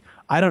being like,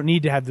 I don't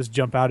need to have this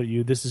jump out at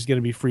you. This is going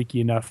to be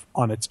freaky enough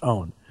on its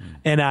own.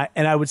 And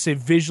I would say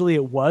visually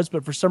it was,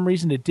 but for some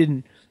reason it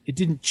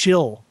didn't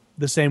chill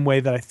the same way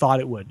that I thought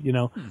it would.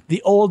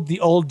 The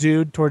old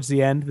dude towards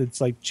the end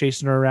that's like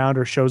chasing her around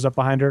or shows up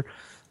behind her,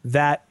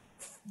 that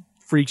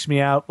freaks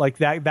me out. Like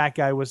that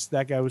guy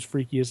was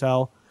freaky as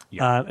hell.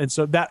 Yeah. And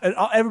so that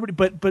everybody,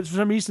 but for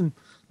some reason,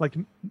 like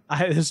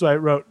this is what I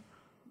wrote.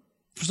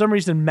 For some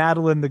reason,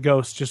 Madeline the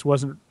ghost just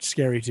wasn't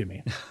scary to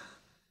me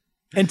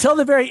until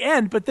the very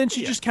end. But then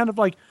she just kind of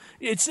like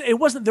there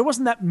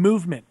wasn't that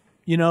movement,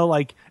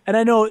 like. And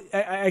I know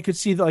I could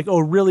see that like, oh,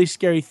 really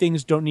scary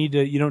things you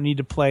don't need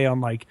to play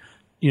on like,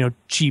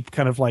 cheap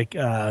kind of like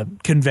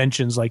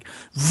conventions. Like,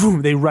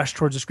 vroom, they rush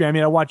towards the screen. I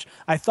mean,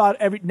 I thought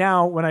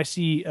now when I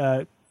see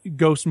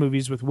ghost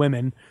movies with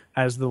women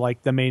as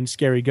the main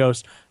scary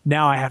ghost,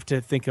 now I have to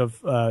think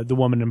of The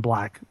Woman in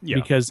Black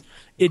because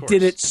it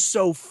did it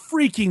so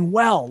freaking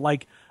well.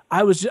 Like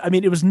it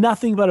was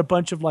nothing but a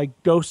bunch of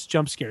like ghost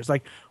jump scares.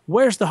 Like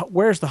where's the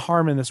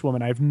harm in this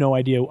woman? I have no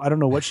idea. I don't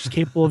know what she's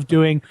capable of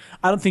doing.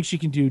 I don't think she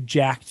can do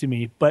jack to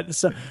me. But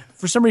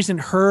for some reason,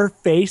 her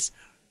face,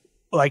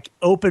 like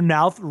open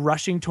mouth,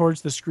 rushing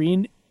towards the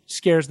screen,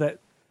 scares that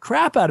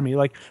crap out of me.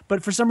 Like,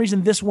 but for some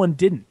reason, this one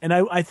didn't. And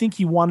I think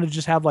he wanted to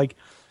just have like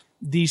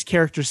these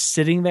characters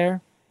sitting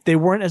there. They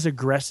weren't as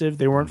aggressive.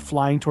 They weren't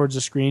flying towards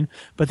the screen,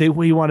 but he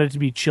wanted it to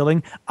be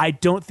chilling. I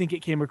don't think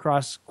it came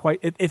across quite,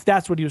 if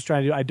that's what he was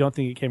trying to do, I don't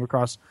think it came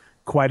across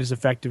quite as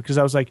effective because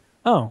I was like,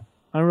 oh,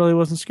 I really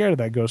wasn't scared of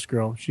that ghost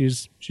girl. She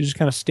just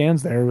kind of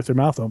stands there with her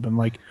mouth open.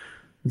 Like,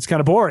 it's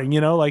kind of boring,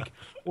 like,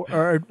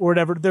 or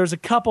whatever. There's a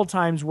couple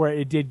times where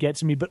it did get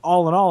to me, but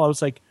all in all, I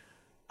was like,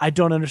 I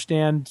don't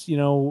understand,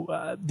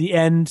 the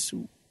end.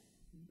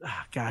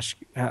 Gosh,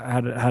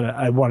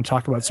 I want to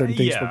talk about certain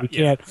things, but we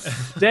can't.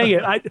 Dang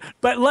it!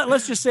 But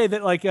let's just say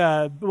that, like,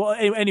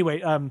 anyway,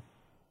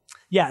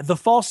 the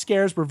false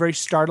scares were very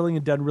startling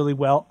and done really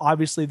well.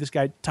 Obviously, this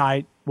guy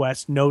Ty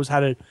West knows how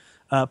to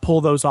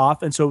pull those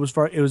off, and so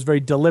it was very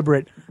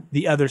deliberate.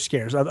 The other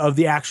scares of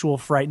the actual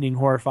frightening,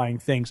 horrifying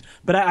things.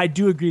 But I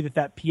do agree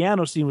that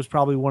piano scene was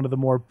probably one of the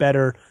more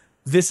better.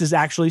 This is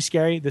actually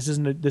scary. This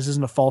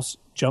isn't a false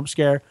jump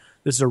scare.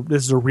 This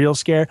is a real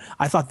scare.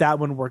 I thought that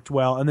one worked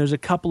well. And there's a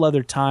couple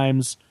other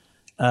times,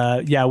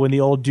 when the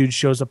old dude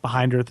shows up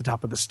behind her at the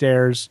top of the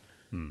stairs,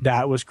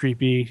 that was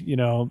creepy.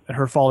 And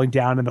her falling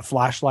down in the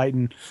flashlight,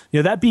 and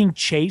that being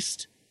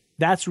chased.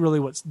 That's really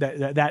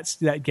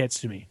that gets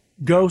to me.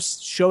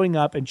 Ghosts showing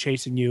up and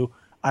chasing you.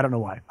 I don't know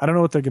why. I don't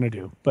know what they're gonna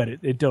do, but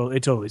it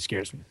totally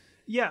scares me.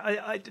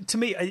 Yeah, to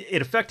me,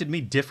 it affected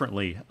me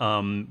differently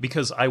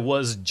because I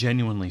was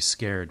genuinely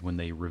scared when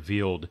they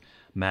revealed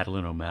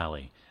Madeline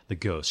O'Malley, the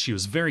ghost. She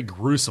was very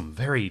gruesome,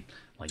 very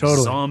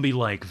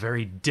zombie-like,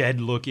 very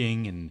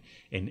dead-looking, and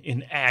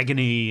in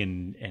agony,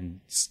 and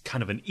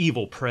kind of an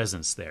evil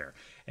presence there.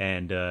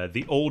 And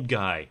the old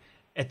guy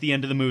at the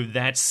end of the movie,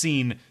 that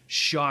scene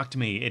shocked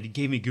me. It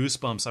gave me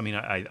goosebumps. I mean,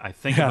 I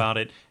think about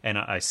it, and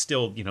I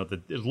still,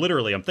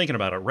 literally, I'm thinking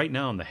about it right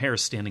now, and the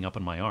hair's standing up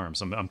on my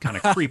arms. I'm kind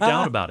of creeped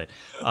out about it.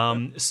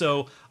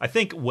 So I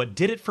think what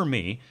did it for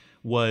me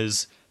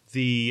was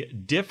the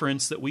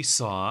difference that we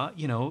saw.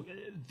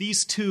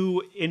 These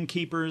two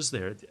innkeepers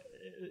there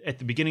at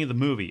the beginning of the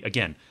movie.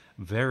 Again,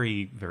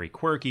 very, very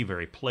quirky,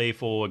 very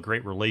playful, a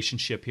great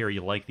relationship here.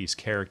 You like these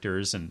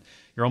characters, and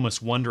you're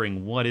almost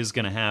wondering what is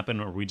going to happen.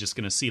 Are we just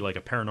going to see like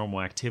a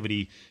Paranormal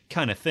Activity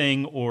kind of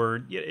thing,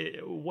 or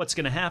what's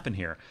going to happen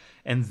here?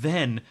 And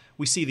then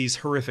we see these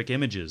horrific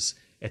images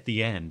at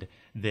the end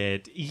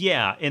that,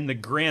 in the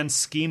grand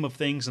scheme of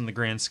things, in the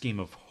grand scheme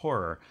of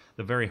horror,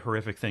 the very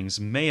horrific things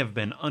may have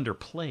been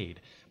underplayed.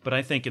 But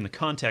I think in the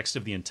context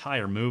of the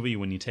entire movie,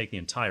 when you take the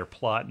entire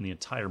plot and the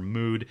entire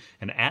mood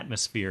and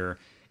atmosphere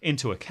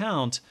into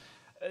account,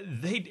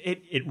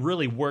 it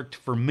really worked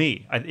for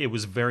me. It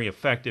was very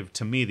effective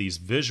to me, these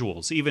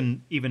visuals.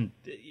 Even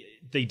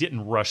they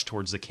didn't rush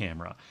towards the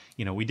camera.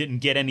 We didn't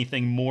get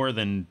anything more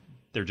than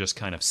they're just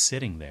kind of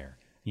sitting there.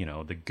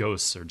 The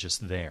ghosts are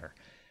just there.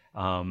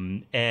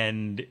 And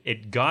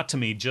it got to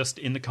me just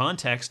in the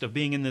context of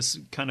being in this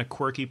kind of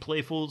quirky,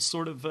 playful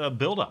sort of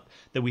build-up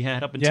that we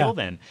had up until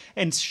then.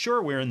 And sure,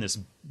 we're in this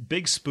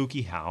big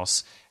spooky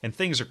house, and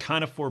things are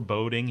kind of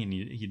foreboding, and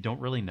you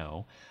don't really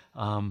know.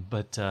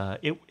 But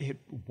it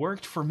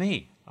worked for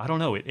me. I don't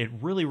know. It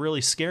really, really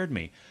scared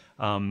me.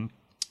 And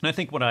I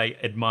think what I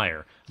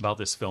admire about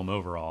this film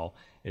overall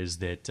is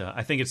that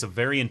I think it's a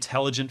very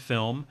intelligent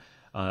film,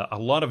 a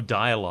lot of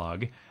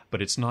dialogue,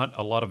 but it's not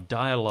a lot of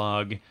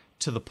dialogue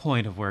to the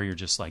point of where you're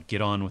just like,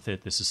 get on with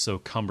it. This is so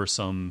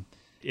cumbersome.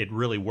 It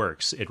really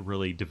works. It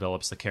really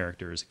develops the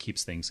characters. It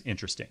keeps things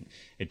interesting.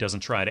 It doesn't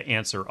try to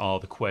answer all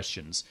the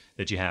questions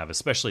that you have,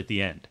 especially at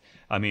the end.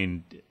 I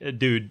mean,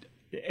 dude,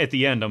 at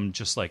the end, I'm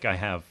just like, I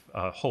have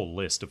a whole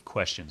list of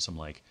questions. I'm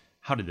like,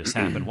 how did this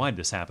happen? Why did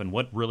this happen?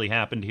 What really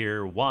happened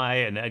here? Why?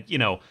 And,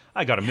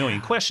 I got a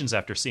million questions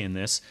after seeing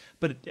this,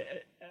 but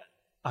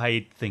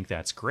I think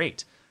that's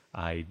great.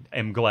 I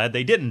am glad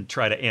they didn't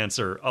try to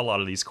answer a lot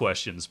of these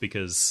questions,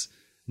 because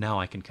now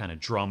I can kind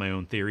of draw my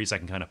own theories. I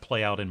can kind of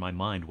play out in my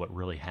mind what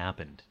really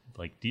happened.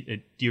 Like,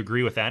 do you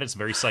agree with that? It's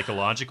very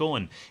psychological,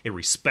 and it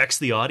respects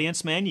the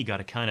audience, man. You got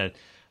to kind of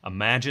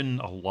imagine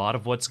a lot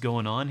of what's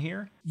going on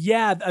here.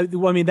 Yeah, I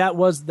mean, that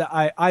was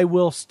I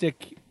will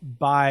stick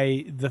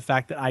by the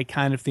fact that I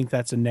kind of think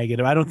that's a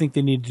negative. I don't think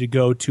they needed to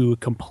go to a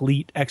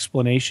complete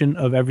explanation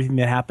of everything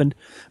that happened,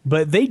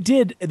 but they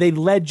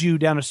led you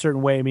down a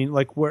certain way. I mean,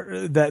 like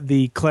where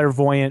the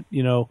clairvoyant,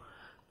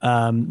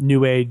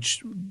 new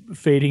age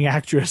fading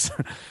actress,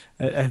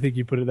 I think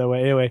you put it that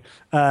way. Anyway,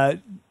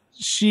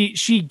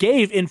 she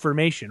gave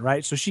information,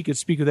 right? So she could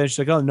speak with them. She's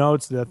like, oh, no,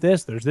 it's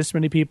this. There's this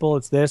many people.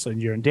 It's this,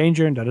 and you're in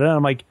danger, and da-da-da.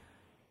 I'm like,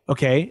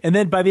 okay. And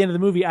then by the end of the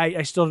movie,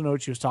 I still don't know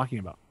what she was talking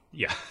about.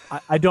 Yeah.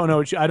 I don't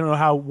know. I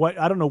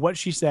don't know what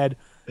she said,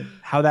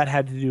 how that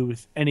had to do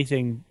with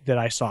anything that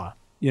I saw.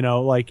 I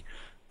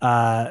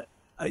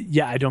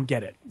don't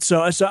get it.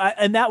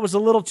 And that was a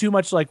little too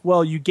much like,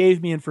 well, you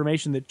gave me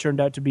information that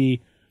turned out to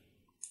be,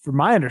 from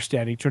my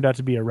understanding,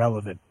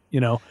 irrelevant,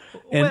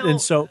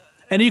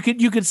 And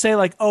you could say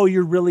like, oh,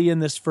 you're really in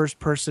this first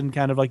person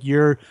kind of like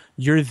you're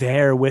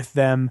there with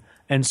them,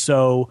 and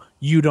so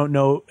you don't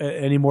know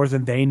any more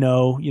than they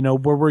know.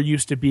 Where we're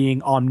used to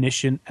being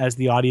omniscient as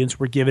the audience,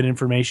 we're given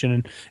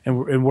information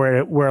and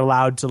we're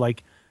allowed to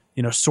like,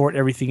 sort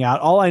everything out.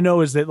 All I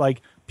know is that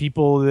like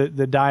people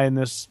that die in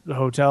this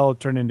hotel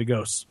turn into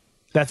ghosts.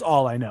 That's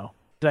all I know.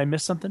 Did I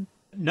miss something?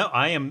 No,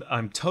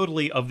 I'm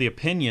totally of the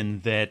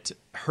opinion that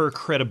her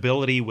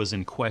credibility was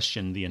in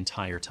question the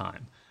entire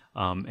time.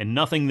 And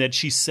nothing that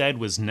she said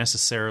was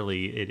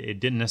necessarily, it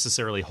didn't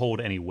necessarily hold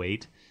any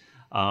weight,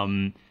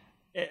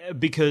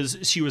 because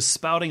she was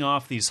spouting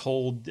off these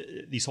whole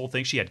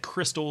things. She had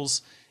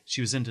crystals.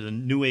 She was into the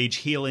New Age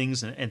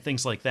healings and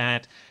things like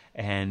that,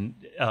 and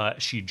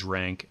she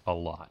drank a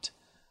lot.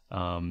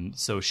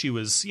 So she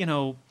was,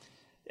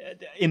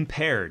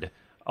 impaired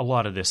a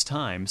lot of this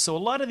time. So a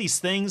lot of these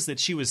things that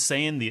she was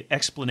saying, the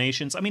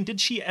explanations, I mean,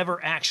 did she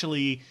ever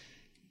actually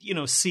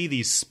see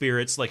these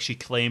spirits like she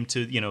claimed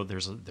to,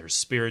 there's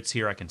spirits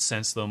here, I can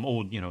sense them.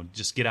 Oh,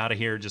 just get out of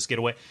here, just get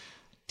away.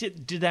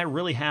 Did that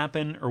really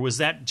happen? Or was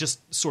that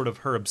just sort of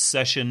her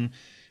obsession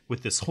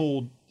with this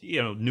whole,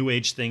 New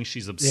Age thing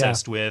she's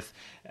obsessed with?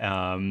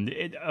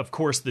 Of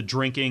course, the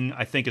drinking,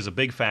 I think, is a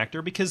big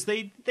factor because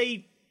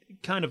they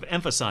kind of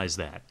emphasize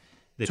that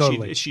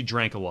totally. she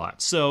drank a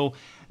lot. So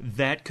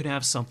that could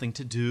have something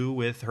to do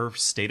with her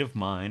state of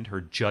mind,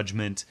 her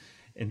judgment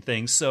and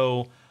things.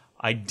 So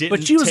I didn't.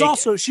 But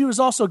she was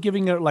also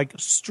giving her like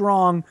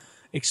strong,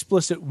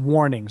 explicit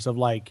warnings of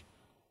like,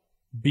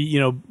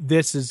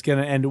 this is going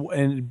to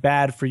end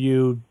bad for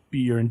you.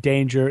 You're in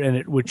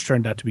danger, which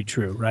turned out to be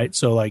true, right?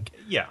 So like,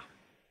 yeah.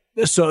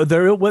 So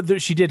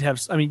she did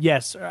have. I mean,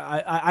 yes,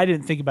 I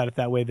didn't think about it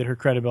that way. That her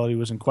credibility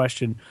was in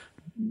question.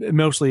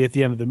 Mostly at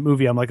the end of the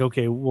movie, I'm like,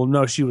 okay, well,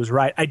 no, she was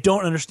right. I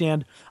don't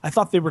understand. I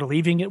thought they were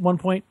leaving at one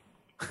point,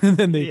 and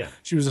then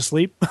she was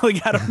asleep.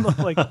 Like I don't know,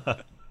 like,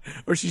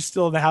 or she's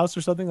still in the house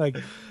or something. Like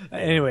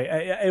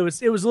anyway, it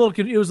was a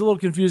little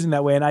confusing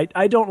that way, and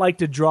I don't like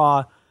to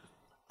draw.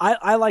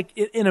 I like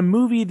it in a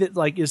movie that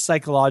like is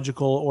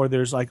psychological or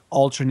there's like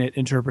alternate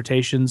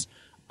interpretations.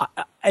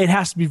 It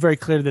has to be very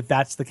clear that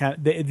that's the kind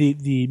of,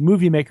 the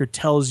movie maker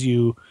tells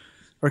you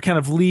or kind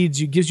of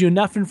gives you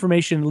enough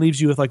information and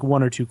leaves you with like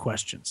one or two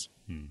questions.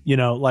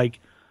 Like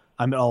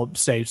I'll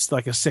say it's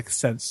like a Sixth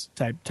Sense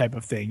type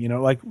of thing.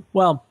 Like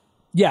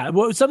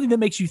something that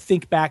makes you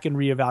think back and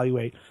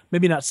reevaluate.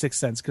 Maybe not Sixth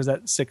Sense because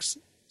that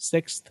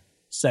Sixth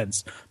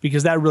Sense,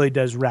 because that really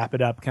does wrap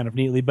it up kind of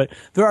neatly. But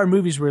there are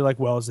movies where you're like,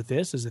 well, is it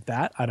this? Is it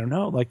that? I don't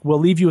know. Like we'll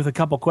leave you with a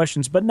couple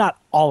questions, but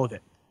not all of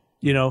it.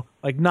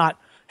 Like not,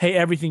 hey,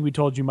 everything we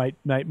told you might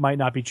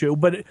not be true.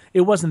 But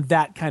it wasn't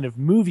that kind of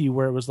movie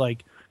where it was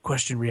like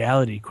question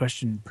reality,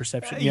 question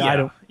perception.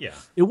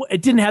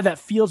 It didn't have that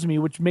feel to me,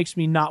 which makes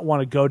me not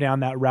want to go down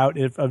that route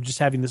of just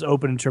having this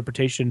open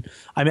interpretation.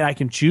 I mean, I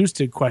can choose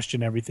to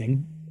question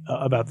everything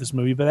about this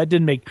movie, but it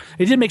didn't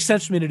make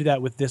sense for me to do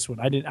that with this one.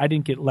 I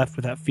didn't get left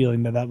with that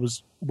feeling that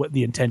was what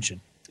the intention.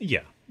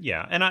 Yeah,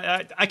 and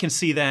I can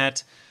see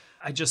that.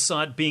 I just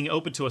saw it being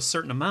open to a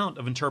certain amount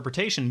of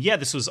interpretation. Yeah,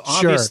 this was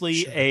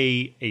obviously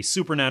a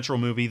supernatural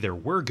movie. There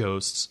were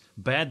ghosts.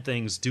 Bad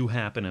things do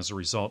happen as a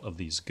result of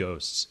these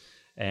ghosts.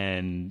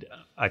 And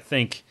I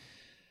think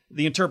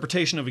the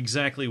interpretation of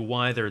exactly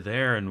why they're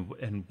there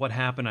and what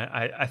happened,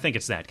 I think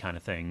it's that kind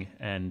of thing.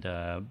 And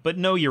but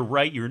no, you're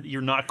right.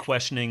 You're not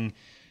questioning,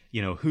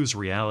 whose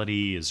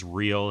reality is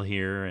real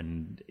here,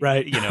 and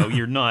right.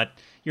 You're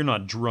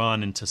not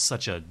drawn into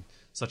such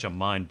a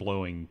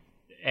mind-blowing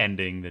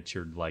ending that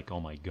you're like, oh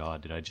my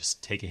God, did I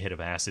just take a hit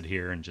of acid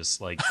here and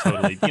just like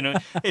totally,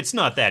 it's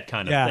not that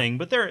kind of thing.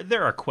 But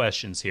there are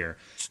questions here.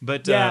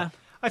 But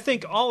I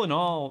think all in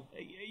all,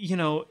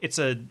 it's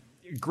a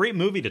great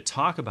movie to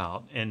talk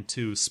about and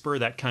to spur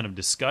that kind of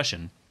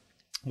discussion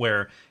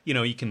where,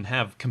 you can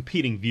have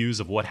competing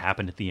views of what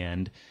happened at the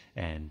end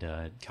and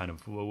kind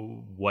of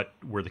what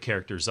were the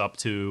characters up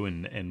to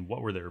and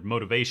what were their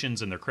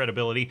motivations and their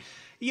credibility.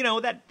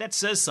 That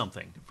says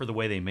something for the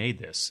way they made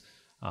this.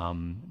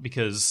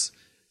 Because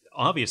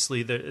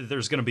obviously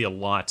there's going to be a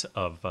lot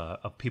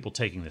of people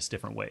taking this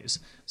different ways.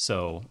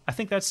 So I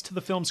think that's to the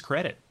film's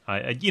credit.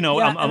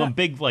 I'm a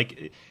big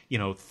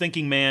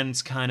thinking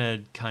man's kind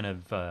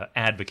of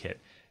advocate,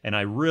 and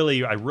I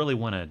really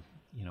want to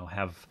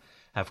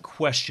have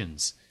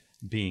questions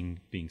being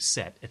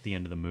set at the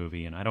end of the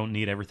movie, and I don't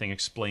need everything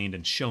explained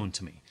and shown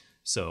to me.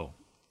 So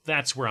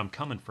that's where I'm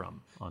coming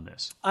from on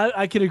this.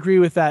 I could agree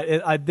with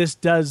that. This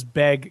does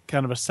beg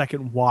kind of a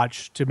second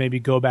watch to maybe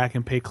go back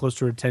and pay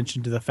closer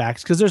attention to the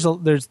facts, because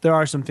there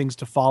are some things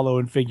to follow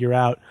and figure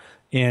out,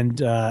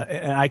 and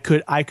I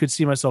could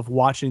see myself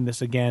watching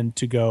this again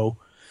to go,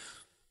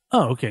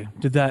 oh, okay,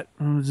 did that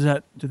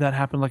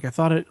happen like I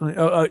thought it?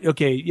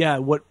 Okay, yeah.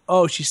 What?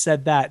 Oh, she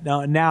said that.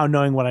 Now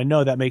knowing what I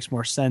know, that makes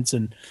more sense,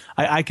 and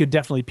I could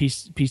definitely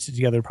piece it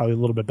together probably a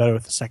little bit better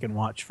with the second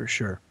watch for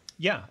sure.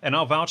 Yeah, and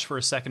I'll vouch for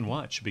a second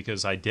watch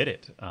because I did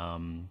it.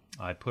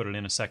 I put it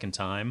in a second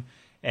time,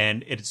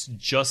 and it's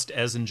just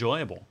as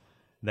enjoyable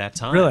that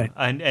time. Really?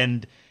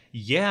 And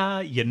yeah,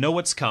 you know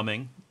what's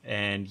coming,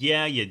 and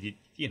yeah, you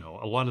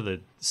a lot of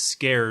the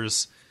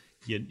scares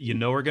you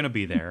know are going to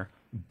be there.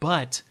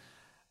 But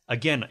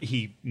again,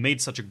 he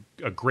made such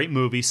a great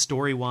movie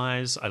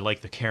story-wise. I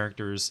like the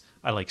characters.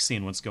 I like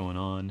seeing what's going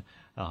on.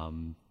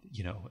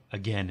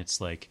 Again,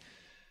 it's like,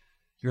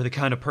 you're the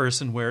kind of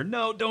person where,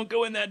 no, don't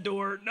go in that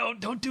door. No,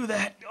 don't do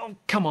that. Oh,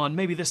 come on.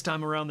 Maybe this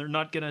time around they're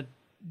not going to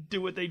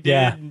do what they did.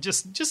 Yeah. And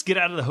just get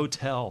out of the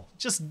hotel.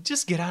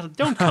 Just get out.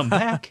 Don't come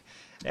back.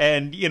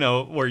 And,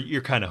 where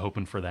you're kind of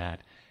hoping for that.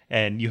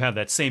 And you have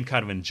that same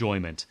kind of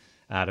enjoyment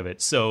out of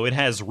it. So it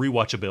has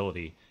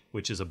rewatchability,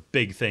 which is a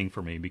big thing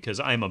for me because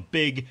I'm a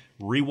big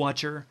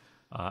rewatcher.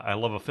 I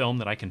love a film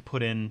that I can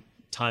put in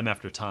time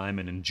after time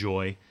and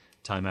enjoy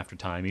time after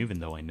time, even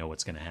though I know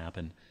what's going to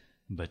happen.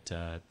 But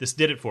this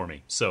did it for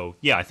me. So,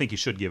 yeah, I think you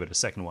should give it a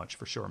second watch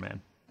for sure,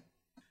 man.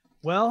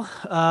 Well,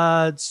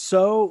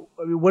 so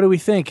what do we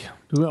think?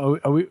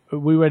 Are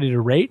we ready to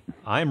rate?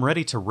 I'm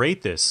ready to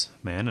rate this,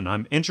 man, and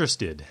I'm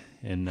interested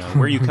in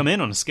where you come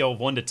in on a scale of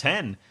 1 to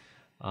 10.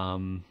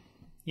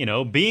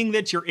 Being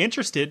that you're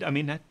interested, I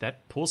mean,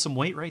 that pulls some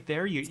weight right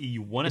there.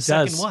 You want a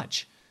second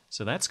watch.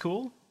 So that's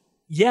cool.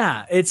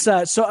 Yeah, it's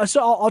so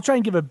I'll try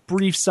and give a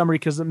brief summary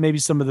because maybe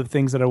some of the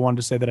things that I wanted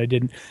to say that I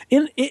didn't.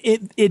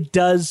 It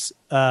does.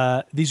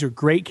 These are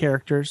great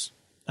characters.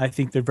 I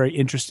think they're very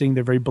interesting.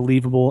 They're very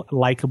believable,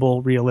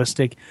 likable,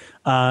 realistic.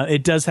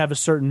 It does have a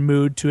certain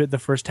mood to it. The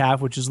first half,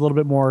 which is a little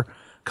bit more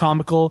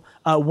comical.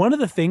 One of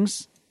the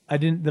things I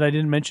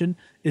didn't mention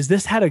is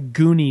this had a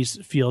Goonies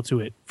feel to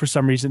it for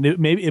some reason.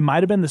 It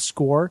might have been the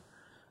score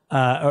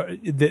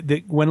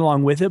that went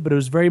along with it, but it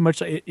was very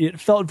much. It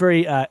felt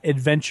very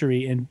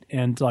adventure-y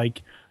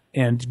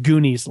and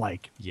Goonies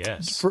like.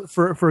 Yes.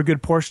 For a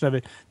good portion of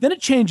it. Then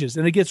it changes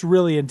and it gets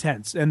really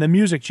intense, and the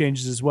music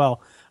changes as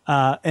well,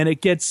 and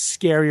it gets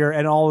scarier,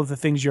 and all of the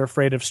things you're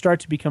afraid of start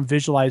to become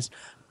visualized.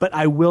 But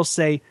I will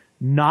say,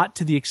 not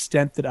to the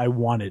extent that I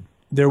wanted.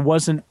 There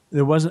wasn't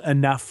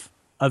enough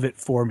of it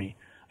for me.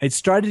 It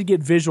started to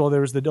get visual.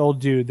 There was the old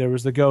dude, there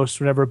was the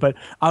ghost, whatever. But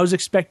I was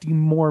expecting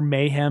more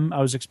mayhem.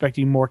 I was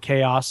expecting more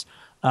chaos.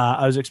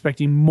 I was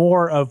expecting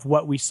more of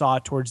what we saw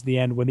towards the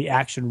end when the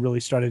action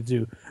really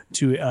started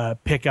to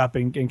pick up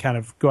and kind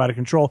of go out of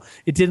control.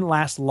 It didn't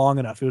last long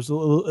enough. It was a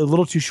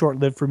little too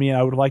short-lived for me, and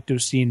I would have liked to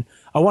have seen.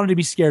 I wanted to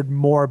be scared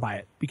more by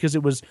it because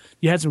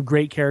you had some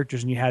great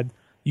characters, and you had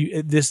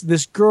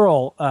this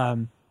girl,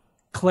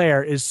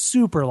 Claire, is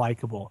super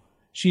likable.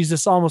 She's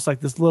just almost like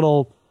this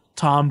little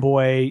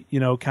tomboy,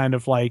 kind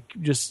of like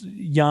just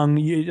young.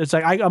 It's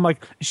like I'm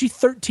like, is she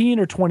 13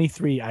 or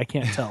 23? I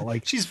can't tell.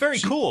 Like she's very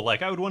cool.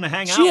 Like I would want to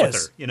hang out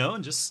with her,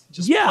 and just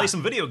play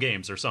some video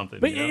games or something.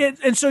 But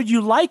and so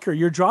you like her,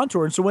 you're drawn to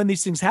her, and so when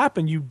these things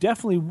happen, you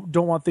definitely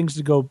don't want things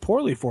to go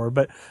poorly for her.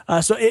 But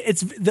so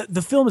it's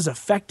the film is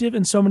effective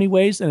in so many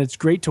ways, and it's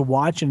great to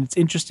watch, and it's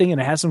interesting, and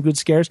it has some good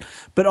scares.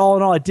 But all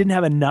in all, it didn't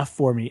have enough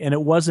for me, and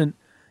it wasn't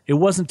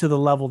to the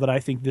level that I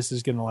think this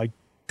is going to like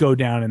go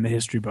down in the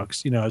history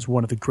books, as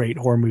one of the great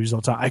horror movies of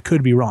all time. I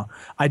could be wrong.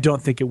 I don't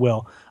think it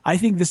will. I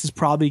think this is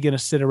probably going to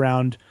sit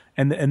around,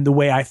 and the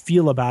way I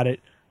feel about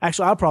it,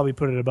 actually, I'll probably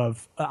put it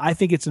above. I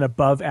think it's an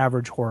above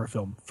average horror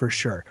film for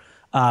sure.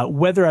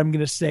 Whether I'm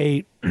going to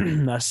say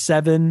a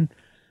 7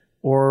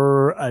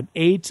 or an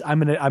 8,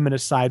 I'm gonna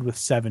side with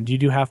 7. Do you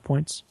do half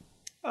points?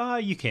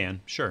 You can,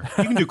 sure.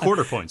 You can do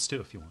quarter points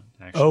too if you want.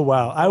 Actually. Oh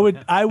wow, I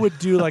would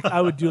do like a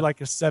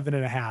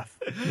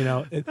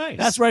 7.5. Nice.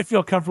 That's where I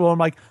feel comfortable. I'm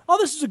like, oh,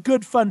 this is a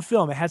good, fun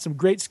film. It had some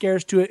great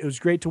scares to it. It was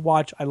great to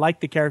watch. I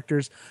liked the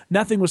characters.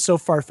 Nothing was so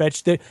far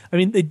fetched.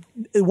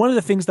 One of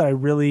the things that I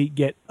really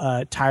get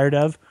tired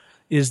of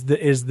is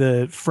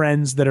the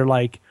friends that are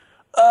like,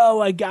 oh,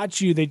 I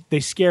got you.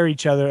 They scare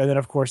each other, and then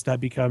of course that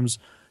becomes,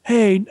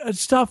 hey,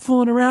 stop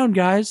fooling around,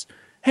 guys.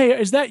 Hey,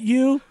 is that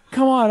you?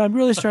 Come on, I'm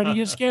really starting to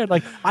get scared.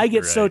 Like I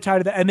get so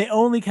tired of that, and they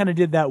only kind of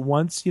did that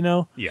once,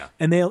 Yeah.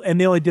 And they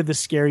only did the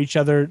scare each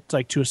other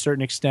like to a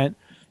certain extent,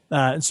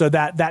 so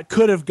that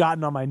could have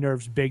gotten on my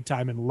nerves big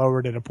time and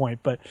lowered at a point.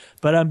 But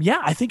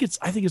yeah, I think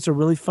it's a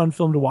really fun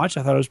film to watch.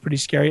 I thought it was pretty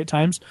scary at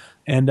times,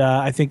 and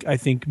I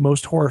think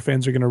most horror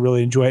fans are going to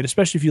really enjoy it,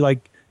 especially if you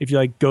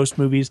like ghost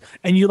movies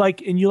and you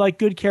like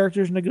good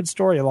characters and a good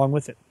story along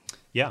with it.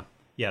 Yeah.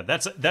 Yeah,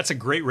 that's a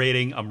great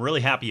rating. I'm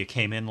really happy you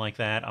came in like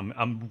that.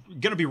 I'm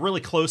going to be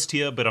really close to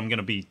you, but I'm going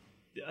to be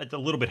a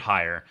little bit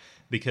higher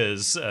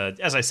because,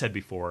 as I said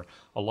before,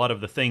 a lot of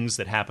the things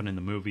that happened in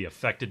the movie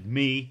affected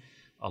me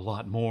a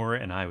lot more,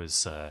 and I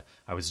was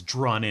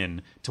drawn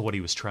in to what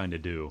he was trying to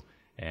do,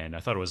 and I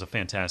thought it was a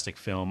fantastic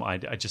film. I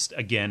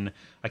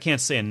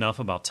can't say enough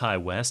about Ti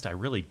West. I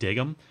really dig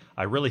him.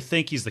 I really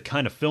think he's the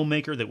kind of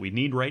filmmaker that we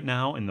need right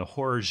now in the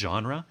horror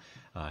genre.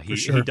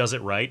 He does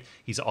it right.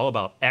 He's all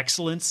about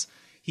excellence.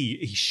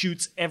 He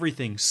shoots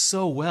everything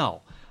so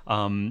well,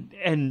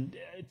 and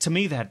to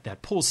me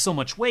that pulls so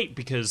much weight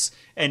because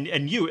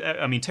and you,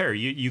 I mean Terry,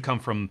 you come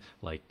from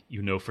like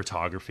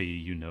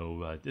photography,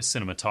 the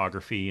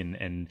cinematography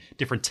and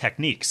different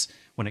techniques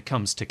when it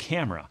comes to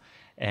camera,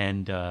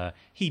 and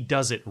he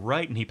does it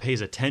right, and he pays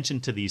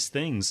attention to these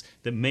things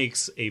that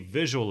makes a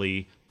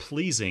visually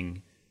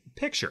pleasing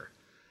picture.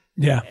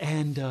 Yeah,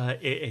 and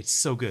it's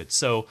so good.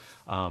 So.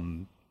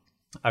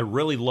 I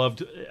really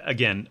loved,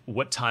 again,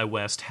 what Ti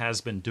West has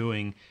been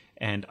doing,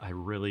 and I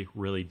really,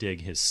 really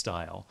dig his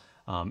style.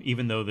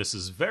 Even though this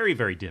is very,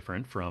 very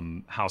different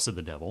from House of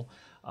the Devil,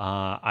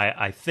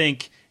 I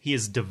think he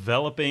is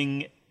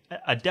developing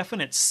a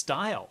definite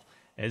style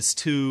as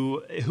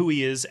to who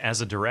he is as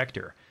a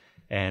director.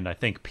 And I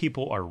think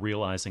people are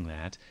realizing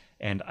that,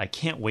 and I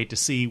can't wait to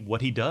see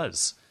what he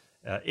does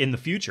in the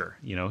future.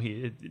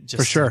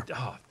 For sure.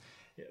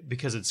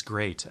 Because it's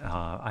great.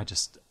 I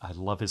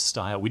love his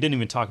style. We didn't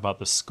even talk about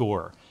the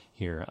score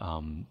here.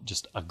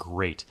 Just a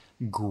great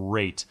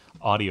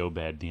audio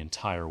bed the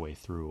entire way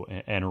through.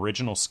 An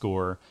original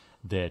score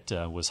that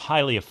was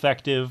highly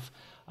effective.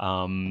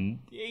 We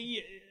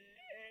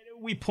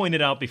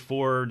pointed out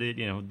before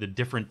that, the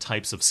different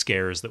types of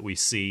scares that we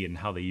see and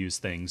how they use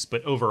things.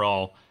 But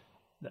overall,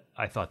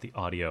 I thought the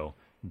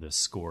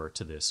score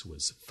to this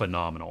was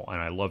phenomenal. And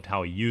I loved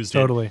how he used it.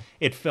 Totally.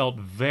 It felt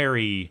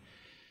very...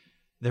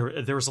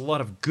 There was a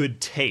lot of good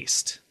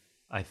taste,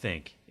 I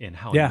think, in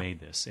how he made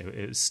this.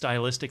 It was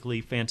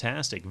stylistically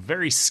fantastic.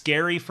 Very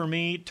scary for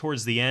me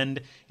towards the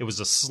end. It was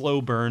a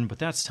slow burn, but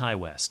that's Ti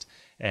West.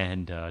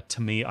 And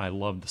to me, I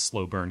love the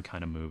slow burn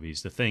kind of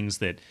movies. The things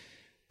that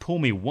pull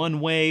me one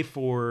way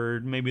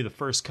for maybe the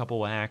first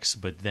couple acts,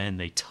 but then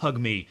they tug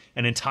me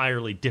an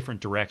entirely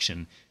different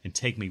direction and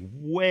take me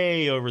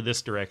way over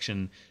this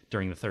direction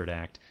during the third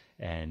act.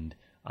 And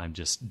I'm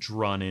just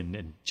drawn in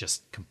and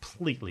just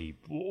completely,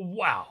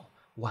 wow,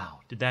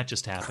 did that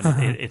just happen?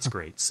 It's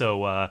great.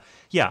 So,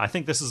 yeah, I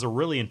think this is a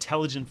really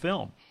intelligent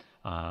film.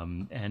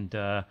 And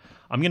I'm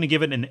going to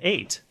give it an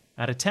 8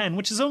 out of 10,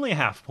 which is only a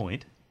half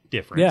point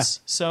difference. Yeah.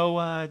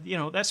 So,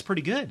 that's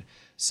pretty good.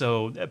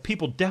 So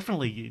people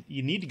definitely,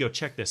 you need to go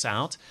check this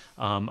out.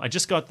 I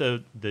just got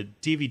the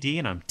DVD,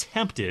 and I'm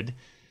tempted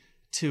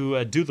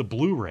to do the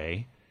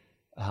Blu-ray.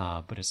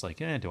 But it's like,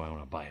 do I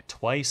want to buy it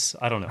twice?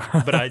 I don't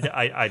know. But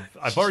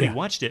I've already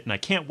watched it, and I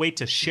can't wait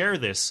to share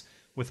this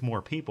with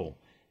more people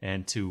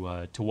and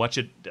to watch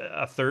it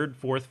a third,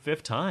 fourth,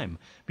 fifth time,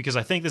 because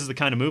I think this is the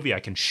kind of movie I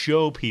can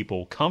show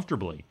people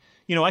comfortably.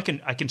 I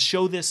can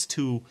show this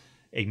to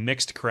a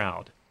mixed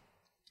crowd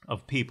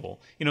of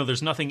people.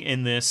 There's nothing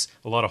in this.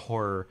 A lot of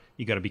horror.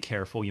 You got to be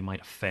careful. You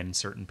might offend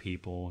certain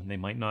people, and they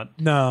might not.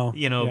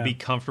 Be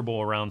comfortable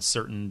around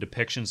certain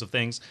depictions of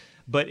things.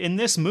 But in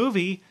this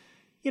movie,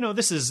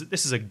 this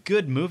is a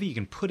good movie. You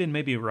can put in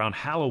maybe around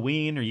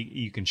Halloween, or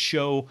you can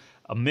show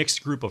a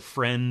mixed group of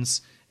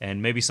friends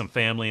and maybe some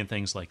family and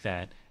things like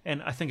that.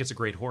 And I think it's a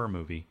great horror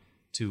movie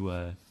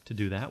to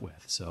do that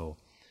with. So,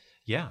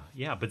 yeah.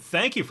 But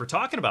thank you for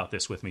talking about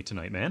this with me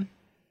tonight, man.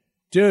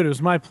 Dude, it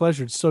was my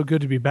pleasure. It's so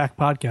good to be back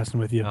podcasting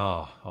with you.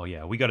 Oh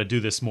yeah. We got to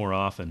do this more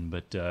often.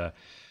 But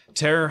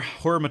Terror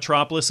Horror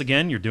Metropolis,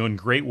 again, you're doing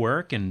great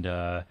work, and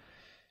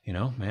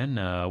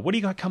man, what do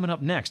you got coming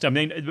up next? I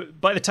mean,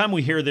 by the time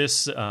we hear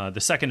this, the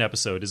second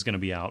episode is going to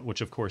be out,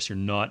 which of course you're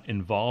not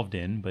involved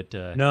in. But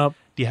nope.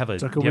 Do you have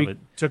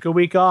took a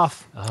week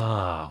off? Do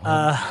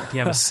you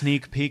have a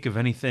sneak peek of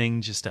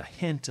anything? Just a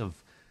hint of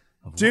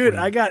dude,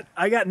 I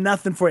got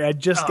nothing for you. I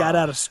just got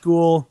out of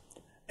school,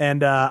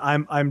 and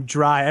I'm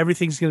dry.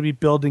 Everything's going to be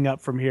building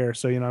up from here.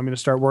 So I'm going to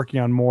start working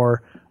on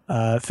more.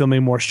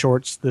 Filming more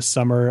shorts this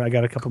summer. I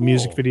got a couple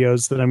music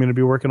videos that I'm going to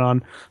be working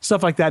on,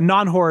 stuff like that,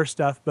 non-horror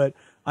stuff. But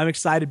I'm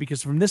excited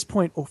because from this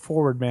point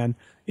forward, man,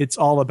 it's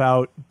all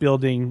about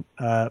building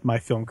my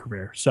film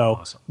career. So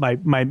awesome.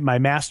 my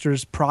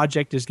master's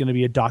project is going to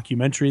be a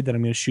documentary that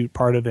I'm going to shoot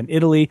part of in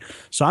Italy.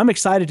 So I'm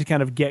excited to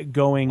kind of get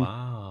going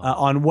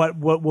on what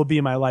will be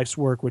my life's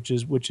work, which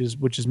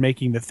is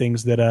making the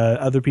things that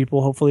other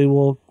people hopefully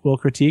will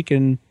critique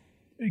and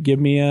give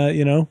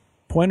me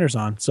pointers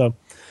on. So.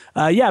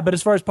 But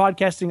as far as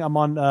podcasting, I'm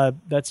on.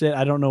 That's it.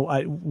 I don't know.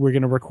 We're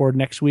going to record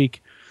next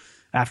week.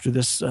 After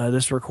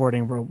this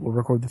recording, we'll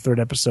record the third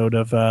episode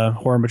of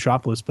Horror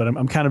Metropolis. But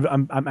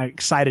I'm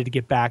excited to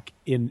get back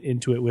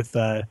into it with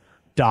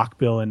Doc,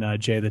 Bill, and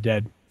Jay the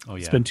Dead. Oh yeah,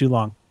 it's been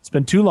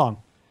too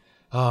long.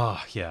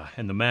 Oh yeah,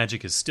 and the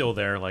magic is still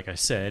there, like I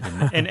said.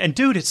 And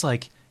dude, it's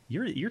like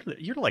you're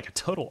like a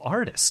total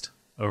artist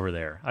over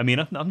there. I mean,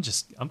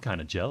 I'm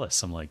kind of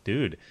jealous. I'm like,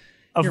 dude.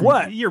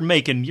 What? You're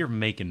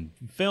making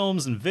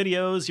films and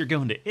videos. You're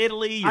going to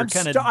Italy. You're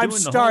kind of I'm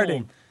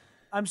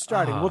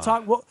starting. We'll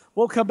talk.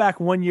 We'll come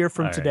back 1 year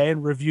from today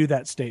and review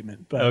that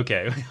statement. But.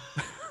 Okay.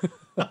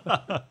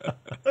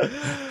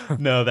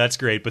 No, that's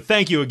great. But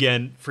thank you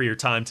again for your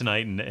time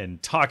tonight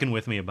and talking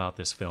with me about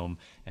this film.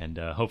 And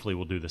hopefully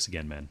we'll do this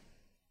again, man.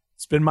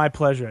 It's been my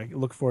pleasure. I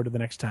look forward to the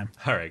next time.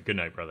 All right. Good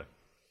night, brother.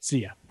 See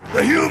ya.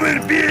 The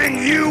human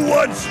being you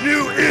once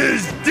knew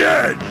is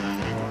dead.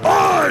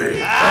 I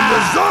am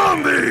the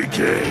Zombie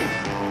King!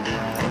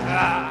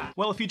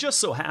 Well, if you just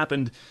so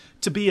happened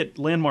to be at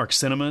Landmark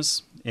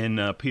Cinemas in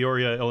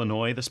Peoria,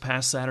 Illinois this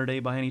past Saturday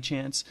by any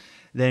chance,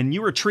 then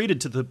you were treated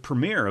to the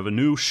premiere of a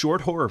new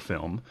short horror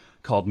film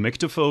called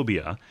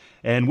Myctophobia.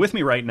 And with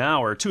me right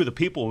now are two of the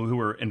people who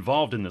were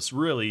involved in this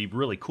really,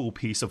 really cool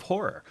piece of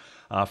horror.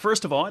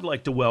 First of all, I'd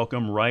like to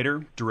welcome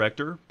writer,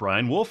 director,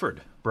 Brian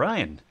Wolford.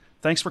 Brian,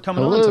 thanks for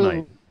coming on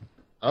tonight.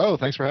 Oh,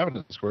 thanks for having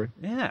us, Corey.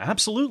 Yeah,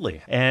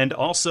 absolutely. And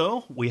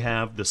also, we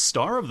have the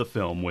star of the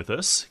film with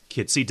us,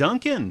 Kitsy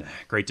Duncan.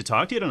 Great to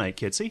talk to you tonight,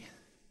 Kitsy.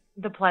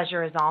 The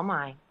pleasure is all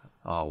mine.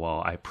 Oh,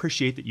 well, I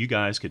appreciate that you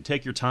guys could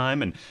take your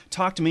time and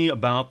talk to me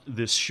about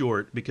this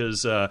short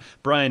because,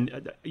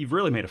 Brian, you've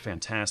really made a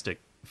fantastic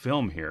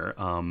film here.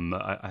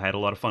 I had a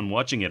lot of fun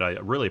watching it. I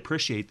really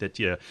appreciate that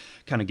you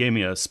kind of gave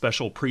me a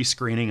special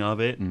pre-screening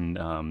of it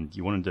and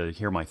you wanted to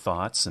hear my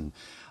thoughts and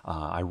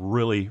I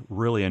really,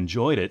 really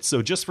enjoyed it.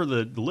 So just for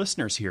the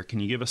listeners here, can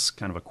you give us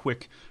kind of a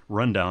quick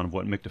rundown of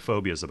what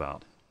Myctophobia is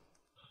about?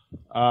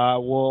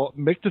 Well,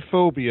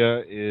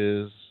 Myctophobia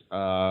is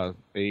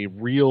a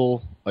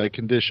real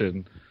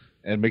condition,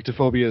 and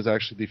Myctophobia is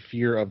actually the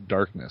fear of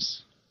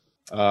darkness.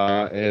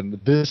 And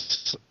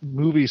this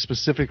movie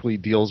specifically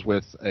deals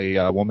with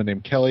a woman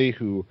named Kelly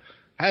who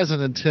has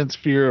an intense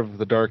fear of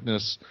the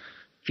darkness,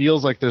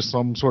 feels like there's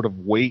some sort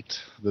of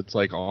weight that's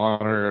on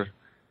her,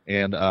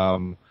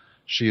 and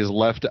she is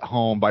left at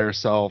home by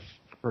herself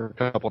for a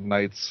couple of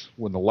nights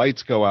when the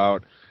lights go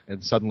out,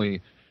 and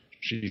suddenly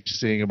she's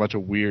seeing a bunch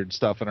of weird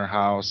stuff in her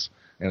house,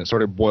 and it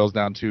sort of boils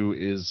down to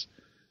is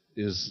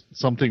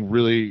something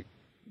really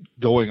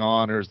going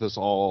on, or is this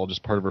all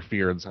just part of her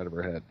fear inside of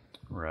her head?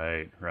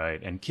 Right.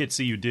 And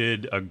Kitsy, you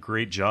did a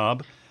great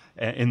job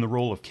in the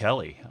role of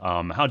Kelly.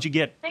 How'd you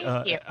get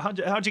Thank you.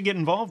 how'd you get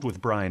involved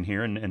with Brian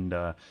here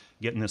and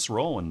getting this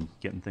role and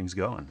getting things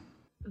going?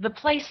 The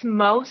place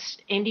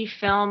most indie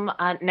film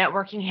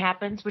networking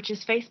happens, which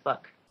is Facebook.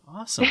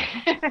 Awesome.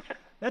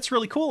 That's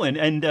really cool.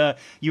 And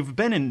you've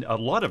been in a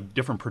lot of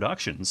different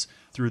productions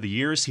through the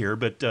years here,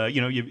 but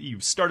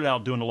you've started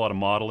out doing a lot of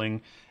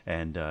modeling,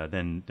 and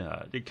then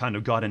it kind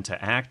of got into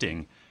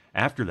acting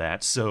after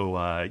that.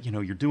 So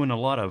you're doing a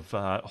lot of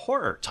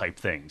horror type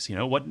things.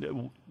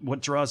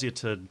 What draws you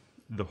to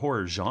the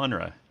horror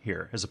genre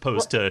here, as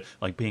opposed to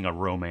like being a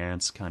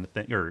romance kind of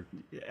thing or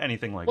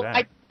anything like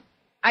that?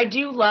 I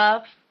do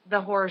love the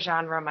horror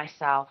genre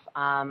myself.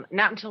 Not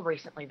until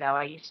recently, though.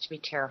 I used to be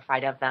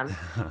terrified of them.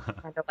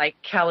 Kind of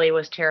like Kelly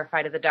was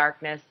terrified of the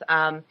darkness.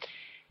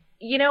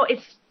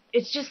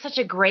 It's just such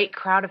a great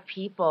crowd of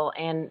people,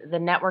 and the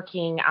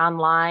networking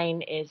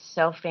online is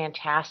so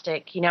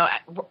fantastic.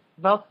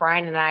 Both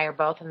Brian and I are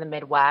both in the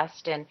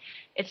Midwest, and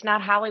it's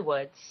not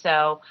Hollywood.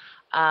 So,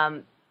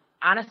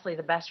 honestly,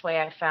 the best way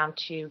I found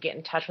to get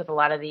in touch with a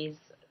lot of these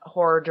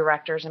horror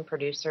directors and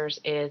producers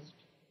is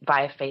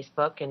via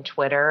Facebook and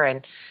Twitter,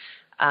 and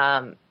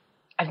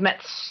I've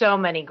met so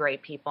many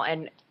great people,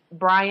 and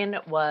Brian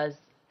was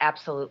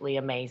absolutely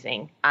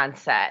amazing on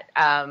set.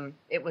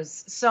 It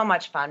was so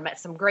much fun, met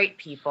some great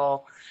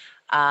people,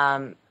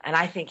 and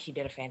I think he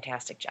did a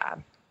fantastic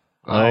job.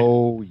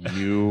 Oh,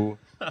 you.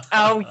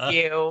 Oh,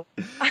 you.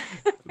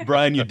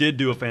 Brian, you did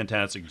do a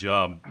fantastic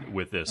job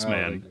with this,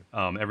 man.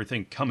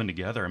 Everything coming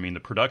together. I mean, the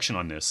production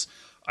on this,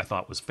 I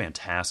thought, was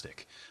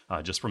fantastic.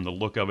 Just from the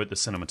look of it, the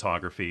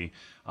cinematography,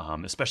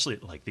 especially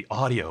like the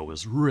audio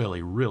was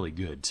really, really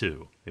good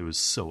too. It was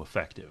so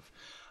effective.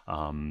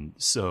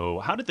 So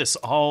how did this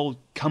all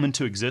come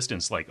into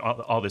existence? Like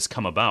all this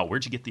come about?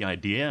 Where'd you get the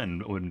idea,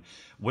 and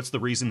what's the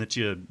reason that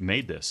you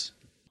made this?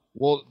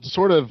 Well, to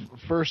sort of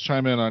first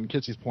chime in on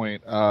Kitsy's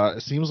point,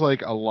 it seems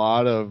like a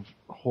lot of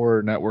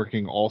horror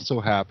networking also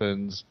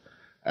happens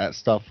at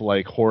stuff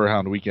like Horror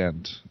Hound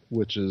Weekend,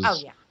 which is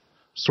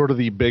sort of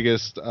the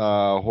biggest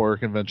horror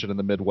convention in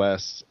the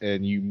Midwest,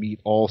 and you meet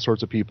all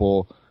sorts of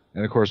people.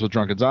 And of course, with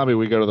Drunken Zombie,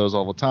 we go to those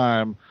all the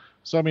time.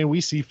 So, I mean,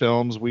 we see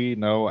films, we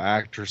know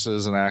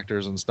actresses and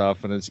actors and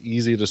stuff, and it's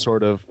easy to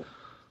sort of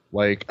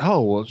like,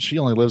 oh, well, she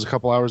only lives a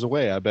couple hours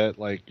away. I bet,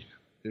 like,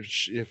 if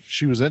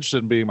she was interested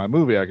in being in my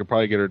movie, I could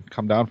probably get her to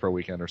come down for a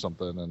weekend or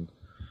something, and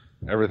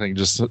everything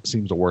just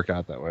seems to work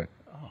out that way.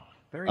 Oh,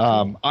 very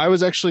cool. I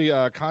was actually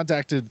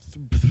contacted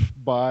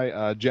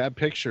by Jab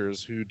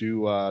Pictures, who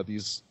do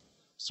these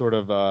sort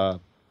of, I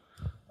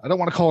don't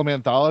want to call them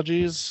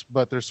anthologies,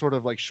 but they're sort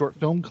of like short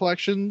film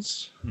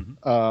collections.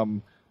 Mm-hmm.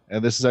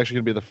 And this is actually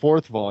going to be the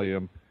 4th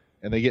volume.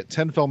 And they get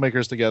 10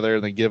 filmmakers together,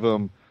 and they give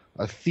them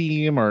a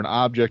theme or an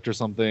object or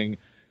something.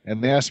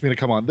 And they asked me to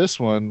come on this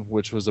one,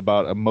 which was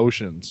about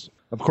emotions.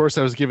 Of course,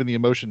 I was given the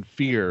emotion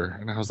fear,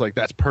 and I was like,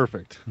 that's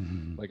perfect.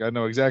 Mm-hmm. Like, I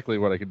know exactly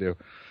what I can do.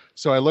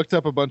 So I looked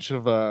up a bunch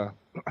of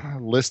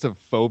list of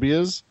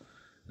phobias,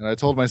 and I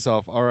told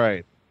myself, all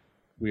right,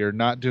 we are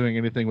not doing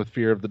anything with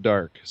fear of the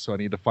dark, so I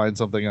need to find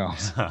something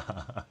else.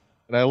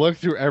 And I looked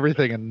through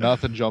everything, and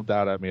nothing jumped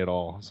out at me at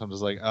all. So I'm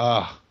just like,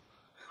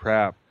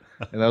 crap.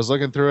 And I was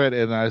looking through it,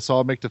 and I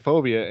saw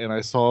Myctophobia, and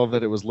I saw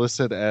that it was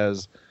listed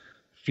as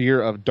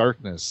fear of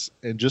darkness.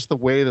 And just the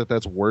way that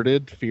that's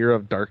worded, fear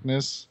of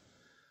darkness,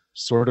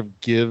 sort of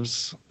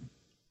gives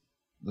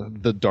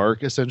the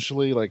dark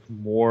essentially like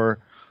more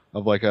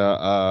of like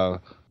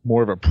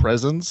more of a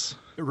presence.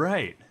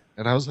 Right.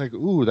 And I was like,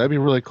 ooh, that'd be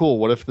really cool.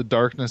 What if the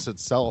darkness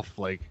itself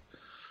like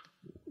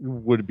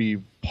would be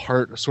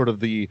part sort of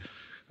the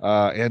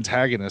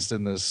antagonist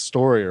in this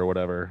story or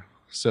whatever?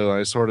 So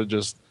I sort of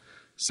just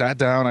sat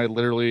down. I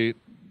literally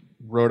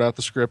wrote out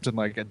the script in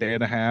like a day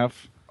and a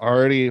half.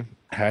 Already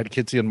had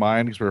Kitsy in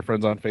mind because we were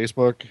friends on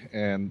Facebook,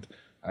 and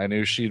I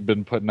knew she'd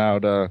been putting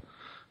out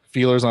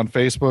feelers on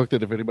Facebook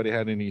that if anybody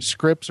had any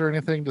scripts or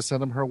anything to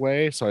send them her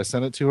way. So I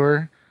sent it to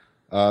her.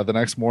 The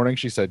next morning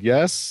she said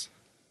yes.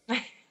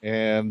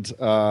 And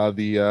one of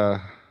the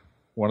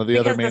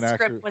other main actors. The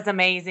script was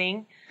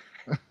amazing.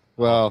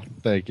 Well,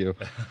 thank you.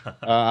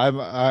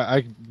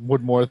 I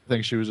would more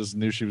think she was just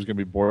knew she was going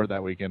to be bored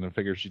that weekend and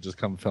figured she'd just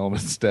come film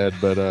instead.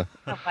 But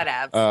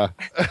whatever.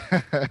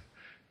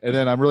 And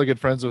then I'm really good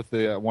friends with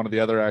one of the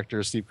other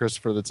actors, Steve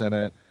Christopher, that's in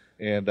it.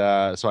 And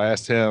so I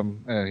asked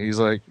him, and he's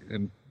like,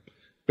 and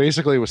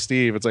basically with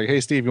Steve, it's like, hey,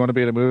 Steve, you want to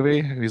be in a movie?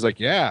 And he's like,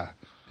 yeah.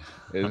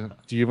 And,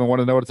 do you even want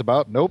to know what it's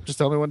about? Nope. Just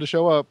tell me when to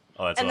show up.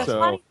 Oh, that's and awesome. The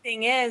funny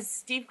thing is,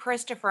 Steve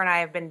Christopher and I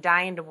have been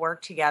dying to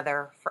work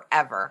together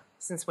forever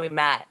since we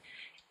met.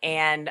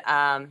 And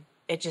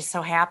it just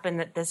so happened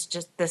that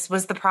this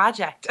was the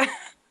project.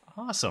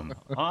 Awesome.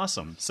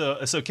 So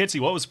Kitsy,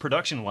 what was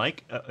production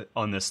like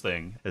on this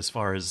thing, as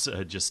far as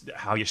just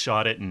how you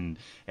shot it and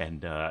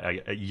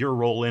your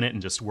role in it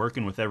and just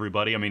working with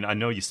everybody? I mean, I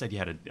know you said you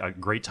had a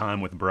great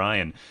time with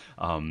Brian,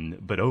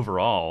 but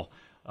overall,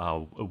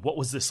 what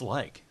was this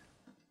like?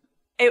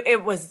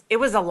 It was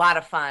a lot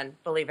of fun,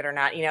 believe it or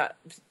not. You know,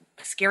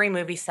 scary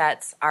movie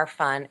sets are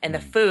fun, and the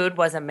food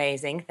was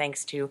amazing,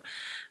 thanks to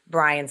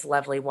Brian's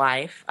lovely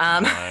wife.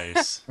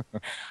 Nice.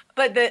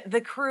 But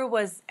the crew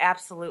was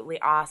absolutely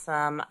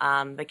awesome.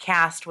 The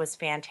cast was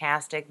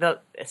fantastic. The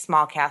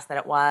small cast that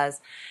it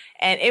was,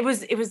 and it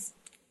was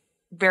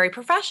very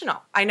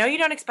professional. I know you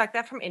don't expect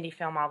that from indie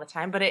film all the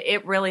time, but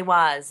it really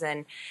was.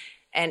 And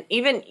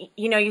even,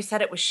 you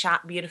said it was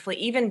shot beautifully.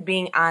 Even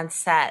being on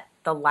set,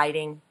 the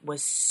lighting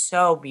was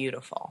so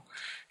beautiful.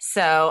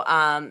 So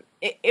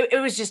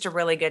it was just a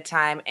really good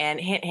time. And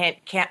hint,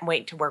 hint, can't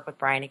wait to work with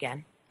Brian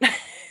again.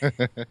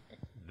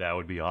 That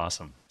would be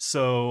awesome.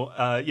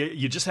 So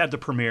you just had the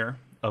premiere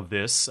of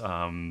this.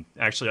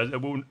 Actually,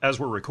 as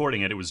we're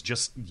recording it, it was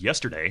just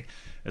yesterday,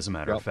 as a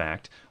matter of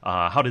fact.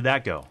 How did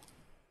that go?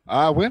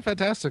 Went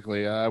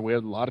fantastically. We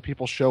had a lot of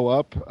people show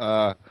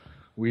up.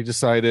 We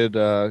decided,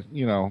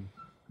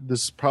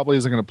 this probably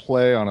isn't going to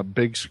play on a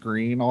big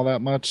screen all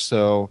that much,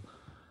 so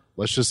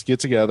let's just get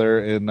together.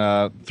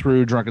 And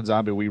through Drunken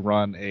Zombie, we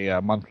run a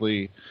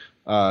monthly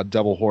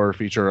double horror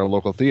feature at a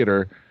local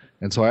theater.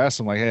 And so I asked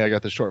them, like, hey, I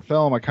got this short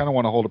film. I kind of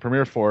want to hold a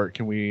premiere for it.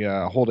 Can we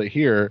hold it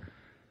here?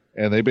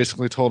 And they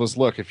basically told us,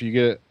 look, if you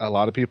get a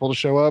lot of people to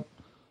show up,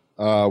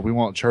 we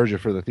won't charge you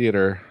for the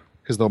theater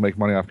because they'll make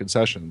money off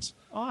concessions.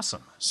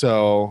 Awesome.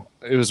 So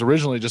it was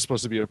originally just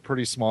supposed to be a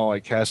pretty small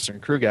cast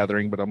and crew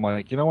gathering, but I'm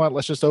like, you know what?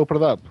 Let's just open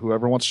it up.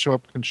 Whoever wants to show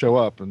up can show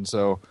up. And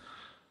so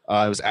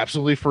it was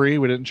absolutely free.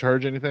 We didn't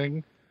charge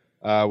anything.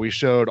 We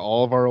showed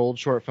all of our old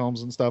short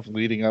films and stuff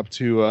leading up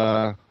to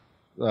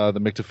the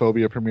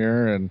Myctophobia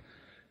premiere. And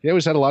yeah, we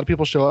just had a lot of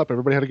people show up.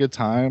 Everybody had a good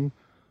time.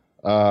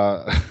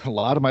 A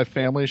lot of my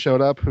family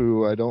showed up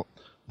who I don't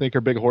think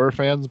are big horror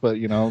fans, but,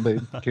 they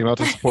came out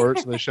to support,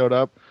 so they showed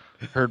up.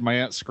 Heard my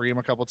aunt scream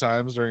a couple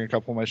times during a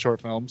couple of my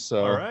short films,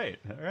 so all right.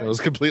 It was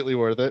completely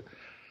worth it.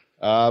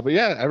 But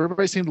yeah,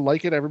 everybody seemed to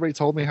like it. Everybody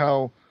told me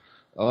how,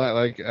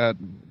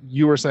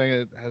 you were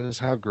saying it,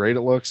 how great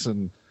it looks,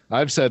 and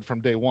I've said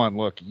from day one,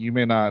 look, you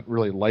may not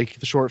really like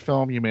the short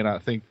film, you may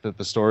not think that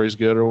the story's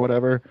good or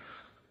whatever,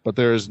 but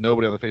there's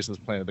nobody on the face of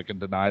this planet that can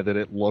deny that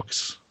it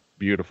looks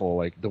beautiful.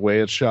 Like the way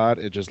it's shot,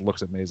 it just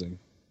looks amazing.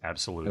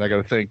 Absolutely. And I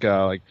got to thank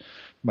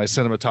my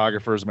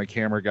cinematographers, my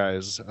camera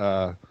guys,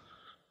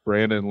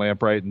 Brandon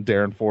Lampright and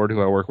Darren Ford,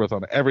 who I work with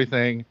on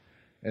everything,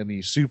 and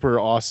the super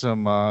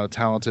awesome,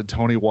 talented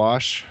Tony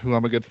Wash, who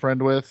I'm a good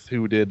friend with,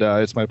 who did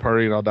It's My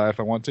Party and I'll Die If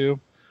I Want To.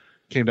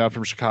 Came down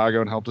from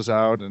Chicago and helped us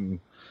out, and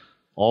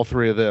all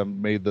three of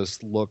them made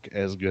this look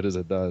as good as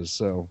it does.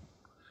 So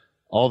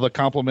all the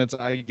compliments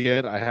I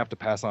get, I have to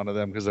pass on to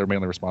them because they're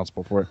mainly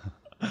responsible for it.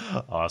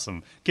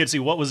 Awesome. Kitsy,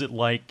 what was it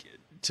like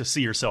to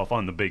see yourself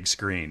on the big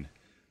screen?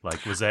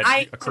 Like, was that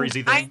a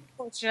crazy thing? I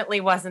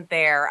unfortunately wasn't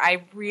there.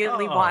 I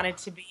really wanted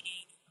to be.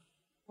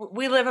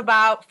 We live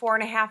about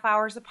 4.5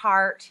 hours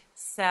apart,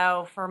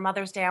 so for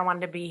Mother's Day, I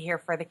wanted to be here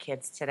for the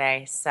kids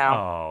today. So.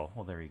 Oh,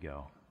 well, there you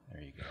go.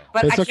 There you go.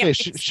 But it's okay.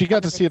 She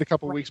got to see it a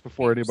couple weeks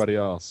before anybody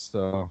else.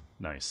 So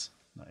nice.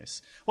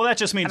 Well, that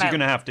just means you're going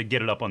to have to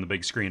get it up on the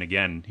big screen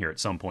again here at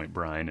some point,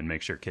 Brian, and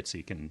make sure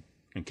Kitsy can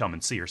come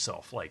and see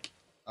herself. Like.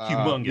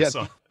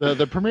 Humongous.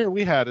 The premiere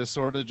we had is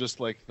sort of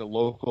just like the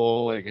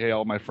local, like, hey,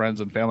 all my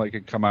friends and family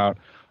can come out.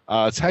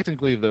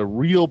 Technically, the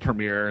real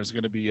premiere is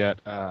going to be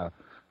at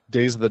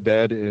Days of the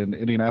Dead in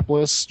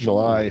Indianapolis,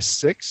 July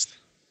 6th.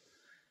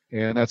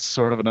 And that's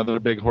sort of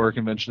another big horror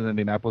convention in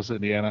Indianapolis,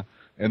 Indiana.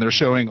 And they're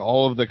showing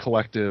all of the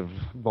collective.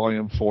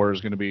 Volume 4 is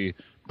going to be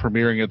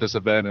premiering at this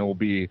event and will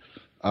be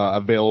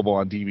available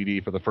on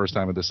DVD for the first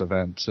time at this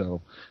event.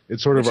 So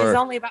it's sort of Which is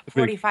only about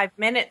 45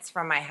 minutes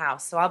from my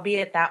house, so I'll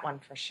be at that one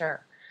for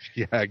sure.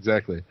 Yeah,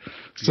 exactly.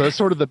 So it's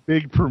sort of the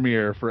big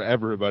premiere for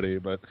everybody,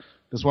 but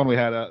this one we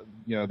had,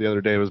 the other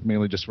day was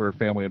mainly just for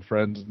family and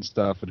friends and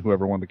stuff, and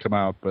whoever wanted to come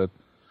out. But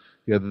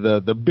yeah,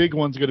 the big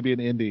one's going to be in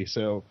Indy,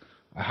 so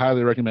I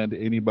highly recommend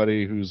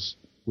anybody who's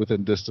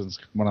within distance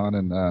coming on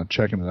and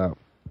checking it out.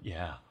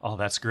 Yeah. Oh,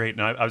 that's great.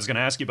 And I was going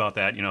to ask you about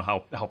that,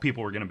 how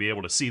people were going to be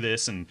able to see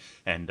this and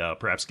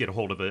perhaps get a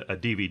hold of a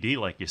DVD,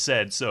 like you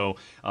said. So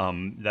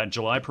that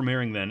July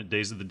premiering then at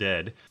Days of the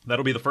Dead,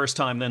 that'll be the first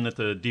time then that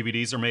the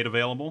DVDs are made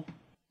available?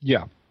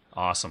 Yeah.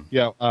 Awesome.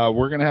 Yeah.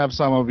 We're going to have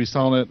some. I'll be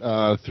selling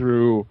it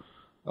through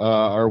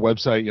our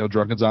website,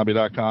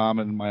 drunkenzombie.com,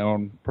 and my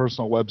own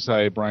personal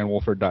website,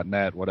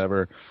 brianwolford.net,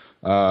 whatever.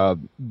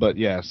 But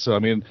yeah, so I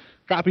mean,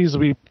 copies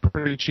will be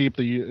pretty cheap,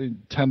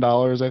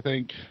 $10, I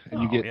think,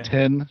 and you get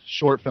 10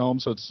 short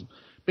films. So it's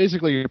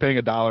basically you're paying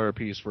 $1 a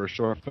piece for a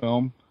short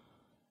film.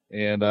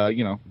 And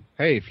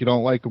hey, if you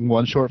don't like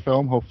one short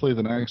film, hopefully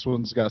the next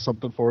one's got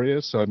something for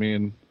you. So I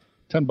mean,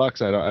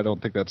 $10, I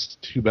don't think that's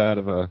too bad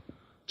of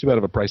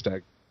a price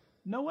tag.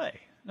 No way.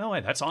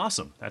 That's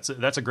awesome. That's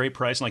a great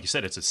price. And like you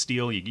said, it's a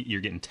steal.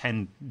 You're getting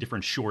 10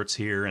 different shorts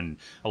here and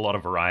a lot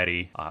of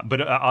variety.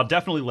 But I'll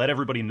definitely let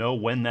everybody know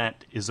when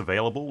that is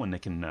available, when they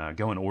can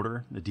go and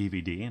order the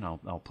DVD, and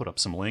I'll put up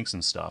some links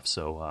and stuff.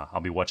 So I'll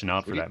be watching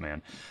out for that,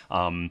 man.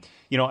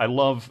 I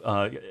love,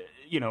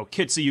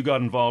 Kitsy, you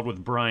got involved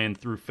with Brian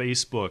through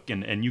Facebook,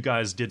 and you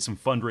guys did some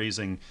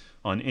fundraising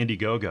on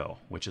Indiegogo,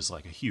 which is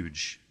like a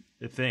huge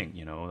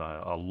thing.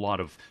 A lot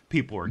of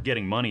people are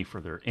getting money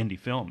for their indie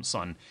films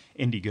on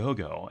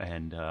Indiegogo,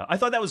 and I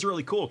thought that was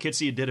really cool.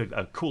 Kitsy did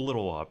a cool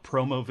little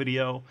promo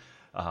video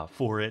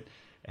for it,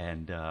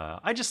 and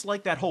I just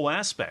like that whole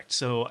aspect.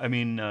 So, I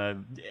mean,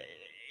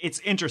 it's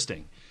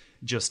interesting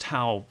just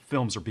how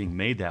films are being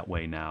made that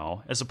way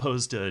now, as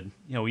opposed to,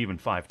 even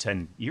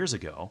 5-10 years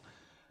ago,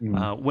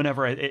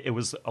 whenever it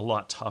was a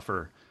lot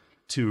tougher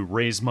to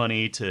raise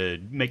money,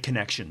 to make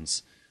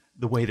connections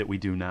the way that we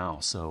do now.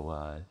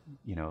 So,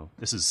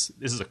 this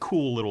is a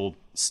cool little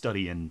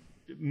study in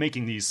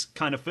making these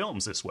kind of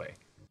films this way.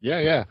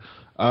 Yeah.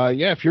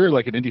 If you're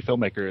like an indie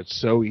filmmaker, it's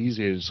so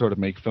easy to sort of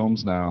make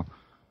films now,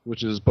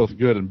 which is both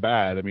good and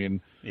bad. I mean,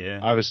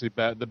 obviously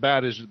the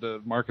bad is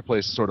the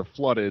marketplace is sort of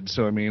flooded.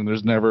 So, I mean,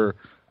 there's never,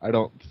 I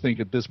don't think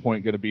at this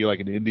point going to be like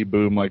an indie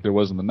boom like there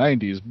was in the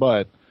 90s.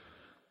 But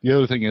the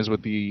other thing is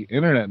with the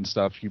internet and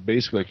stuff, you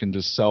basically can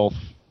just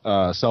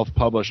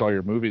self-publish all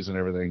your movies and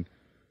everything.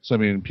 So, I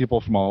mean,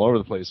 people from all over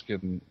the place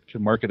can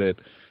market it.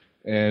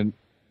 And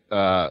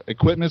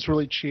equipment's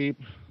really cheap.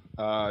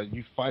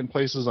 You find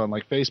places on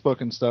like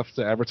Facebook and stuff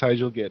to advertise.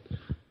 You'll get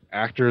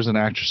actors and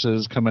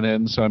actresses coming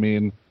in. So, I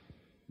mean,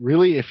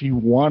 really, if you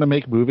want to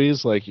make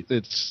movies, like,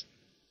 it's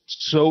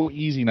so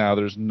easy now.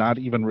 There's not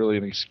even really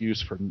an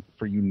excuse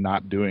for you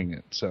not doing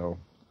it. So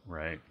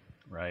right.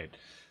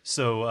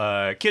 So,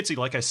 Kitsy,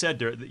 like I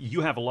said,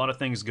 you have a lot of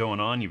things going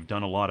on. You've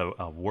done a lot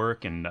of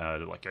work and,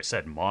 like I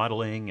said,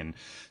 modeling. And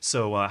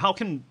so how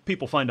can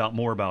people find out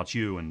more about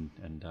you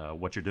and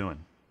what you're doing?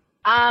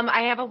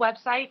 I have a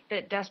website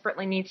that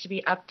desperately needs to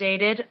be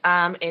updated.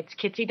 It's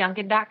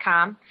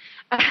kitsyduncan.com.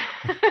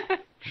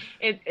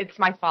 It's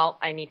my fault.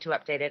 I need to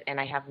update it, and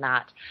I have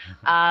not.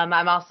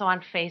 I'm also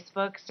on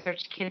Facebook.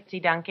 Search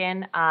Kitsy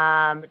Duncan.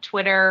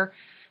 Twitter,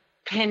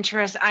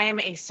 Pinterest. I am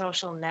a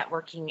social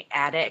networking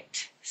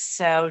addict,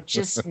 so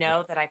just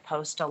know that I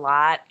post a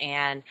lot,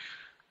 and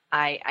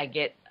I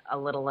get a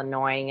little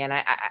annoying, and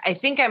I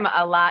think I'm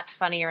a lot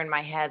funnier in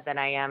my head than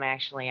I am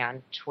actually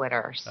on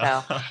Twitter.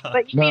 So,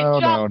 but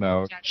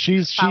no.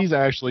 She's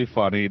actually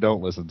funny.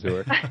 Don't listen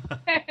to her.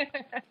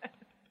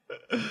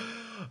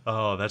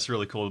 Oh, that's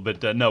really cool.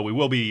 But no, we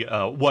will be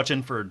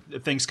watching for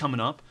things coming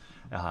up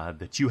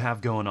that you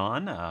have going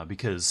on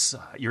because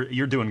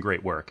you're doing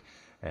great work.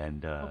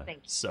 And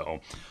so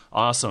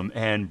awesome.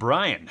 And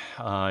Brian,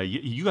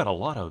 you got a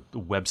lot of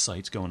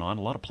websites going on,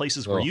 a lot of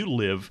places where you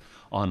live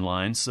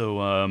online.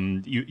 So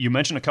you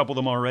mentioned a couple of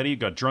them already. You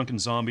got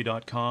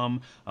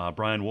drunkenzombie.com,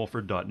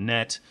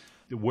 brianwolford.net.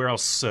 Where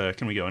else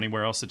can we go?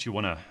 Anywhere else that you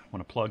want to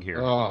plug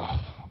here? Oh,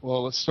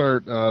 well, let's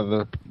start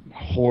the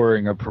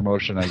whoring of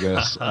promotion, I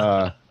guess.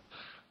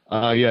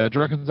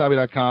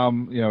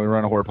 drunkenzombie.com. We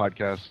run a horror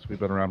podcast. We've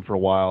been around for a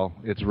while.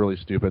 It's really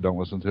stupid. Don't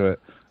listen to it.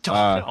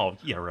 Oh,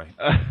 yeah, right.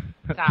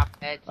 Stop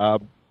it.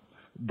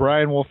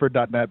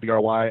 BrianWolford.net,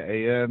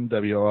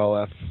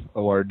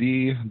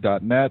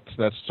 BrianWolford.net.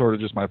 That's sort of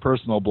just my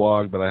personal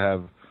blog, but I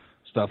have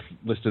stuff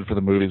listed for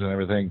the movies and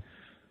everything.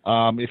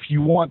 If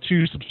you want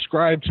to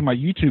subscribe to my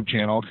YouTube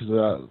channel, because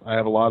I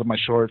have a lot of my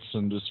shorts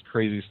and just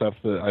crazy stuff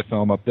that I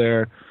film up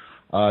there,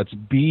 it's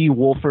B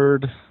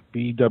Wolford,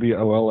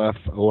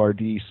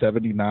 BWOLFORD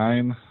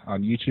 79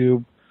 on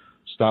YouTube.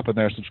 Stop in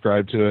there,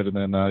 subscribe to it, and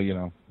then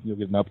you'll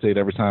get an update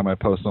every time I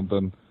post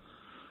something.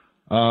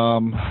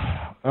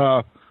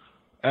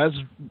 As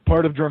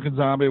part of Drunken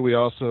Zombie, we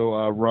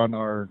also run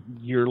our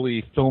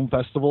yearly film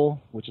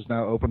festival, which is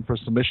now open for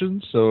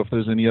submissions. So if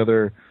there's any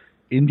other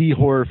indie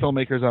horror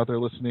filmmakers out there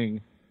listening,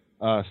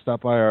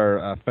 stop by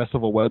our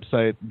festival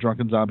website,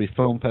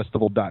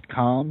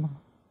 drunkenzombiefilmfestival.com,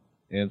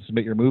 and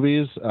submit your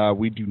movies.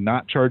 We do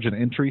not charge an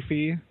entry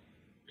fee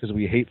because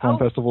we hate film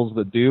festivals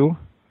that do.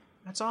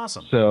 That's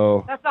awesome.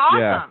 So that's awesome.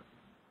 Yeah.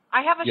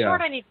 I have a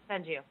short I need to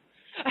send you.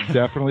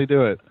 Definitely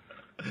do it.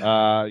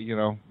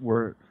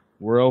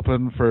 We're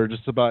open for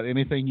just about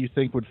anything you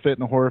think would fit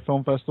in a horror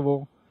film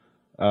festival.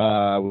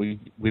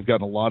 We've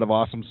gotten a lot of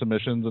awesome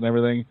submissions and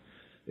everything.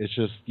 It's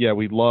just,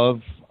 we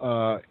love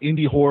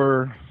indie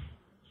horror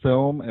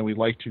film, and we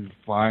like to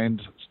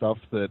find stuff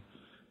that,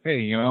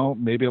 hey,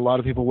 maybe a lot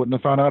of people wouldn't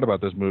have found out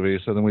about this movie.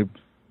 So then we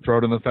throw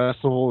it in the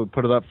festival, we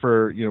put it up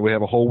for, we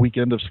have a whole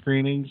weekend of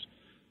screenings.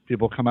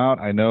 People come out.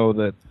 I know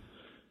that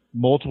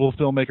multiple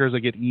filmmakers, I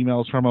get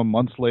emails from them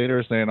months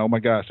later saying, oh my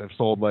gosh, I've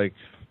sold 20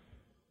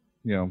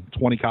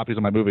 copies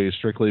of my movie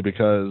strictly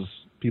because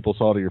people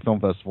saw it at your film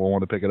festival and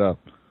want to pick it up.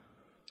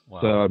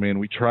 Wow. So,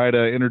 we try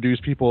to introduce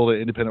people to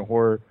independent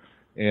horror,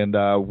 and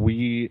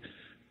we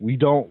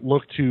don't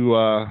look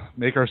to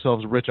make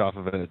ourselves rich off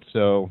of it.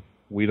 So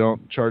we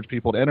don't charge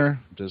people to enter.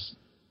 Just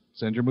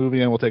send your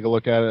movie in. We'll take a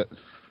look at it.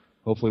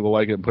 Hopefully we'll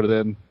like it and put it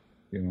in.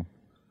 Good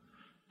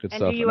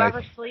stuff. And do you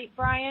ever sleep,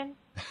 Brian?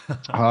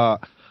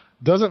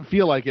 Doesn't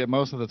feel like it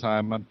most of the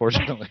time,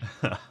 unfortunately.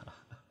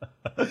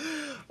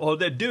 Well,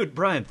 dude,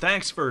 Brian,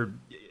 thanks for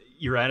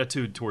your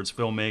attitude towards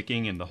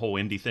filmmaking and the whole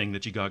indie thing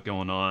that you got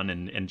going on,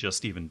 and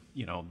just even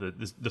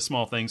the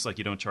small things like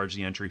you don't charge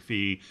the entry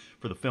fee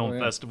for the film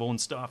festival and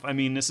stuff.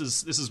 This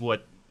is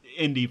what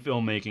indie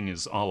filmmaking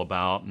is all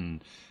about,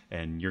 and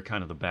and you're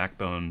kind of the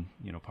backbone,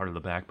 part of the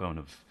backbone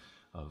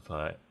of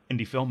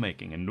indie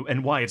filmmaking,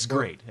 and why it's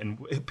great, and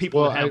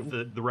people that have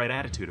the right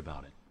attitude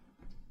about it.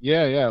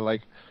 Yeah,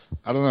 like,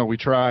 I don't know, we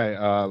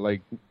try,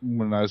 like,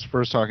 when I was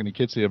first talking to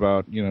Kitsy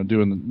about,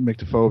 doing the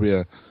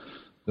Myctophobia,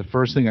 the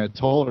first thing I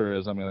told her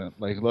is,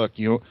 look,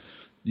 you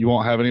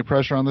won't have any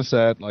pressure on the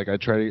set. Like, I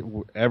try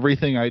to,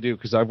 everything I do,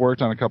 because I've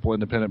worked on a couple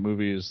independent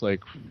movies,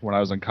 like, when I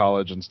was in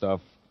college and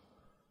stuff,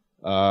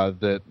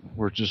 that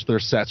were just, their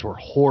sets were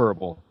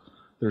horrible.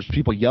 There's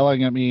people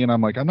yelling at me, and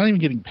I'm like, I'm not even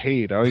getting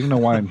paid. I don't even know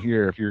why I'm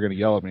here if you're going to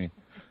yell at me.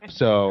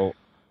 So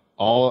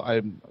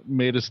I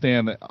made a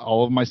stand that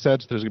all of my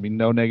sets, there's going to be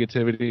no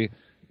negativity.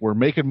 We're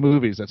making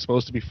movies that's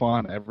supposed to be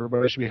fun.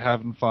 Everybody should be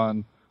having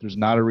fun. There's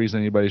not a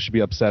reason anybody should be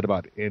upset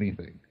about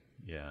anything.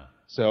 Yeah.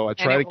 So I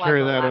try to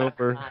carry that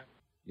over.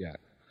 Yeah.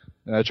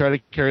 And I try to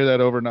carry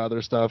that over into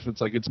other stuff. It's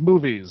like, it's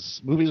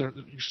movies. Movies are,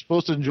 you're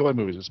supposed to enjoy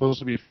movies. It's supposed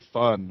to be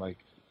fun. Like,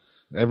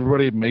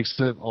 everybody makes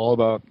it all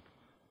about,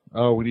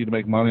 oh, we need to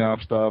make money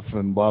off stuff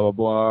and blah, blah,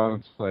 blah.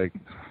 It's like,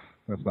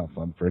 that's not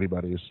fun for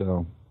anybody.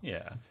 So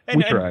yeah,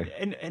 we try.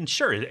 And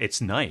sure,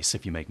 it's nice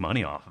if you make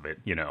money off of it.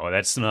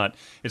 It's not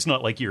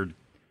like you're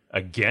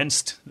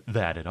against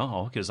that at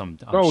all, because I'm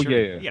sure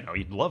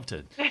you'd love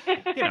to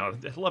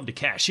love to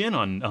cash in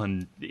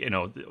on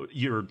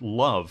your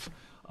love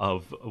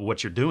of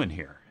what you're doing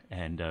here,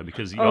 and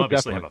because you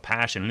obviously have a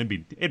passion, and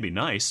it'd be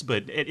nice,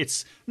 but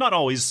it's not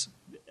always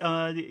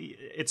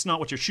it's not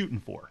what you're shooting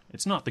for.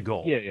 It's not the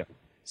goal. Yeah.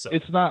 So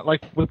it's not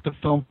like with the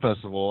film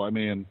festival. I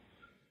mean,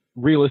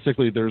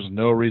 realistically, there's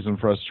no reason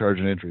for us to charge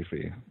an entry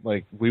fee.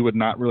 Like, we would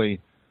not really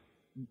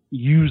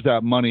use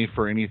that money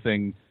for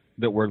anything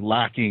that we're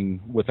lacking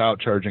without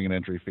charging an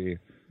entry fee.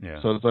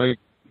 Yeah. So it's like,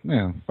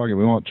 yeah, fuck it,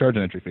 we won't charge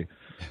an entry fee.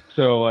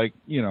 So, like,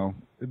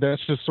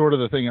 that's just sort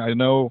of the thing.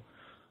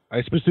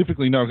 I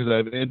specifically know, because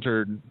I've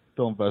entered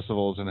film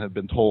festivals and have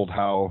been told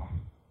how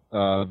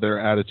their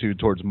attitude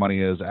towards money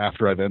is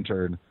after I've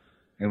entered,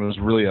 and was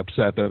really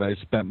upset that I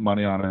spent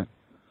money on it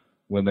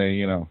when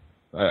they,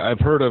 I've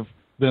heard of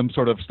them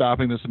sort of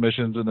stopping the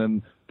submissions and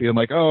then being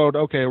like, oh,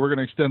 okay, we're going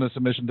to extend the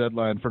submission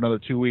deadline for another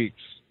 2 weeks.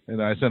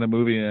 And I send a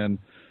movie in,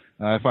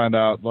 and I find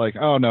out, like,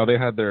 oh, no, they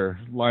had their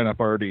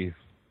lineup already,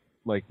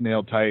 like,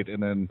 nailed tight,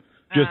 and then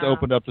just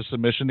opened up the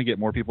submission to get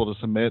more people to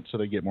submit so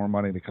they get more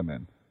money to come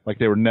in. Like,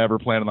 they were never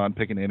planning on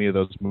picking any of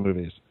those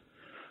movies.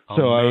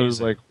 So I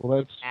was like, well,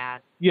 that's...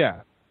 Bad.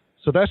 Yeah.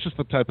 So that's just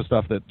the type of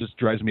stuff that just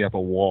drives me up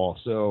a wall.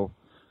 So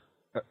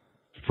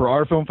for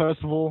our film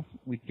festival,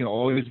 we can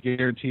always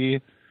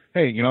guarantee,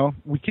 hey,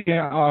 we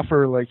can't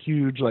offer, like,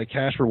 huge, like,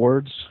 cash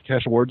awards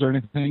or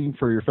anything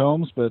for your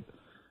films, but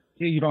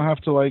yeah, you don't have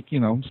to, like,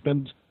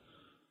 spend,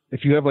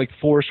 if you have, like,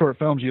 4 short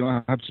films, you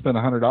don't have to spend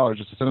 $100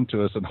 just to send them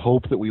to us and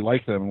hope that we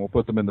like them and we'll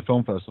put them in the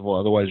film festival.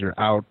 Otherwise, you're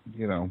out,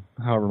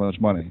 however much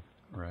money.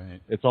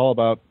 Right. It's all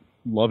about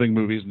loving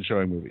movies and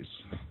showing movies.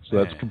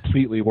 So that's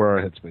completely where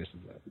our headspace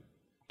is at.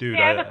 Dude,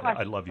 I have a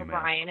question I love you, for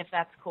man. Brian, if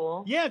that's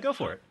cool. Yeah, go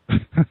for it.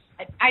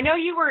 I know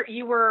you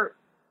were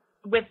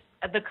with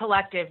the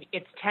collective.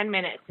 It's 10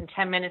 minutes, and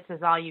 10 minutes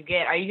is all you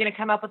get. Are you going to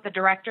come up with the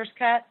director's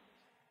cut?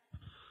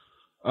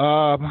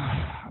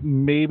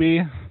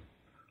 Maybe.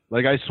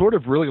 Like, I sort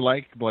of really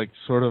like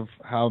sort of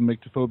how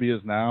Myctophobia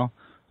is now.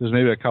 There's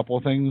maybe a couple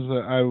of things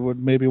that I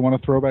would maybe want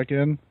to throw back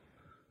in,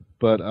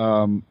 but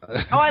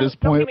at this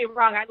point, don't get me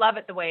wrong. I love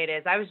it the way it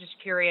is. I was just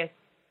curious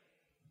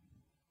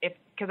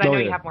because I know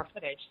you have more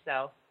footage,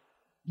 so.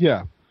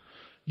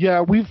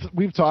 Yeah,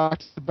 we've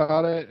talked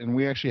about it, and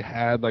we actually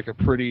had, like, a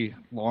pretty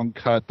long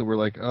cut that we're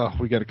like, oh,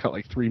 we got to cut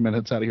like 3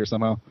 minutes out of here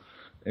somehow,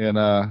 and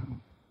I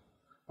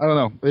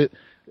don't know.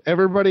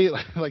 Everybody,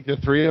 like, the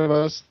three of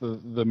us,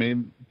 the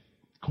main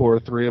core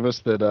 3 of us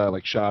that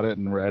like shot it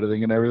and were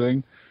editing and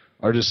everything,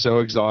 are just so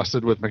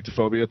exhausted with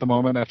Myctophobia at the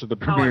moment after the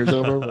premiere's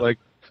over. We're like,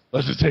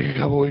 let's just take a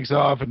couple weeks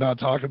off and not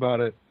talk about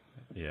it.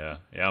 Yeah,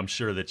 I'm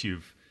sure that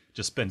you've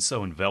just been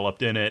so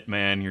enveloped in it,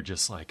 man. You're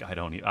just like, I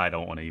don't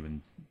want to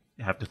even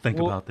have to think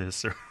about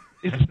this. Or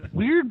it's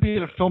weird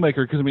being a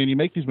filmmaker, because, I mean, you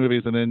make these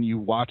movies and then you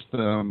watch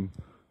them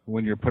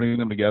when you're putting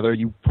them together.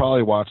 You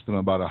probably watch them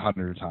about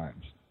 100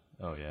 times.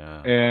 Oh,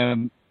 yeah.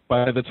 And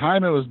by the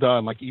time it was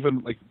done, like, even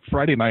like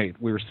Friday night,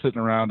 we were sitting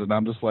around and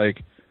I'm just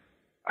like,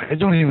 I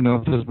don't even know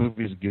if this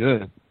movie's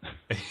good.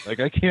 Like,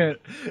 I can't,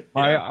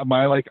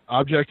 my like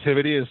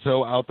objectivity is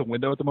so out the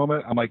window at the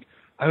moment. I'm like,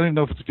 I don't even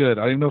know if it's good.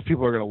 I don't even know if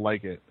people are going to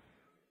like it.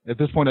 At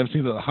this point, I've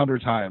seen it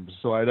 100 times,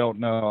 so I don't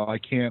know. I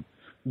can't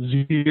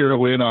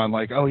zero in on,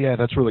 like, oh yeah,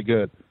 that's really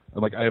good.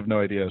 I'm like, I have no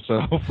idea. So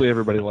hopefully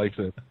everybody likes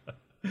it.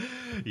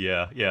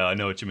 Yeah, I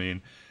know what you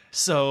mean.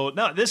 So,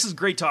 no, this is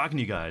great talking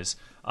to you guys.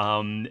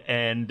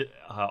 And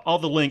all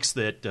the links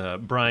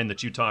that Brian,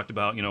 that you talked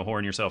about,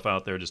 whoring yourself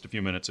out there just a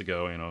few minutes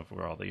ago,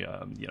 for all the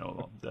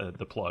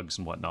the plugs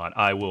and whatnot,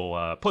 I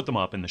will put them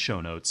up in the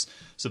show notes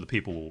so that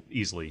people will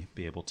easily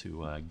be able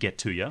to get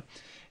to you.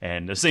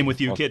 And the same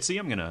with you, Kitsy.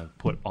 I'm going to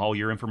put all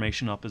your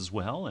information up as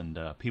well, and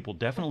people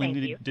definitely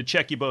need to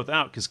check you both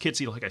out, because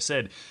Kitsy, like I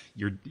said,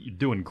 you're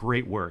doing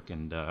great work,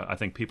 and I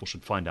think people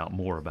should find out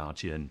more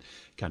about you and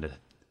kind of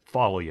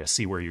follow you,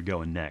 see where you're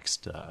going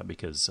next,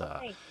 because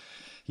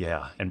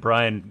yeah. And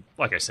Brian,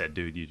 like I said,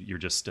 dude, you're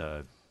just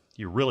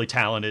you're really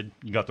talented.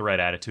 You got the right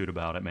attitude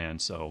about it, man.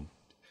 So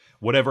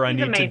whatever I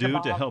need to do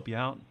to help you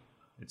out,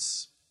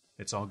 it's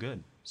all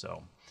good.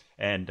 So,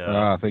 and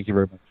thank you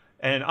very much.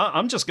 And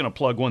I'm just going to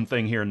plug one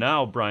thing here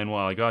now, Brian,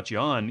 while I got you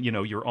on. You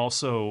know, you're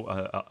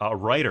also a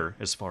writer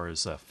as far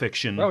as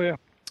fiction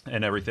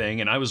and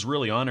everything. And I was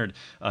really honored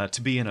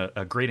to be in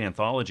a great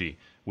anthology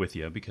with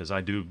you, because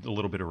I do a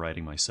little bit of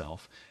writing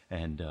myself.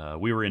 And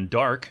we were in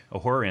Dark, a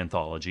horror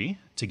anthology,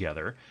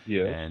 together.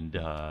 Yeah. And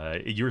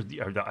I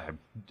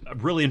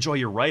really enjoy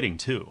your writing,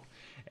 too.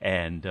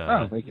 And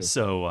thank you.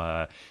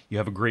 So you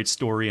have a great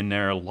story in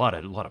there. A lot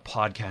of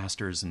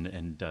podcasters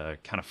and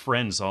kind of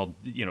friends all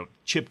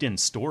chipped in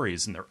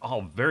stories, and they're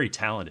all very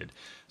talented.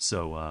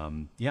 So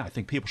I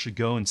think people should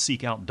go and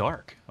seek out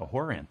Dark, a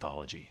horror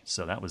anthology.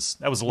 So that was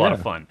a lot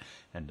of fun,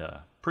 and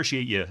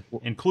appreciate you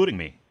including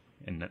me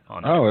on it.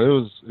 Oh,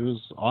 it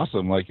was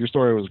awesome. Like, your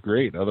story was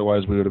great.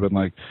 Otherwise, we would have been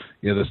like,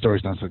 yeah, this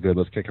story's not so good.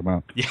 Let's kick him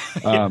out.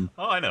 Yeah.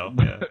 Oh, I know.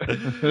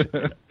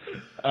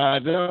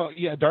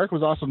 Yeah. Dark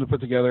was awesome to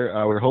put together.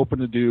 We were hoping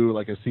to do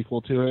like a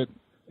sequel to it,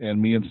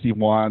 and me and Steve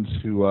Wands,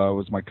 who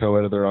was my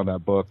co-editor on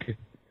that book,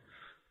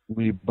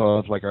 we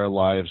both, like, our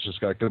lives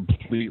just got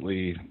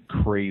completely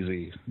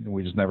crazy, and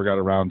we just never got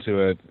around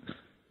to it.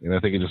 And I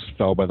think it just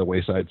fell by the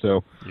wayside.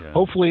 So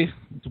hopefully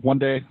one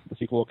day the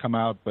sequel will come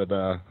out, but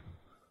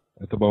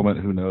at the moment,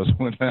 who knows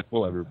when that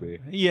will ever be.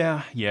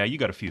 Yeah, you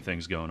got a few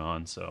things going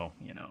on, so,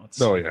 it's...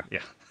 Oh, yeah.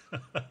 Yeah.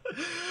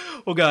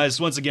 Well,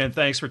 guys, once again,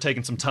 thanks for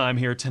taking some time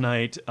here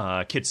tonight.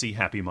 Kitsy,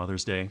 happy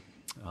Mother's Day.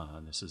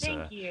 This is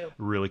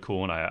really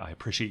cool, and I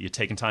appreciate you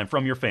taking time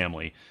from your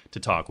family to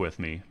talk with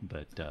me.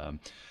 But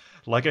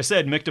like I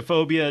said,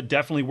 Myctophobia,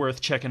 definitely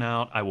worth checking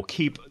out. I will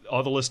keep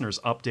all the listeners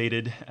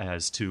updated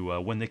as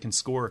to when they can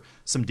score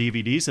some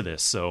DVDs of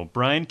this. So,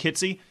 Brian,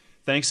 Kitsy,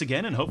 thanks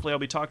again, and hopefully I'll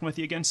be talking with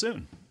you again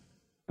soon.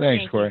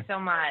 Thanks, Corey. Thank you so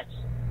much.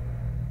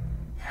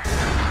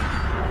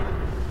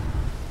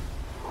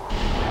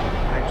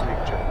 Actually,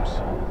 James,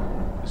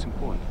 it's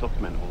important to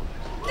document all of this.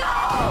 No!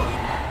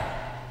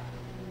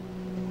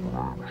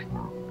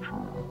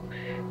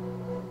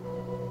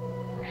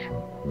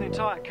 The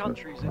entire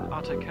country is in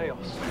utter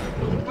chaos.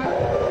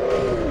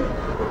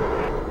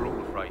 We're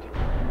all afraid.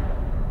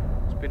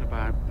 It's been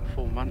about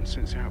 4 months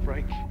since the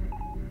outbreak.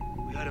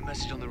 We heard a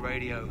message on the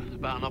radio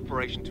about an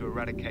operation to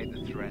eradicate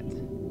the threat.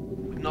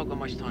 We've not got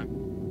much time.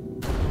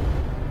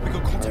 We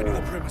got contact on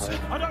the perimeter.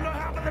 I don't know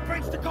how to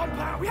bridge the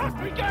compound. We have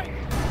to engage.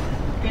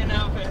 Getting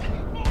out of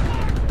here.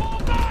 Fall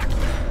back!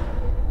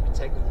 We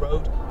take the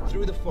road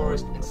through the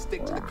forest and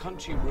stick to the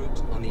country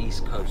route on the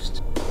east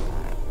coast.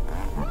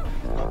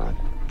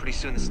 Pretty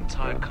soon this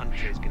entire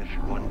country is going to be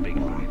one big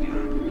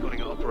graveyard. Calling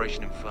it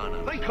Operation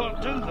Inferno. They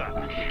can't do that.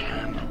 We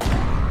can.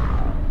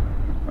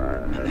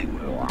 And they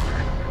will.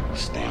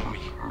 Stay on me.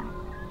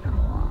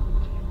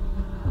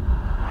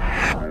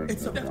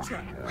 It's a death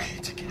trap. We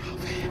need to get out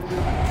of here.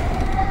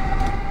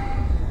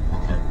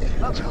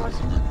 That's right.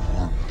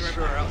 You're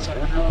everywhere outside.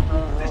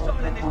 This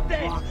island is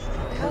dead. I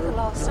heard the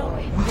last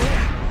zombie.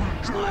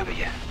 It's not over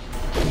yet.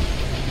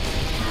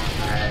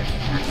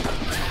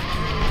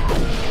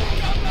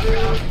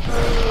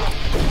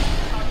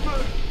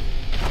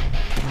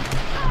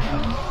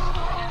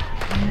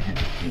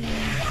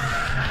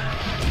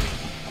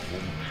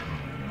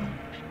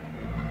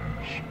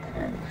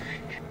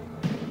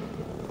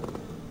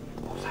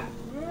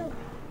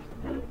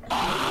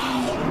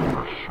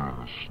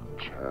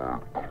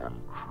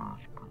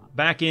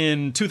 Back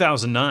in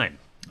 2009,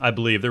 I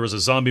believe, there was a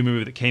zombie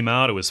movie that came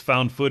out. It was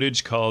found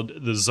footage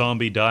called The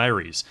Zombie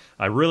Diaries.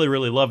 I really,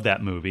 really loved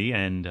that movie,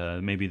 and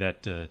maybe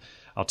that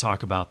I'll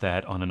talk about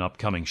that on an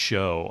upcoming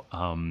show,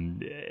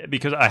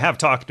 because I have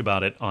talked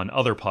about it on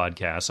other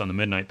podcasts. On the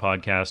Midnight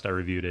Podcast, I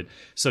reviewed it,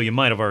 so you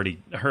might have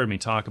already heard me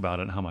talk about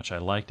it and how much I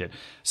liked it.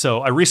 So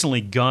I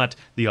recently got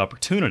the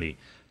opportunity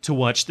to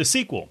watch the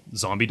sequel.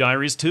 Zombie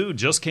Diaries 2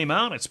 just came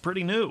out. It's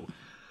pretty new.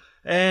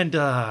 And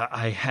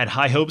I had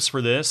high hopes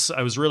for this.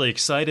 I was really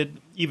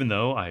excited, even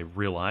though I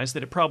realized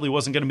that it probably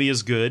wasn't going to be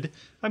as good.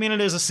 I mean, it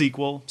is a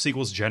sequel.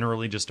 Sequels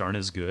generally just aren't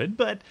as good.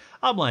 But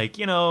I'm like,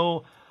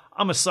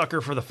 I'm a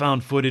sucker for the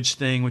found footage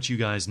thing, which you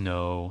guys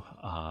know.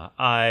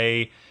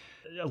 I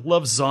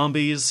love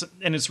zombies,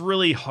 and it's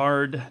really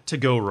hard to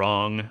go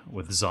wrong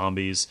with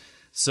zombies.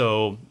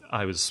 So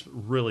I was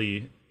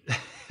really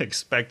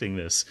expecting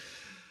this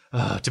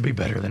to be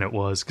better than it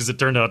was, because it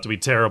turned out to be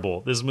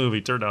terrible. This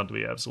movie turned out to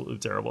be absolutely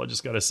terrible. I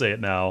just got to say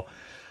it now.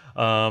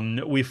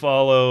 We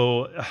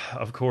follow,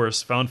 of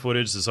course, found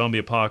footage. The zombie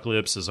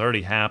apocalypse has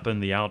already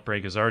happened. The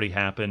outbreak has already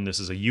happened. This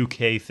is a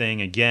UK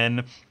thing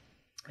again.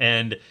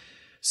 And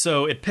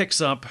so it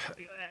picks up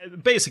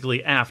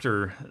basically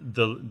after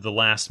the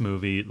last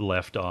movie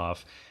left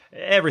off.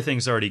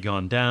 Everything's already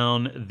gone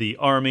down. The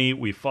army,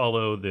 we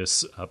follow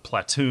this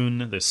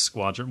platoon, this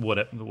squadron,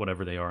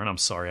 whatever they are. And I'm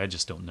sorry, I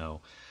just don't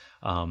know.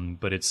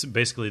 But it's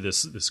basically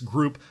this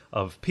group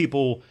of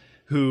people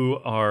who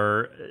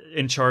are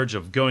in charge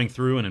of going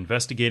through and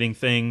investigating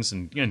things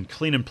and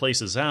cleaning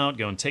places out,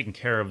 taking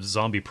care of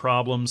zombie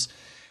problems.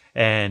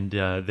 And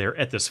they're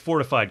at this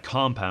fortified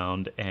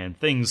compound, and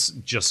things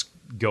just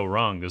go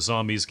wrong. The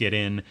zombies get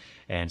in,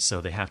 and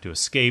so they have to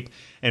escape.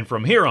 And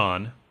from here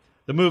on,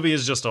 the movie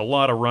is just a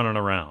lot of running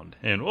around.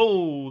 And,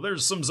 oh,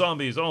 there's some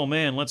zombies. Oh,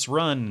 man, let's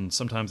run. And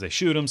sometimes they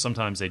shoot them,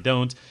 sometimes they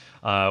don't.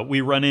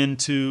 We run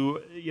into,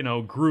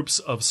 groups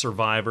of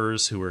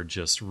survivors who are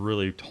just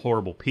really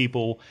horrible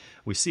people.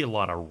 We see a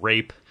lot of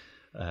rape,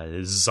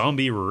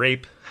 zombie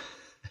rape,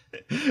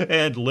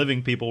 and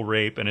living people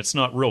rape. And it's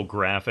not real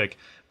graphic,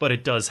 but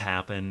it does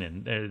happen.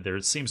 And there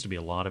seems to be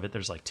a lot of it.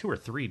 There's like 2 or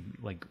 3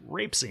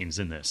 rape scenes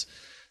in this.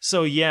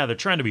 So yeah, they're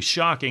trying to be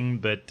shocking,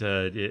 but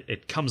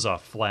it comes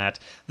off flat.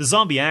 The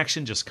zombie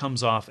action just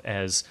comes off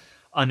as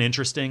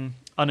uninteresting,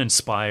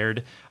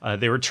 uninspired.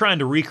 They were trying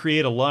to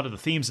recreate a lot of the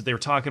themes that they were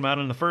talking about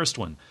in the first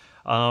one.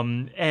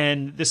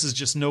 And this is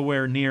just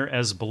nowhere near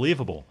as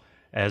believable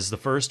as the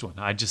first one.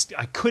 I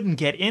couldn't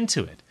get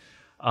into it.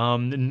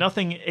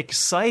 Nothing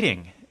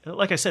exciting.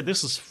 Like I said,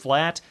 this is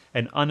flat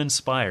and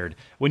uninspired.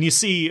 When you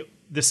see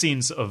the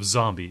scenes of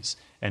zombies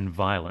and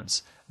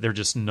violence, they're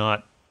just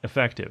not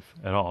effective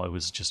at all. It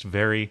was just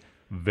very,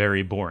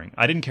 very boring.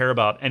 I didn't care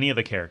about any of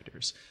the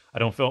characters. I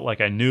don't feel like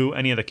I knew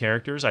any of the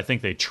characters. I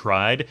think they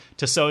tried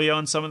to sell you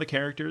on some of the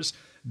characters,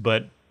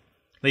 but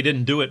they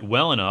didn't do it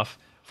well enough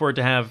for it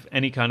to have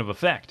any kind of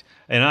effect.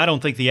 And I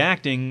don't think the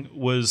acting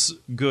was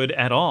good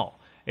at all.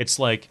 It's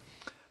like,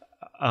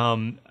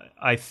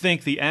 I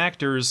think the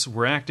actors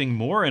were acting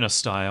more in a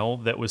style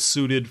that was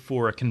suited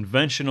for a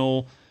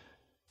conventional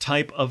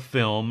type of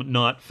film,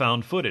 not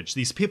found footage.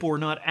 These people were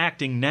not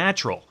acting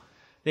natural.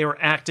 They were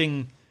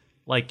acting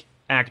like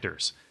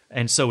actors,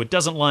 and so it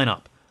doesn't line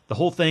up. The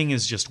whole thing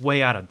is just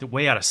way out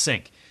of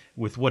sync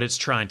with what it's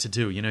trying to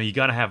do. You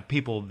got to have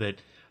people that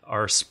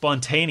are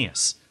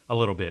spontaneous a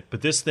little bit.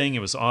 But this thing, it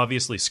was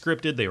obviously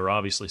scripted. They were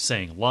obviously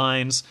saying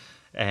lines,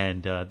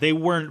 and they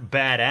weren't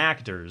bad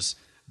actors,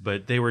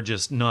 but they were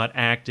just not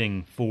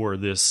acting for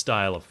this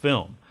style of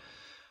film.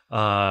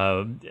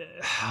 Yeah,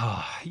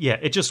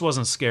 it just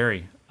wasn't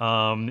scary.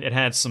 It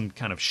had some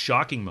kind of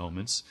shocking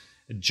moments,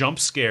 jump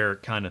scare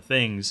kind of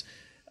things,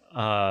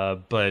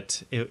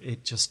 but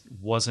it just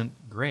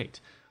wasn't great.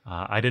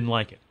 I didn't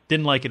like it.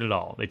 Didn't like it at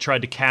all. They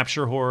tried to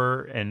capture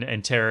horror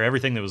and terror,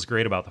 everything that was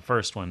great about the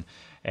first one,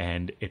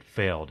 and it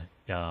failed.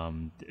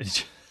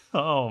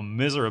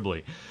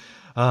 Miserably.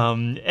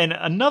 And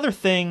another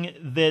thing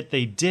that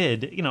they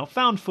did,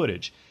 found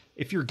footage.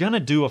 If you're going to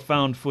do a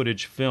found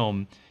footage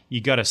film, you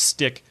got to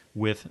stick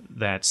with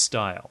that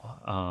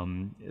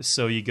style.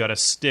 So you got to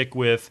stick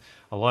with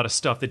a lot of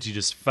stuff that you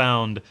just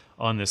found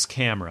on this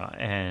camera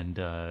and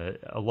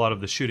a lot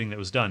of the shooting that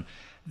was done.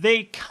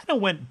 They kind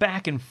of went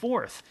back and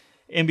forth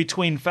in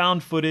between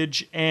found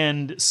footage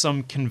and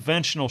some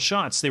conventional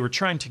shots. They were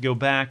trying to go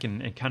back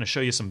and kind of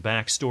show you some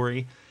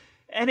backstory,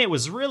 and it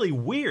was really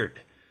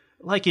weird.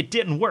 Like, it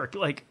didn't work.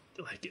 Like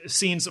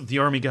scenes of the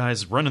army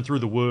guys running through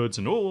the woods,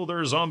 and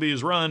there's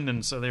zombies, run,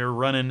 and so they were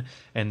running,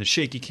 and the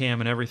shaky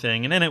cam and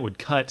everything, and then it would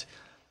cut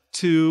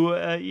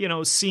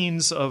to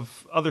scenes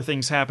of other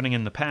things happening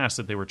in the past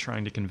that they were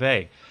trying to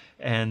convey,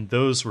 and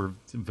those were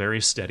very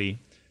steady,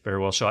 very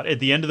well shot. At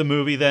the end of the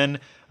movie, then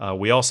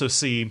we also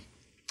see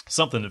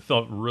something that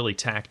felt really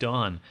tacked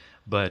on,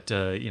 but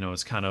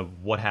it's kind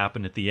of what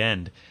happened at the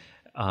end.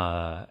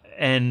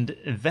 And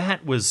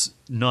that was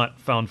not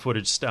found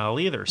footage style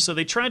either. So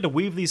they tried to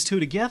weave these two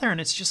together,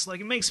 and it's just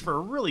like, it makes for a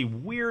really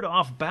weird,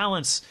 off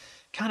balance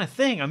kind of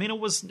thing. I mean, it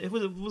was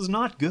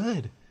not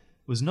good. It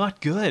was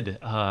not good.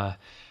 I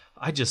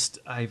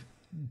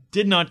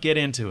did not get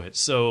into it.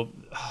 So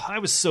I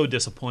was so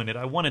disappointed.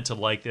 I wanted to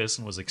like this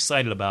and was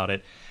excited about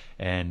it,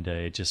 and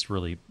it just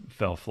really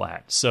fell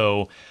flat.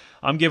 So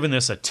I'm giving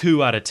this a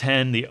 2 out of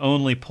 10. The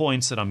only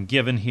points that I'm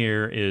giving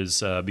here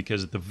is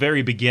because at the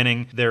very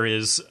beginning there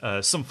is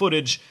some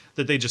footage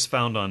that they just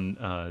found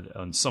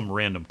on some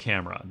random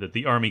camera that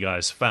the army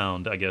guys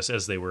found, I guess,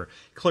 as they were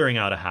clearing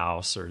out a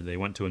house, or they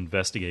went to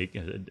investigate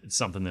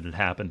something that had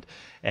happened.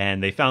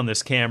 And they found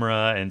this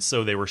camera, and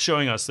so they were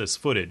showing us this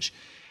footage.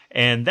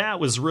 And that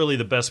was really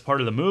the best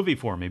part of the movie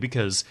for me,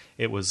 because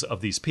it was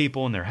of these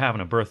people, and they're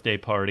having a birthday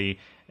party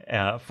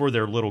for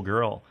their little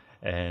girl.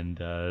 And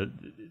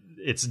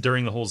it's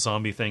during the whole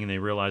zombie thing, and they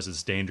realize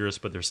it's dangerous,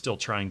 but they're still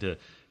trying to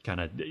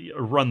kind of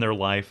run their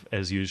life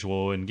as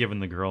usual and giving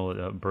the girl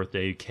a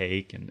birthday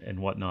cake and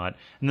whatnot.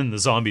 And then the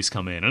zombies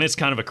come in, and it's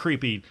kind of a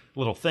creepy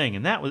little thing,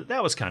 and that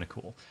was kind of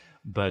cool.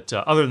 But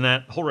other than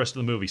that, the whole rest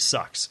of the movie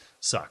sucks.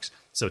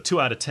 So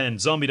 2 out of 10,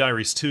 Zombie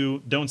Diaries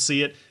 2, don't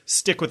see it,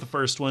 stick with the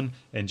first one,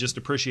 and just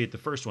appreciate the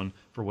first one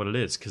for what it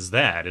is, because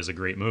that is a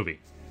great movie.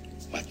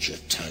 Watch your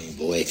tongue,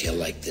 boy, if you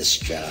like this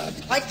job.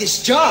 Like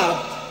this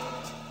job?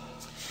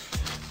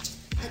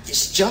 Like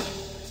this job?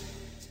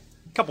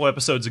 A couple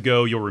episodes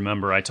ago, you'll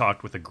remember I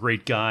talked with a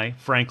great guy,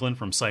 Franklin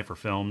from Cypher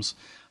Films.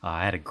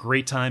 I had a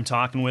great time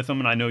talking with him,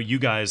 and I know you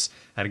guys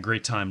had a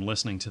great time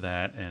listening to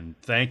that, and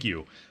thank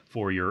you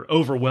for your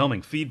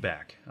overwhelming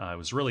feedback. It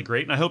was really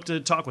great, and I hope to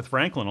talk with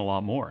Franklin a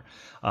lot more.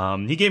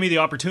 He gave me the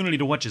opportunity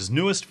to watch his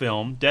newest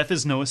film, Death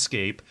Is No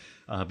Escape,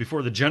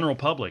 before the general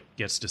public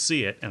gets to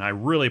see it, and I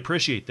really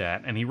appreciate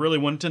that, and he really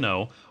wanted to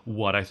know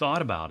what I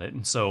thought about it,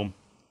 and so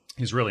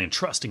he's really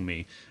entrusting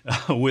me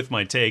with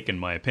my take and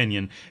my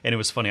opinion. And it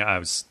was funny, I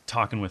was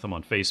talking with him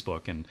on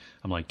Facebook, and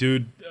I'm like,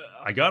 dude,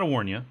 I gotta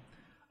warn you,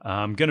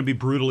 I'm gonna be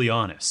brutally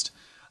honest.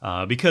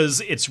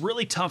 Because it's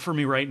really tough for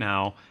me right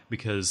now,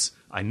 because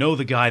I know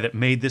the guy that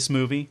made this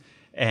movie,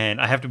 and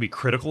I have to be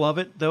critical of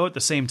it, though, at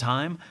the same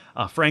time.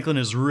 Franklin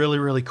is really,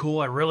 really cool.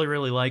 I really,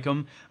 really like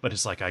him. But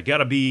it's like, I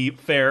gotta be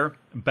fair,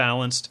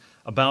 balanced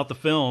about the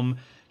film,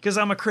 because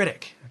I'm a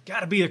critic. I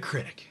gotta be a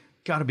critic.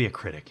 Gotta be a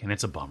critic, and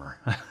it's a bummer.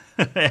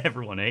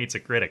 Everyone hates a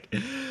critic.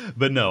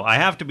 But no, I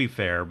have to be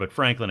fair. But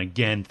Franklin,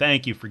 again,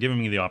 thank you for giving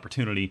me the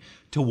opportunity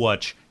to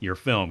watch your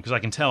film, because I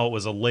can tell it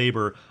was a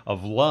labor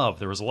of love.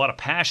 There was a lot of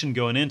passion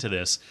going into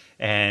this,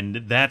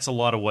 and that's a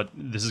lot of what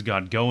this has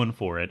got going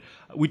for it.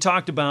 We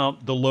talked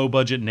about the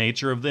low-budget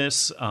nature of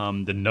this,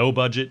 the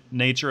no-budget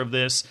nature of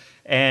this,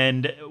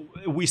 and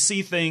we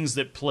see things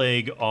that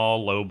plague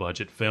all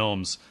low-budget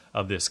films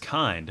of this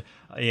kind.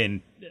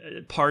 In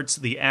parts,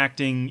 the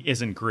acting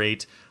isn't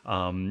great,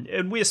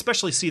 and we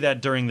especially see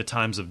that during the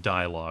times of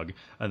dialogue.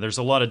 There's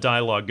a lot of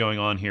dialogue going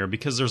on here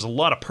because there's a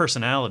lot of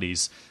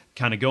personalities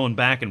kind of going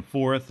back and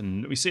forth,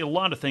 and we see a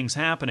lot of things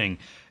happening.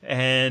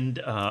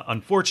 And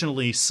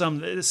unfortunately,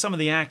 some of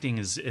the acting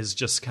is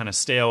just kind of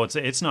stale.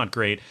 It's not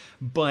great,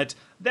 but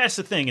that's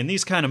the thing. In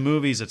these kind of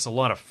movies, it's a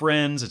lot of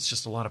friends. It's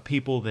just a lot of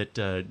people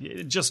that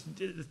just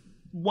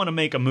want to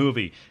make a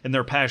movie, and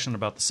they're passionate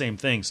about the same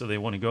thing, so they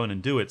want to go in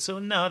and do it. So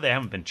no, they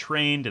haven't been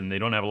trained, and they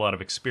don't have a lot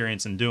of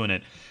experience in doing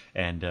it,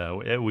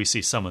 and we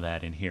see some of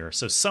that in here.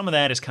 So some of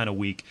that is kind of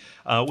weak.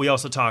 We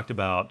also talked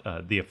about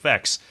the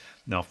effects.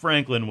 Now,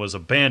 Franklin was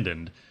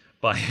abandoned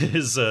by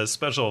his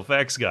special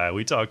effects guy.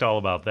 We talked all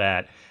about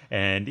that,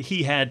 and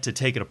he had to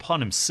take it upon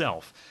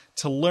himself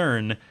to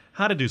learn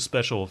how to do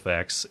special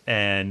effects,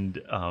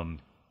 and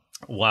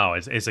wow,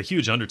 it's a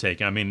huge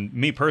undertaking. I mean,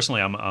 me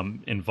personally,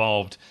 I'm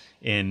involved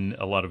in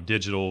a lot of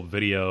digital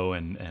video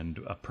and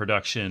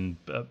production,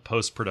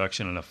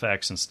 post-production and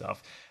effects and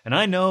stuff. And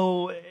I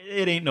know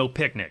it ain't no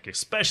picnic,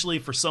 especially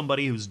for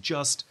somebody who's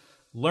just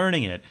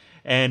learning it.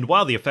 And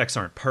while the effects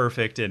aren't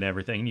perfect and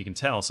everything, you can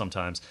tell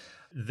sometimes,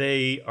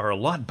 they are a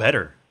lot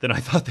better than I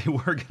thought they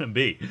were going to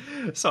be.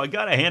 So I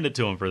got to hand it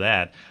to him for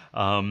that.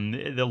 A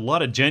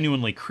lot of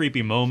genuinely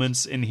creepy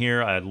moments in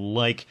here. I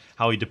like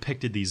how he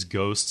depicted these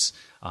ghosts.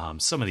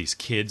 Some of these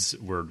kids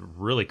were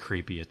really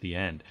creepy at the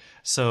end.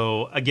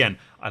 So again,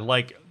 I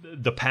like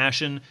the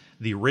passion,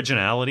 the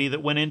originality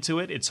that went into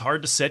it. It's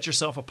hard to set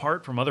yourself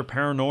apart from other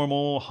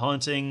paranormal,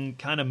 haunting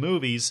kind of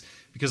movies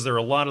because there are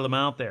a lot of them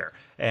out there.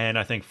 And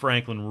I think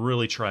Franklin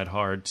really tried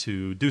hard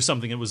to do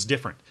something that was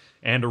different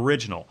and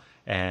original.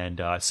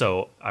 And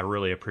so I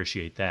really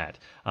appreciate that.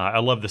 I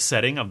love the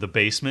setting of the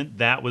basement.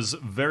 That was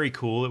very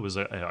cool. It was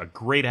a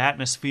great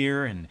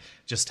atmosphere, and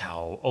just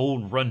how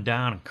old, run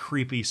down, and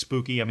creepy,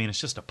 spooky. I mean, it's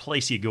just a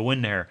place you go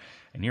in there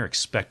and you're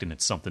expecting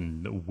it's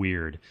something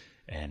weird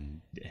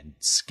and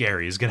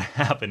scary is going to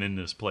happen in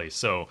this place.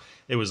 So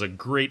it was a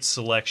great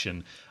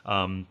selection.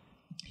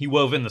 He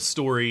wove in the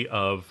story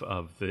of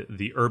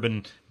the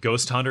urban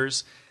ghost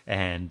hunters.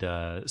 And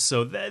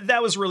so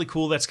that was really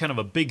cool. That's kind of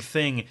a big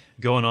thing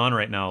going on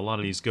right now, a lot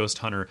of these ghost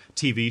hunter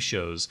TV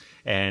shows.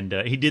 And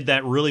he did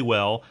that really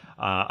well.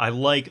 I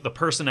like the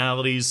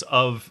personalities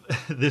of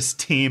this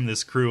team,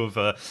 this crew of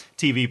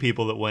TV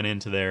people that went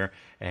into there.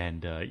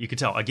 And you could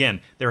tell,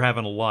 again, they're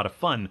having a lot of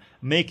fun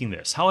making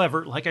this.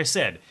 However, like I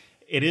said,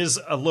 it is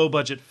a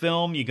low-budget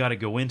film. You got to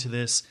go into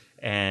this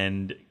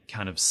and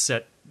kind of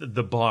set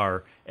the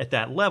bar at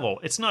that level.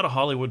 It's not a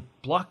Hollywood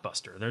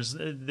blockbuster.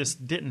 This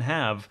didn't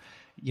have,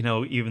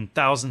 even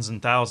thousands and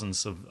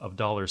thousands of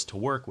dollars to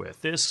work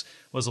with. This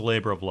was a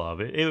labor of love.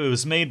 It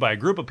was made by a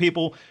group of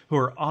people who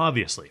are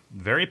obviously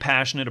very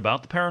passionate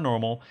about the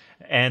paranormal,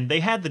 and they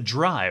had the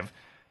drive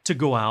to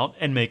go out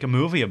and make a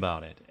movie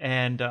about it.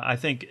 And I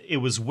think it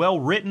was well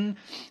written,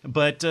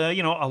 but,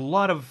 a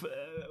lot of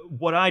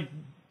what I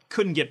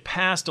couldn't get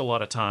past a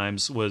lot of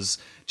times was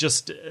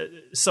just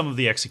some of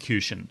the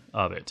execution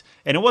of it.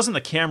 And it wasn't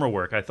the camera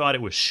work. I thought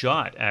it was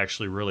shot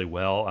actually really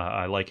well.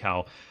 I like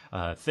how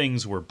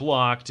things were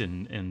blocked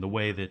and the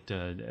way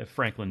that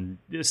Franklin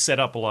set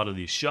up a lot of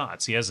these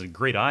shots. He has a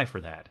great eye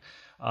for that.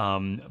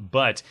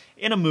 But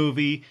in a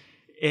movie,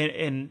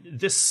 in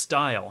this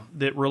style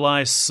that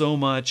relies so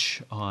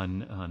much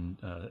on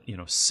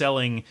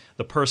selling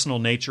the personal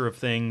nature of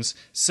things,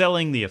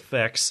 selling the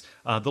effects,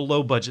 the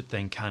low budget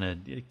thing kind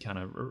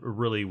of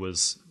really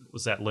was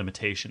that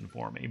limitation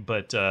for me.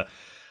 But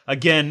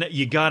again,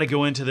 you got to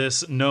go into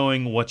this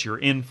knowing what you're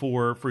in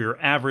for your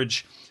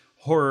average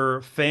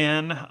horror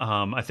fan.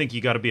 I think you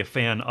got to be a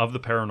fan of the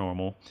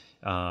paranormal.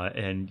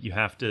 And you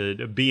have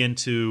to be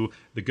into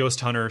the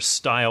Ghost Hunter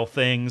style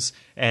things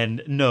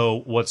and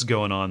know what's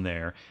going on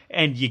there.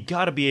 And you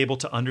got to be able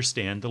to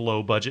understand the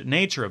low budget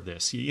nature of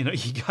this. You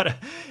got to,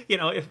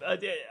 if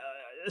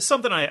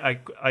something I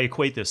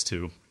equate this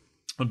to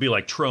would be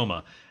like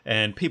Troma.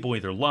 And people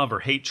either love or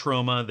hate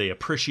Troma. They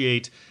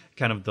appreciate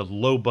kind of the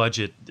low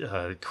budget,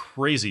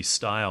 crazy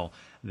style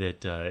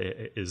that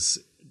is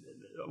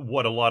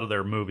what a lot of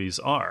their movies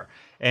are.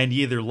 And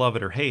you either love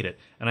it or hate it.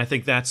 And I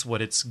think that's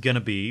what it's going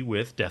to be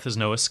with Death is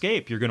No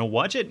Escape. You're going to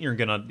watch it and you're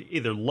going to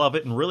either love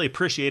it and really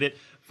appreciate it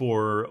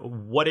for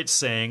what it's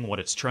saying, what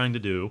it's trying to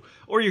do,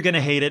 or you're going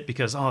to hate it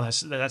because,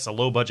 that's a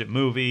low-budget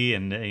movie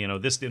and,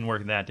 this didn't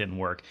work and that didn't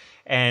work.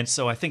 And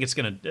so I think it's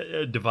going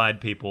to divide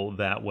people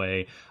that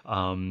way.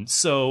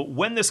 So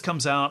when this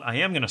comes out, I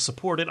am going to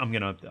support it. I'm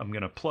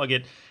going to plug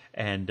it.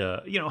 And,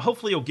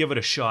 hopefully you'll give it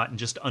a shot and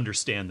just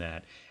understand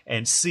that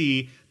and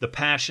see the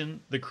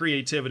passion, the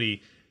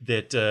creativity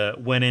that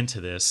went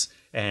into this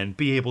and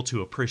be able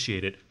to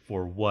appreciate it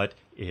for what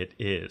it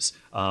is.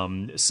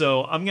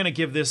 So I'm going to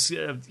give this,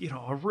 a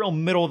real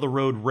middle of the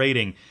road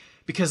rating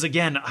because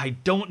again, I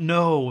don't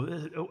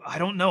know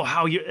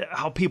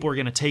how people are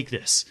going to take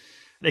this.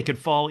 They could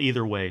fall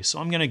either way. So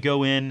I'm going to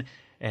go in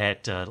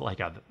at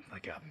like a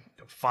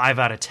 5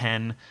 out of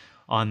 10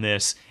 on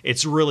this.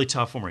 It's really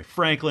tough for me.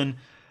 Franklin,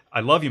 I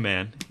love you,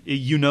 man.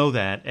 You know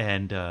that,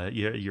 and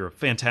you're a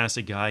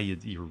fantastic guy.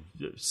 You're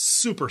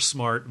super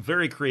smart,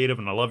 very creative,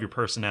 and I love your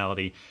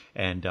personality.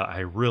 And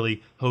I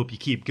really hope you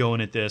keep going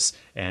at this.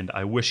 And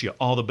I wish you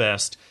all the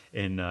best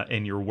in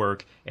your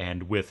work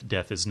and with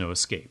Death is No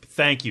Escape.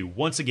 Thank you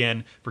once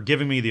again for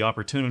giving me the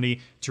opportunity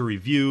to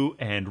review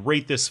and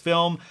rate this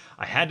film.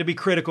 I had to be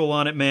critical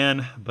on it,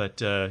 man, but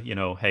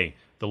hey,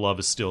 the love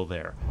is still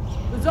there.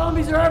 The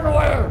zombies are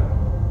everywhere.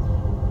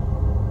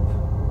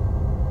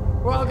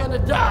 We're all gonna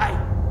die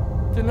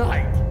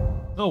tonight.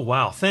 Oh,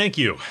 wow. Thank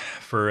you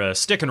for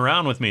sticking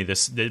around with me.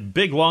 The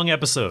big, long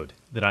episode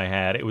that I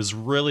had. It was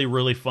really,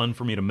 really fun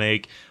for me to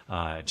make.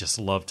 I just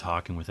love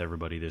talking with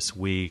everybody this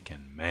week.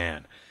 And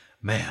man,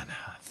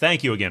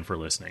 thank you again for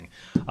listening.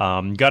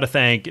 Got to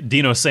thank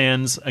Dino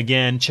Sands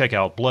again. Check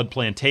out Blood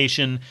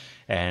Plantation.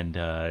 And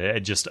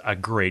just a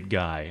great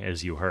guy,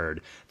 as you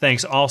heard.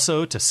 Thanks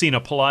also to Sina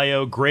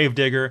Palayo,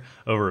 Gravedigger,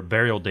 over at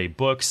Burial Day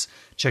Books.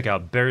 Check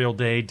out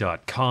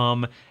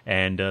burialday.com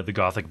and the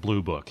Gothic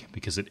Blue Book,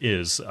 because it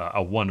is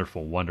a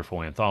wonderful,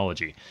 wonderful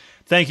anthology.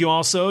 Thank you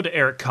also to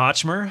Eric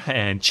Kochmer,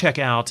 and check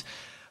out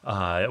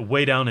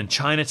Way Down in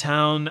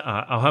Chinatown.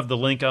 I'll have the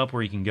link up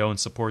where you can go and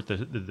support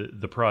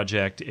the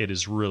project. It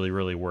is really,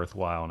 really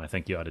worthwhile, and I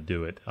think you ought to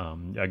do it.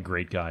 A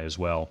great guy as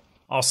well.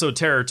 Also,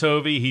 Terror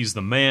Tovey, he's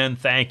the man.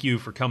 Thank you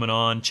for coming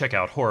on. Check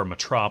out Horror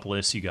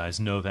Metropolis. You guys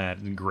know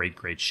that. Great,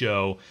 great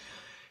show.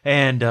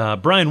 And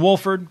Brian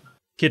Wolford,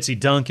 Kitsy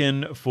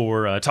Duncan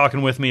for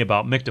talking with me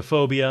about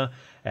Myctophobia.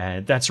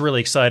 And that's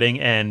really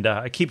exciting. And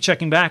keep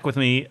checking back with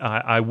me.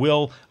 I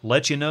will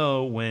let you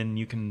know when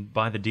you can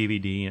buy the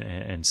DVD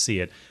and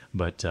see it.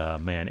 But,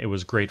 man, it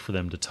was great for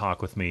them to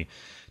talk with me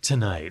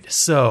tonight.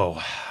 So,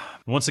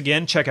 once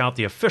again, check out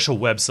the official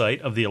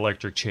website of The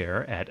Electric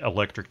Chair at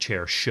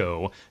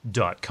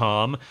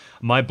electricchairshow.com.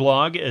 My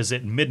blog is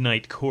at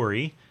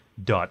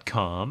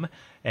midnightcorey.com.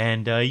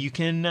 And you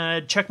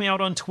can check me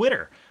out on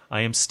Twitter. I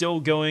am still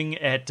going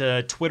at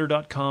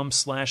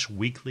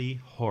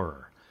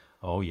twitter.com/weeklyhorror.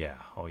 Oh yeah.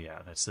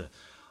 That's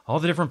all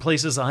the different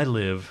places I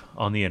live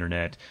on the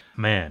internet.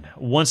 Man,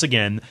 once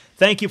again,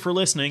 thank you for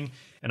listening.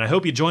 And I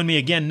hope you join me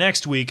again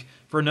next week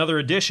for another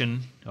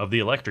edition of The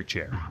Electric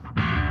Chair.